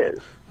claims it as his.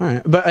 All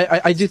right,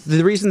 but I do.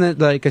 The reason that,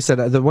 like I said,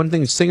 the one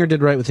thing Singer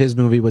did right with his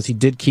movie was he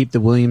did keep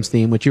the Williams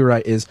theme, which you're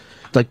right is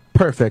like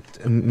perfect.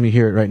 And we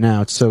hear it right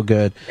now; it's so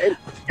good.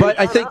 But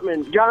I think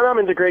John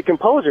Ottman's a great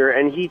composer,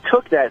 and he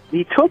took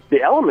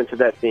the elements of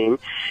that theme,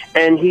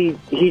 and he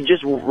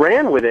just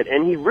ran with it,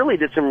 and he really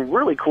did some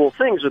really cool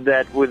things with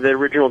the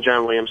original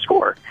John Williams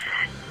score.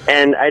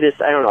 And I don't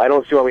know. I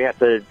don't see why we have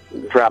to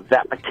drop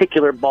that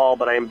particular ball,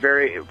 but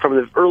from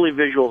the early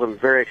visuals, I'm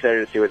very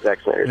excited to see what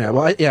Zack Snyder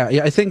does. Yeah,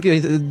 well, I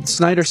think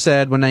Snyder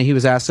said when he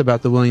was asked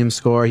about the Williams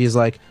score, he's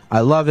like, I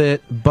love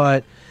it,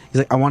 but he's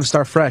like, I want to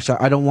start fresh.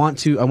 I don't want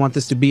to. I want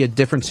this to be a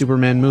different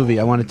Superman movie.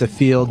 I want it to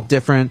feel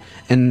different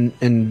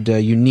and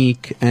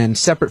unique and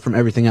separate from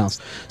everything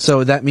else.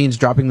 So that means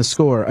dropping the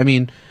score. I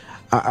mean,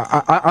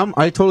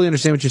 I totally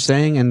understand what you're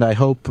saying, and I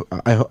hope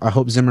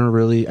Zimmer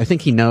really. I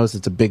think he knows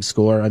it's a big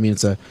score. I mean,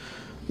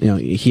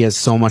 he has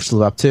so much to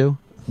live up to.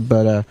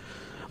 But I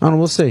don't know.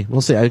 We'll see.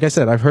 Like I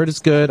said, I've heard it's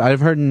good.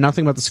 I've heard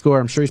nothing about the score.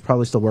 I'm sure he's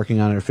probably still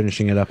working on it or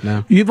finishing it up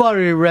now. You've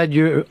already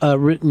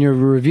written your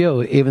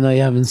review, even though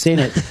you haven't seen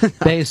it,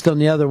 based on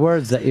the other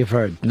words that you've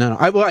heard. No.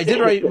 I did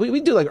write.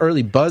 We do like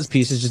early buzz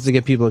pieces just to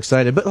get people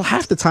excited, but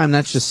half the time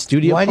that's just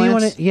studio. Why do you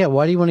want to?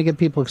 Why do you want to get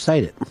people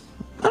excited?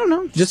 I don't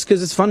know. Just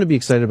because it's fun to be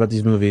excited about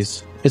these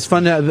movies. It's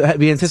fun to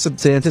be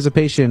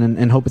anticipation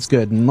and hope it's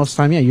good. And most of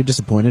the time, you're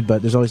disappointed,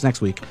 but there's always next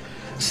week.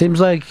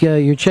 Seems like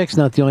your chick's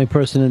not the only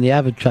person in the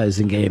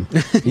advertising game.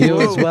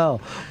 You as well.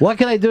 What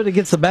can I do to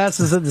get some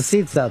asses in the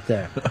seats out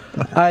there?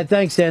 All right,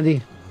 thanks,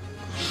 Andy.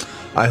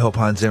 I hope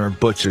Hans Zimmer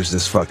butchers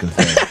this fucking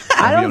thing.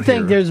 I don't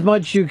think there's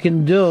much you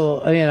can do.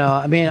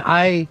 I mean,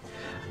 I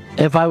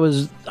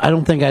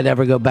don't think I'd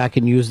ever go back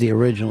and use the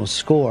original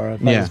score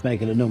if I was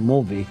making a new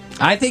movie.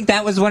 I think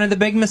that was one of the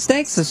big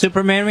mistakes of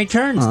Superman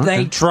Returns.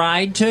 They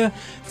tried to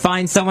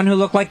find someone who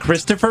looked like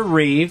Christopher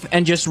Reeve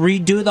and just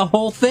redo the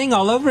whole thing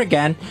all over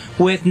again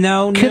with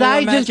no new imagination. Could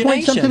I just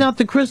point something out?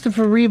 The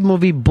Christopher Reeve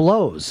movie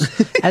blows,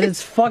 and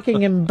it's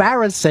fucking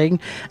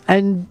embarrassing.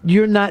 And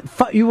you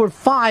were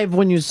 5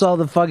 when you saw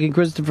the fucking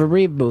Christopher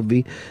Reeve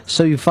movie,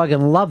 so you fucking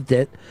loved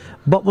it.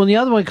 But when the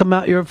other one come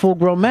out, you're a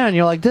full-grown man.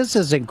 You're like, this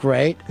isn't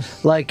great,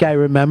 like I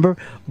remember.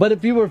 But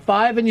if you were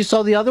 5 and you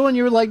saw the other one,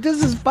 you were like,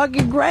 this is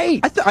fucking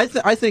great.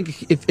 I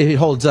think if it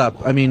holds up.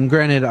 I mean,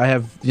 granted, I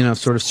have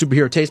sort of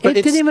superhero taste, but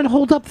it didn't even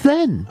hold up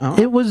then.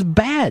 It was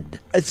bad.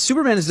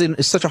 Superman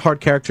is such a hard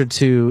character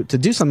to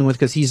do something with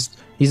because he's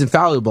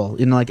infallible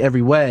in like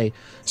every way.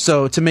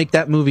 So to make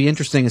that movie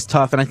interesting is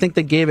tough, and I think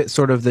they gave it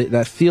sort of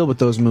that feel with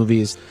those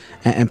movies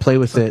and play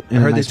with it. I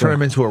heard they turn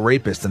him into a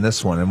rapist in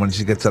this one, and when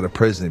he gets out of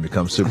prison, he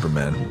becomes Superman.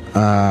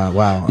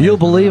 Wow. You'll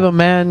believe a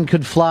man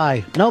could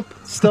fly. Nope,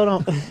 still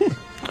don't.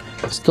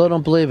 Still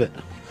don't believe it.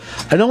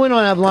 I know we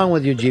don't have long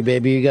with you, G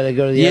baby. You got to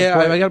go to the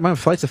airport. I got my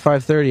flight's at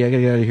 5:30. I got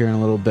to get out of here in a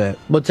little bit.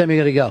 What time you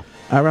got to go?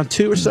 Around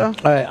 2 or so. All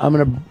right, I'm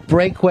gonna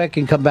break quick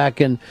and come back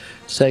and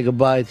say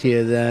goodbye to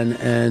you then.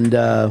 And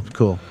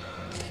cool.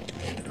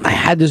 I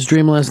had this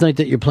dream last night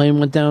that your plane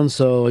went down,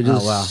 so I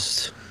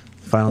just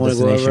Final want to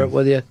go over Destination. it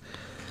with you.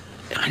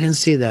 I didn't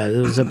see that.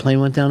 Was a plane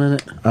went down in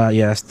it?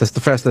 Yes, that's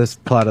the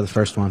plot of the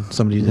first one.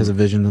 Somebody has a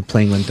vision, the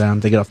plane went down.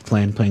 They get off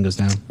the plane goes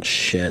down.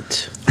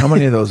 Shit. How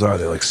many of those are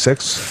there? Like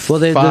 6? Well,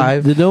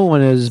 5. The new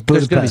one is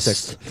There's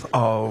Budapest. gonna be 6.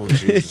 Oh,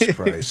 Jesus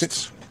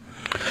Christ.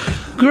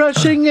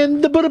 Crushing in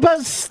the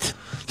Budapest.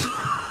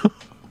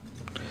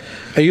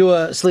 Are you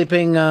a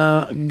sleeping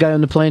guy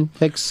on the plane,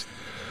 Hicks?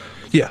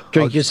 Yeah.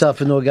 Drink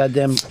yourself into a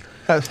goddamn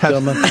have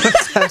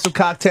some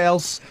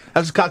cocktails.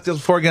 Have some cocktails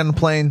before I get on the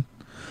plane.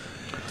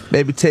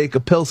 Maybe take a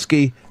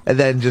Pilsky and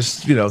then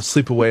just,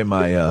 sleep away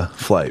my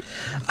flight.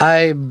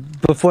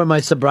 Before my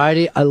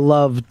sobriety, I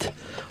loved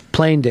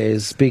plane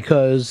days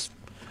because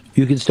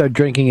you can start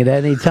drinking at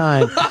any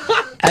time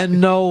and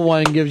no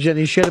one gives you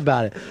any shit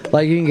about it.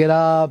 Like, you can get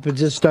up and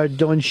just start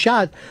doing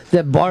shots.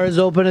 That bar is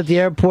open at the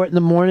airport in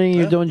the morning,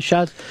 you're doing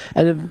shots.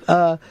 And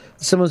if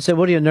someone say,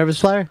 what are you, a nervous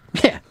flyer?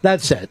 Yeah,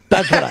 that's it.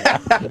 That's what I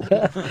am.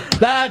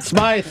 That's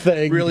my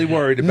thing. Really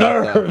worried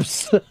about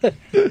nerves. that.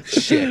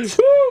 Shit.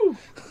 Woo!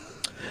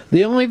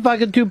 The only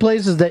fucking 2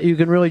 places that you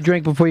can really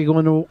drink before you go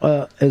into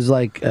is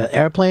like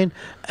airplane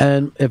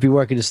and if you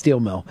work at a steel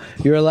mill.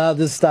 You're allowed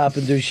to stop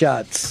and do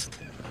shots.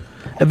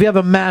 If you have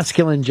a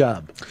masculine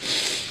job.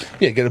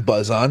 Yeah, get a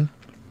buzz on.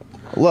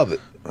 I love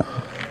it. All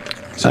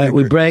right,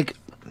 we break.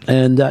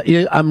 And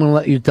I'm going to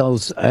let you tell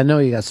us. I know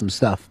you got some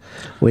stuff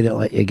we didn't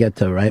let you get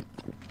to, right?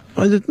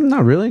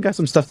 Not really. I got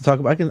some stuff to talk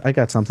about. I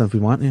got something if we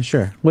want. Yeah,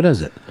 sure. What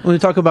is it? When we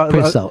talk about,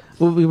 Pre-sell.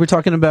 we were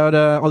talking about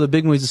all the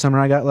big movies this summer.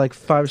 I got like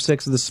 5 or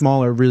 6 of the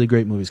smaller, really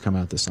great movies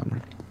coming out this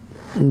summer.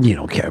 You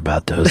don't care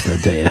about those, though,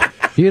 do you?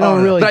 You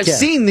don't really but care. I've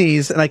seen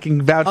these, and I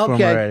can vouch for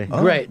them already.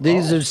 Great.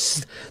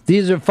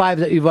 These are 5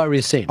 that you've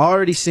already seen.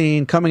 Already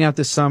seen, coming out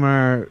this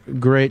summer.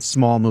 Great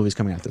small movies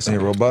coming out this summer.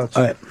 Any robots?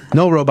 All right.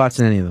 No robots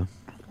in any of them.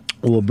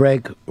 We'll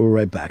break. We're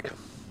right back.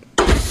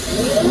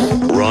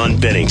 Ron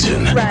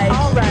Bennington. Right.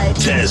 All right.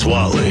 Tez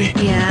Wally.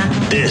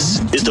 Yeah. This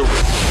is the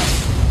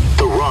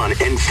Ron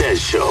and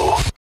Fez Show.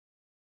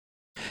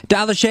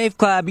 Dollar Shave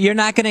Club, you're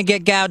not going to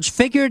get gouged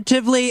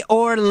figuratively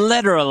or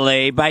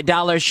literally by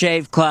Dollar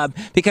Shave Club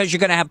because you're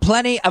going to have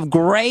plenty of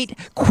great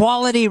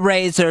quality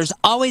razors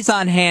always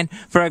on hand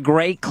for a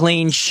great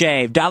clean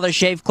shave.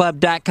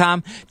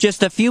 DollarShaveClub.com,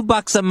 just a few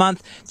bucks a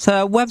month. It's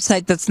a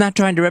website that's not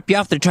trying to rip you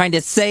off. They're trying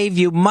to save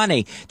you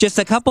money. Just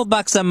a couple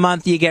bucks a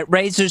month, you get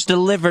razors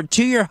delivered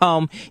to your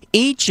home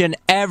each and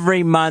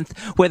every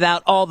month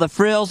without all the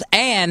frills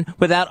and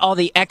without all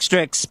the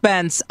extra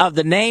expense of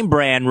the name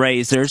brand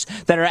razors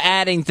that are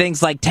adding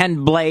things like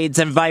 10 blades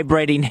and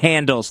vibrating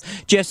handles.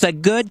 Just a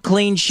good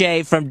clean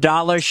shave from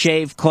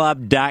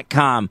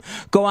DollarShaveClub.com.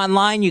 Go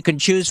online. You can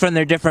choose from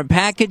their different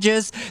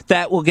packages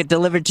that will get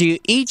delivered to you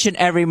each and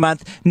every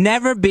month.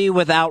 Never be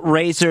without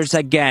razors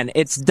again.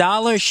 It's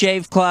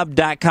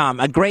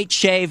DollarShaveClub.com. A great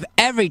shave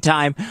every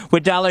time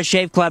with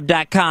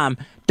DollarShaveClub.com.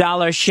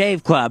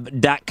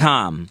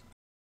 DollarShaveClub.com.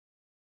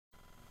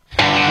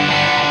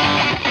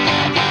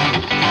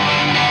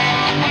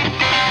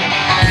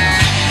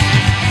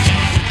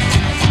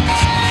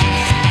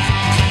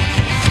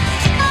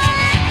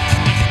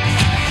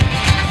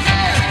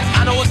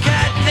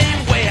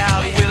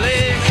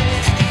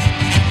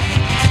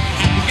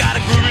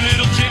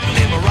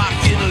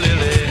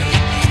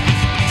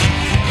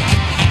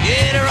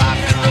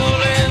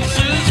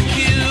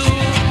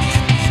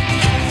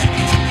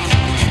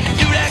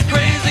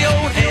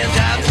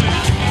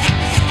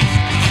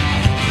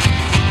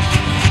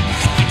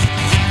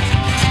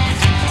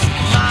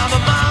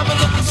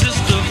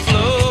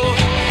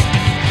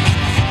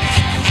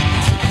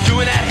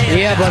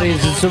 Yeah,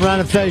 buddies, it's the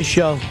Ron and Fez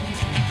show.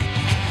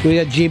 We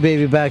got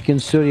G-Baby back in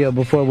studio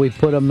before we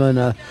put him in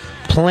a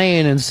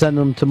plane and send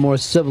him to more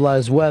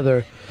civilized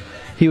weather.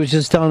 He was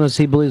just telling us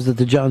he believes that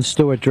the Jon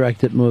Stewart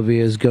directed movie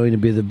is going to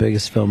be the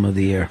biggest film of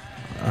the year.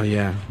 Oh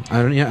yeah,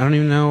 I don't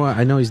even know.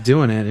 I know he's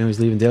doing it. I know he's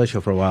leaving Daily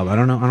Show for a while, but I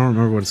don't know. I don't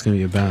remember what it's going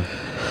to be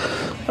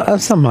about.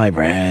 Some my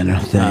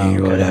brand thing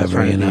or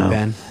whatever, you know.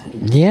 Ben.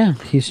 Yeah,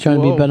 he's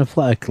trying to be Ben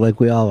Affleck, like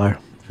we all are.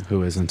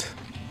 Who isn't?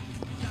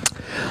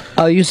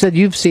 You said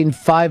you've seen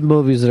 5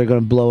 movies that are going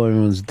to blow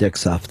everyone's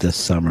dicks off this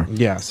summer.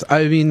 Yes,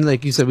 I mean,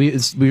 like you said, we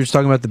were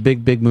talking about the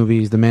big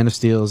movies, the Man of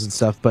Steels and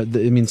stuff. But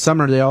I mean,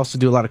 summer they also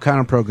do a lot of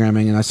counter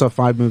programming, and I saw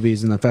 5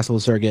 movies in the festival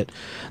circuit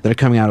that are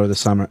coming out over the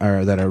summer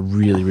that are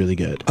really, really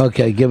good.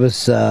 Okay, give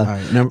us. Are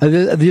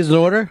these in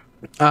order?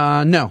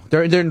 No,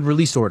 they're in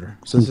release order.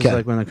 So this is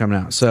like when they're coming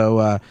out.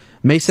 So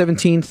May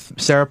 17th,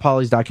 Sarah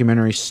Polley's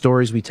documentary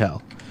 "Stories We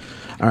Tell."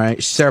 All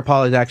right, Sarah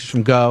Polley, the actress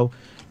from Go.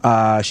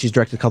 She's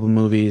directed a couple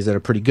movies that are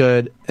pretty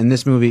good, and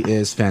this movie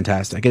is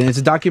fantastic. And it's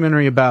a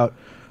documentary about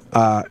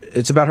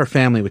her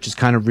family, which is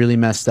kind of really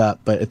messed up.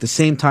 But at the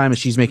same time as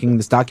she's making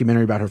this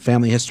documentary about her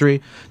family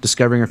history,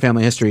 discovering her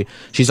family history,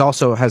 she's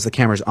also has the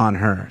cameras on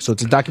her. So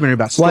it's a documentary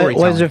about storytelling.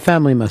 Why is her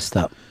family messed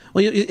up?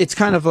 Well, it's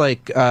kind of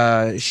like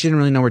she didn't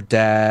really know her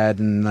dad,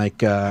 and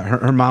like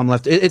her mom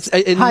left.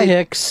 Hi,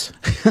 Hicks.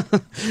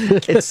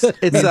 It's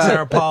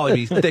Sarah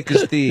Polley, thick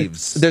as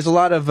thieves. There's a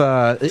lot of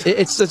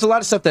it's a lot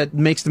of stuff that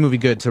makes the movie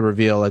good to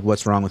reveal like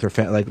what's wrong with her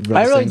family. Like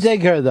I really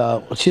dig her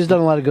though. She's done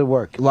a lot of good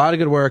work. A lot of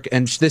good work,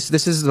 and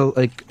this is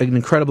like an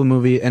incredible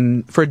movie.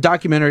 And for a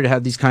documentary to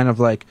have these kind of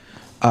like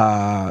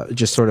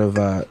just sort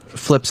of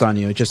flips on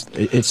you,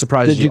 it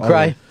surprises you. Did you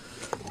cry?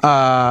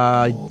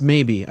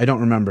 Maybe I don't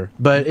remember,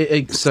 but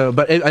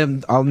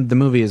the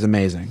movie is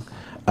amazing.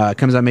 It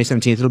comes out May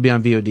 17th. It'll be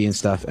on VOD and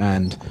stuff,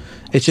 and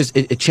it's just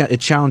it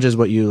challenges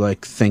what you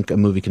like think a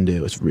movie can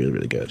do. It's really,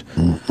 really good.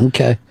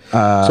 Okay.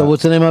 So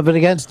what's the name of it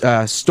again?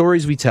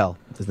 Stories We Tell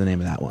is the name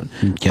of that one.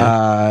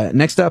 Okay.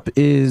 Next up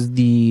is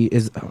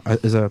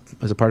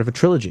a part of a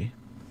trilogy.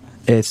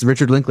 It's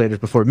Richard Linklater's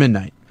Before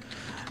Midnight.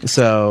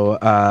 So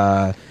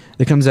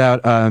it comes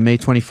out May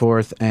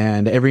 24th,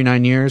 and every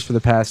 9 years for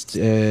the past,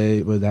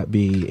 would that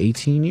be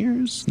 18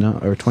 years? No,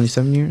 or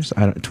 27 years?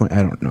 I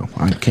don't know.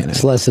 I can't.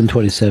 It's less than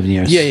 27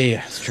 years.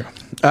 Yeah, it's true.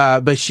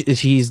 But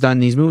he's done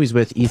these movies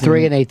with Ethan.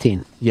 3 and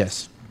 18.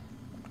 Yes.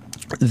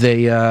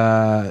 They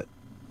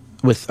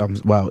with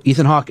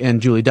Ethan Hawke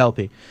and Julie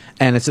Delpy,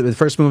 and the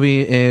first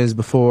movie is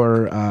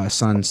Before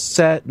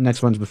Sunset.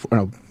 Next one's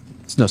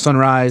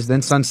Sunrise,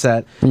 then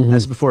Sunset. And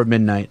it's Before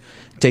Midnight.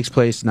 It takes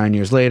place 9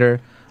 years later.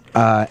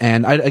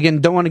 And I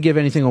again don't want to give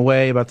anything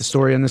away about the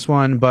story on this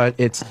one, but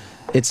it's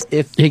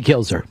if he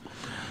kills her.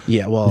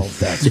 Yeah, well,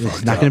 that's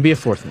not going to be a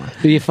fourth one.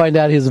 You find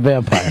out he's a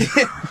vampire.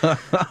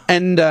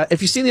 And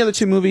if you've seen the other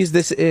 2 movies,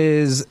 this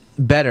is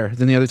better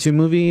than the other 2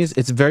 movies.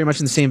 It's very much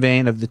in the same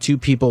vein of the 2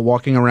 people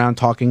walking around,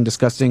 talking,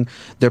 discussing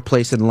their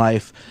place in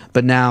life,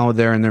 but now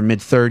they're in their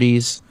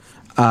mid-30s.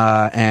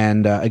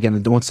 And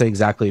again, I won't say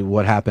exactly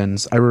what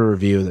happens. I wrote a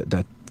review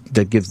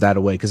that gives that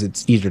away because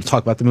it's easier to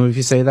talk about the movie if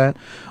you say that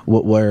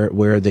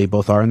where they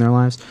both are in their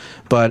lives.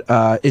 But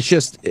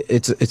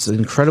it's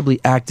incredibly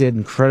acted,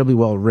 incredibly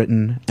well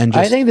written, and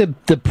I think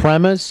the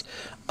premise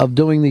of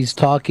doing these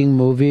talking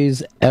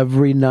movies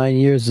every 9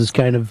 years is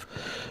kind of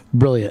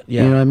brilliant.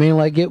 Yeah. You know what I mean?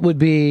 Like it would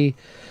be.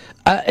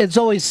 It's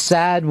always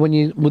sad when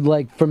you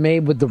would for me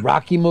with the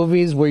Rocky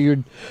movies where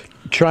you're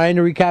trying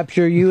to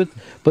recapture youth,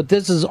 but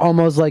this is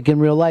almost like in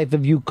real life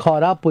if you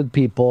caught up with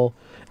people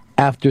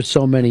after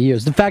so many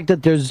years. The fact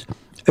that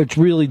it's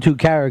really 2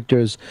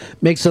 characters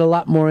makes it a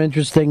lot more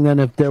interesting than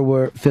if there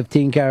were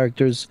 15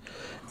 characters.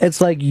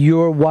 It's like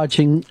you're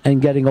watching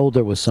and getting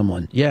older with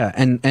someone. Yeah,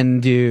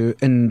 and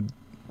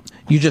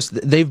you just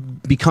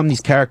they've become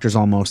these characters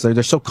almost.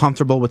 They're so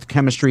comfortable with the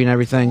chemistry and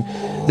everything.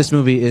 This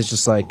movie is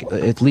just like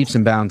it leaps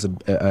and bounds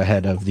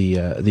ahead of the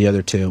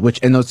other 2,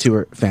 and those 2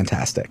 are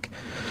fantastic.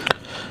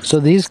 So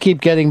these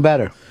keep getting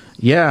better.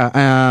 Yeah.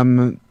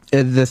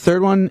 The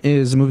third one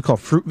is a movie called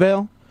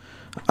Fruitvale.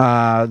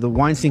 The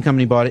Weinstein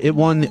Company bought it. It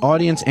won the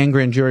Audience and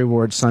Grand Jury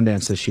Awards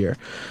Sundance this year.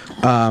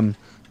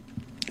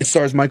 It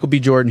stars Michael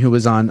B. Jordan, who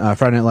was on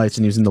Friday Night Lights,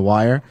 and he was in The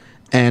Wire.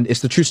 And it's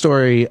the true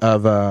story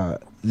of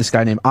this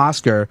guy named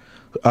Oscar.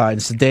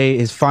 It's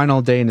his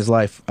final day in his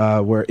life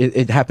where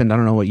it happened. I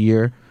don't know what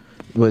year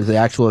was the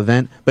actual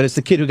event, but it's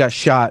the kid who got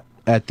shot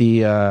at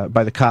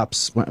by the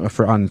cops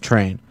on the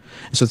train.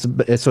 So it's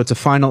a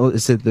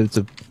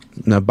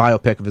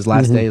biopic of his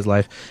last day of his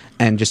life,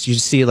 and you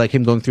see like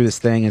him going through this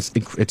thing.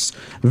 It's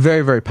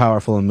very, very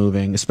powerful and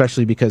moving,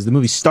 especially because the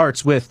movie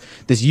starts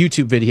with this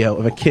YouTube video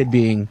of a kid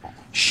being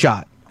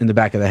shot in the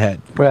back of the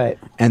head, right?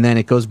 And then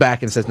it goes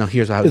back and says, "No,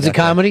 here's how." Is it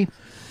comedy?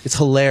 It's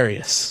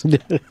hilarious.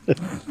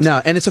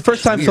 No, and it's a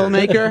first-time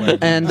filmmaker,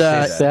 and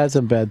that's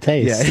a bad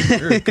taste. Yeah,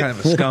 You're kind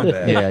of a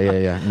scumbag.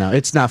 Yeah. No,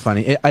 it's not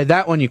funny.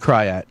 That one you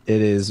cry at.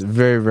 It is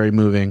very, very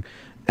moving.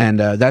 And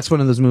that's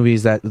one of those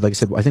movies that, like I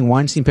said, I think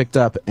Weinstein picked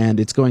up, and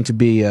it's going to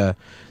be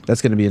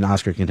that's going to be an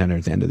Oscar contender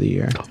at the end of the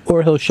year.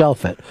 Or he'll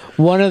shelf it,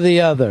 one or the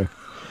other.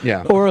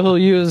 Yeah. Or he'll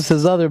use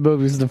his other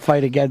movies to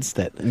fight against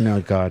it. No,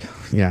 God,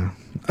 yeah.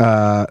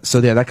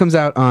 That comes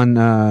out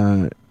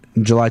on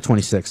July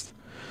 26th.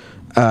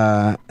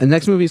 The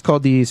next movie is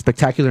called The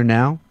Spectacular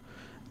Now,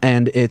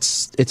 and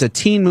it's a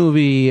teen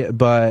movie,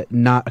 but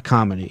not a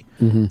comedy.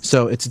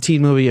 So it's a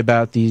teen movie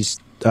about these.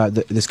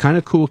 This kind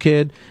of cool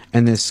kid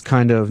and this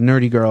kind of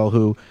nerdy girl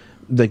who,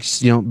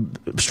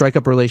 strike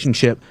up a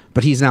relationship,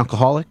 but he's an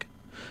alcoholic.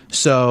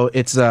 So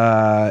it's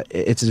a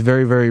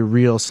very, very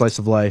real slice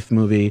of life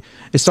movie.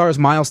 It stars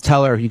Miles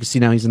Teller. You can see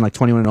now he's in like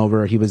 21 and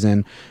Over. He was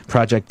in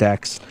Project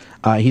X.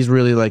 He's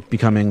really like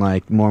becoming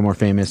like more and more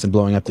famous and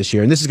blowing up this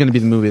year. And this is going to be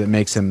the movie that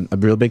makes him a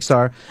real big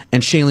star.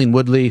 And Shailene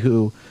Woodley,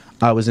 who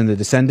was in The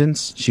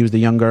Descendants. She was the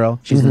young girl.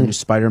 She's in the new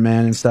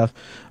Spider-Man and stuff.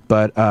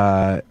 But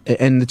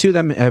and the two of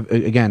them have,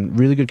 again,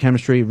 really good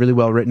chemistry, really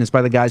well written. It's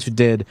by the guys who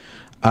did.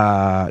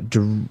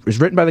 It's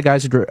written by the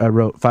guys who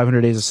wrote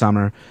 500 Days of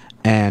Summer,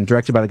 and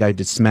directed by the guy who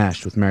did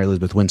Smashed with Mary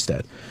Elizabeth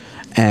Winstead.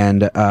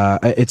 And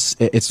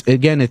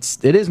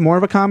it is more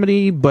of a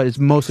comedy, but it's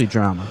mostly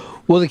drama.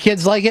 Will the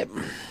kids like it?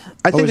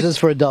 I think or is this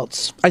for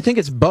adults? I think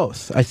it's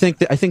both. I think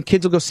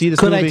kids will go see this.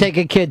 Could movie. I take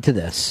a kid to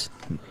this?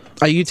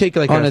 You take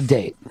like on a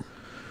date.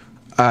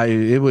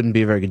 It wouldn't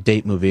be a very good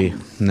date movie.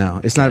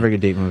 No, it's not a very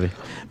good date movie.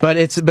 But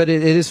it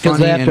is funny.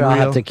 Because after and I'll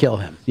real. have to kill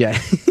him. Yeah.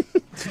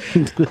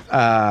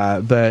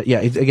 But yeah,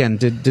 it, again,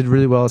 did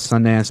really well at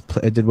Sundance.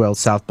 It did well at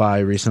South by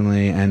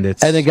recently, and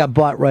it got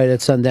bought right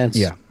at Sundance.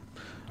 Yeah.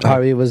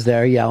 Harvey was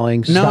there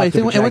yelling. No, I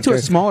think it went to a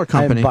smaller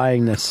company. I'm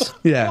buying this.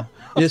 Yeah.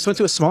 It just went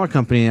to a smaller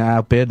company and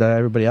outbid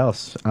everybody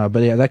else.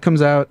 But yeah, that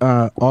comes out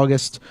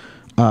August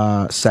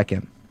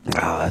 2nd.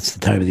 Oh, that's the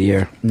time of the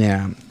year.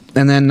 Yeah.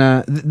 And then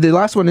the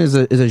last one is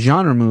a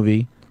genre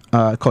movie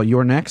called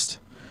You're Next.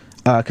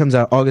 Comes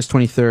out August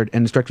 23rd,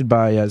 and it's directed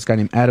by this guy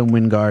named Adam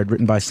Wingard,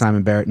 written by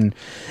Simon Barrett. And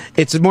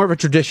it's more of a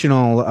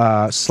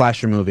traditional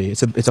slasher movie.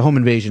 It's a home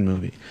invasion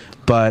movie,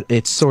 but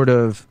it sort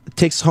of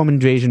takes home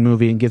invasion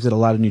movie and gives it a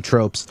lot of new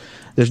tropes.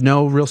 There's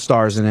no real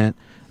stars in it.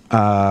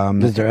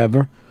 Is there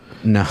ever?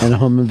 No. In a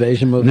home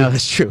invasion movie? No,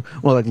 that's true.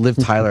 Well, like Liv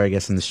Tyler, I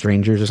guess, in The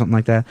Strangers or something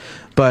like that.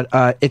 But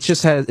it's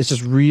just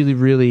really,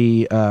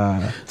 really.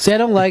 See, I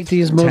don't like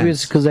these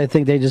movies because I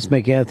think they just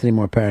make Anthony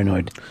more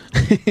paranoid.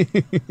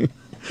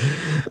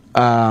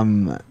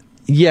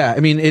 Yeah, I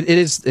mean, it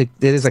is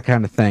that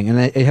kind of thing, and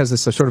it has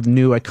this sort of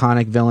new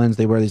iconic villains.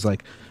 They wear these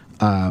like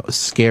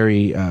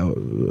scary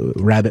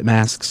rabbit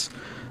masks.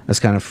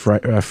 That's kind of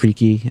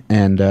freaky,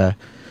 and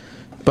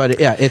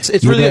but yeah,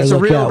 it's really a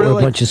real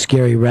bunch of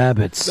scary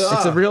rabbits.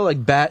 It's a real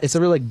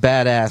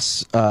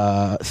badass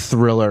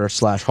thriller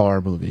 /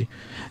 horror movie,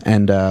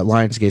 and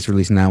Lionsgate's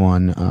releasing that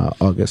one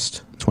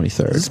August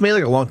 23rd. This made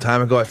like a long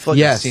time ago. I feel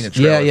like I've seen a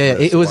trailer. Yeah.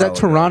 It was at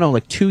Toronto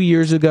like 2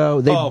 years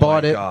ago. They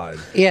bought it. God.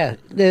 Yeah,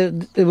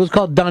 it was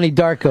called Donnie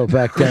Darko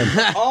back then.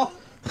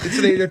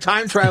 They're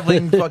time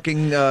traveling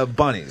fucking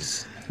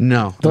bunnies.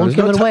 No, don't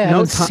give it away. I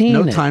haven't seen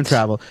it. No time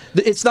travel.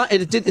 It's not.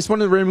 It's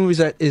one of the rare movies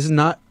that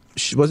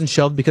wasn't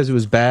shelved because it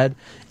was bad.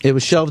 It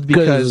was shelved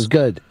because it was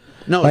good.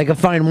 No, like a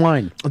fine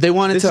wine. They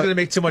wanted this is going to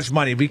make too much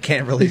money. We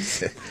can't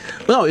release it.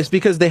 No, it's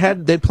because they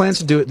had plans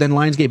to do it. Then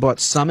Lionsgate bought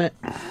Summit,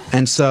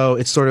 and so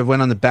it sort of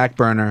went on the back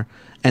burner.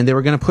 And they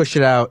were going to push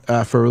it out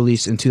for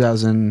release in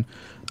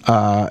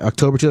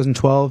October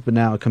 2012, but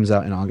now it comes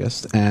out in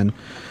August, and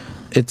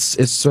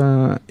it's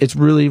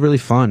really, really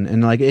fun.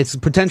 And like it's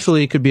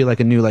potentially it could be like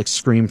a new like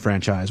Scream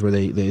franchise where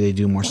they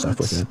do more stuff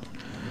with it.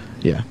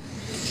 Yeah.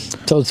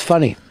 So it's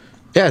funny.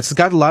 Yeah, it's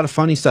got a lot of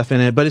funny stuff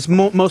in it, but it's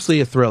mostly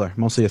a thriller.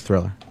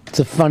 It's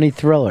a funny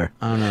thriller.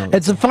 I don't know.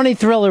 It's a funny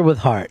thriller with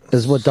heart,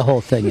 is what the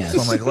whole thing is. So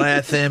I'm like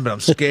laughing, but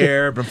I'm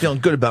scared, but I'm feeling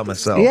good about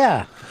myself.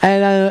 Yeah,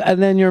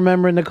 and then you're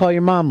remembering to call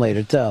your mom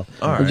later too, All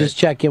right. and just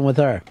check in with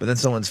her. But then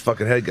someone's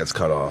fucking head gets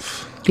cut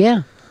off. Yeah,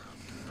 All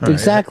right.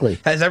 exactly.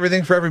 Has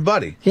everything for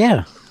everybody.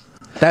 Yeah.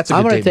 That's a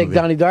I'm good going to date take movie.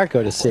 Donnie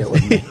Darko to see it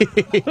with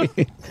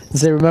me.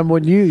 Say, remember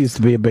when you used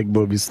to be a big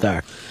movie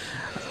star?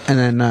 And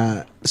then,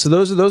 so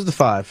those are the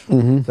five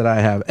that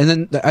I have. And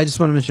then I just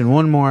want to mention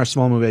one more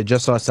small movie I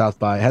just saw at South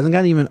by. It hasn't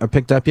gotten even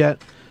picked up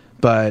yet,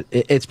 but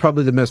it's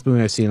probably the best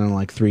movie I've seen in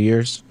like 3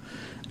 years.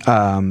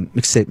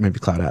 Except maybe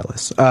Cloud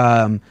Atlas.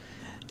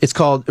 It's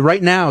called,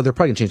 right now, they're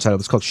probably going to change the title.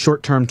 It's called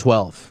Short Term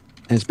 12.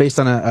 And it's based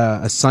on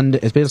a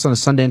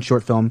Sundance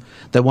short film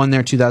that won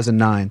there in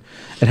 2009.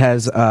 It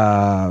has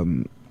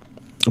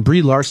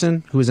Brie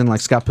Larson, who was in like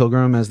Scott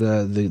Pilgrim as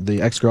the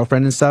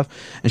ex-girlfriend and stuff,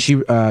 and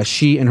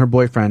she and her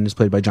boyfriend is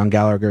played by John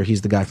Gallagher.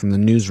 He's the guy from The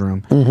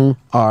Newsroom.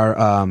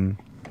 Are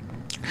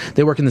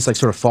they work in this like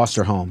sort of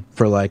foster home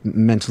for like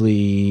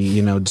mentally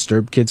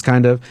disturbed kids,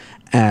 kind of,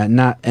 and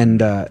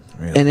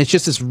it's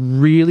just this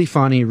really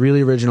funny,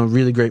 really original,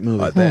 really great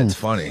movie. I bet it's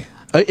funny.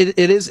 It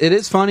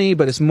is funny,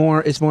 but it's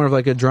more of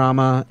like a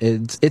drama.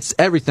 It's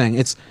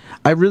everything.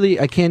 I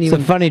can't even. It's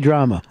a funny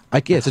drama.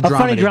 It's a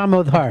funny drama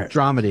with heart.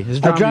 Dramedy.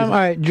 It's All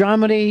right,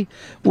 dramedy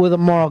with a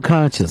moral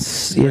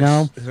conscience.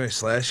 Is there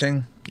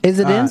slashing? Is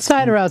it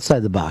inside or outside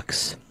the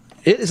box?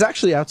 It is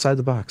actually outside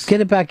the box.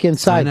 Get it back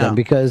inside then,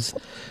 because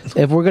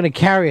if we're going to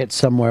carry it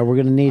somewhere, we're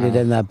going to need it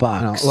in that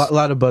box. A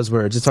lot of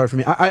buzzwords. It's hard for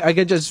me. I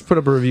just put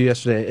up a review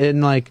yesterday,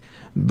 and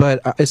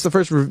but it's the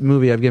first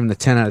movie I've given a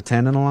 10 out of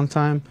 10 in a long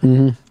time.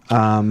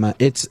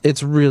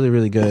 It's really,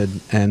 really good,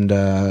 and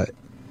I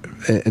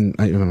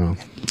don't know.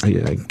 I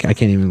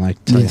can't even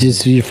tell you.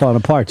 You're falling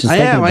apart. I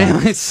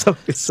am. It's so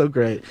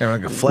great. Yeah,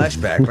 like a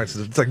flashback.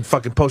 It's like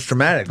fucking post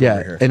traumatic. Yeah,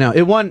 over here. I know.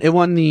 It won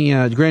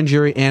the grand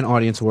jury and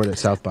audience award at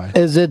South by.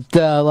 Is it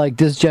like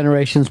this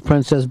generation's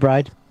Princess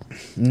Bride?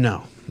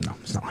 No. No,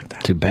 it's not like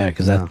that. Too bad,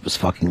 because that was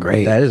fucking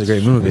great. That is a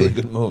great movie. Really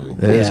good movie.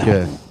 That is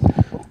good.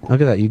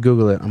 Look at that. You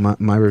Google it.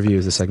 My review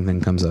is the second thing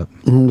that comes up.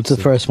 What's the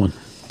first one?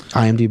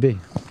 IMDb.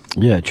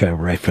 Yeah, I try to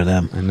write for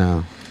them. I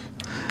know.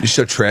 You're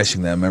still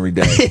trashing them every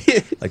day.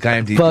 Like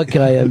IMDb. Fuck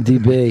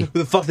IMDb. Who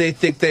the fuck they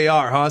think they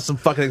are, huh? Some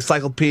fucking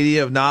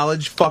encyclopedia of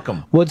knowledge? Fuck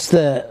them. What's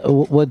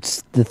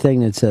the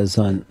thing that says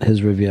on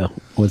his review?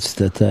 What's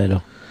the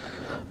title?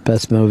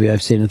 Best movie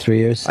I've seen in 3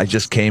 years? I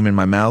just came in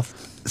my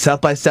mouth.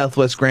 South by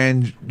Southwest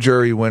Grand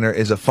Jury winner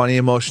is a funny,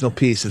 emotional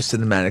piece of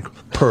cinematic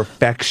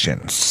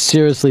perfection.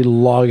 Seriously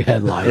long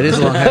headline. It is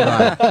a long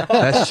headline.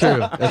 That's true.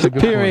 That's a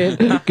good Period.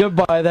 point.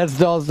 Goodbye.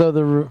 That's also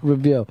the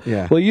review.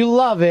 Yeah. Well, you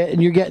love it,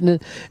 and you're getting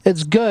it.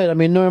 It's good. I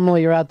mean,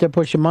 normally you're out there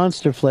pushing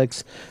monster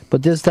flicks,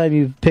 but this time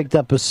you've picked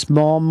up a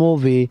small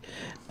movie,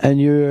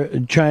 and you're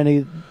trying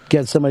to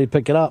get somebody to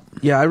pick it up.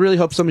 Yeah, I really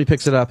hope somebody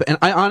picks it up. And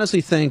I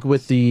honestly think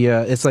with the,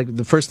 it's like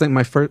the first thing,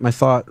 my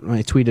thought when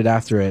I tweeted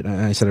after it, and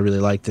I said I really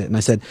liked it, and I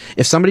said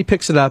if somebody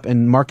picks it up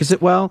and markets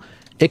it well,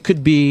 it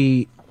could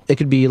be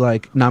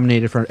like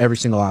nominated for every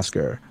single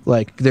Oscar.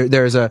 Like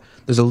there's a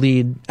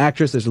lead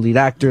actress, there's a lead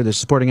actor, there's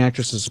supporting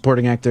actress, there's a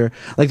supporting actor.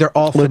 Like they're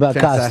all What about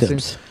fantastic.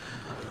 costumes?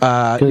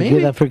 Maybe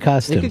Give that for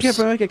costumes. They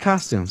could get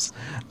costumes.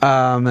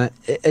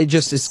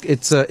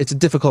 It's a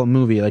difficult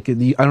movie. Like I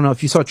don't know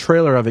if you saw a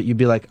trailer of it, you'd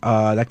be like,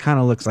 that kind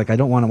of looks like I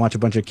don't want to watch a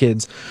bunch of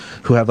kids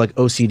who have like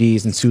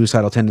OCDs and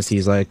suicidal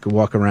tendencies like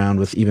walk around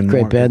with even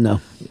Great more. band,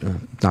 though.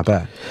 Not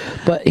bad.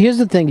 But here's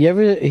the thing: you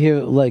ever hear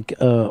like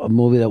a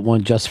movie that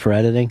won just for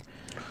editing?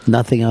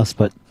 Nothing else,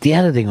 but the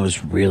editing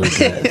was really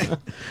good.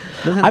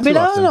 I mean,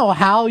 I don't know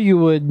how you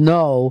would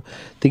know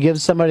to give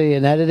somebody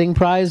an editing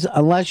prize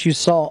unless you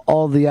saw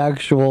all the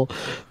actual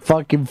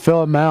fucking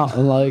film out.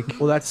 And like,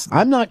 well,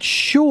 I'm not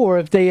sure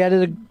if they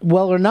edited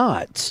well or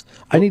not.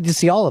 I need to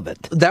see all of it.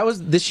 That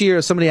was this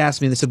year. Somebody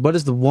asked me. They said, "What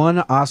is the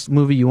one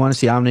movie you want to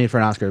see nominated for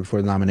an Oscar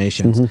before the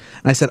nominations?" And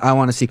I said, "I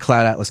want to see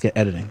Cloud Atlas get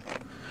editing."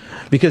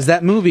 Because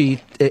that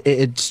movie,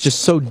 it's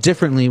just so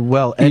differently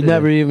well edited. You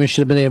never even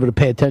should have been able to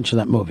pay attention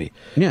to that movie.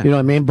 Yeah. You know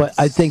what I mean? But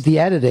I think the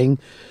editing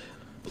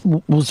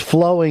was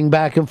flowing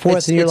back and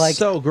forth, and you're it's like,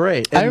 so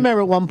great. I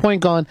remember at one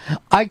point going,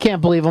 I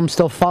can't believe I'm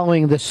still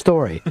following this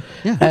story.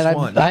 Yeah,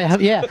 and I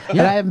have,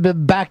 and I haven't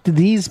been back to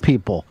these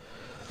people.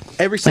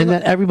 Every single,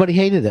 and then everybody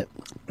hated it.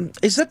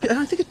 I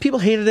don't think people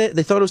hated it.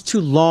 They thought it was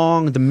too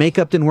long. The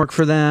makeup didn't work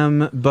for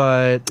them.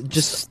 But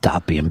just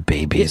stop being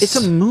babies. It's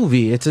a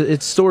movie.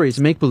 It's story. It's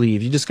make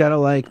believe. You just gotta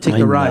like take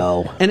the ride.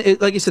 know.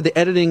 And like you said, the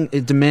editing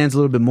it demands a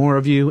little bit more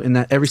of you. In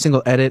that every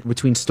single edit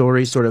between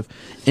stories sort of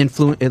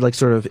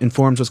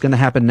informs what's going to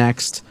happen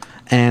next,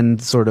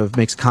 and sort of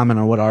makes a comment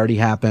on what already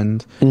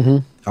happened.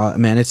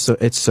 Man, it's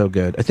so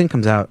good. I think it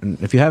comes out,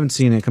 and if you haven't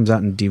seen it, it comes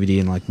out in DVD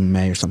in like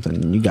May or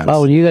something. You got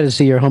Oh, and you got to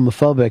see your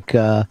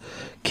homophobic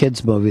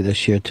kids movie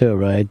this year too,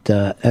 right?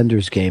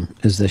 Ender's Game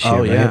is this year.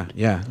 Oh yeah, right?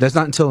 yeah. That's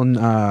not until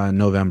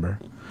November.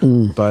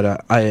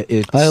 But I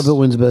hope it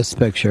wins Best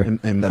Picture. And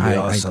That'd be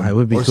awesome. I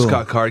would be or cool.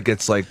 Scott Card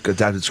gets like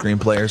adapted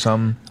screenplay or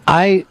something.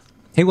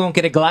 He won't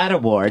get a GLAAD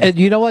award. And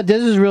you know what?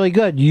 This is really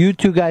good. You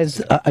two guys,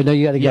 I know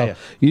you got to go. Yeah.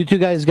 You two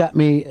guys got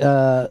me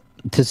to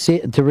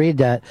read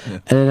that,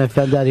 and then I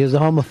found out he was a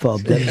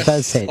homophobe that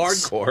Fez hates.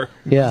 Hardcore.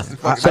 Yeah.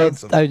 So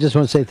I just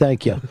want to say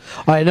thank you. All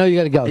right, I know you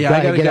got to go. Yeah, Go I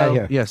ahead, gotta get go. out of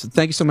here. Yes,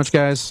 thank you so much,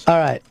 guys. All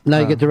right, now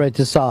you get to write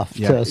this off.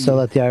 Yeah. So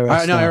let the IRS. No,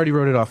 I know. already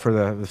wrote it off for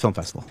the film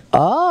festival.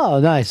 Oh,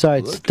 nice. All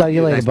right, talk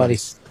you later, Nice, buddy.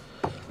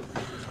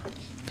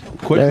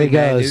 Quickly, There he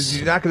man. goes.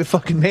 You're not going to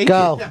fucking make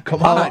Go. it.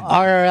 Come on.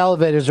 Our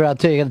elevators are out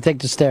too. You got to take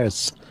the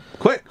stairs.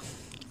 Quick.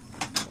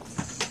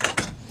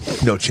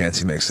 No chance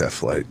he makes that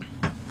flight.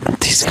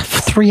 He's got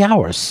 3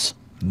 hours.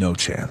 No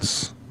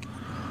chance.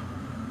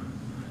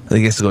 I think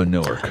he has to go to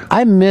Newark.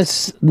 I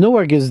miss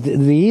Newark is the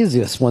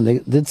easiest one.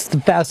 It's the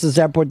fastest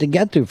airport to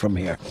get to from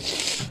here.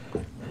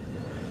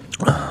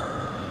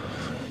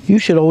 You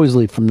should always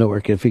leave from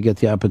Newark if you get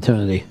the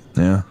opportunity.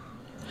 Yeah.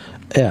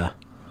 Yeah.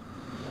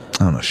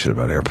 I don't know shit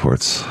about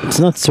airports. It's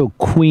not so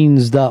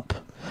queensed up.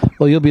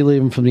 Well, you'll be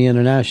leaving from the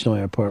international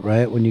airport,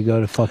 right? When you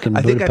go to fucking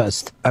I think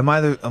Budapest. I'm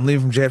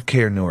leaving from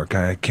JFK or Newark.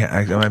 I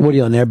can't. What are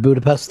you on, Air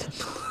Budapest?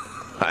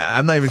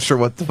 I'm not even sure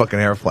what the fucking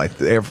airplane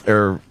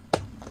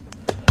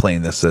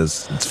this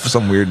is. It's for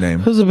some weird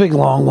name. It was a big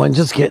long one.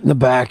 Just get in the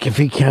back if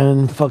you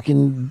can.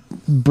 Fucking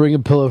bring a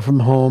pillow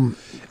from home.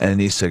 And an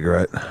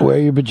e-cigarette. Wear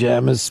your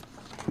pajamas.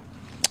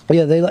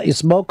 Yeah, they let you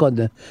smoke on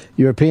the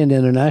European to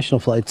international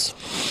flights.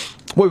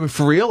 Wait,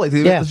 for real? Like,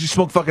 they Yeah. let you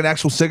smoke fucking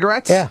actual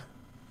cigarettes? Yeah.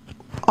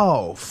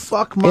 Oh,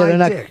 fuck my they're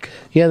not, dick.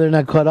 Yeah, they're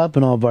not caught up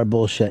in all of our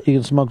bullshit. You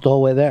can smoke the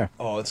whole way there.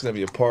 Oh, it's going to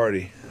be a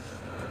party.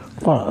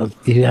 Well,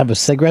 you have a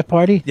cigarette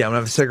party? Yeah, I'm going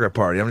to have a cigarette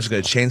party. I'm just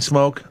going to chain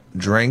smoke,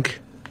 drink,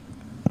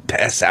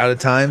 pass out at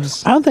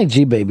times. I don't think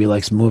G-Baby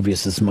likes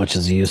movies as much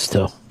as he used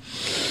to.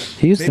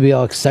 He used to be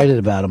all excited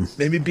about them.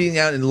 Maybe being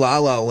out in La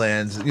La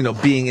Land,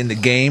 being in the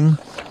game.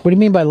 What do you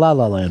mean by La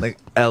La Land? Like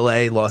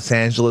L.A., Los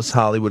Angeles,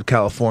 Hollywood,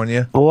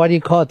 California. Well, why do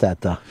you call it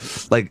that, though?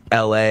 Like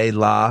L.A.,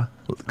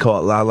 call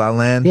it La La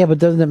Land. Yeah, but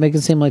doesn't it make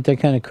it seem like they're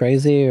kind of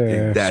crazy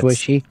or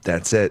swishy?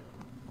 That's it.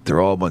 They're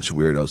all a bunch of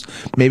weirdos.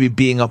 Maybe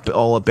being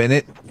all up in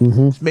it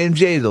made him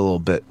jaded a little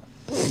bit.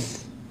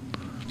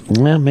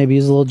 Well, maybe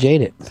he's a little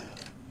jaded.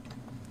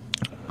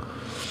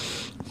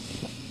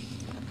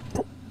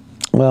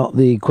 Well,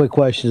 the quick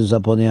question is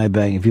up on the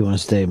iBang if you want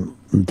to stay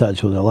in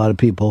touch with it. A lot of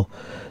people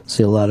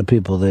see a lot of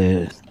people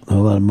there, a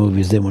lot of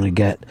movies they want to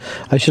get.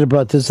 I should have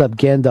brought this up.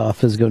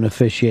 Gandalf is going to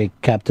officiate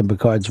Captain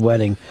Picard's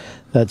wedding.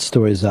 That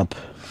story's up.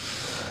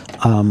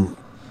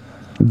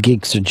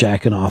 Geeks are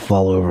jacking off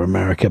all over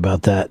America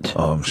about that.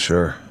 Oh, I'm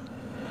sure.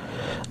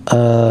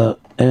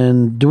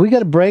 And do we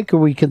got a break or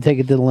we can take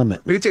it to the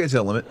limit? We can take it to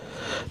the limit.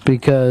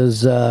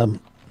 Because I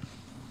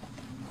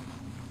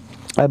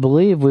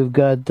believe we've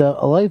got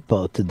a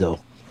lifeboat to do.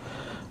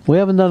 We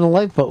haven't done a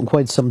lifeboat in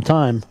quite some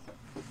time.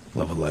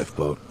 Love a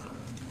lifeboat.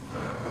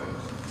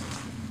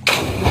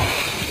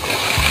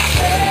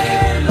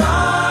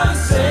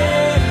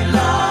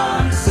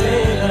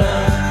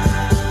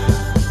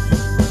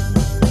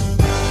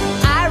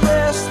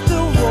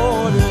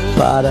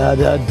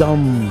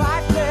 Ba-da-da-dum.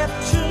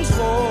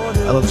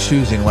 I love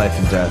choosing life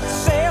and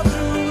death.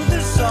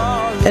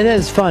 It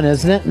is fun,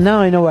 isn't it? Now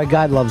I know why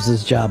God loves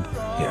this job.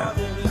 Yeah.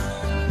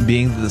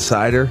 Being the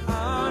decider.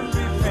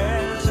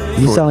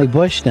 You sound like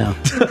Bush now.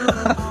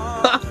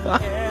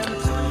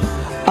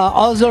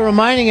 Also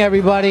reminding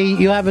everybody,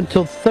 you have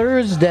until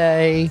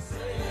Thursday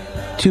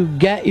to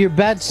get your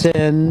bets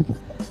in.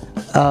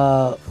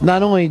 Not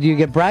only do you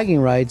get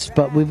bragging rights,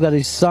 but we've got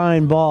a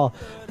signed ball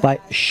by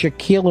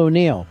Shaquille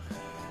O'Neal.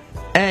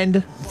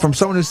 And from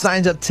someone who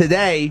signs up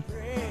today,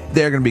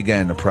 they're going to be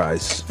getting a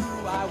prize.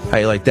 How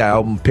you like that?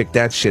 I'll pick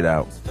that shit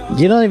out.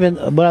 You don't even,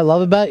 what I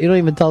love about it, you don't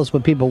even tell us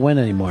what people win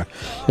anymore.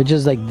 It's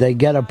just like they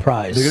get a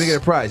prize. They're going to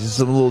get a prize. It's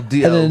a little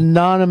deal. An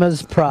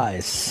anonymous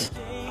prize.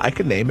 I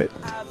can name it.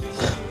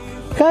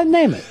 Go ahead and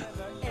name it.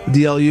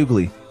 D.L.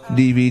 Hughley,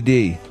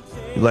 DVD.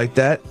 You like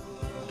that?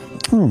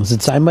 Is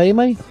it signed by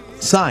anybody?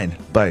 Signed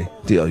by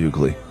D.L.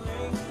 Hughley.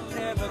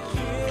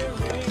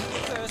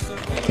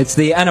 It's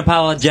the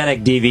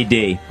unapologetic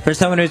DVD for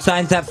someone who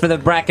signs up for the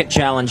bracket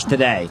challenge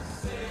today.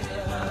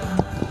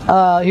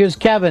 Here's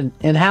Kevin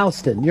in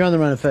Houston. You're on the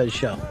Run of Fez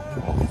show.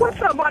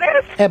 What's up, buddy?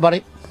 Hey,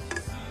 buddy.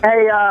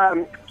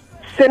 Hey,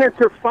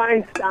 Senator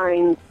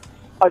Feinstein's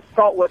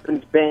assault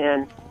weapons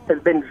ban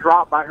has been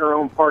dropped by her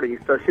own party,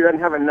 so she doesn't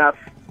have enough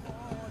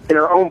in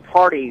her own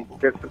party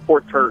that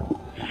supports her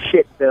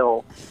shit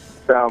bill.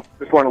 So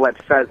just want to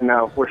let Fez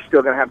know we're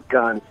still going to have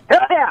guns.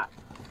 Hell yeah!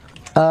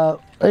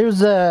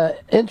 There's a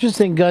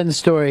interesting gun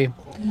story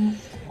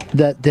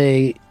that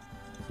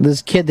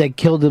this kid that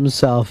killed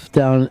himself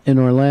down in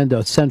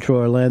Orlando, Central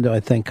Orlando, I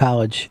think,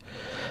 college.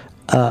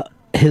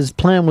 His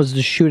plan was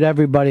to shoot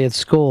everybody at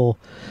school,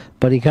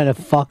 but he kind of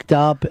fucked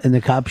up and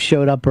the cops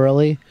showed up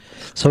early,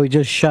 so he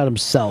just shot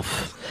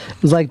himself.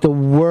 It was like the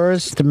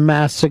worst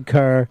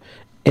massacre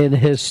in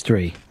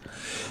history.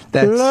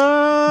 That's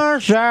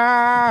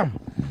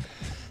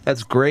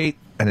great,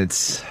 and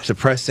it's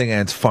depressing,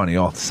 and it's funny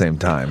all at the same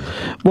time.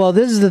 Well,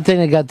 this is the thing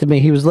that got to me.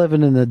 He was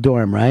living in the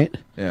dorm, right?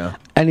 Yeah.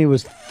 And he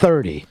was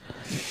 30.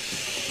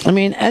 I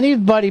mean,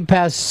 anybody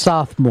past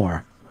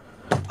sophomore,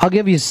 I'll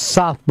give you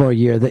sophomore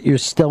year that you're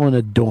still in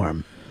a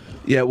dorm.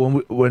 Yeah,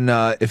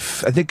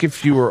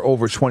 if you were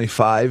over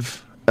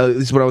 25, at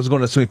least when I was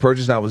going to SUNY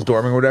Purchase and I was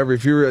dorming or whatever,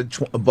 if you were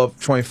above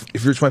 20,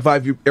 if you're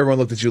 25, everyone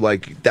looked at you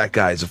like, that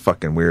guy's a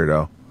fucking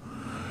weirdo.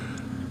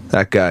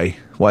 That guy,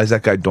 why is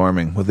that guy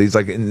dorming? With he's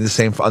like on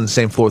the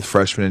same floor with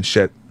freshmen and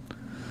shit.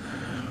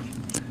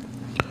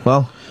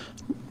 Well,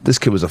 this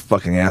kid was a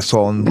fucking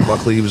asshole, and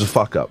luckily he was a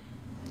fuck up.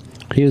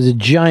 He was a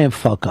giant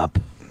fuck up.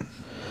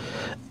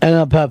 Ended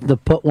up having to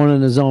put one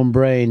in his own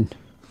brain.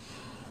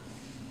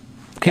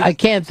 I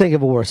can't think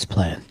of a worse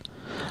plan.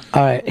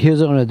 All right, here's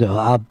what I'm going to do.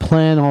 I'll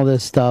plan all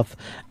this stuff,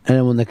 and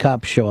then when the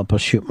cops show up, I'll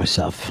shoot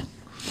myself.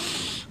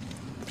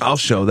 I'll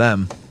show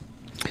them.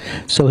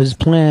 So his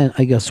plan,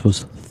 I guess,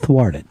 was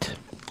thwarted.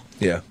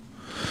 Yeah.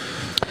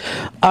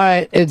 All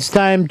right, it's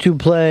time to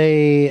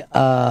play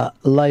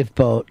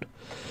Lifeboat,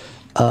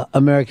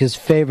 America's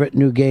favorite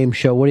new game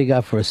show. What do you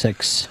got for us,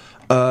 6?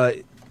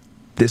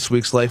 This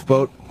week's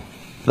Lifeboat,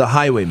 The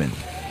Highwayman,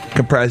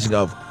 comprising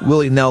of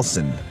Willie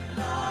Nelson,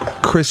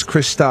 Chris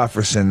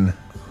Christopherson,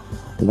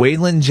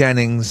 Waylon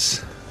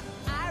Jennings,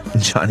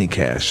 and Johnny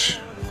Cash.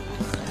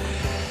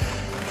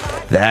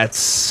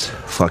 That's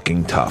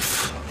fucking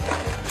tough.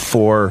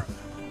 4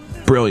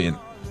 brilliant,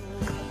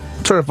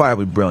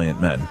 certifiably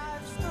brilliant men.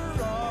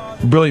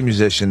 Brilliant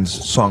musicians,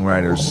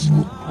 songwriters,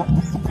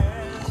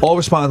 all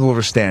responsible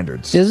for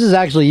standards. This is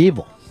actually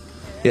evil.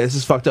 Yeah, this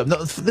is fucked up.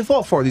 No,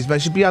 all 4 of these men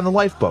should be on the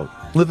lifeboat,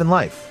 living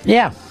life.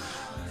 Yeah.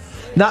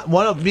 Not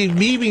one of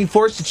me being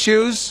forced to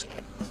choose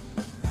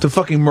to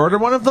fucking murder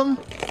one of them.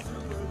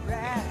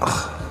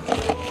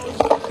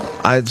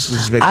 I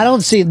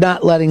don't see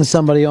not letting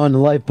somebody on the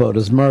lifeboat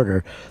as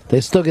murder.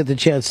 They still get the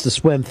chance to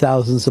swim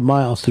thousands of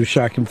miles through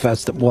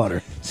shark-infested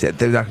water. See,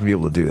 they're not going to be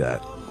able to do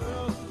that.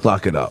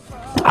 Lock it up.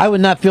 I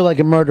would not feel like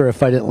a murderer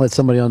if I didn't let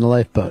somebody on the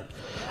lifeboat.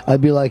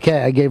 I'd be like,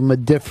 hey, I gave him a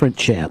different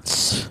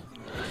chance.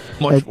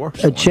 Much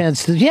worse. A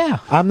chance to, yeah.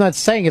 I'm not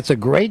saying it's a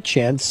great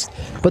chance,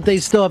 but they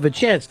still have a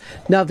chance.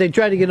 Now, if they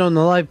try to get on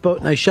the lifeboat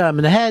and I shot him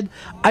in the head,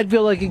 I'd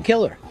feel like a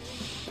killer.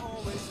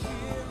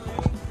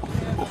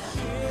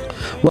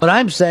 What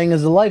I'm saying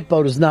is the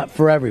lifeboat is not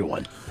for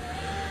everyone.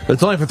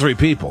 It's only for 3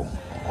 people.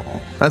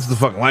 That's what the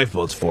fucking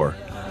lifeboat's for.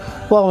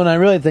 Well, when I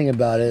really think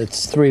about it,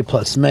 it's 3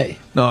 plus me.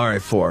 No, all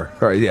right, 4.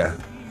 All right, yeah.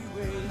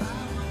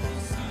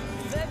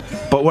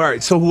 But all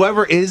right, so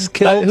whoever is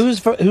killed,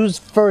 who's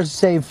first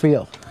saved for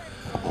you?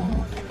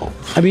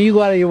 I mean, you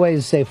go out of your way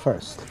to save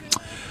first.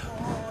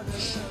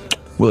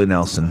 Willie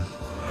Nelson.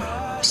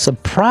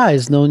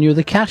 Surprised, knowing you're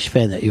the Cash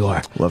fan that you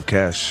are. Love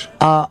Cash.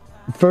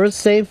 First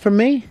save for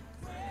me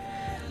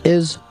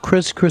is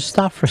Chris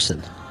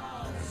Christopherson.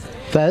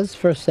 Fez,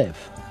 first save.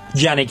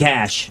 Johnny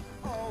Cash.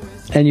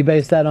 And you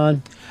base that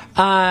on?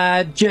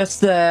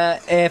 Just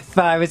if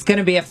I was going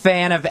to be a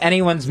fan of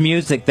anyone's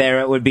music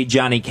there, it would be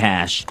Johnny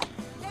Cash.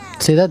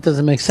 See, that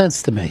doesn't make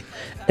sense to me.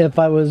 If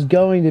I was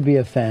going to be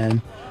a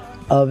fan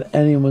of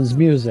anyone's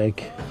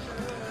music,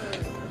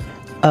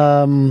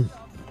 was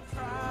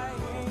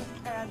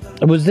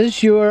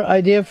this your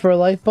idea for a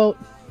lifeboat?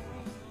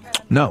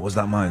 No, it was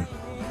not mine.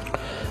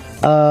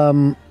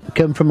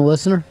 Coming from a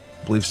listener?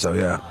 I believe so,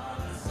 yeah.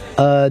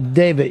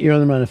 David, you're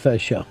on the Ron and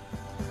Fez show.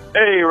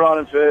 Hey, Ron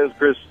and Fez,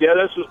 Chris. Yeah,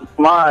 this was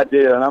my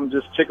idea, and I'm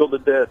just tickled to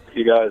death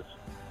you guys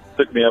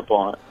took me up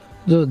on it.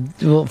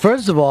 Well,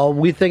 first of all,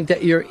 we think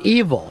that you're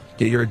evil.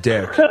 Yeah, you're a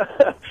dick.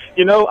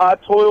 You know, I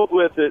toiled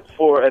with it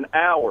for an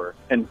hour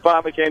and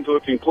finally came to a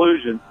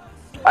conclusion.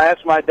 I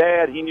asked my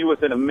dad. He knew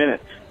within a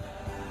minute.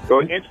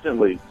 Or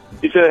instantly.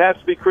 He said it has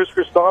to be Chris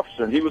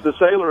Christopherson. He was a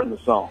sailor in the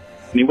song.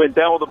 And he went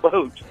down with a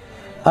boat.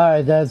 All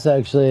right, that's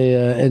actually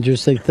an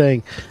interesting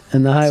thing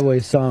in the Highway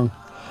song.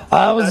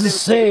 I was a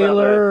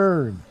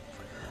sailor.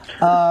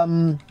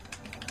 But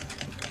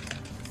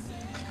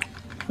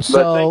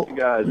thank you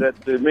guys.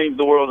 It means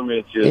the world to me.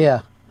 It's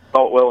just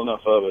thought well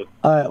enough of it.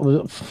 All right,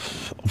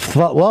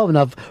 well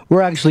enough.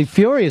 We're actually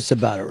furious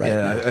about it right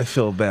now. Yeah, I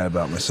feel bad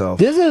about myself.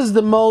 This is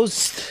the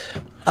most,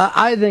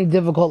 I think,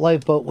 difficult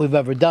lifeboat we've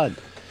ever done.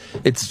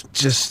 It's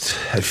just,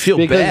 I feel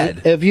Because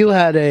bad. if you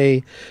had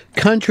a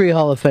Country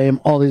Hall of Fame,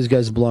 all these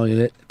guys belong in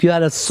it. If you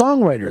had a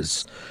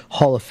Songwriters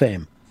Hall of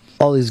Fame,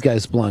 all these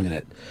guys belong in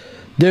it.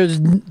 This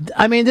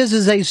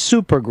is a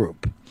super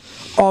group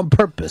on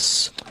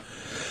purpose.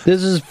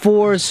 This is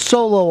 4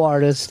 solo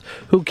artists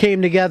who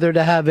came together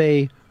to have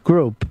a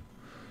group.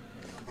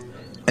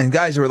 And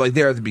guys who are like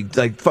there to be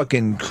like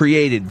fucking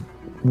created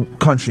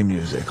country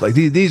music. Like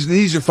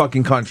these are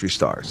fucking country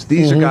stars.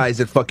 These are guys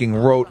that fucking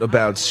wrote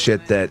about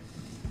shit that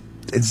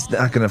it's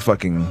not gonna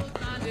fucking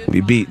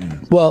be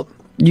beaten. Well,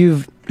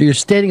 you're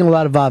stating a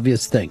lot of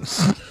obvious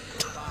things.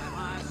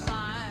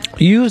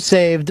 You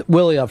saved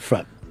Willie up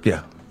front.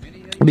 Yeah.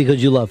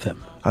 Because you love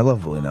him. I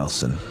love Willie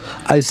Nelson.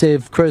 I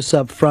saved Chris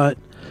up front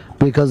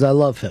because I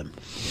love him.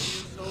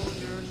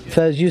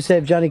 Fez, you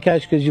saved Johnny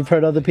Cash because you've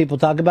heard other people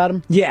talk about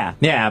him? Yeah.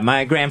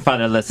 My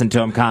grandfather listened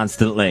to him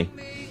constantly.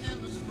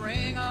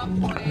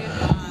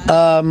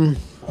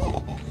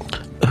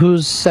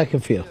 Who's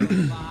second for you?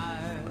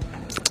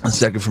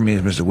 Second for me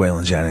is Mr.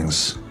 Waylon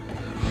Jennings.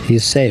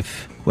 He's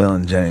safe.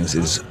 Waylon Jennings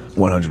is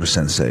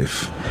 100%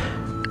 safe.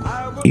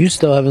 You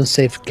still haven't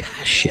saved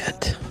Cash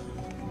yet.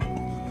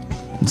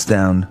 It's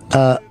down.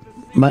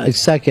 My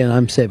second,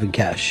 I'm saving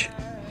Cash.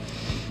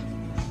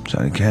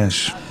 Johnny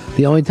Cash.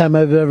 The only time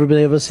I've ever been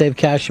able to save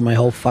Cash in my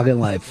whole fucking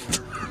life.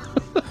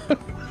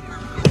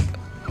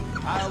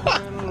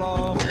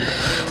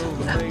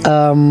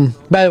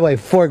 By the way,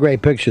 4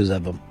 great pictures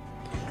of them,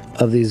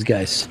 of these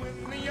guys.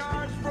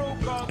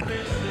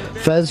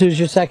 Fez, who's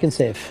your second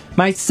save?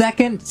 My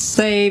second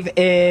save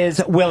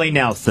is Willie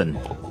Nelson.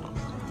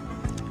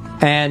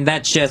 And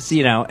that's just,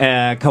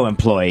 a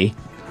co-employee.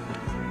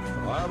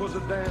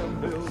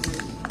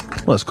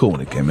 Well, it's cool when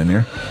he came in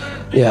here.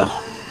 Yeah.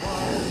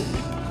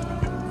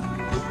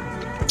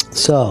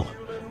 So,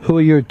 who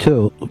are your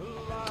 2?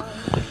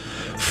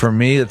 For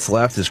me, that's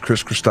left is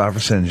Chris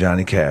Christopherson and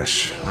Johnny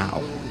Cash.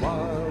 Wow.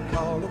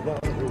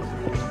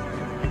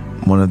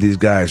 One of these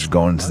guys are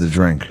going into the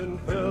drink.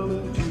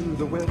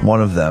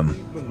 One of them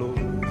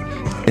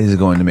is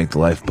going to make the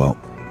lifeboat.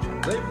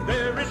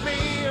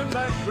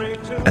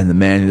 And the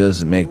man who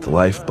doesn't make the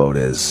lifeboat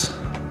is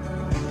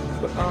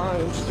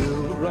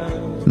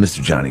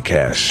Mr. Johnny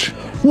Cash.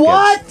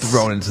 What? Gets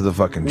thrown into the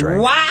fucking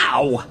drink.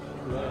 Wow!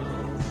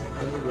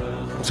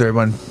 So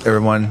everyone,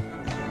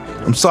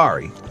 I'm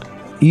sorry.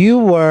 You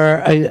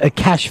were a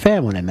Cash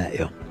fan when I met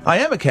you. I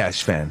am a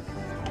Cash fan.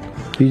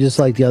 You just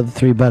like the other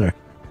 3 better.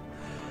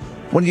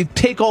 When you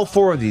take all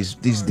 4 of these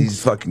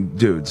fucking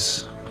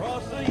dudes.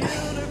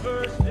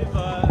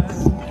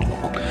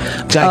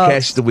 Johnny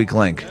Cash is the weak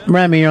link.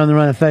 Remy, you're on the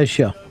Ron and Fez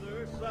show.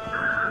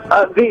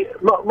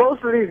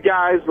 Most of these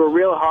guys were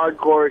real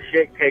hardcore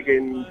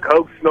shit-taking,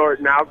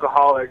 coke-snorting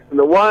alcoholics. And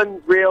the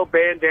one real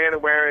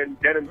bandana-wearing,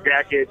 denim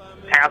jacket,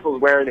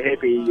 tassels-wearing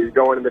hippie is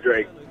going in the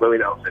drink, Willie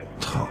Nelson.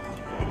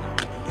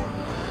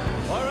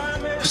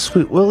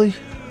 Sweet Willie.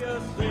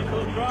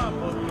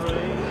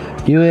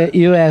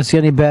 You ask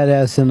any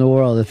badass in the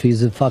world if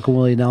he's a fucking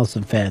Willie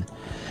Nelson fan,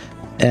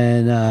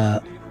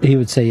 and he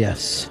would say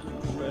yes.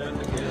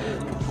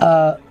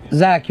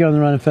 Zach, you're on the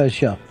Ron and Fez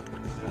show.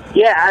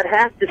 Yeah, I'd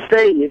have to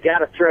say you got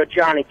to throw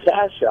Johnny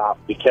Cash off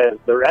because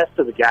the rest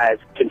of the guys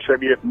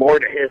contributed more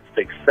to his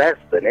success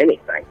than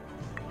anything.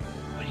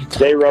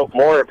 They wrote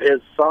more of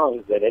his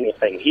songs than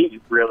anything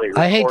he really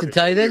recorded. I hate to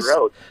tell you this,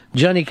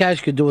 Johnny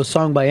Cash could do a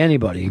song by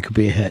anybody. It could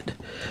be a hit.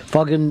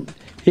 Fucking,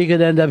 he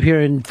could end up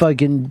hearing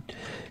fucking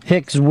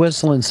Hicks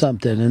whistling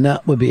something, and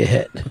that would be a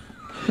hit.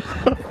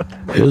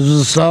 Here's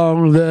a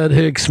song that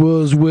Hicks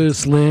was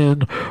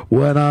whistling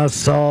when I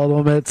saw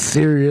them at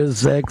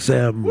Sirius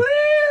XM. Woo!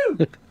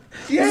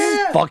 Yeah! This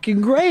is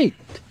fucking great.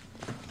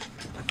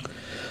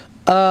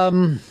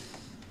 I'm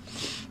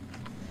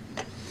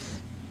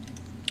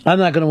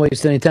not going to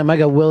waste any time. I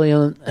got Willie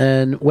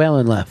and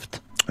Waylon left.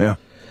 Yeah.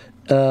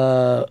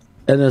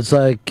 And it's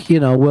like,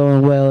 Will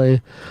and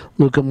Whaley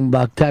looking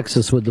about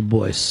Texas with the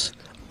boys.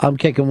 I'm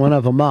kicking one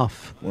of them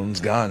off. One's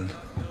gone.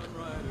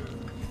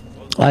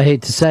 I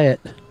hate to say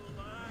it.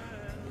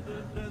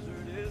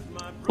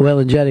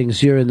 Waylon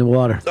Jennings, you're in the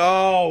water.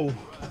 Oh.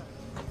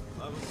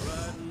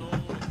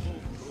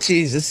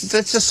 Jeez,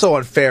 that's just so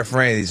unfair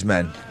for any of these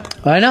men.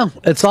 I know.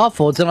 It's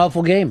awful. It's an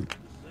awful game.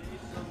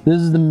 This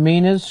is the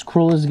meanest,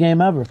 cruelest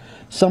game ever.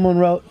 Someone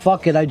wrote,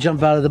 fuck it, I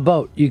jump out of the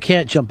boat. You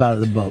can't jump out of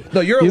the boat. No,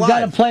 you're You've alive.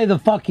 got to play the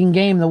fucking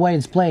game the way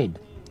it's played.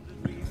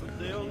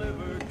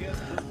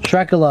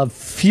 Shrekalov,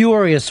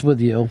 furious with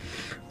you.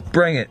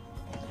 Bring it.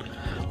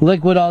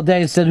 Liquid All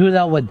Day said, who the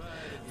hell would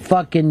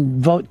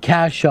fucking vote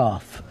Cash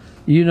off?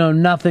 You know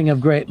nothing of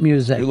great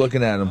music. You're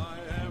looking at him.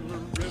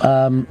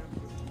 I'm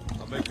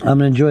going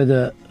to enjoy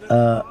the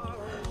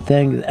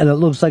thing. And it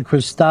looks like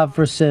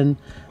Christofferson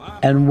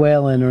and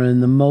Waylon are in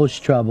the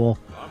most trouble.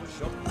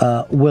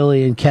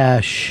 Willie and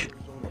Cash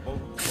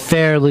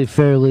fairly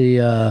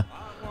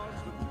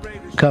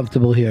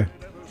comfortable here.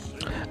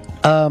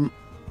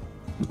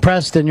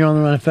 Preston, you're on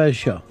the Ron and Fez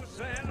show.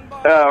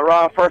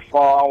 Ron, first of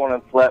all, I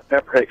want to let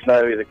Pepper Hicks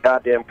know he's a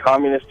goddamn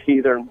communist,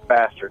 heathen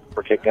bastard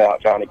for kicking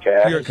out Johnny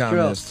Cash. You're a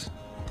communist.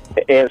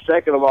 And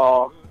second of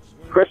all,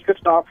 Chris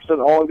Christopherson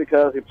only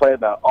because he played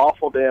that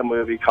awful damn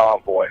movie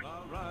Convoy.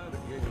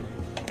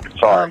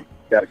 Sorry,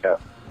 gotta go.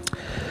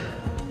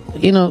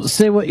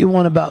 Say what you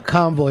want about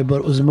Convoy, but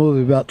it was a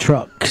movie about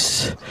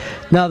trucks.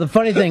 Now, the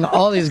funny thing,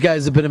 all these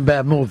guys have been in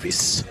bad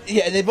movies.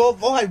 Yeah, and they've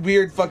all had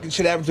weird fucking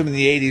shit happen to them in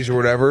the 80s or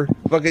whatever.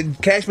 Fucking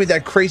Cash made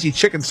that crazy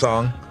chicken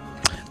song.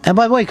 And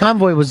by the way,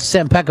 Convoy was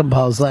Sam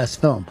Peckinpah's last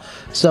film.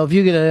 So if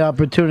you get an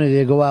opportunity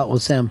to go out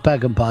with Sam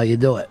Peckinpah, you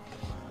do it.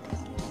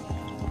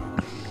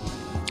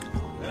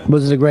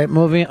 Was it a great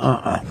movie?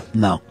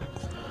 No.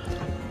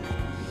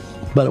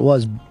 But it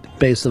was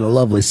based on a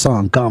lovely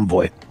song,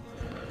 Convoy.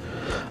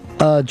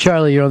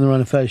 Charlie, you're on the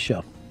Ron and Fez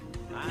show.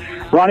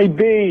 Ronnie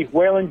B.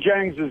 Waylon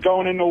Jennings is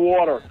going in the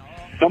water.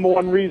 Number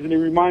one reason, he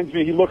reminds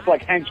me he looks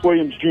like Hank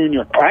Williams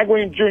Jr. Hank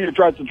Williams Jr.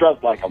 tries to dress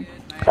like him.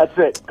 That's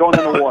it. Going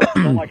in the water.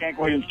 Don't like Hank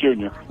Williams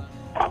Jr.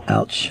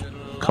 Ouch.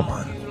 Come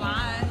on.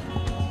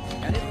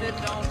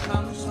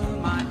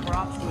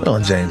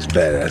 Waylon Jennings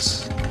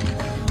badass.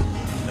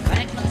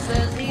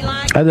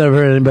 I've never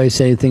heard anybody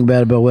say anything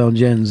bad about Waylon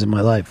Jennings in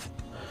my life.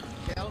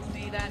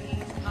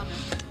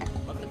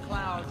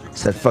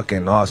 It's that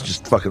fucking it's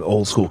just fucking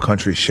old school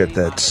country shit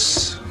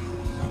that's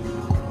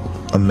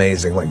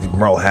amazing. Like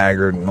Merle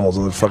Haggard and all those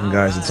other fucking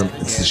guys. It's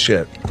the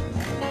shit.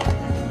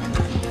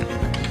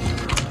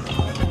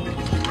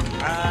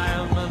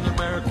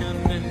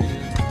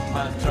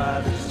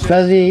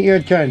 Fuzzy, your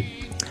turn.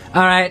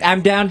 All right,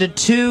 I'm down to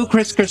 2,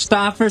 Chris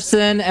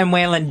Christopherson and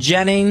Waylon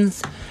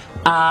Jennings.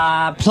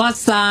 Plus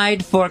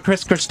side for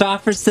Chris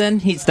Christopherson.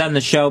 He's done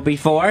the show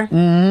before.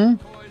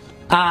 Mm-hmm.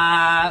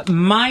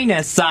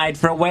 Minus side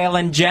for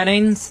Waylon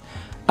Jennings,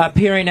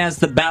 appearing as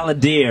the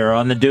balladeer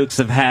on the Dukes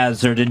of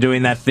Hazzard and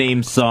doing that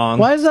theme song.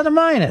 Why is that a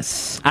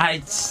minus?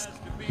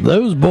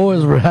 Those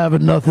boys were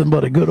having nothing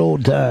but a good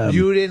old time.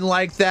 You didn't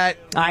like that?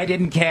 I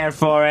didn't care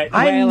for it.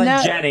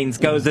 Waylon Jennings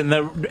goes in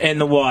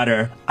the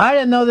water. I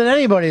didn't know that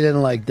anybody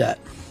didn't like that.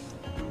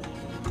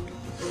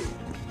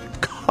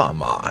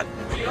 Come on.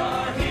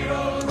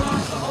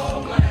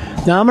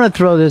 Now I'm going to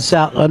throw this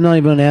out. I'm not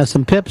even going to ask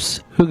some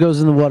Pips. Who goes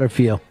in the water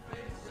for you?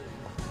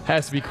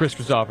 Has to be Chris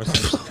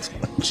Christopherson.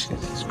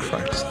 Jesus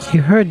Christ.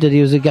 You heard that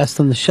he was a guest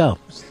on the show.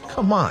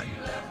 Come on.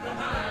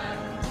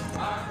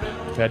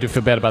 Yeah, I do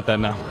feel bad about that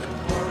now.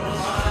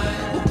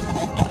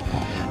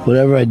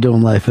 Whatever I do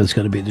in life is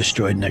going to be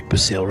destroyed. Nick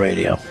Basile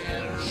Radio.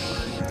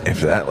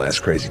 After that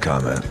last crazy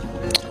comment.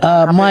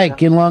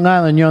 Mike in Long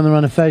Island, you're on the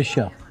Ron and Fez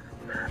show.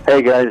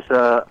 Hey guys,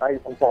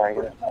 I'm sorry.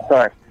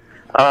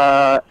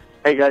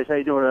 Hey guys, how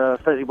you doing,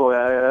 Fezzy boy?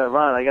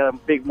 Ron, I got a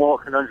big moral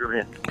conundrum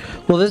here.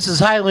 Well, this is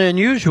highly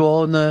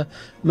unusual in the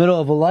middle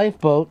of a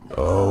lifeboat.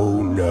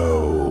 Oh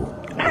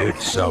no,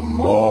 it's a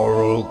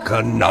moral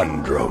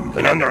conundrum.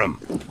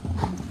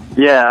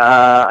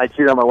 Yeah, I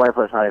cheated on my wife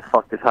last night. I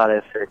fucked this hot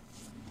ass chick.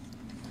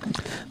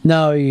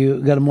 Now, you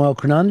got a moral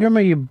conundrum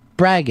or are you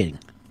bragging?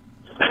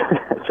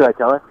 Should I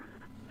tell her?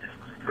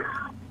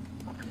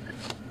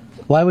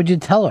 Why would you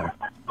tell her?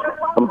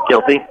 I'm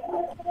guilty.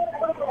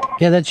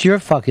 Yeah, that's your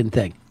fucking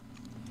thing.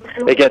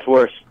 It gets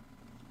worse.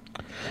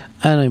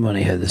 I don't even want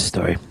to hear this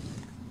story.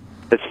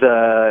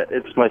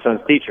 It's my son's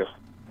teacher.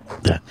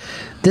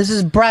 This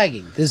is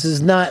bragging. This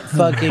is not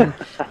fucking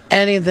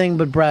anything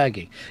but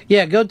bragging.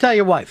 Yeah, go tell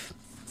your wife.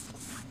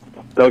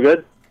 No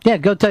good? Yeah,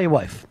 go tell your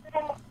wife.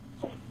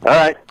 All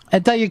right.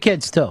 And tell your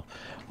kids, too.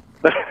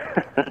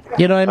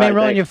 You know what I mean? All right,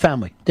 Ruin thanks. your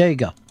family. There you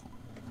go.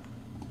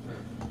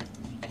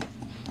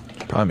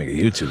 Probably make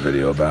a YouTube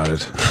video about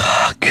it.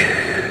 Fuck.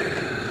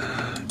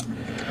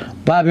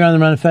 Bob, you're on the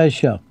Ron and Fez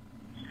show.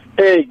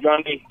 Hey,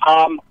 Gundy.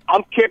 I'm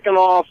kicking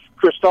off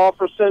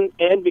Christofferson,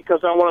 and because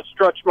I want to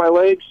stretch my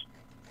legs,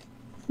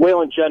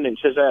 Waylon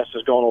Jennings, his ass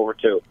is going over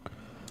too.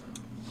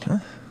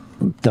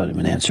 Don't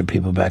even answer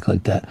people back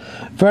like that.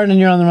 Vernon,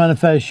 you're on the Ron and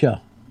Fez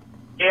show.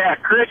 Yeah,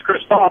 Chris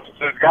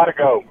Christopherson's got to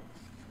go.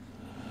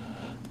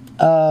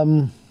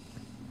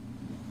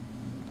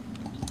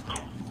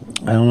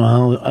 I don't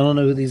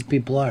know who these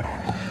people are.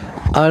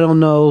 I don't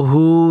know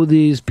who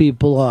these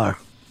people are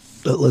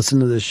that listen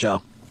to this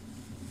show.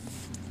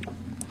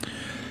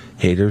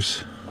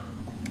 Haters.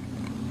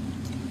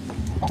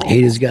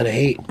 Haters gotta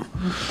hate.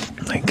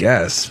 I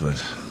guess,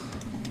 but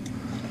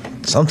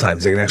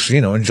sometimes they can actually,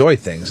 enjoy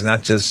things and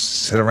not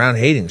just sit around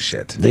hating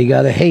shit. They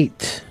gotta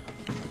hate.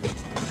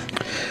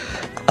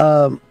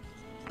 All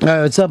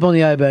right, it's up on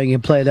the iBang. You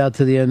play it out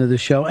to the end of the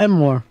show and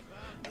more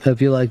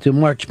if you like to.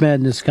 March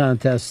Madness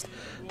contest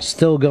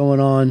still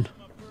going on.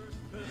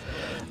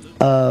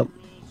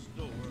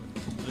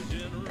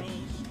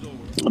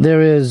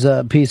 There is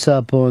a piece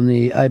up on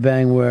the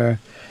iBang where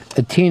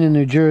a teen in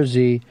New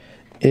Jersey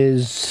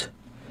is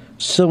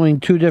suing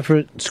two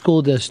different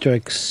school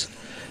districts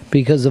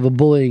because of a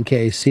bullying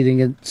case. He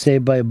didn't get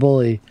saved by a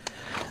bully.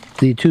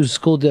 The two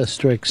school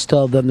districts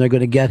told them they're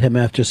going to get him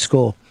after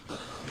school.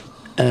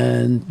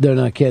 And they're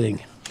not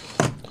kidding.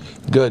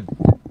 Good.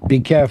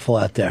 Be careful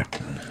out there.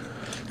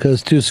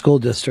 Because two school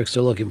districts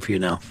are looking for you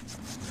now.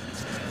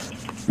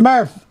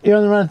 Murph, you're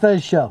on the Ron and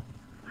Fez show.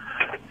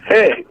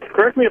 Hey,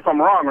 correct me if I'm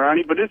wrong,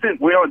 Ronnie, but isn't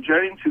Waylon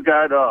Jennings who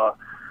got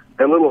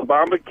that little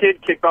Obama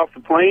kid kicked off the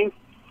plane?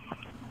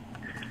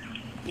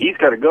 He's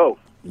got to go.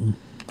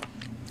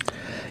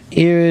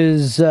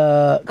 Here's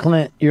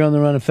Clint, you're on the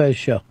Ron and Fez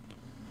show.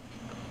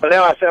 But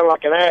now I sound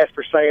like an ass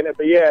for saying it,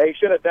 but yeah, he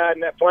should have died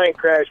in that plane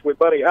crash with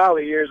Buddy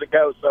Holly years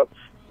ago, so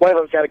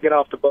Waylon's got to get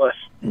off the bus.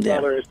 That's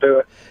all there is to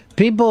it.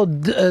 People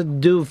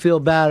do feel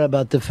bad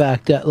about the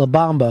fact that La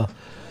Bamba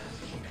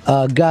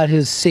got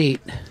his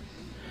seat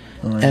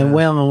and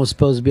Waylon was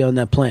supposed to be on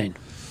that plane.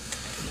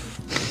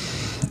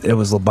 It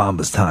was La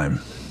Bamba's time.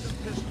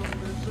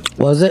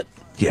 Was it?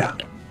 Yeah.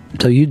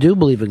 So you do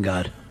believe in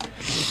God?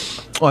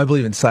 Well, I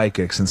believe in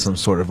psychics and some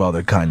sort of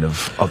other kind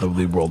of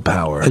otherly world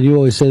power. And you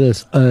always say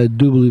this, I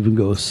do believe in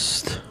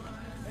ghosts.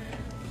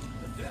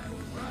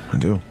 I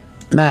do.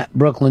 Matt,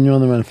 Brooklyn, you're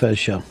on the Ron and Fez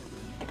show.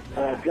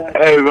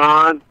 Hey,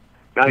 Ron.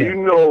 Now, you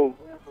know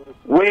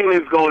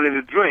Waylon's going in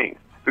the drink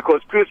because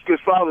Chris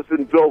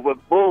Christopherson drove a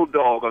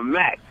Bulldog, a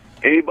Mack.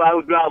 Anybody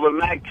who drives a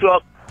Mack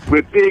truck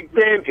with Big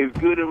Ben is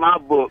good in my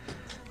book.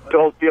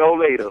 Talk to y'all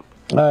later.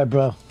 All right,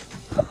 bro.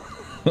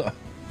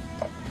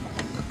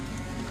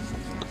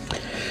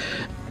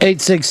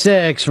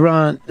 866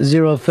 Ron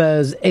Zero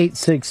Fez.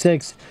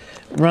 866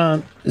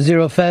 Ron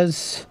Zero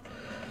Fez.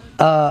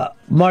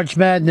 March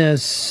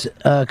Madness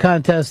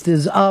contest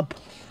is up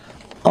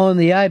on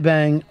the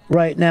iBang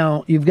right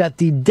now. You've got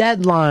the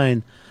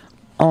deadline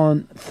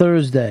on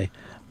Thursday.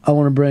 I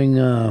want to bring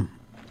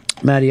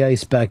Matty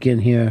Ice back in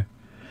here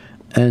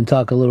and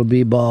talk a little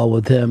b-ball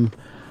with him.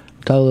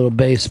 Talk a little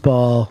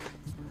baseball.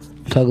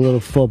 Talk a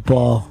little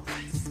football.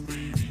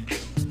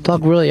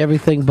 Talk really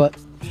everything but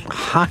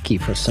hockey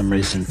for some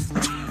reason.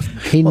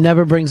 He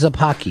never brings up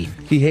hockey.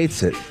 He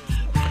hates it.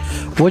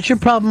 What's your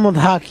problem with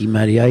hockey,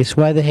 Matty Ice?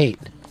 Why the hate?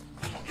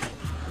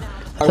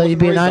 I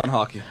wasn't raised on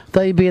hockey.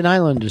 Thought you'd be an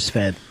Islanders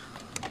fan.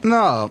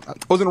 No, I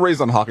wasn't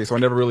raised on hockey, so I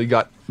never really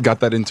got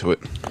that into it.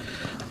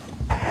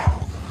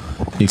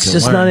 It's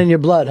just not in your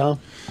blood, huh?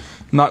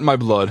 Not in my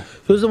blood.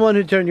 Who's the one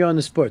who turned you on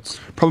to sports?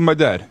 Probably my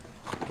dad.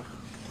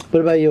 What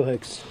about you,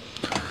 Hicks?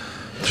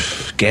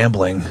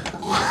 Gambling.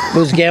 It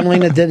was gambling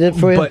that did it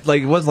for you? But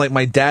it wasn't like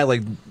my dad,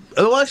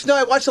 well, actually, no,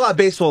 I watched a lot of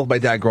baseball with my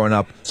dad growing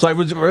up, so I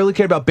really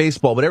cared about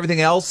baseball, but everything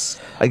else,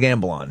 I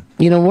gamble on.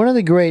 You know, one of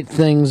the great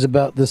things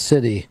about the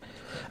city,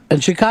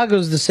 and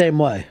Chicago's the same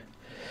way,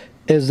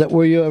 is that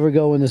where you ever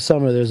go in the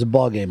summer, there's a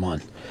ball game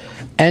on.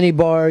 Any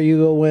bar you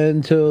go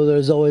into,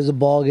 there's always a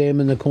ball game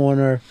in the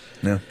corner.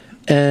 Yeah.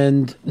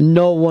 And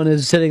no one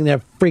is sitting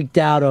there freaked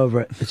out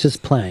over it. It's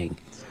just playing.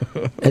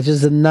 It's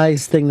just a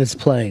nice thing that's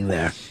playing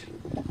there.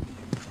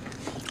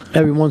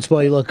 Every once in a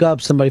while you look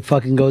up, somebody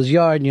fucking goes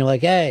yard, and you're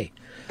like, hey,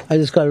 I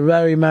just got a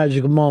very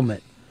magical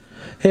moment.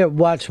 Here,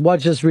 watch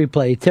this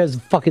replay. He tears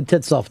the fucking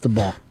tits off the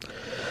ball.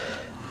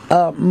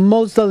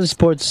 Most other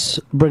sports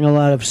bring a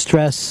lot of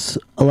stress,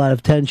 a lot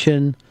of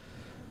tension.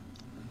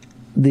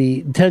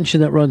 The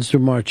tension that runs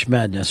through March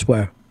Madness,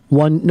 where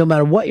no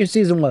matter what your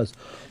season was,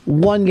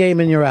 one game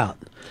and you're out.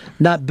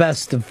 Not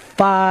best of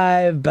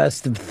 5,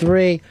 best of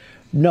 3.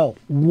 No,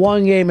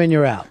 one game and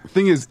you're out.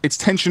 Thing is, it's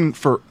tension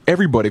for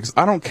everybody because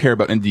I don't care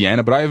about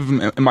Indiana, but I have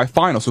them in my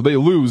final, so if they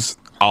lose,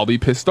 I'll be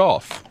pissed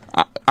off.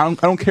 I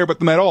don't care about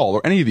them at all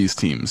or any of these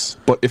teams.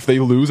 But if they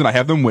lose and I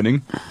have them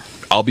winning,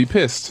 I'll be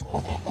pissed.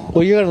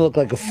 Well, you're going to look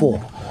like a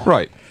fool.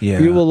 Right. Yeah.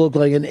 You will look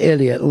like an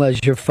idiot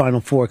unless your Final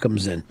Four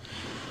comes in.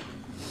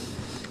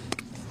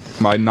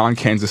 My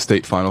non-Kansas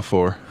State Final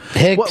Four.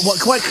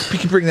 Hicks. Why can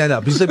you bring that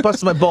up? He's like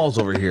busting my balls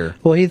over here.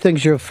 Well, he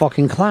thinks you're a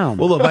fucking clown.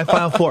 Well, look, my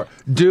Final Four.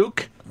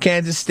 Duke,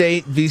 Kansas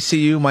State,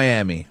 VCU,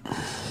 Miami.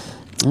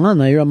 Well,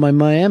 now you're on my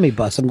Miami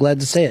bus. I'm glad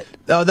to say it.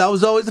 Oh, that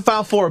was always the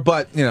Final Four,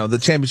 but, the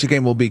championship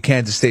game will be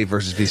Kansas State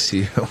versus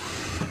VCU.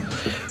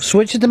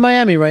 Switch it to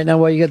Miami right now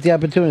while you get the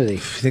opportunity. You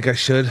think I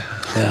should?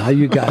 Yeah,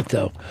 you got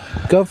though.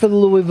 Go for the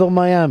Louisville,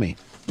 Miami.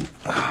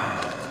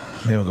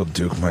 Maybe I'll go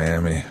Duke,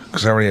 Miami,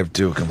 because I already have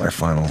Duke in my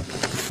Final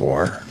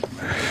Four.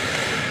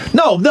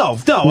 No,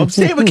 I'm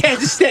staying with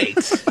Kansas State.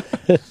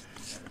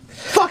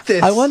 Fuck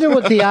this. I wonder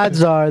what the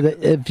odds are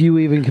that if you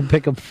even can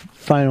pick a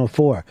Final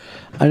Four.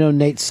 I know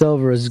Nate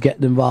Silver is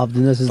getting involved,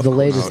 and this is the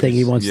latest thing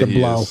he wants to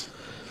blow.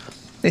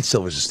 Nate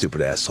Silver's a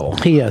stupid asshole.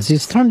 He is.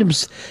 He's turned him.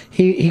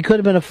 He could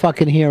have been a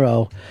fucking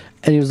hero,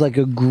 and he was like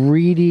a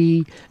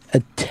greedy,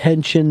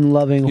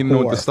 attention-loving whore. He didn't know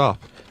when to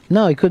stop.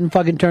 No, he couldn't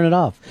fucking turn it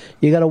off.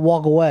 You got to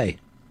walk away.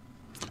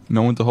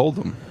 No one to hold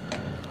them.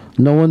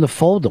 No one to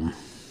fold them.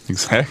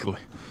 Exactly.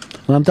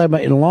 Well, I'm talking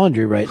about your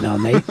laundry right now,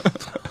 Nate.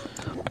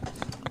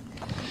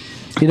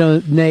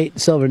 Nate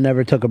Silver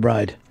never took a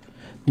bride.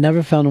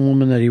 Never found a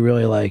woman that he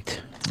really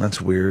liked. That's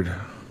weird.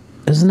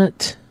 Isn't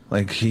it?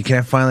 Like, you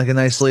can't find, a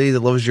nice lady that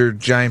loves your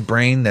giant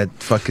brain that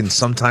fucking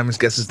sometimes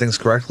guesses things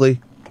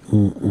correctly?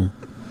 Mm-mm.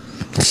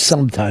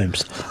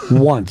 Sometimes.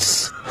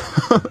 Once.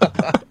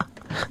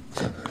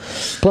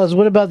 Plus,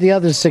 what about the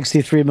other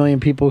 63 million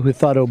people who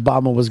thought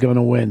Obama was going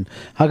to win?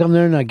 How come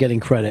they're not getting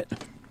credit?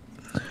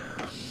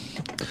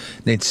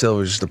 Nate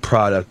Silver's just the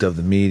product of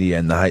the media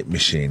and the hype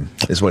machine,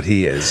 is what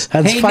he is.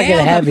 That's fucking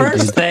heavy, the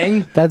first dude.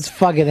 thing. That's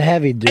fucking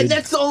heavy, dude. And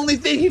that's the only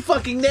thing he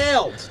fucking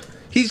nailed.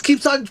 He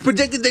keeps on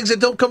predicting things that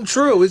don't come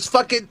true. It's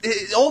fucking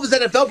all of his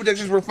NFL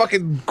predictions were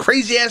fucking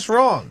crazy ass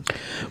wrong.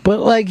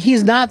 But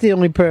he's not the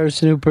only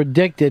person who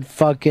predicted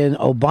fucking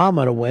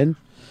Obama to win.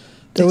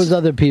 There was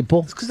other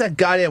people. It's because that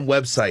goddamn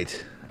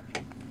website.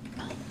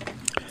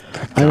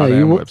 I know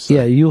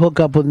you hook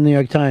up with the New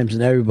York Times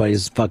and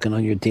everybody's fucking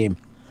on your team.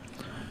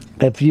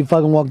 If you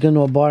fucking walked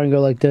into a bar and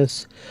go like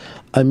this,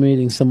 I'm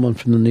meeting someone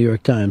from the New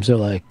York Times. They're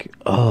like,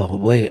 oh,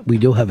 wait, we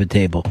do have a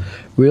table.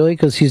 Really?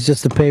 Because he's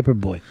just a paper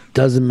boy.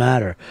 Doesn't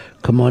matter.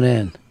 Come on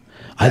in.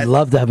 I'd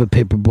love to have a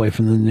paper boy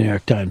from the New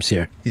York Times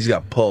here. He's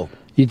got pull.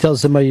 You tell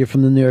somebody you're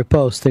from the New York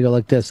Post, they go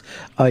like this.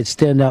 All right,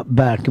 stand up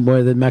back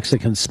where the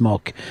Mexicans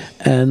smoke.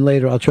 And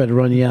later I'll try to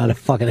run you out of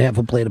fucking half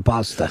a plate of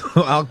pasta.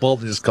 Alec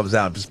Baldwin just comes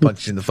out and just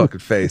punches you in the fucking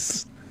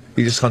face.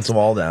 He just hunts them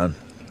all down.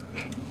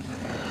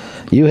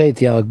 You hate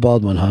the Alec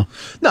Baldwin, huh?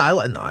 No, I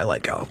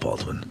like Alec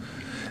Baldwin.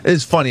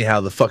 It's funny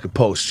how the fucking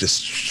Post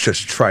just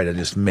try to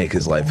just make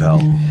his life hell.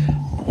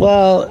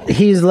 Well,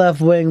 he's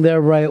left wing,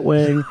 they're right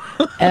wing,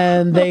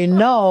 and they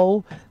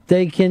know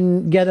they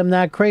can get him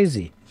that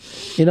crazy.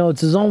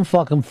 It's his own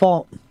fucking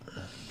fault.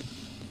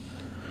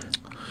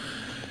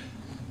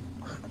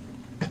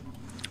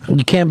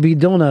 You can't be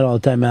doing that all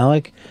the time,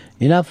 Alec.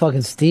 You're not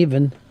fucking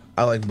Steven.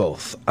 I like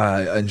both.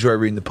 I enjoy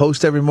reading the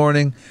Post every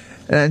morning,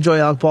 and I enjoy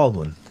Alec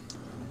Baldwin.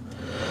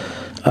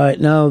 All right,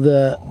 now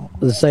the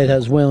site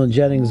has Waylon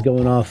Jennings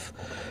going off.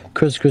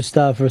 Chris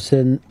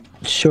Christopherson,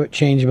 short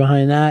change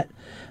behind that.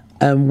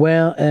 And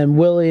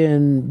Willie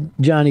and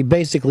Johnny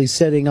basically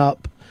sitting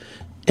up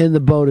in the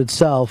boat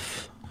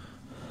itself,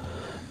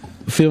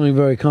 feeling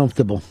very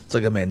comfortable. It's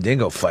like a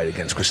Mandingo fight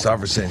against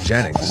Christopherson and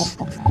Jennings.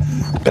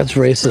 That's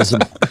racism.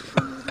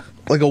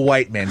 Like a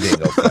white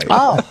Mandingo fight.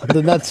 Oh,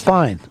 then that's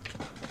fine.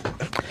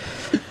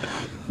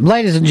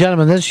 Ladies and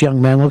gentlemen, this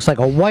young man looks like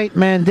a white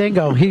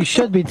Mandingo. He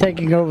should be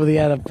taking over the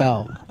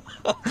NFL.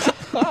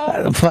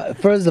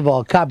 First of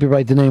all,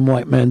 copyright the name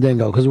White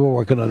Mandingo because we're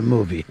working on a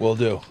movie. Will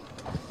do.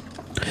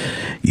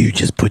 You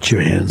just put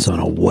your hands on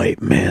a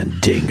white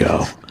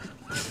Mandingo.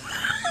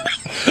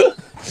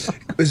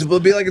 Will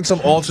it be like in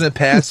some alternate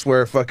past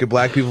where fucking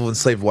black people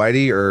enslaved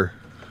whitey, or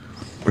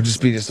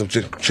just be just a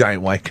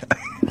giant white guy?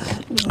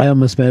 I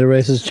almost made a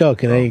racist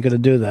joke, and I ain't gonna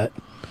do that.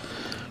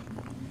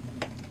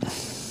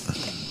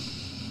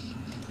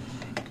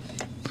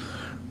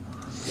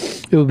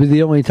 It would be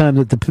the only time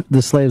that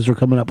the slaves were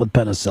coming up with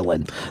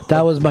penicillin.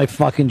 That was my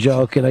fucking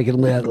joke, and I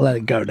can let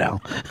it go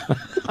now.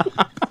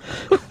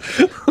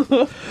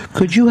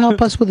 Could you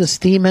help us with a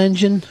steam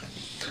engine?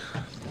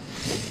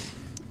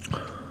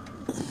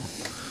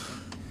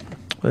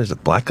 What is a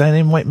black guy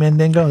named White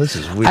Mandingo? This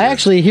is weird.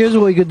 Here's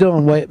what we could do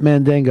on White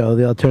Mandingo,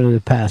 the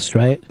alternative past,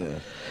 right? Yeah.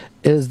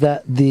 Is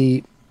that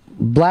the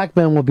black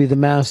men will be the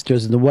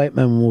masters and the white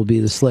men will be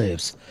the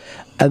slaves.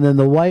 And then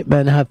the white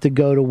men have to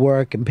go to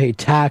work and pay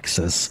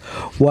taxes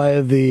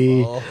while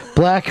the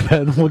black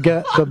men will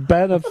get the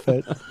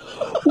benefit.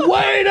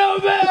 Wait a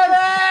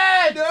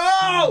minute!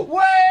 No!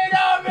 Wait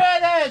a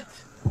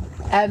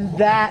And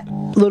that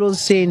little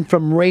scene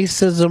from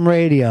Racism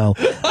Radio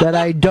that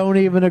I don't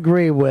even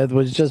agree with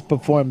was just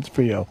performed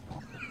for you.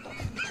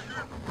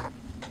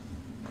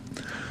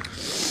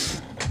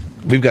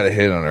 We've got a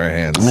hit on our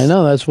hands. I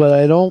know, that's what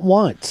I don't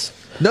want.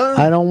 No.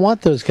 I don't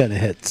want those kind of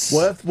hits.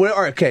 What if? What,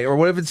 all right, okay, or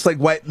what if it's like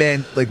White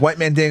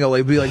Mandingo? Like,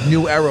 it'd be like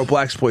new era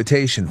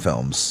blaxploitation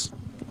films,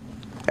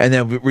 and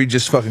then we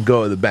just fucking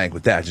go to the bank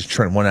with that. Just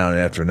churn one out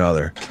after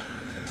another.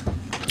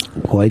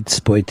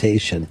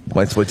 Whitesploitation.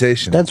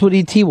 Whitesploitation. That's what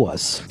E.T.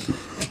 was.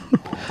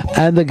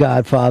 And The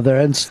Godfather,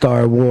 and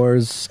Star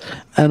Wars,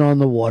 and On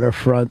the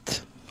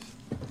Waterfront.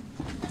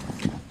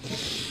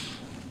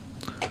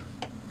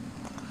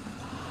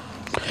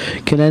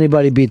 Can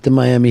anybody beat the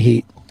Miami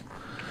Heat?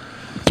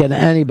 Can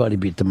anybody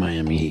beat the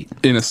Miami Heat?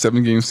 In a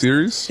 7-game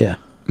series? Yeah.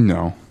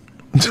 No.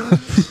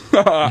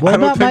 What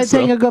about my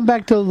thing of going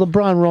back to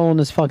LeBron rolling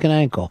his fucking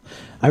ankle?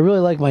 I really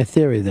like my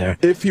theory there.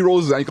 If he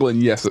rolls his ankle,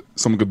 and yes,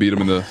 someone could beat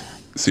him in the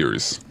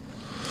series.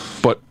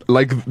 But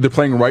like they're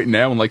playing right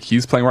now, and like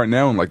he's playing right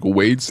now, and like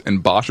Wade's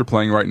and Bosch are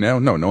playing right now,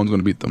 no one's going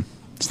to beat them.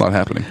 It's not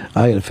happening.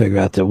 I got to figure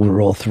out that we'll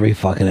roll 3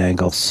 fucking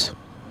ankles.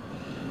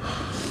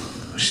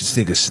 We should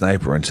sneak a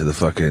sniper into the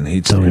fucking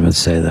Heat. Don't even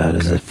say that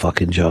as a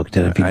fucking joke.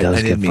 Then if he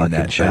does get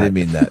fucking shot, I didn't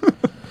mean that.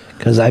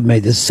 Because I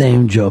made the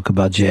same joke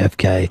about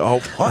JFK. Oh,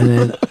 what? And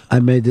then I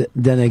made it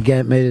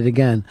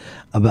again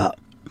about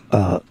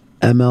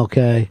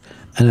MLK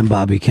and then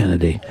Bobby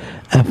Kennedy.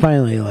 And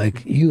finally,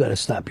 like, you got to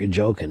stop your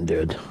joking,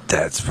 dude.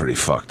 That's pretty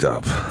fucked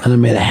up. And I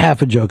made a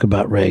half a joke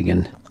about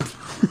Reagan.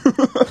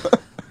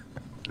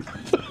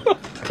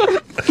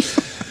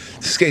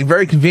 This is getting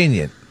very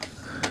convenient.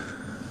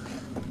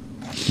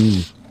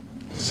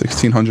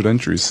 1,600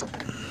 entries.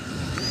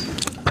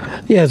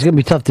 Yeah, it's going to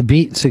be tough to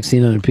beat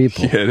 1,600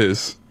 people. Yeah, it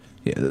is.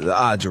 Yeah, the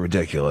odds are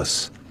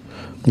ridiculous.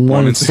 1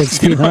 in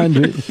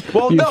 1,600.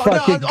 Well, you no,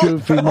 fucking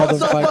goofy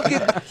also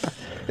motherfucker.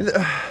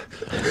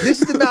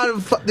 This is the amount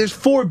of. There's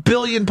 4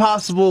 billion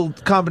possible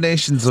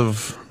combinations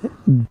of.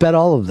 Bet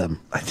all of them.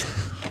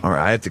 All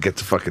right, I have to get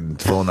to fucking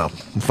filling up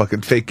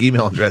fucking fake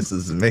email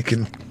addresses and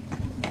making.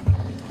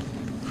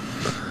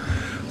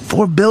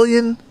 4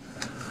 billion?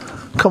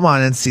 Come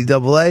on,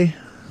 NCAA.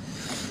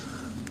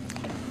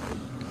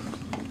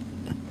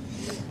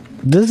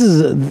 This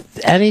is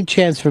any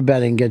chance for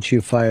betting gets you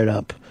fired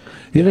up.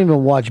 You don't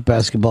even watch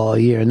basketball a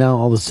year. Now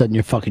all of a sudden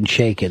you're fucking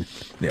shaking.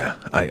 Yeah,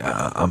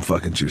 I'm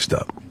fucking juiced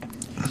up.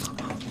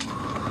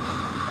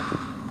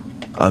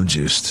 I'm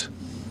juiced.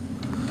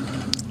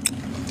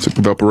 It's a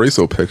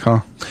Valparaiso pick,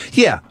 huh?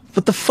 Yeah,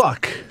 what the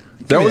fuck?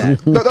 That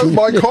was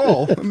my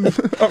call. I'm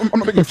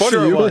not making fun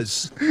Sure of you. it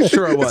was.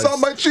 Sure it was. It's on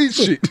my cheat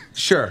sheet.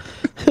 Sure.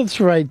 It's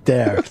right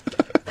there.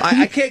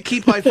 I can't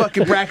keep my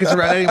fucking brackets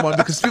around anyone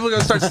because people are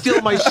going to start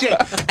stealing my shit.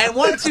 And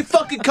once it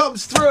fucking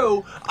comes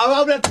through, I'm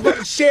going to have to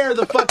fucking share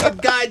the fucking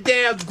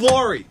goddamn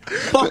glory.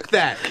 Fuck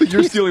that.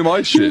 You're stealing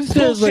my shit.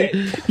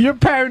 Seriously, your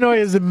paranoia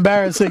is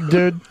embarrassing,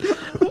 dude.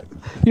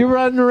 You're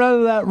running around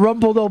with that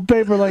rumpled old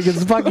paper like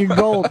it's fucking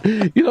gold.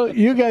 You know,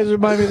 you guys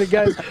remind me of the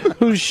guys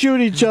who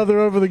shoot each other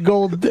over the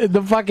gold in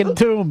the fucking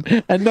tomb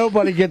and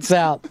nobody gets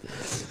out.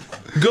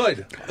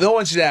 Good. No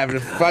one should have it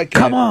if I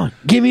can. Come on,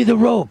 give me the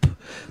rope.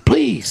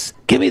 Please,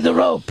 give me the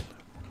rope.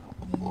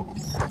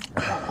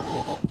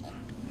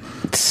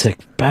 Sick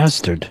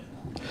bastard.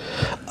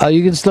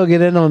 You can still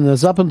get in on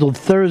this up until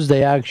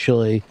Thursday,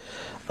 actually.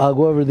 I'll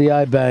go over to the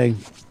iBang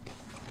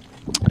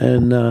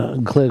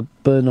and click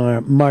in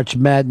our March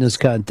Madness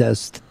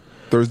contest.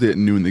 Thursday at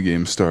noon, the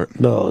games start.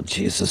 Oh,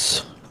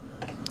 Jesus.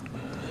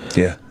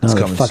 Yeah, Now it's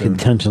the coming fucking soon.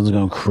 tension's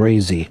going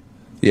crazy.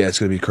 Yeah, it's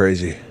gonna be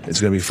crazy. It's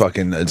gonna be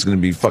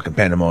fucking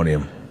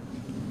pandemonium.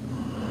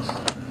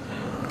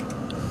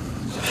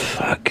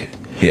 Fuck.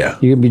 Yeah.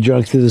 You're going to be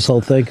drunk through this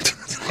whole thing?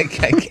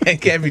 I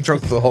can't be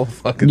drunk the whole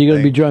fucking You're going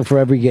to thing. be drunk for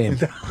every game.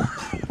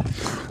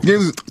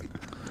 Games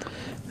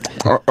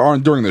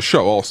aren't during the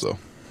show, also.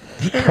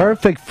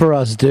 Perfect for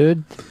us,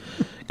 dude.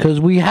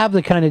 Because we have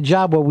the kind of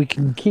job where we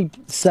can keep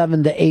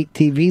 7 to 8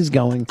 TVs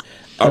going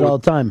at all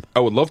time. I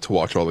would love to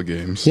watch all the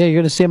games. Yeah, you're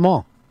going to see them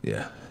all.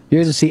 Yeah.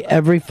 You're going to see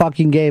every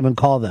fucking game and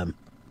call them.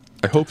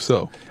 I hope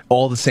so.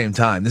 All at the same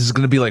time. This is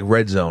gonna be like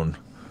Red Zone.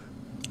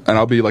 And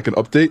I'll be like an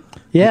update?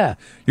 Yeah.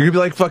 You're gonna be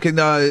like fucking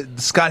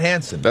Scott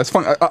Hansen. That's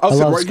fine. I'll I sit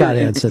love right Scott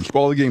here Hansen. and keep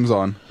all the games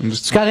on. And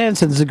just, Scott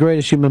Hansen's the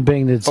greatest human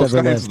being that's ever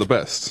Scott lived. Hansen's the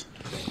best.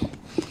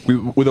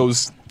 With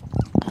those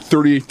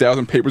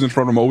 38,000 papers in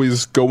front of him,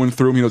 always going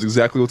through them. He knows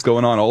exactly what's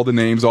going on, all the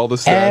names, all the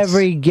stats.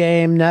 Every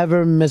game,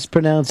 never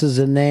mispronounces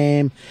a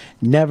name,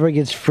 never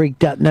gets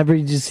freaked out, never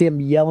you just see him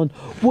yelling,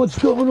 "What's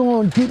going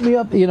on? Keep me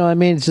up!" You know what I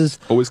mean? It's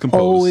just always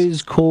composed,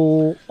 always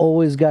cool,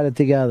 always got it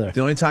together.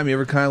 The only time he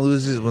ever kind of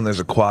loses is when there's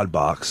a quad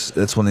box.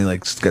 That's when he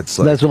like gets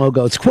like. That's when I'll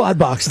go. It's quad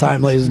box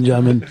time, ladies and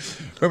gentlemen.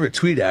 Remember to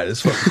tweet at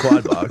his fucking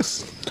quad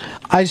box.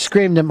 I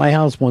screamed at my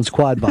house once,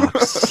 quad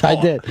box. I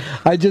did.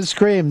 I just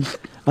screamed.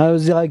 I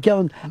was like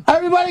yelling,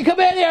 "Everybody come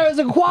in here! It's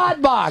a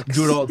quad box!"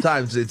 Do it all the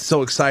time. It's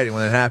so exciting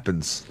when it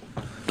happens.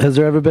 Has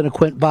there ever been a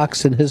quint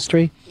box in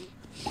history?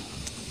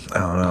 I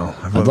don't know.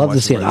 I'd love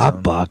to see an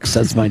op box.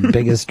 That's my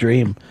biggest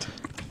dream.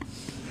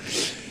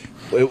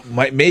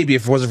 maybe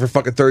if it wasn't for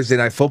fucking Thursday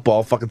Night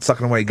Football, fucking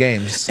sucking away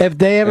games. If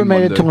they ever And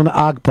made it to Monday. an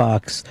Ock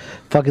box,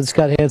 fucking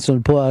Scott Hansen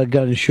would pull out a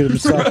gun and shoot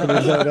himself in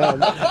his own head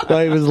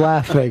while he was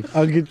laughing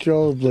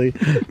uncontrollably.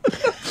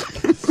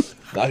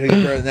 Not gonna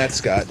get better than that,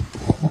 Scott.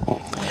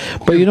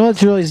 But you know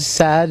what's really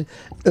sad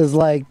is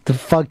like the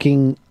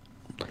fucking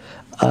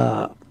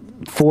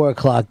 4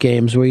 o'clock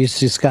games where you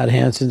see Scott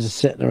Hansen just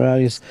sitting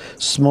around, he's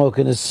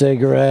smoking a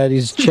cigarette,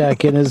 he's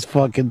checking his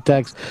fucking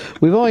text.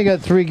 We've only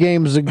got 3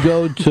 games to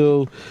go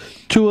to.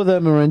 2 of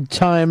them are in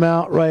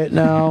timeout right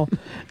now,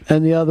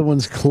 and the other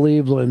one's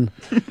Cleveland.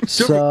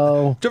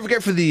 So Don't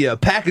forget for the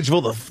package of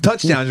all the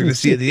touchdowns you're going to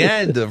see at the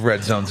end of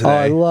Red Zone oh,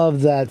 I today.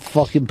 love that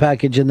fucking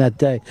package in that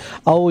day.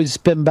 I always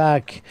spin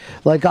back.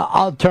 Like,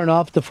 I'll turn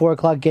off the 4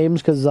 o'clock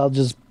games because I'll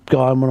just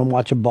go, I'm going to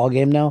watch a ball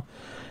game now.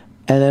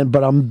 And then,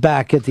 but I'm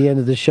back at the end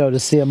of the show to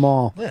see them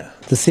all. Yeah.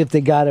 To see if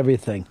they got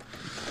everything.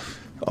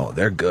 Oh,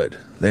 they're good.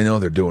 They know what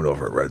they're doing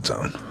over at Red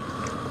Zone.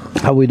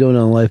 How we doing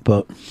on a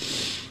lifeboat?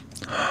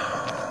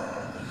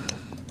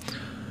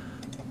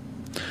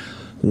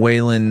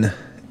 Waylon's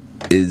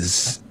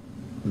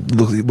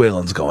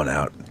going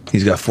out.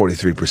 He's got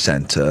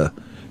 43%.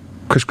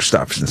 Chris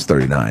Christopherson's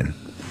 39.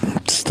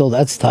 Still,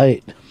 that's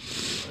tight.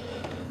 It's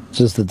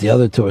just that the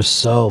other two are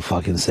so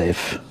fucking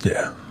safe.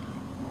 Yeah.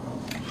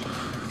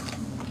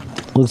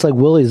 Looks like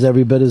Willie's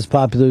every bit as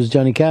popular as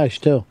Johnny Cash,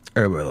 too.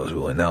 Everybody loves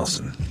Willie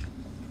Nelson.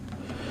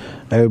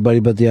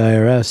 Everybody but the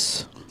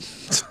IRS.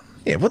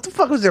 Yeah, what the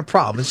fuck was their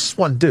problem? It's just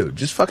one dude.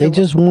 Just fucking. They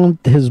just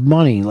want his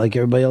money like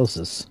everybody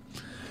else's.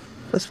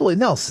 That's Willie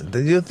Nelson.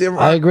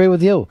 I agree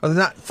with you. Are they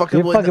not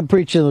fucking? You're fucking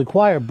preaching to the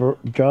choir,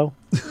 Joe.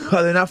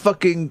 Are they not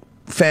fucking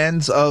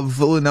fans of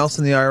Willie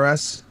Nelson, the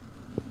IRS?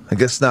 I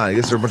guess not. I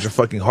guess they're a bunch of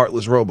fucking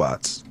heartless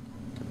robots.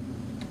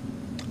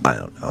 I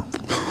don't know.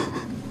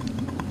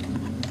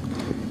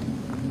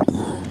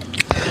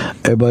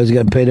 Everybody's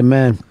got to pay the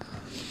man.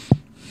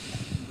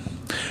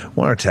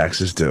 When are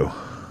taxes due?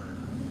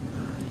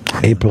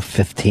 April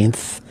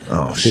 15th.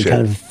 Oh, It's shit.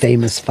 kind of a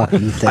famous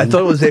fucking thing. I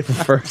thought it was April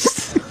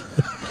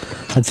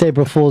 1st. That's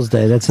April Fool's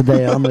Day. That's the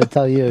day I'm going to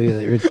tell you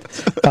that your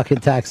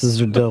fucking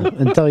taxes are due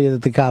and tell you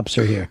that the cops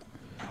are here.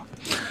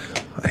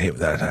 I hate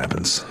when that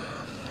happens.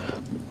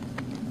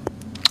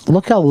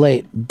 Look how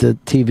late the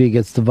TV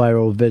gets the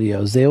viral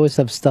videos. They always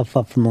have stuff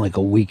up from like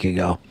a week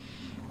ago.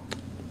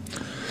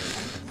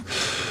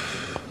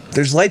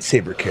 There's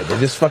Lightsaber Kid. They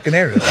just fucking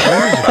aired it.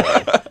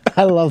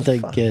 I love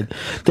that kid.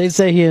 They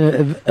say he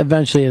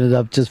eventually ended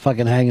up just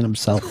fucking hanging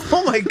himself.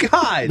 Oh my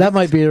god! That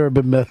might be an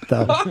urban myth,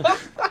 though.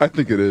 I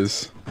think it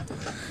is.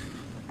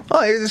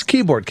 Oh, here's this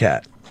keyboard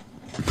cat.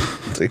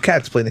 The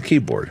cat's playing the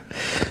keyboard.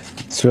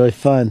 It's really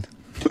fun.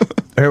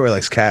 Everybody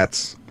likes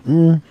cats.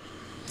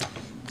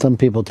 Some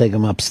people take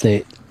them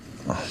upstate.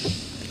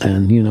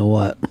 And you know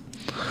what?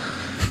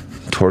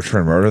 Torture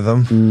and murder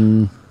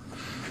them?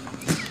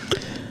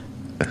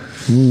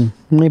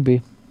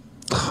 Maybe.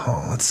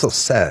 Oh, that's so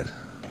sad.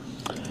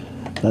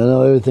 I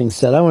know everything's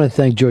said. I want to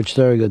thank George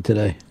Thorogood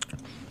today.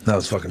 That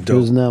was fucking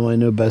Who's dope. now my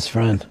new best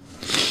friend.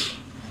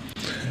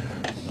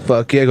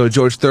 Fuck yeah, go to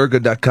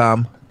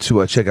GeorgeThorogood.com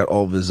to check out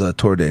all of his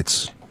tour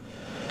dates.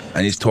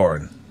 And he's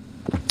touring.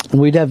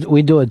 We'd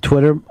do a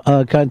Twitter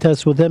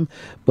contest with him,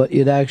 but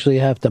you'd actually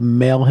have to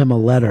mail him a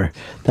letter.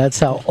 That's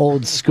how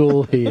old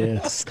school he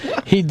is.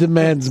 He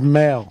demands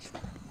mail.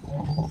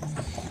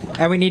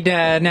 And we need to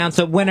announce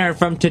a winner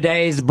from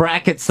today's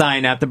bracket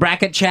sign up. The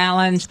bracket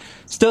challenge.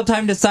 Still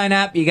time to sign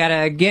up. You got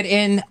to get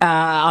in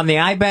on the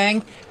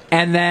iBang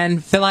and then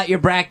fill out your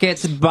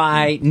brackets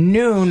by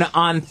noon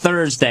on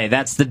Thursday.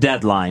 That's the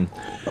deadline.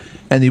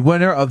 And the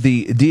winner of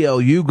the D.L.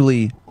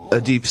 Hughley,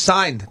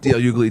 signed D.L.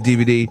 Hughley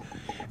DVD,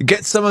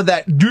 get some of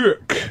that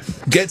dick.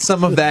 Get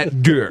some of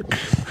that dick.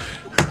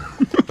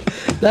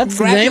 That's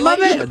the name of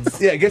it?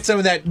 Yeah, get some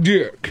of that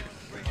dick.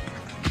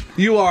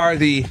 You are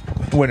the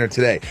winner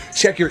today.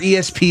 Check your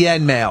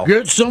ESPN mail.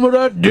 Get some of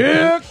that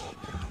dick.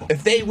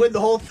 If they win the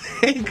whole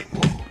thing,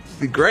 it'd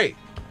be great.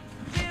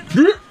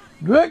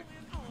 Dick.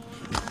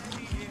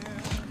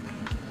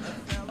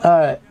 All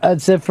right,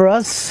 that's it for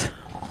us.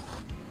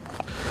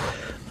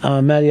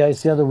 Matty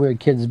Ice, the other weird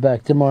kid's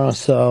back tomorrow,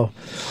 so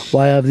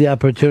while I have the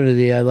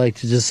opportunity, I'd like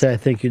to just say I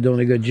think you're doing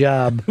a good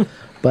job,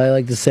 but I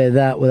like to say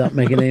that without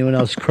making anyone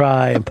else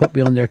cry and put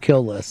me on their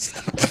kill list.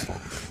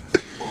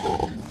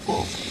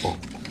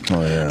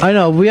 Oh, yeah. I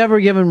know. Have we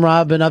ever given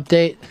Rob an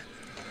update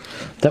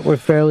that we're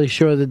fairly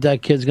sure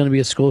that kid's going to be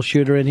a school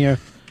shooter in here?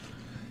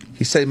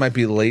 He said he might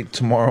be late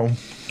tomorrow.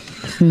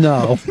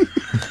 No.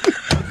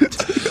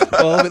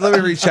 Well, let me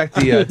recheck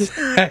the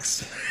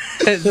text.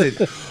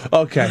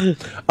 Okay.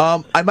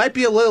 I might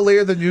be a little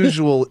later than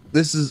usual.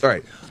 This is all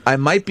right. I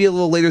might be a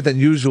little later than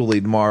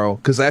usually tomorrow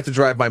because I have to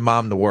drive my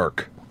mom to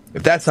work.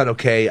 If that's not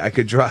okay, I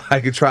could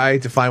try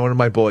to find one of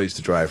my boys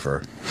to drive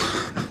her.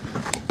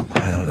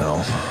 I don't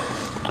know.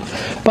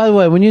 By the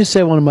way, when you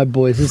say one of my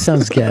boys, it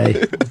sounds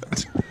gay.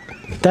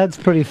 That's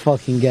pretty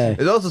fucking gay.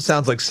 It also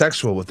sounds like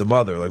sexual with the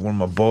mother. Like one of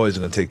my boys is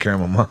going to take care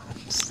of my mom.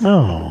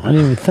 Oh, I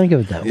didn't even think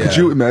of it that way. Could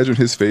you imagine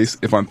his face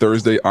if on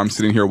Thursday I'm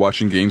sitting here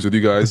watching games with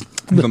you guys?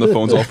 He's on the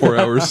phones all 4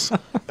 hours.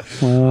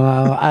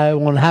 Well, I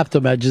won't have to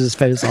imagine his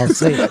face. I'll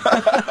see it.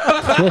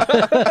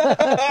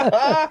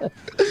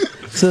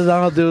 So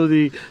I'll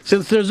do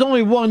since there's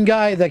only one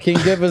guy that can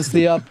give us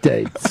the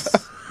updates.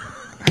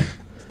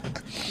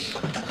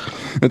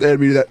 And add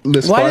me to that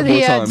list Why 5 did more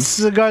he add times.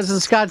 cigars and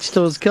scotch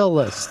to his kill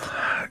list?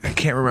 I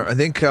can't remember. I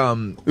think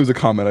it was a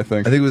comment. I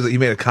think it was. He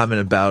made a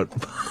comment about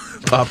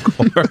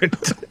popcorn, and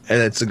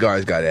then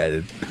cigars got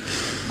added.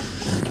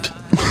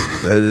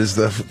 There's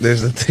the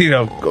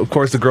of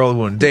course the girl who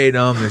wouldn't date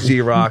him. There's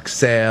E-Rock,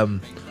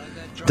 Sam,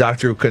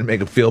 doctor who couldn't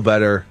make him feel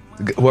better.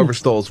 Whoever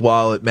stole his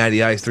wallet,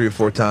 Matty Ice 3 or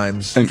 4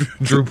 times, and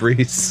Drew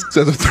Brees.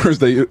 So as of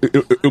Thursday,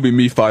 it'll be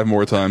me 5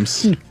 more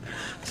times.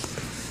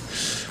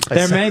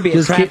 There may be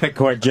a traffic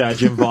court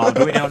judge involved.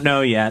 We don't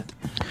know yet.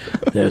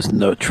 There's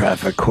no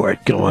traffic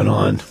court going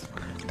on.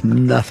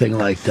 Nothing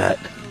like that.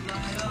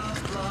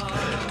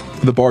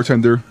 The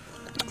bartender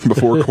from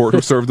before court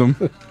who served him.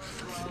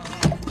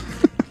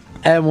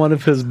 And one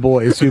of his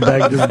boys who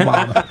begged his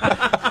mom.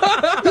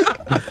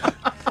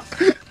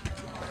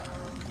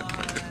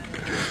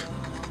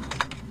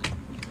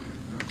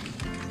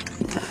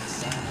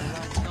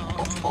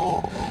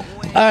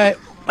 All right,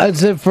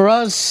 that's it for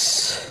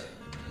us.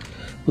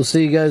 We'll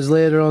see you guys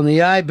later on the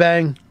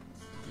iBang.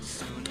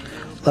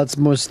 Lots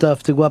more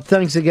stuff to go up.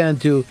 Thanks again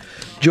to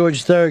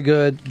George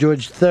Thorogood,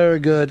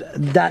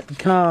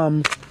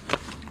 GeorgeThorogood.com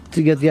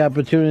to get the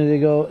opportunity to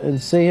go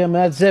and see him.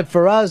 That's it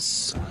for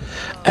us.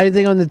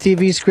 Anything on the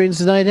TV screens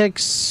tonight,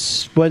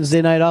 Hicks?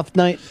 Wednesday night off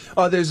night?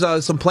 There's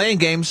some playing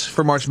games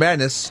for March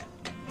Madness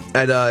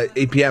at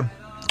 8 p.m.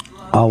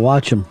 I'll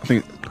watch them. I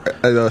think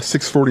at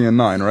 6:40 and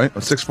 9, right?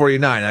 6:40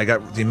 and 9. I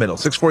got the middle.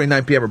 6:40 and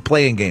 9 p.m. are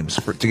playing games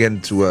to get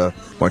into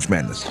March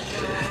Madness.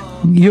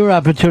 Your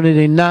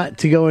opportunity not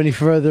to go any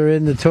further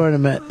in the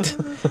tournament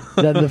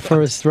than the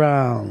first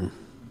round.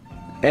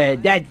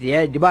 And that's the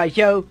end of my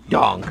show.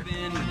 Donk.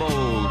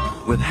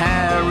 With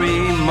Harry,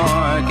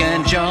 Mark,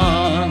 and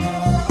John.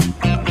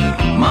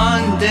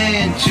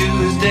 Monday and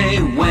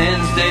Tuesday,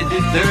 Wednesday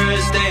to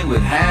Thursday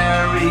with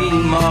Harry,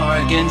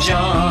 Mark, and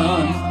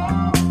John.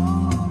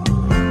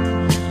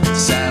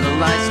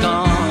 Satellites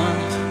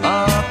gone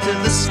up to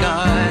the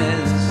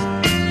skies.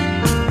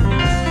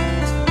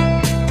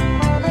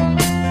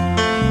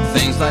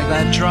 Things like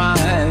that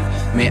drive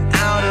me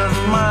out of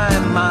my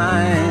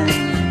mind.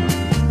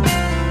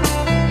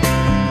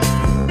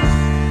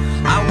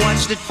 I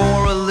watched it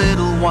for a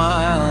little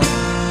while.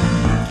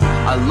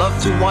 I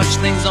love to watch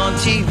things on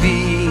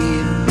TV.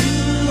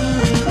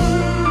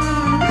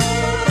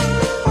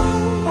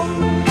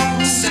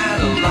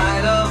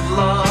 Satellite of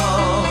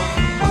love.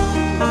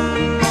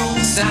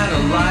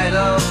 Satellite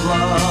of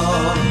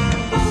love.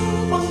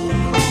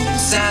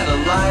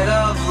 Satellite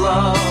of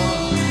love.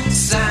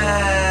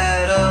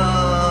 Satellite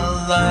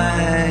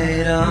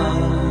of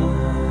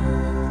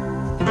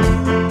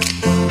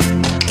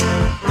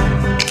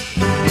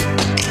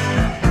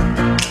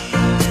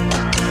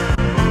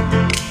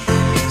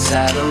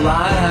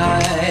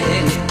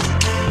satellite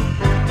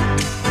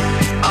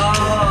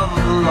of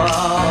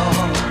love.